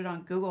promoted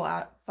on Google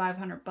at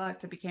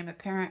 $500. It became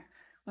apparent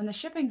when the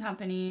shipping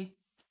company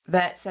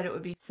vet said it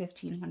would be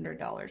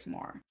 $1,500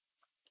 more.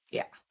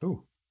 Yeah.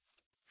 Ooh.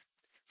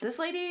 This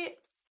lady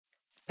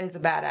is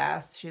a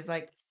badass. She's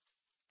like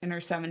in her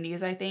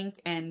 70s, I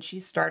think, and she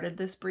started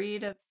this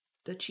breed of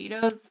the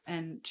Cheetos,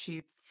 and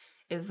she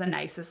is the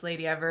nicest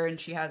lady ever, and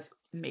she has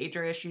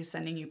major issues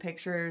sending you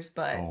pictures,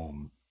 but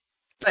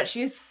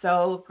she's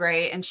so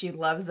great, and she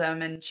loves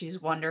them, and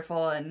she's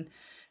wonderful, and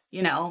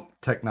you know,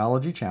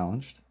 technology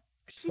challenged.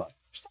 She's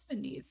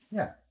 70s.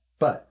 Yeah,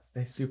 but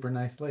a super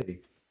nice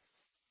lady.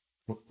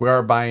 We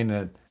are buying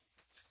an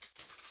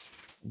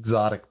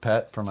exotic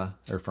pet from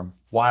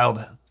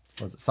Wild.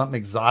 Was it something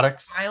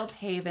exotics? Wild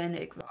Haven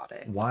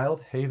Exotics.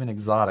 Wild Haven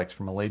Exotics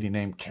from a lady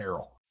named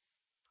Carol.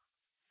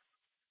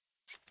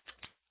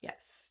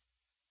 Yes.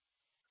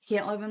 You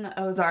can't live in the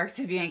Ozarks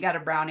if you ain't got a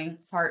Browning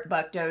Heart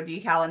Buckdo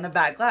decal in the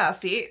back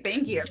glass. See?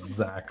 Thank you.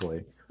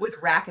 Exactly. With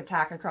Rack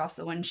Attack across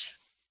the windshield.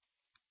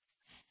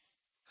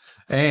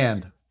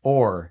 And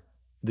or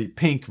the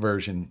pink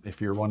version if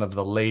you're one of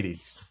the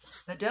ladies.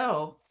 The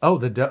dough. Oh,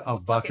 the dough. Oh,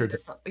 buckered.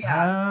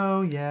 Yeah.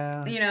 Oh,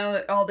 yeah. You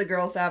know, all the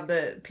girls have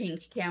the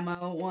pink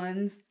camo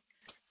ones.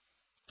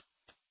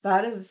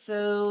 That is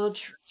so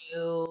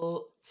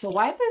true. So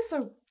why is this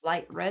so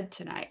light red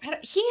tonight?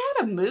 He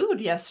had a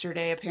mood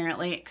yesterday,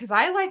 apparently, because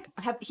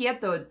he had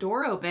the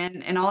door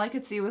open and all I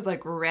could see was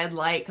like red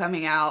light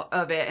coming out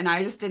of it. And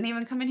I just didn't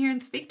even come in here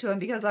and speak to him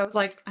because I was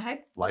like,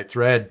 Light's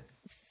red.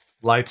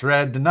 Light's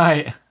red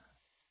tonight.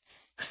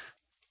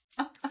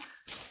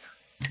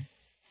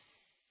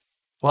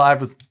 Well,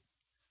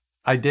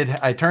 I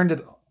turned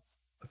it.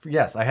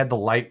 Yes, I had the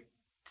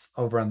lights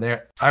over on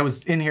there. I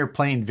was in here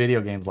playing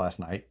video games last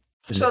night.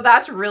 So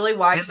that's really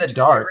why in the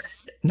dark.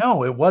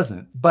 No, it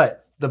wasn't.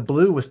 But the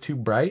blue was too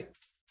bright,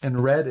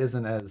 and red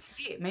isn't as.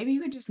 Maybe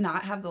you could just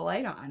not have the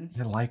light on.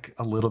 I like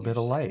a little bit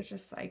of light. Such a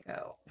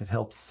psycho. It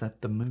helps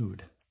set the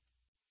mood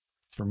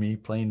for me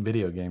playing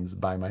video games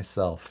by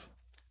myself.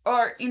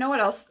 Or you know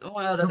what else?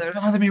 What other? Don't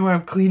bother me when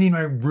I'm cleaning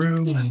my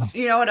room.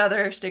 You know what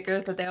other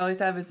stickers that they always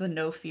have is the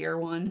no fear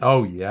one.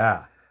 Oh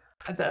yeah.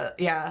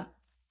 Yeah.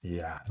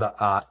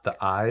 The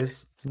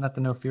eyes. Isn't that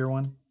the no fear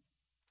one?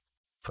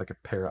 It's like a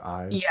pair of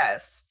eyes.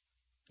 Yes.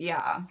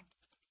 Yeah.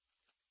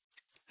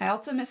 I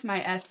also miss my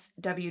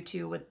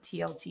SW2 with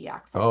TLT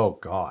axles. Oh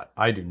God,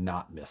 I do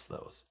not miss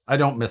those. I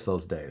don't miss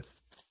those days.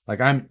 Like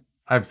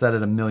I've said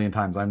it a million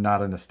times. I'm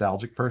not a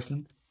nostalgic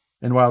person,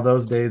 and while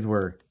those days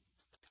were,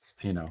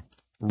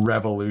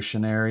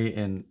 revolutionary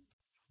in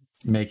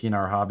making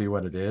our hobby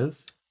what it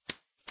is,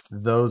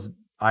 it's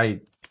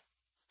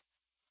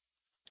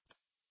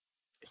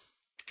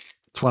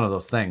one of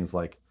those things.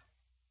 Like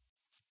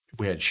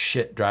we had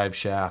shit drive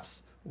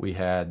shafts. We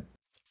had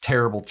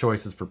terrible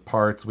choices for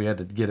parts. We had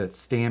to get a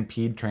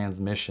Stampede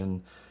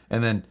transmission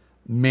and then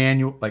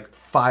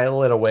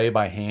file it away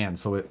by hand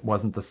so it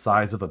wasn't the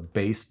size of a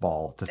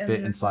baseball to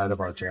fit inside of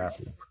our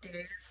chassis.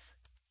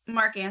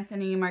 Mark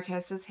Anthony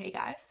Marquez says, "Hey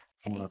guys."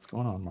 Hey. What's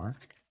going on,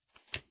 Mark?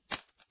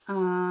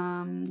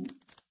 How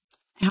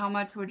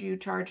much would you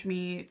charge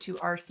me to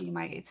RC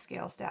my 8th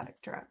scale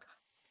static truck?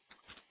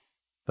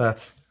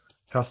 That's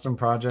custom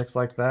projects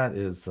like that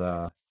is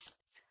I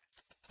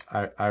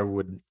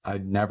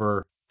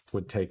never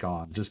would take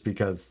on, just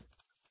because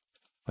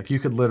you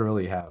could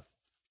literally have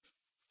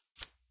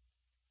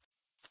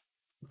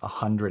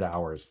 100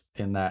 hours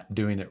in that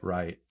doing it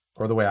right,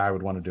 or the way I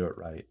would want to do it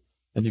right,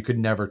 and you could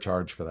never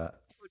charge for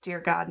that. Oh, dear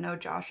God, no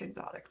Josh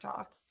Exotic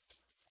talk.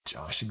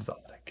 Josh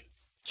Exotic.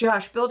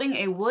 Josh, building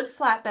a wood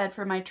flatbed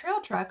for my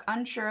trail truck,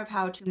 unsure of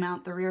how to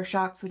mount the rear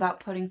shocks without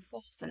putting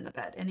holes in the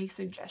bed. Any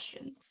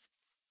suggestions?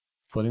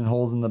 Putting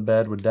holes in the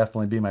bed would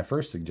definitely be my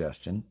first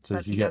suggestion. So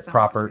if you get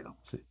proper,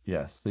 so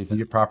you can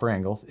get proper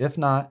angles. If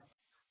not,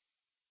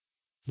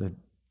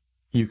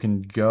 you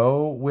can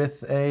go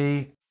with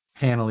a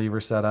cantilever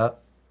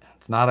setup.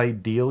 It's not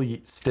ideal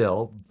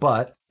still,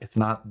 but it's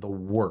not the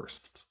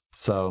worst.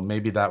 So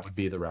maybe that would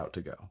be the route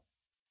to go.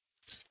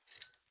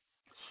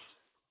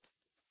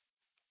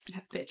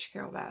 That bitch,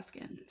 Carol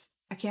Baskins.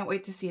 I can't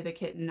wait to see the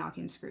kitten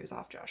knocking screws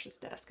off Josh's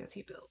desk as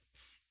he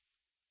builds.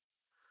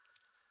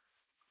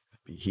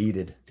 Be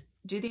heated.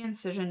 Do the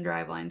incision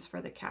drive lines for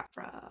the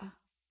Capra.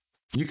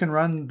 You can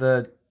run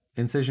the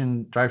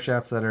incision drive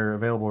shafts that are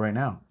available right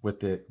now with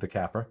the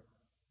Capra.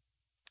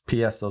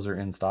 P.S. Those are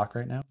in stock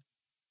right now.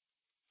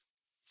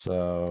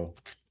 So.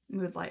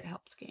 Moodlight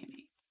helps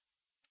gaming.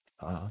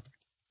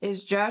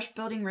 Is Josh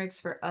building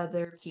rigs for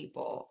other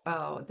people?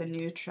 Oh,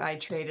 I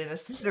traded a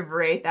set of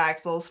Wraith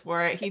axles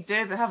for it. He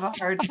did have a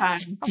hard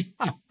time.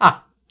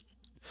 I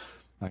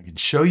can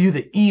show you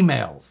the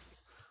emails.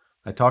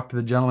 I talked to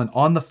the gentleman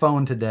on the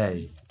phone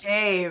today.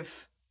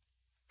 Dave.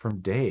 From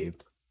Dave.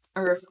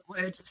 Or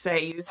what did you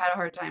say? You had a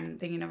hard time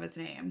thinking of his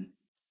name.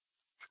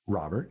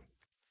 Robert.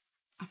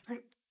 I'm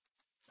pretty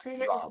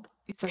sure. Rob.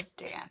 You said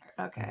Dan.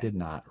 Okay. I did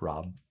not,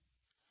 Rob.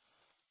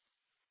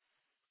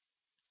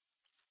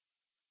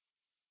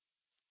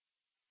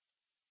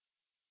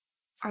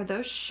 Are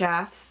those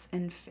shafts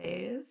in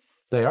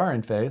phase? They are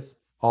in phase.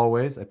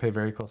 Always. I pay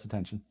very close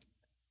attention.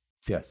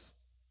 Yes.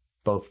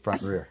 Both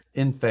front and rear.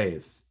 In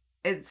phase.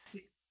 It's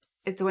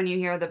when you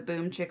hear the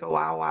boom chicka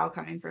wow wow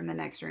coming from the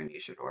next room, you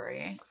should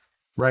worry.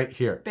 Right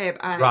here. Babe,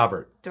 I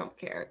Robert. Don't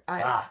care.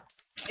 Yeah.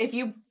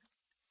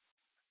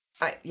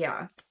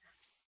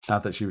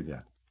 Not that she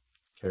would,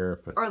 care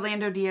if it...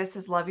 Orlando Diaz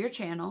says, love your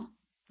channel.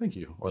 Thank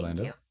you,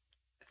 Orlando. Thank you.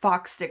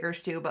 Fox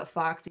stickers too, but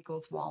Fox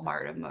equals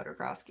Walmart of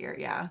motocross gear,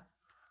 yeah.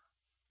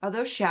 Are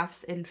those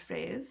shafts in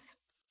phase?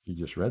 You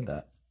just read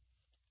that.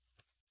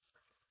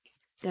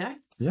 Did I?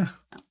 Yeah.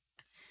 Oh.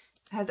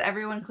 Has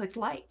everyone clicked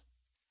like?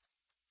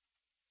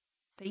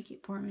 Thank you,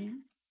 poor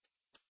man.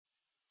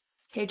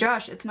 Hey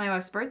Josh, it's my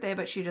wife's birthday,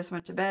 but she just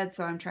went to bed,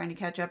 so I'm trying to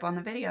catch up on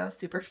the video.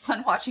 Super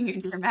fun watching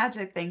you do your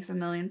magic. Thanks a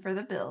million for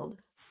the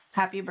build.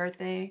 Happy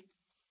birthday.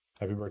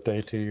 Happy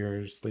birthday to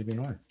your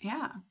sleeping wife.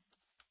 Yeah.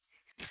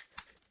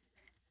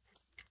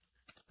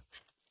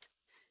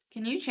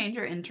 Can you change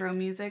your intro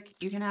music?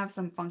 You can have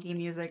some funky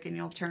music and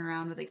you'll turn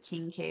around with a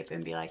king cape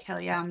and be like,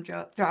 hell yeah, I'm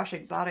Josh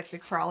Exotic, the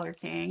Crawler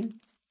King.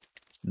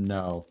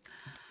 No.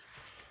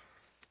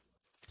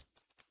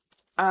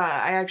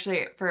 I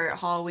actually, for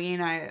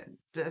Halloween, I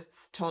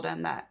just told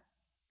him that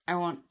I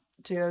want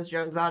to go as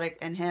Joe Exotic,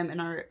 and him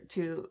and our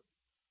two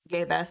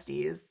gay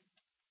besties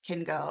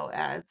can go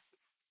as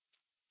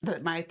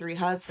my three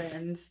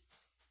husbands,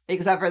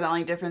 except for the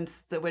only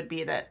difference that would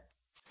be that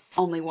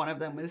only one of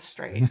them was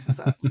straight.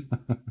 So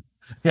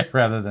Yeah,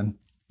 rather than.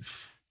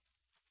 Is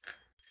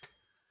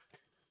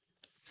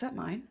that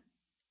mine?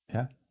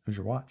 Yeah, who's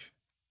your watch?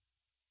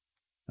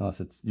 Unless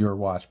it's your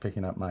watch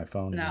picking up my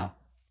phone. No. Now.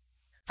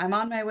 I'm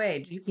on my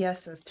way. GPS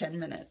says 10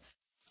 minutes.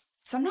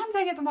 Sometimes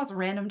I get the most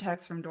random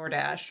texts from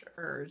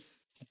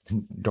DoorDashers.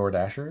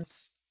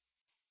 DoorDashers?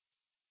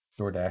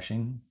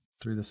 DoorDashing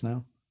through the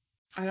snow?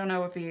 I don't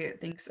know if he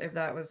thinks if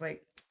that was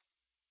like...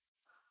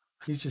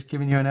 He's just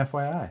giving you an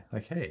FYI.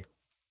 Like, hey,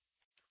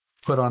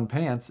 put on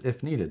pants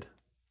if needed.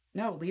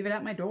 No, leave it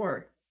at my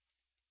door.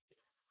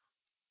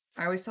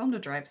 I always tell him to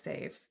drive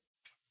safe.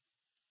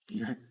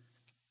 You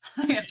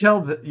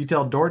tell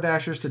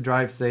DoorDashers to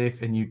drive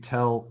safe, and you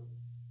tell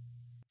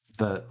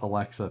the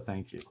Alexa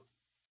thank you.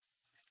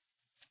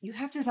 You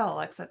have to tell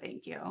Alexa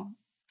thank you.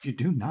 You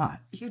do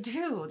not. You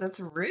do. That's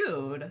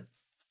rude.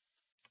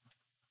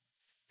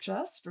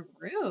 Just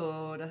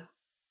rude.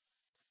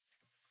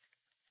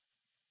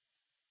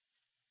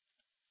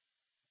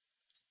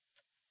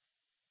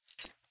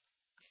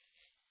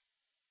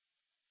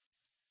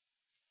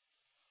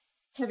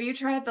 Have you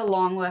tried the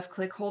long left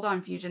click hold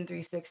on Fusion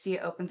 360?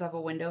 It opens up a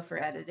window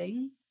for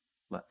editing.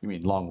 You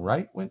mean long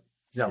right?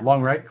 Yeah,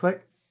 long right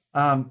click.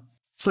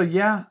 So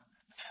yeah,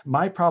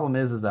 my problem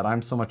is that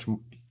I'm so much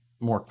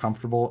more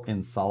comfortable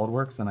in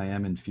SolidWorks than I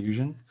am in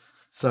Fusion.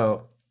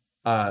 So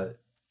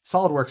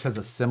SolidWorks has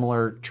a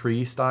similar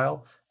tree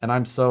style, and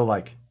I'm so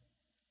like,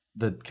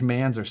 the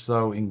commands are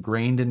so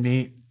ingrained in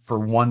me for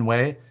one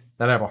way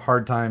that I have a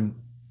hard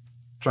time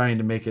trying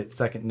to make it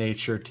second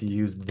nature to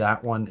use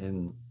that one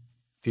in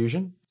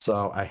Fusion.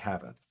 So I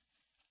haven't.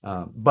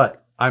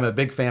 But I'm a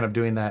big fan of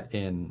doing that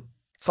in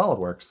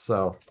SolidWorks.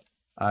 So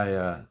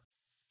I,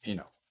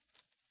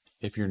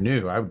 if you're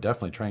new, I would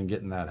definitely try and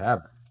get in that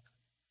habit.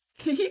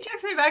 He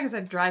texted me back and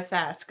said, drive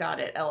fast, got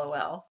it,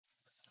 LOL.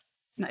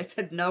 And I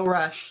said, no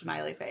rush,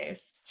 smiley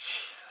face.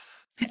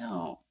 Jesus.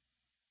 No.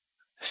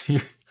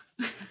 You're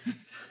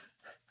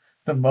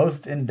the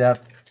most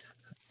in-depth.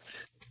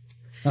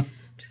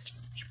 Just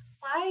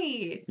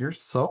polite. You're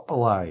so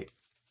polite.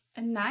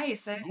 And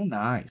nice. So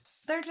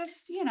nice. They're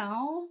just,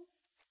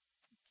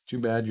 It's too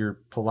bad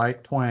your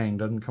polite twang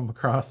doesn't come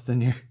across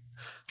in your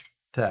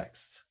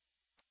texts.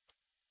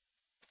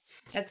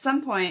 At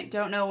some point,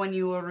 don't know when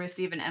you will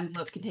receive an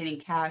envelope containing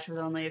cash with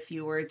only a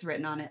few words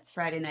written on it.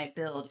 Friday night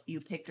build.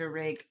 You picked a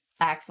rig,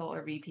 Axel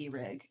or VP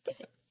rig.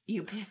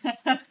 You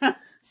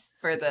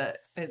for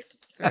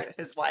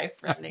his wife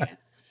running it.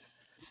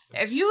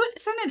 If you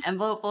send an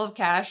envelope full of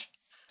cash,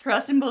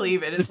 trust and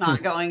believe it is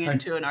not going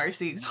into an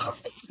RC.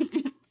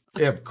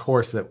 Of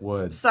course it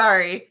would.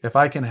 Sorry. If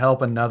I can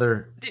help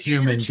another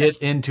human get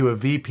into a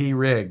VP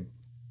rig.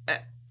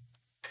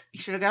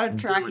 You should have got a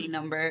tracking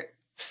number.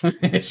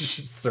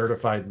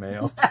 Certified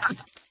mail.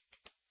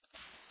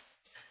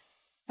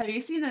 Have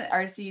you seen the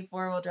RC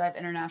 4-wheel drive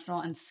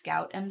International and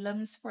Scout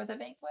emblems for the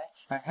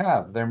Vanquish? I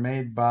have. They're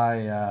made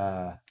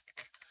by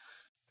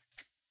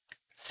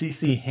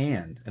CC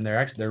Hand, and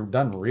they're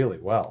done really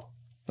well.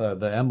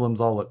 The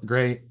emblems all look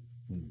great.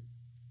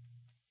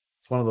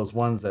 It's one of those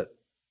ones that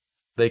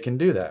they can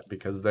do that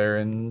because they're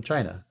in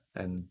China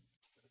and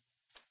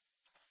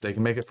they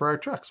can make it for our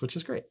trucks, which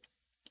is great.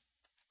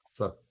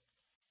 So,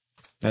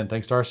 and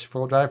thanks to RC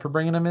 4-wheel drive for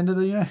bringing them into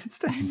the United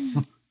States.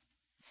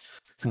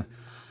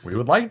 We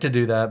would like to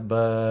do that,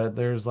 but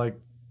there's like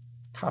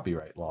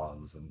copyright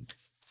laws and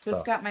stuff.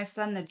 Just got my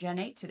son the Gen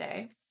 8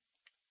 today,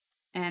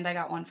 and I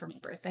got one for my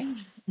birthday.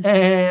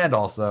 And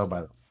also, by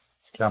the way,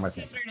 got my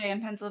son. Saturday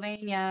in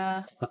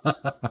Pennsylvania.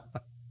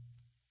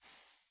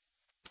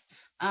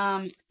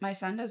 My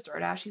son does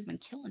DoorDash. He's been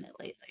killing it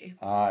lately.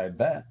 I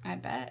bet.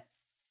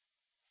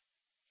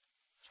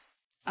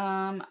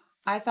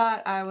 I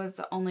thought I was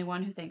the only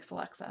one who thanks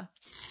Alexa.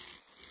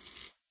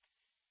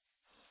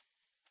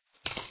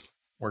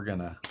 We're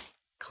gonna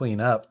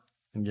clean up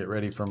and get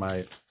ready for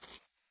my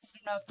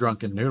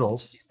drunken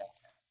noodles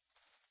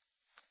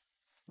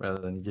rather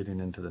than getting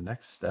into the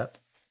next step.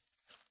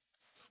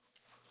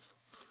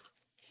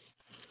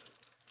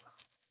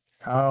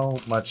 How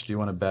much do you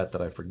want to bet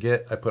that I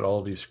forget I put all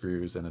of these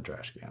screws in a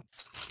trash can?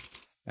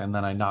 And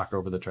then I knock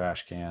over the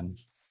trash can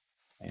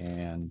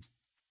and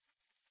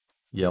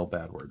yell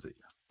bad words at you.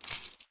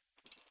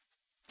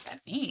 At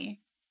me?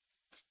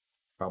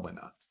 Probably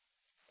not.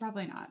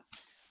 Probably not.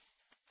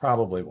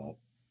 Probably won't.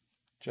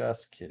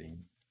 Just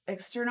kidding.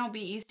 External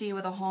BEC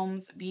with a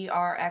Holmes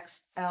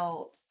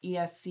BRXL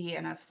ESC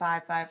and a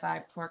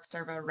 555 torque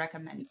servo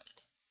recommended.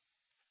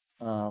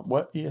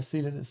 What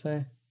ESC did it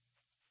say?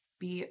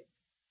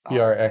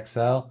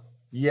 BRXL.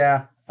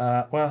 Yeah.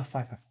 Well,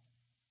 555.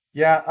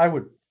 Yeah, I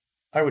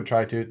would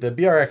try to. The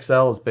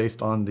BRXL is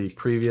based on the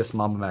previous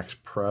Mamba Max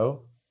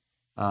Pro.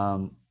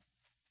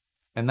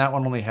 And that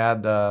one only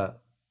had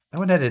That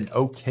one had an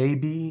okay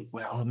B.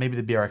 Well, maybe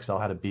the BRXL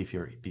had a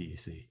beefier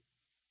BEC.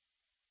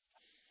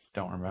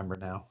 Don't remember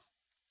now.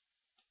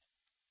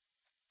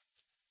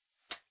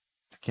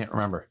 I can't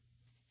remember.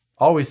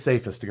 Always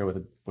safest to go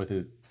with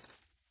a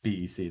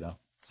BEC though.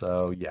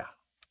 So yeah.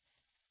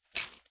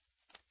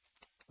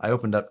 I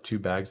opened up 2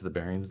 bags of the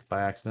bearings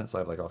by accident, so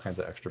I have like all kinds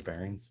of extra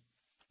bearings.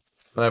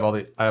 But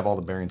I have all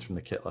the bearings from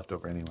the kit left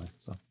over anyway,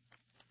 so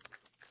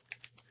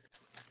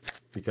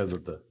because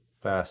of the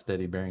fast,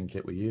 steady bearing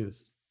kit we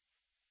used.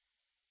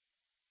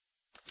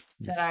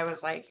 That I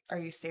was like, are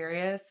you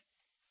serious?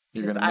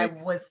 Because I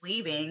was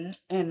leaving,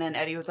 and then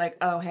Eddie was like,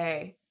 oh,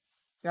 hey,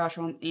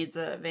 Joshua needs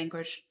a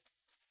Vanquish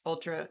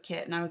Ultra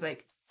kit. And I was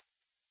like,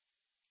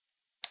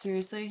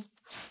 seriously?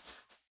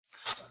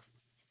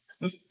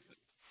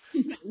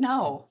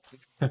 No.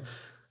 I'm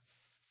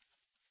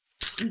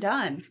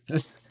done.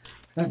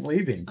 I'm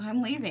leaving.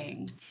 I'm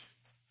leaving.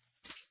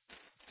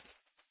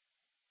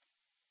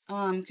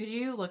 Could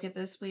you look at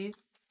this,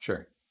 please?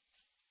 Sure.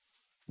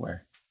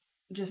 Where?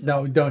 Just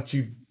no, don't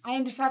you?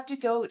 I just have to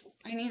go.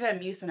 I need a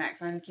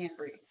Mucinex. I can't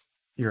breathe.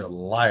 You're a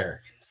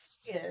liar.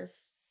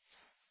 Yes.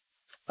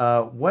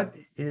 What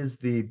is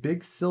the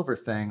big silver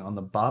thing on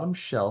the bottom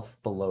shelf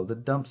below the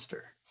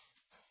dumpster?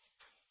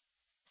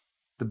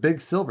 The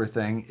big silver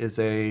thing is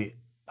a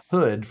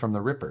hood from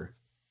the Ripper.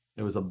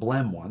 It was a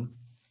Blem one.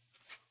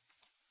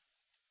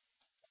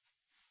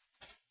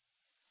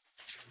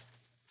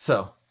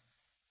 So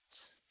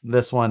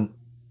this one,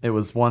 it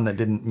was one that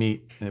didn't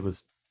meet. It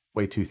was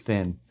way too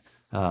thin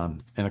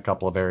in a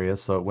couple of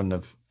areas, so it wouldn't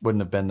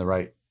have been the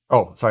right.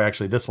 Oh, sorry.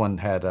 Actually, this one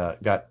had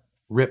got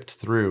ripped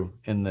through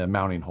in the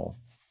mounting hole.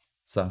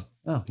 So,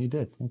 oh, you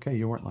did. Okay,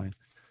 you weren't lying.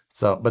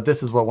 So, but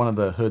this is what one of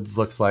the hoods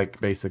looks like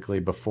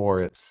basically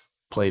before it's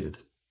plated.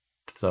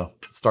 So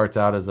it starts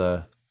out as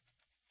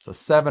it's a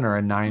 7 or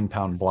a 9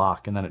 pound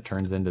block, and then it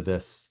turns into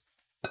this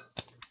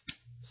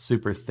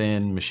super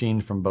thin,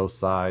 machined from both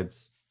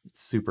sides,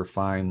 super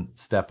fine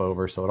step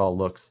over. So it all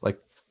looks like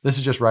this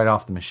is just right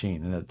off the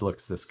machine, and it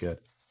looks this good.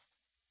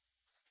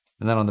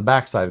 And then on the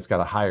back side, it's got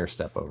a higher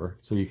step over,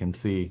 so you can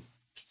see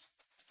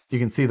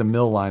the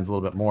mill lines a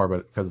little bit more,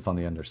 but because it's on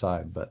the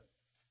underside. But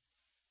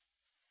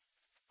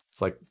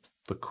it's like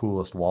the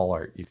coolest wall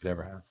art you could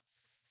ever have.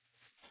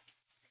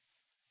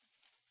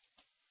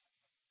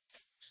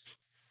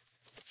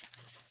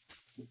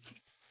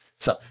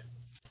 So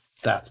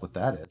that's what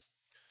that is.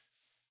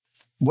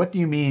 What do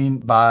you mean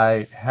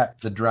by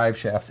the drive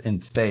shafts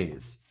in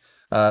phase?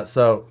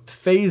 So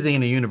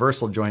phasing a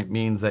universal joint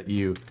means that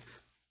you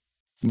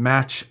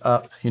match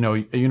up,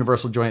 a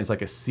universal joint is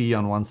like a C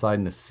on one side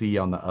and a C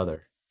on the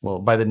other. Well,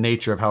 by the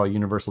nature of how a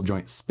universal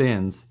joint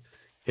spins,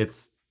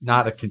 it's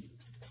not a...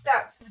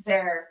 Stop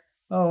there.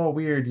 Oh,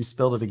 weird. You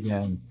spilled it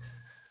again.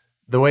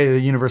 The way the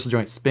universal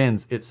joint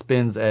spins, it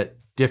spins at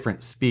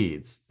different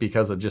speeds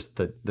because of just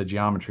the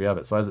geometry of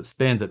it. So as it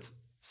spins, it's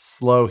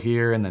slow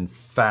here and then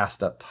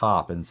fast up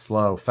top and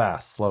slow,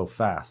 fast, slow,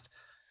 fast.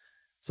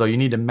 So you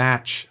need to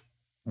match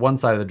one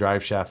side of the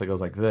drive shaft that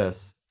goes like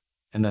this,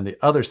 and then the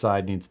other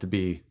side needs to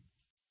be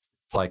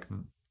like,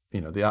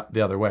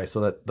 the other way, so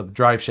that the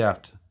drive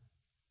shaft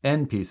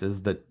end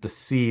pieces, the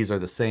C's are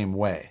the same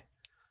way.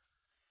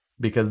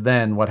 Because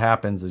then what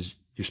happens is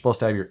you're supposed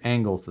to have your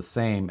angles the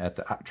same at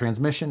the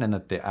transmission and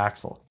at the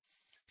axle.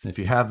 And if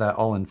you have that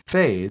all in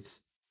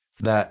phase,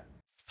 that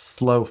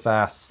slow,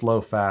 fast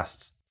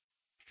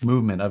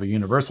movement of a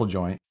universal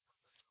joint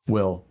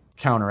will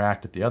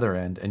counteract at the other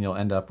end, and you'll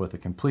end up with a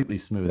completely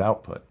smooth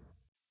output.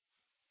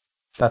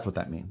 That's what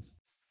that means.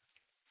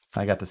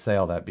 I got to say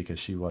all that because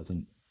she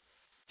wasn't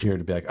here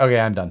to be like, okay,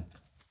 I'm done.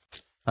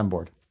 I'm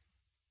bored.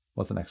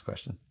 What's the next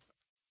question?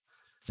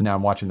 And now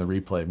I'm watching the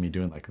replay of me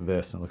doing like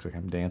this, and it looks like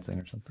I'm dancing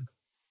or something.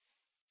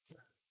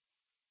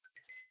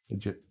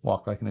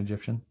 Walk like an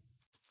Egyptian.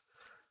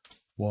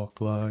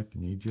 Walk like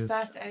an Egyptian.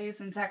 Fast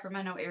Eddie's in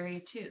Sacramento area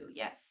too.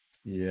 Yes.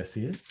 Yes,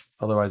 he is.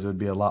 Otherwise, it would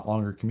be a lot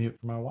longer commute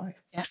for my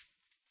wife. Yeah.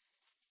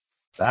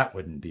 That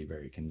wouldn't be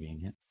very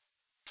convenient.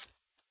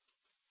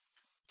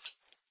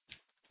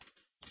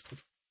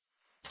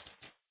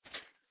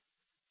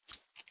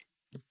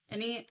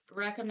 Any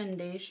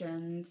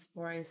recommendations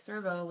for a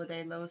servo with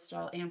a low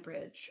stall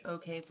amperage?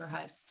 Okay for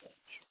high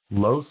voltage.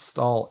 Low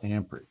stall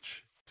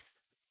amperage.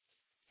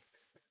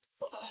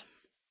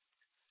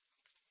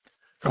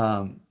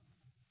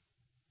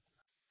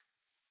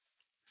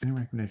 Any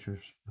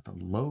recommendations with a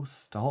low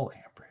stall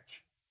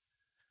amperage?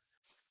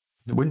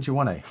 Wouldn't you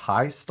want a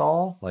high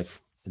stall? Like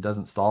it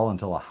doesn't stall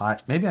until a high.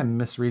 Maybe I'm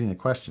misreading the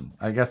question.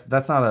 I guess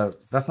that's not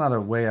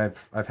a way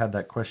I've had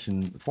that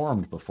question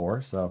formed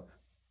before. So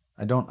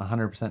I don't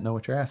 100% know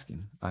what you're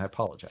asking. I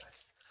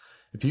apologize.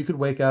 If you could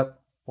wake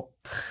up,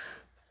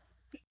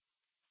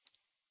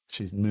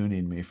 she's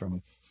mooning me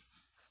from.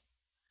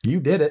 You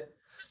did it.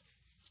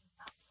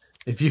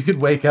 If you could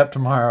wake up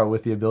tomorrow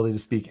with the ability to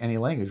speak any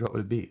language, what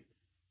would it be?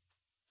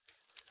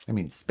 I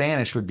mean,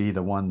 Spanish would be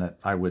the one that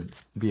I would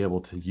be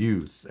able to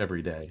use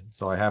every day.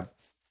 So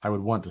I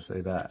would want to say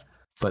that.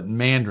 But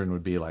Mandarin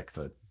would be like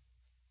the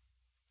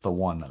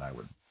one that I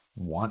would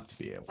want to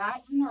be able.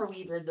 That or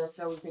we did this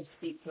so we could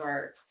speak to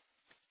our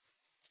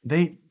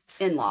They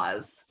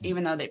in-laws,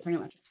 even though they pretty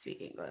much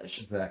speak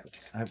English. exactly.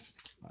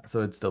 So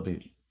it'd still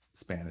be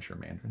Spanish or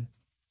Mandarin.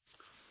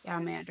 Yeah,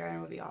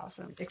 Mandarin would be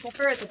awesome. Except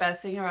for the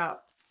best thing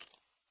about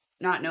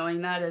not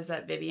knowing that is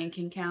that Vivian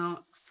can count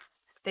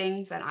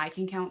things and I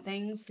can count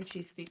things because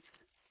she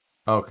speaks.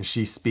 Oh, because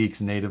she speaks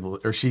natively,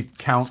 or she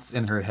counts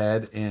in her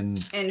head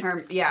in her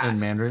in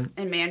Mandarin.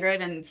 In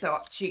Mandarin, and so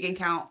she can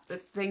count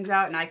things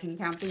out and I can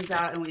count things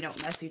out, and we don't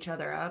mess each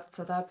other up.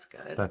 So that's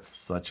good. That's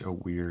such a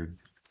weird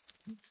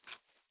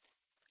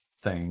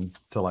thing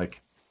to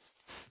like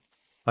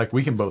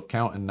we can both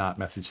count and not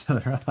mess each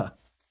other up.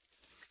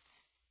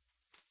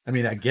 I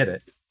mean, I get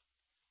it,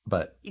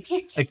 but you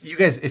can't. Like you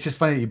guys, it's just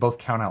funny that you both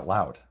count out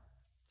loud.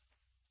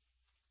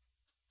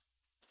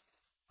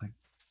 Like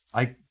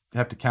I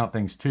have to count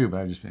things too, but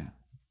I don't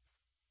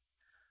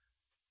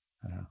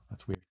know.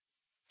 That's weird.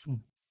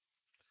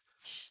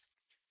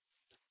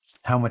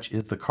 How much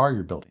is the car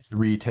you're building? The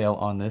retail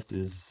on this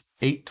is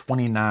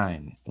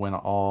 $829 when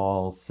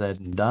all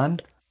said and done.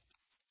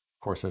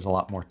 Of course, there's a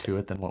lot more to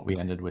it than what we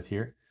ended with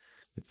here.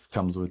 It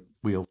comes with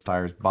wheels,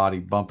 tires, body,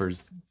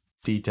 bumpers,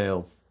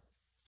 details,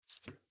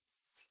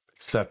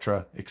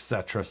 etc.,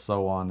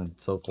 so on and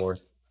so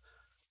forth.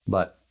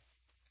 But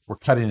we're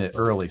cutting it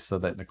early so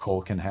that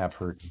Nicole can have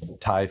her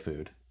Thai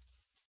food.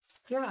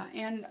 Yeah,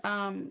 and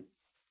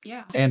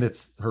yeah. And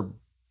it's her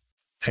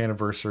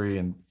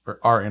anniversary or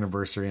our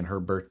anniversary and her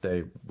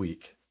birthday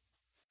week.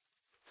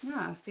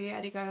 Yeah, see,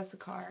 Eddie got us a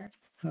card.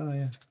 Oh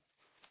yeah.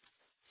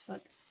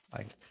 Look.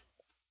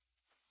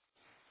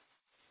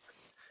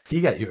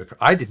 He got you a card.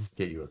 I didn't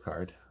get you a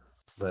card,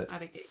 but I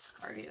didn't get you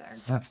a card either.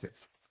 That's good.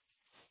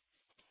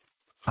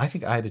 I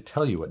think I had to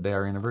tell you what day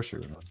our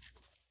anniversary was.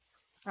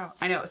 Oh,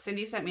 I know.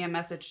 Cindy sent me a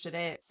message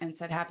today and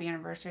said happy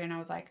anniversary, and I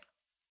was like,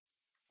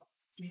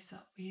 we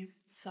thought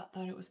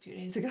it was 2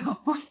 days ago.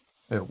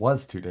 It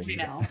was 2 days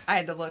ago. No, I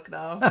had to look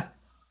though.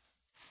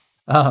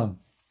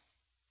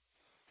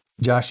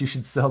 Josh, you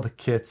should sell the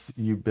kits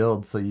you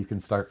build so you can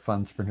start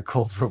funds for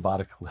Nicole's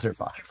robotic litter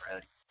box.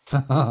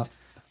 Ah,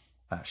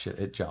 shit,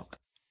 it jumped.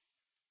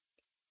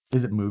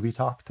 Is it movie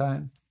talk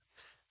time?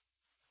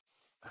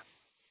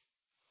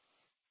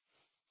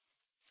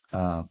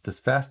 Does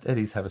Fast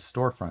Eddie's have a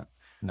storefront?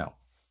 No.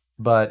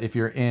 But if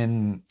you're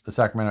in the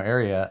Sacramento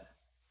area,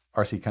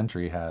 RC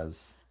Country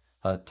has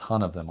a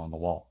ton of them on the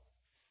wall.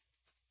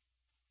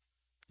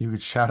 You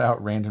could shout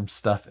out random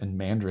stuff in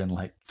Mandarin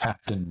like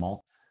Captain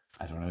Malt.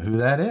 I don't know who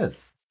that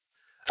is.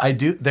 I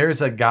do.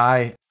 There's a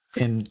guy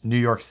in New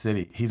York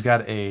City. He's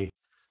got a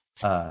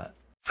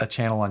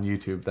channel on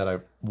YouTube that I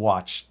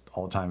watch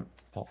all the time,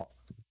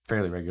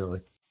 fairly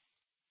regularly.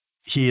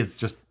 He is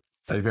just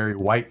a very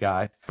white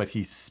guy, but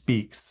he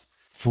speaks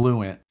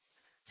fluent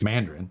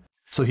Mandarin.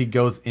 So he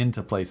goes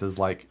into places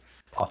like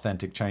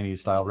authentic Chinese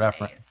style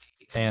reference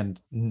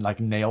and like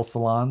nail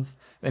salons.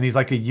 And he's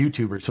like a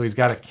YouTuber. So he's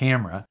got a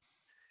camera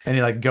and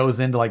he like goes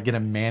in to like get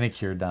a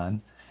manicure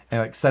done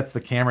and like sets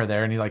the camera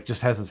there. And he like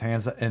just has his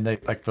hands and they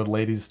like the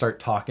ladies start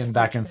talking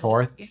back and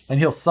forth and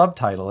he'll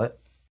subtitle it.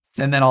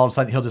 And then all of a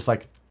sudden he'll just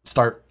like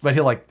start, but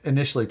he'll like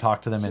initially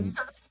talk to them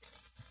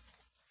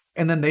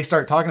and then they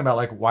start talking about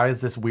like, why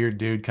is this weird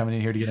dude coming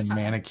in here to get a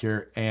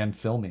manicure and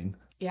filming?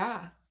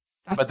 Yeah.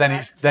 But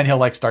then he'll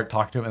like start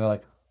talking to him and they're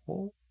like,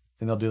 oh,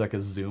 and they'll do like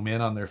a zoom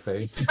in on their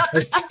face.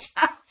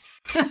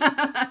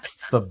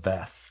 It's the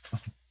best.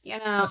 You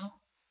know.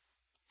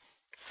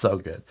 So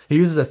good. He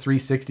uses a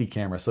 360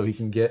 camera so he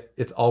can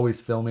it's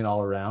always filming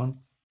all around.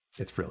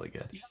 It's really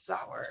good. How does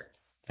that work?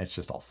 It's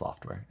just all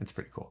software. It's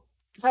pretty cool.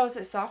 How is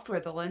it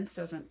software? The lens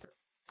doesn't.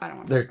 I don't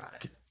want to talk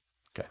about it.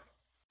 Okay.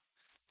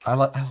 I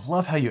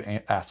love how you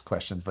ask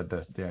questions, but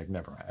they're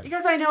never mind.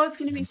 Because I know it's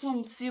going to be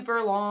some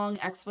super long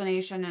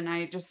explanation, and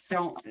I just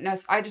don't.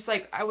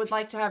 I would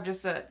like to have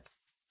just a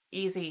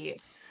easy.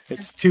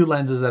 It's two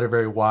lenses that are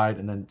very wide,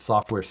 and then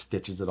software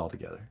stitches it all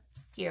together.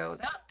 You.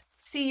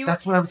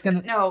 That's what I was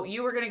gonna. No,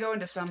 you were gonna go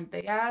into some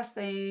big ass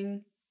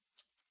thing.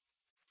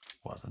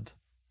 Wasn't.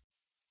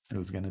 It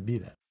was gonna be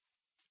that.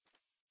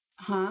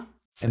 Huh.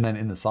 And then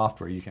in the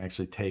software, you can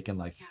actually take and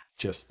like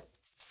just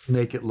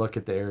make it look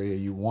at the area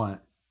you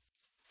want.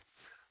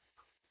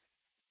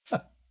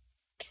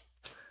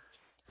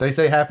 They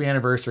say happy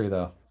anniversary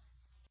though.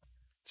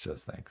 She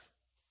says thanks.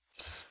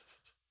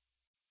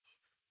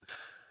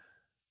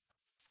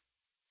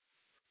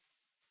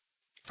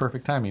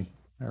 Perfect timing.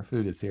 Our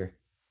food is here.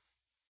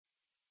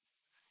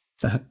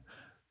 I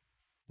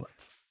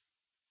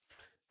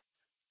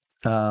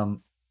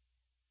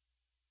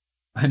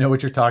know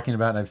what you're talking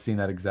about, and I've seen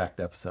that exact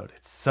episode.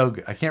 It's so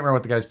good. I can't remember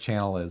what the guy's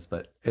channel is,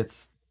 but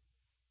it's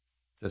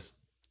just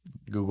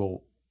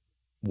Google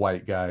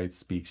white guy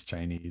speaks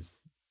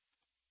Chinese.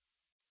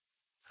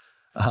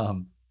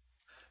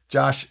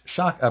 Josh,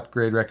 shock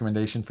upgrade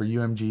recommendation for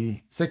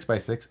UMG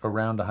 6x6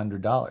 around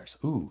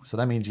 $100. Ooh, so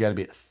that means you got to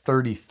be at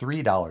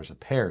 $33 a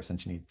pair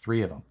since you need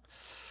 3 of them.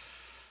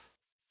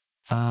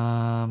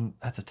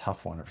 That's a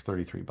tough one, or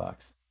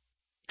 $33.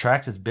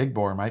 Traxxas Big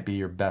Bore might be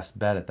your best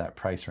bet at that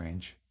price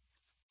range.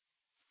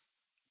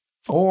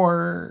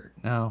 Or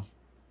no.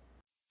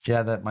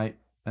 Yeah, that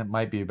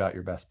might be about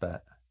your best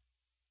bet.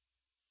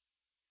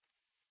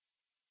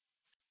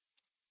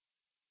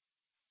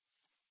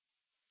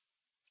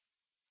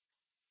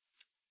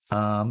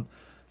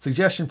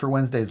 Suggestion for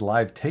Wednesday's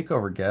live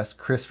takeover guest,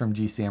 Chris from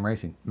GCM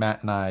Racing.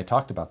 Matt and I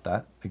talked about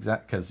that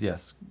because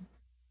yes,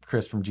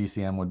 Chris from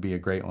GCM would be a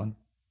great one.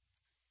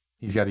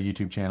 He's got a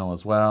YouTube channel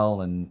as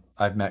well, and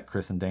I've met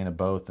Chris and Dana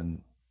both,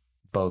 and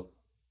both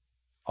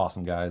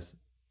awesome guys,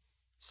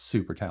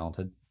 super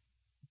talented.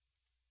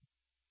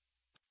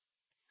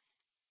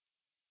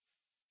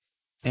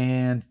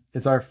 And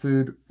is our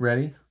food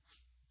ready?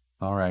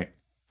 All right,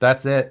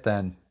 that's it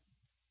then.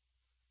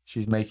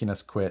 She's making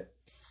us quit.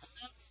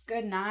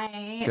 Good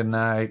night. Good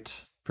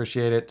night.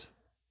 Appreciate it.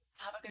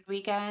 Have a good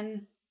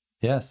weekend.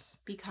 Yes.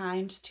 Be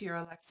kind to your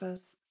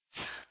Alexas.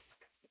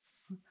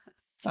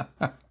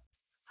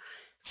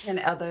 And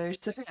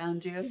others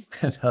around you.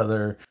 And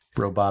other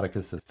robotic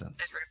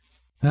assistants.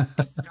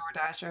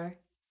 DoorDasher.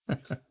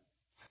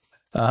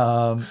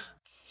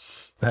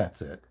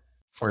 That's it.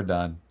 We're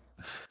done.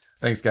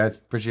 Thanks, guys.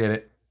 Appreciate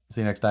it.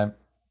 See you next time.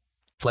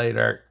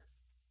 Later.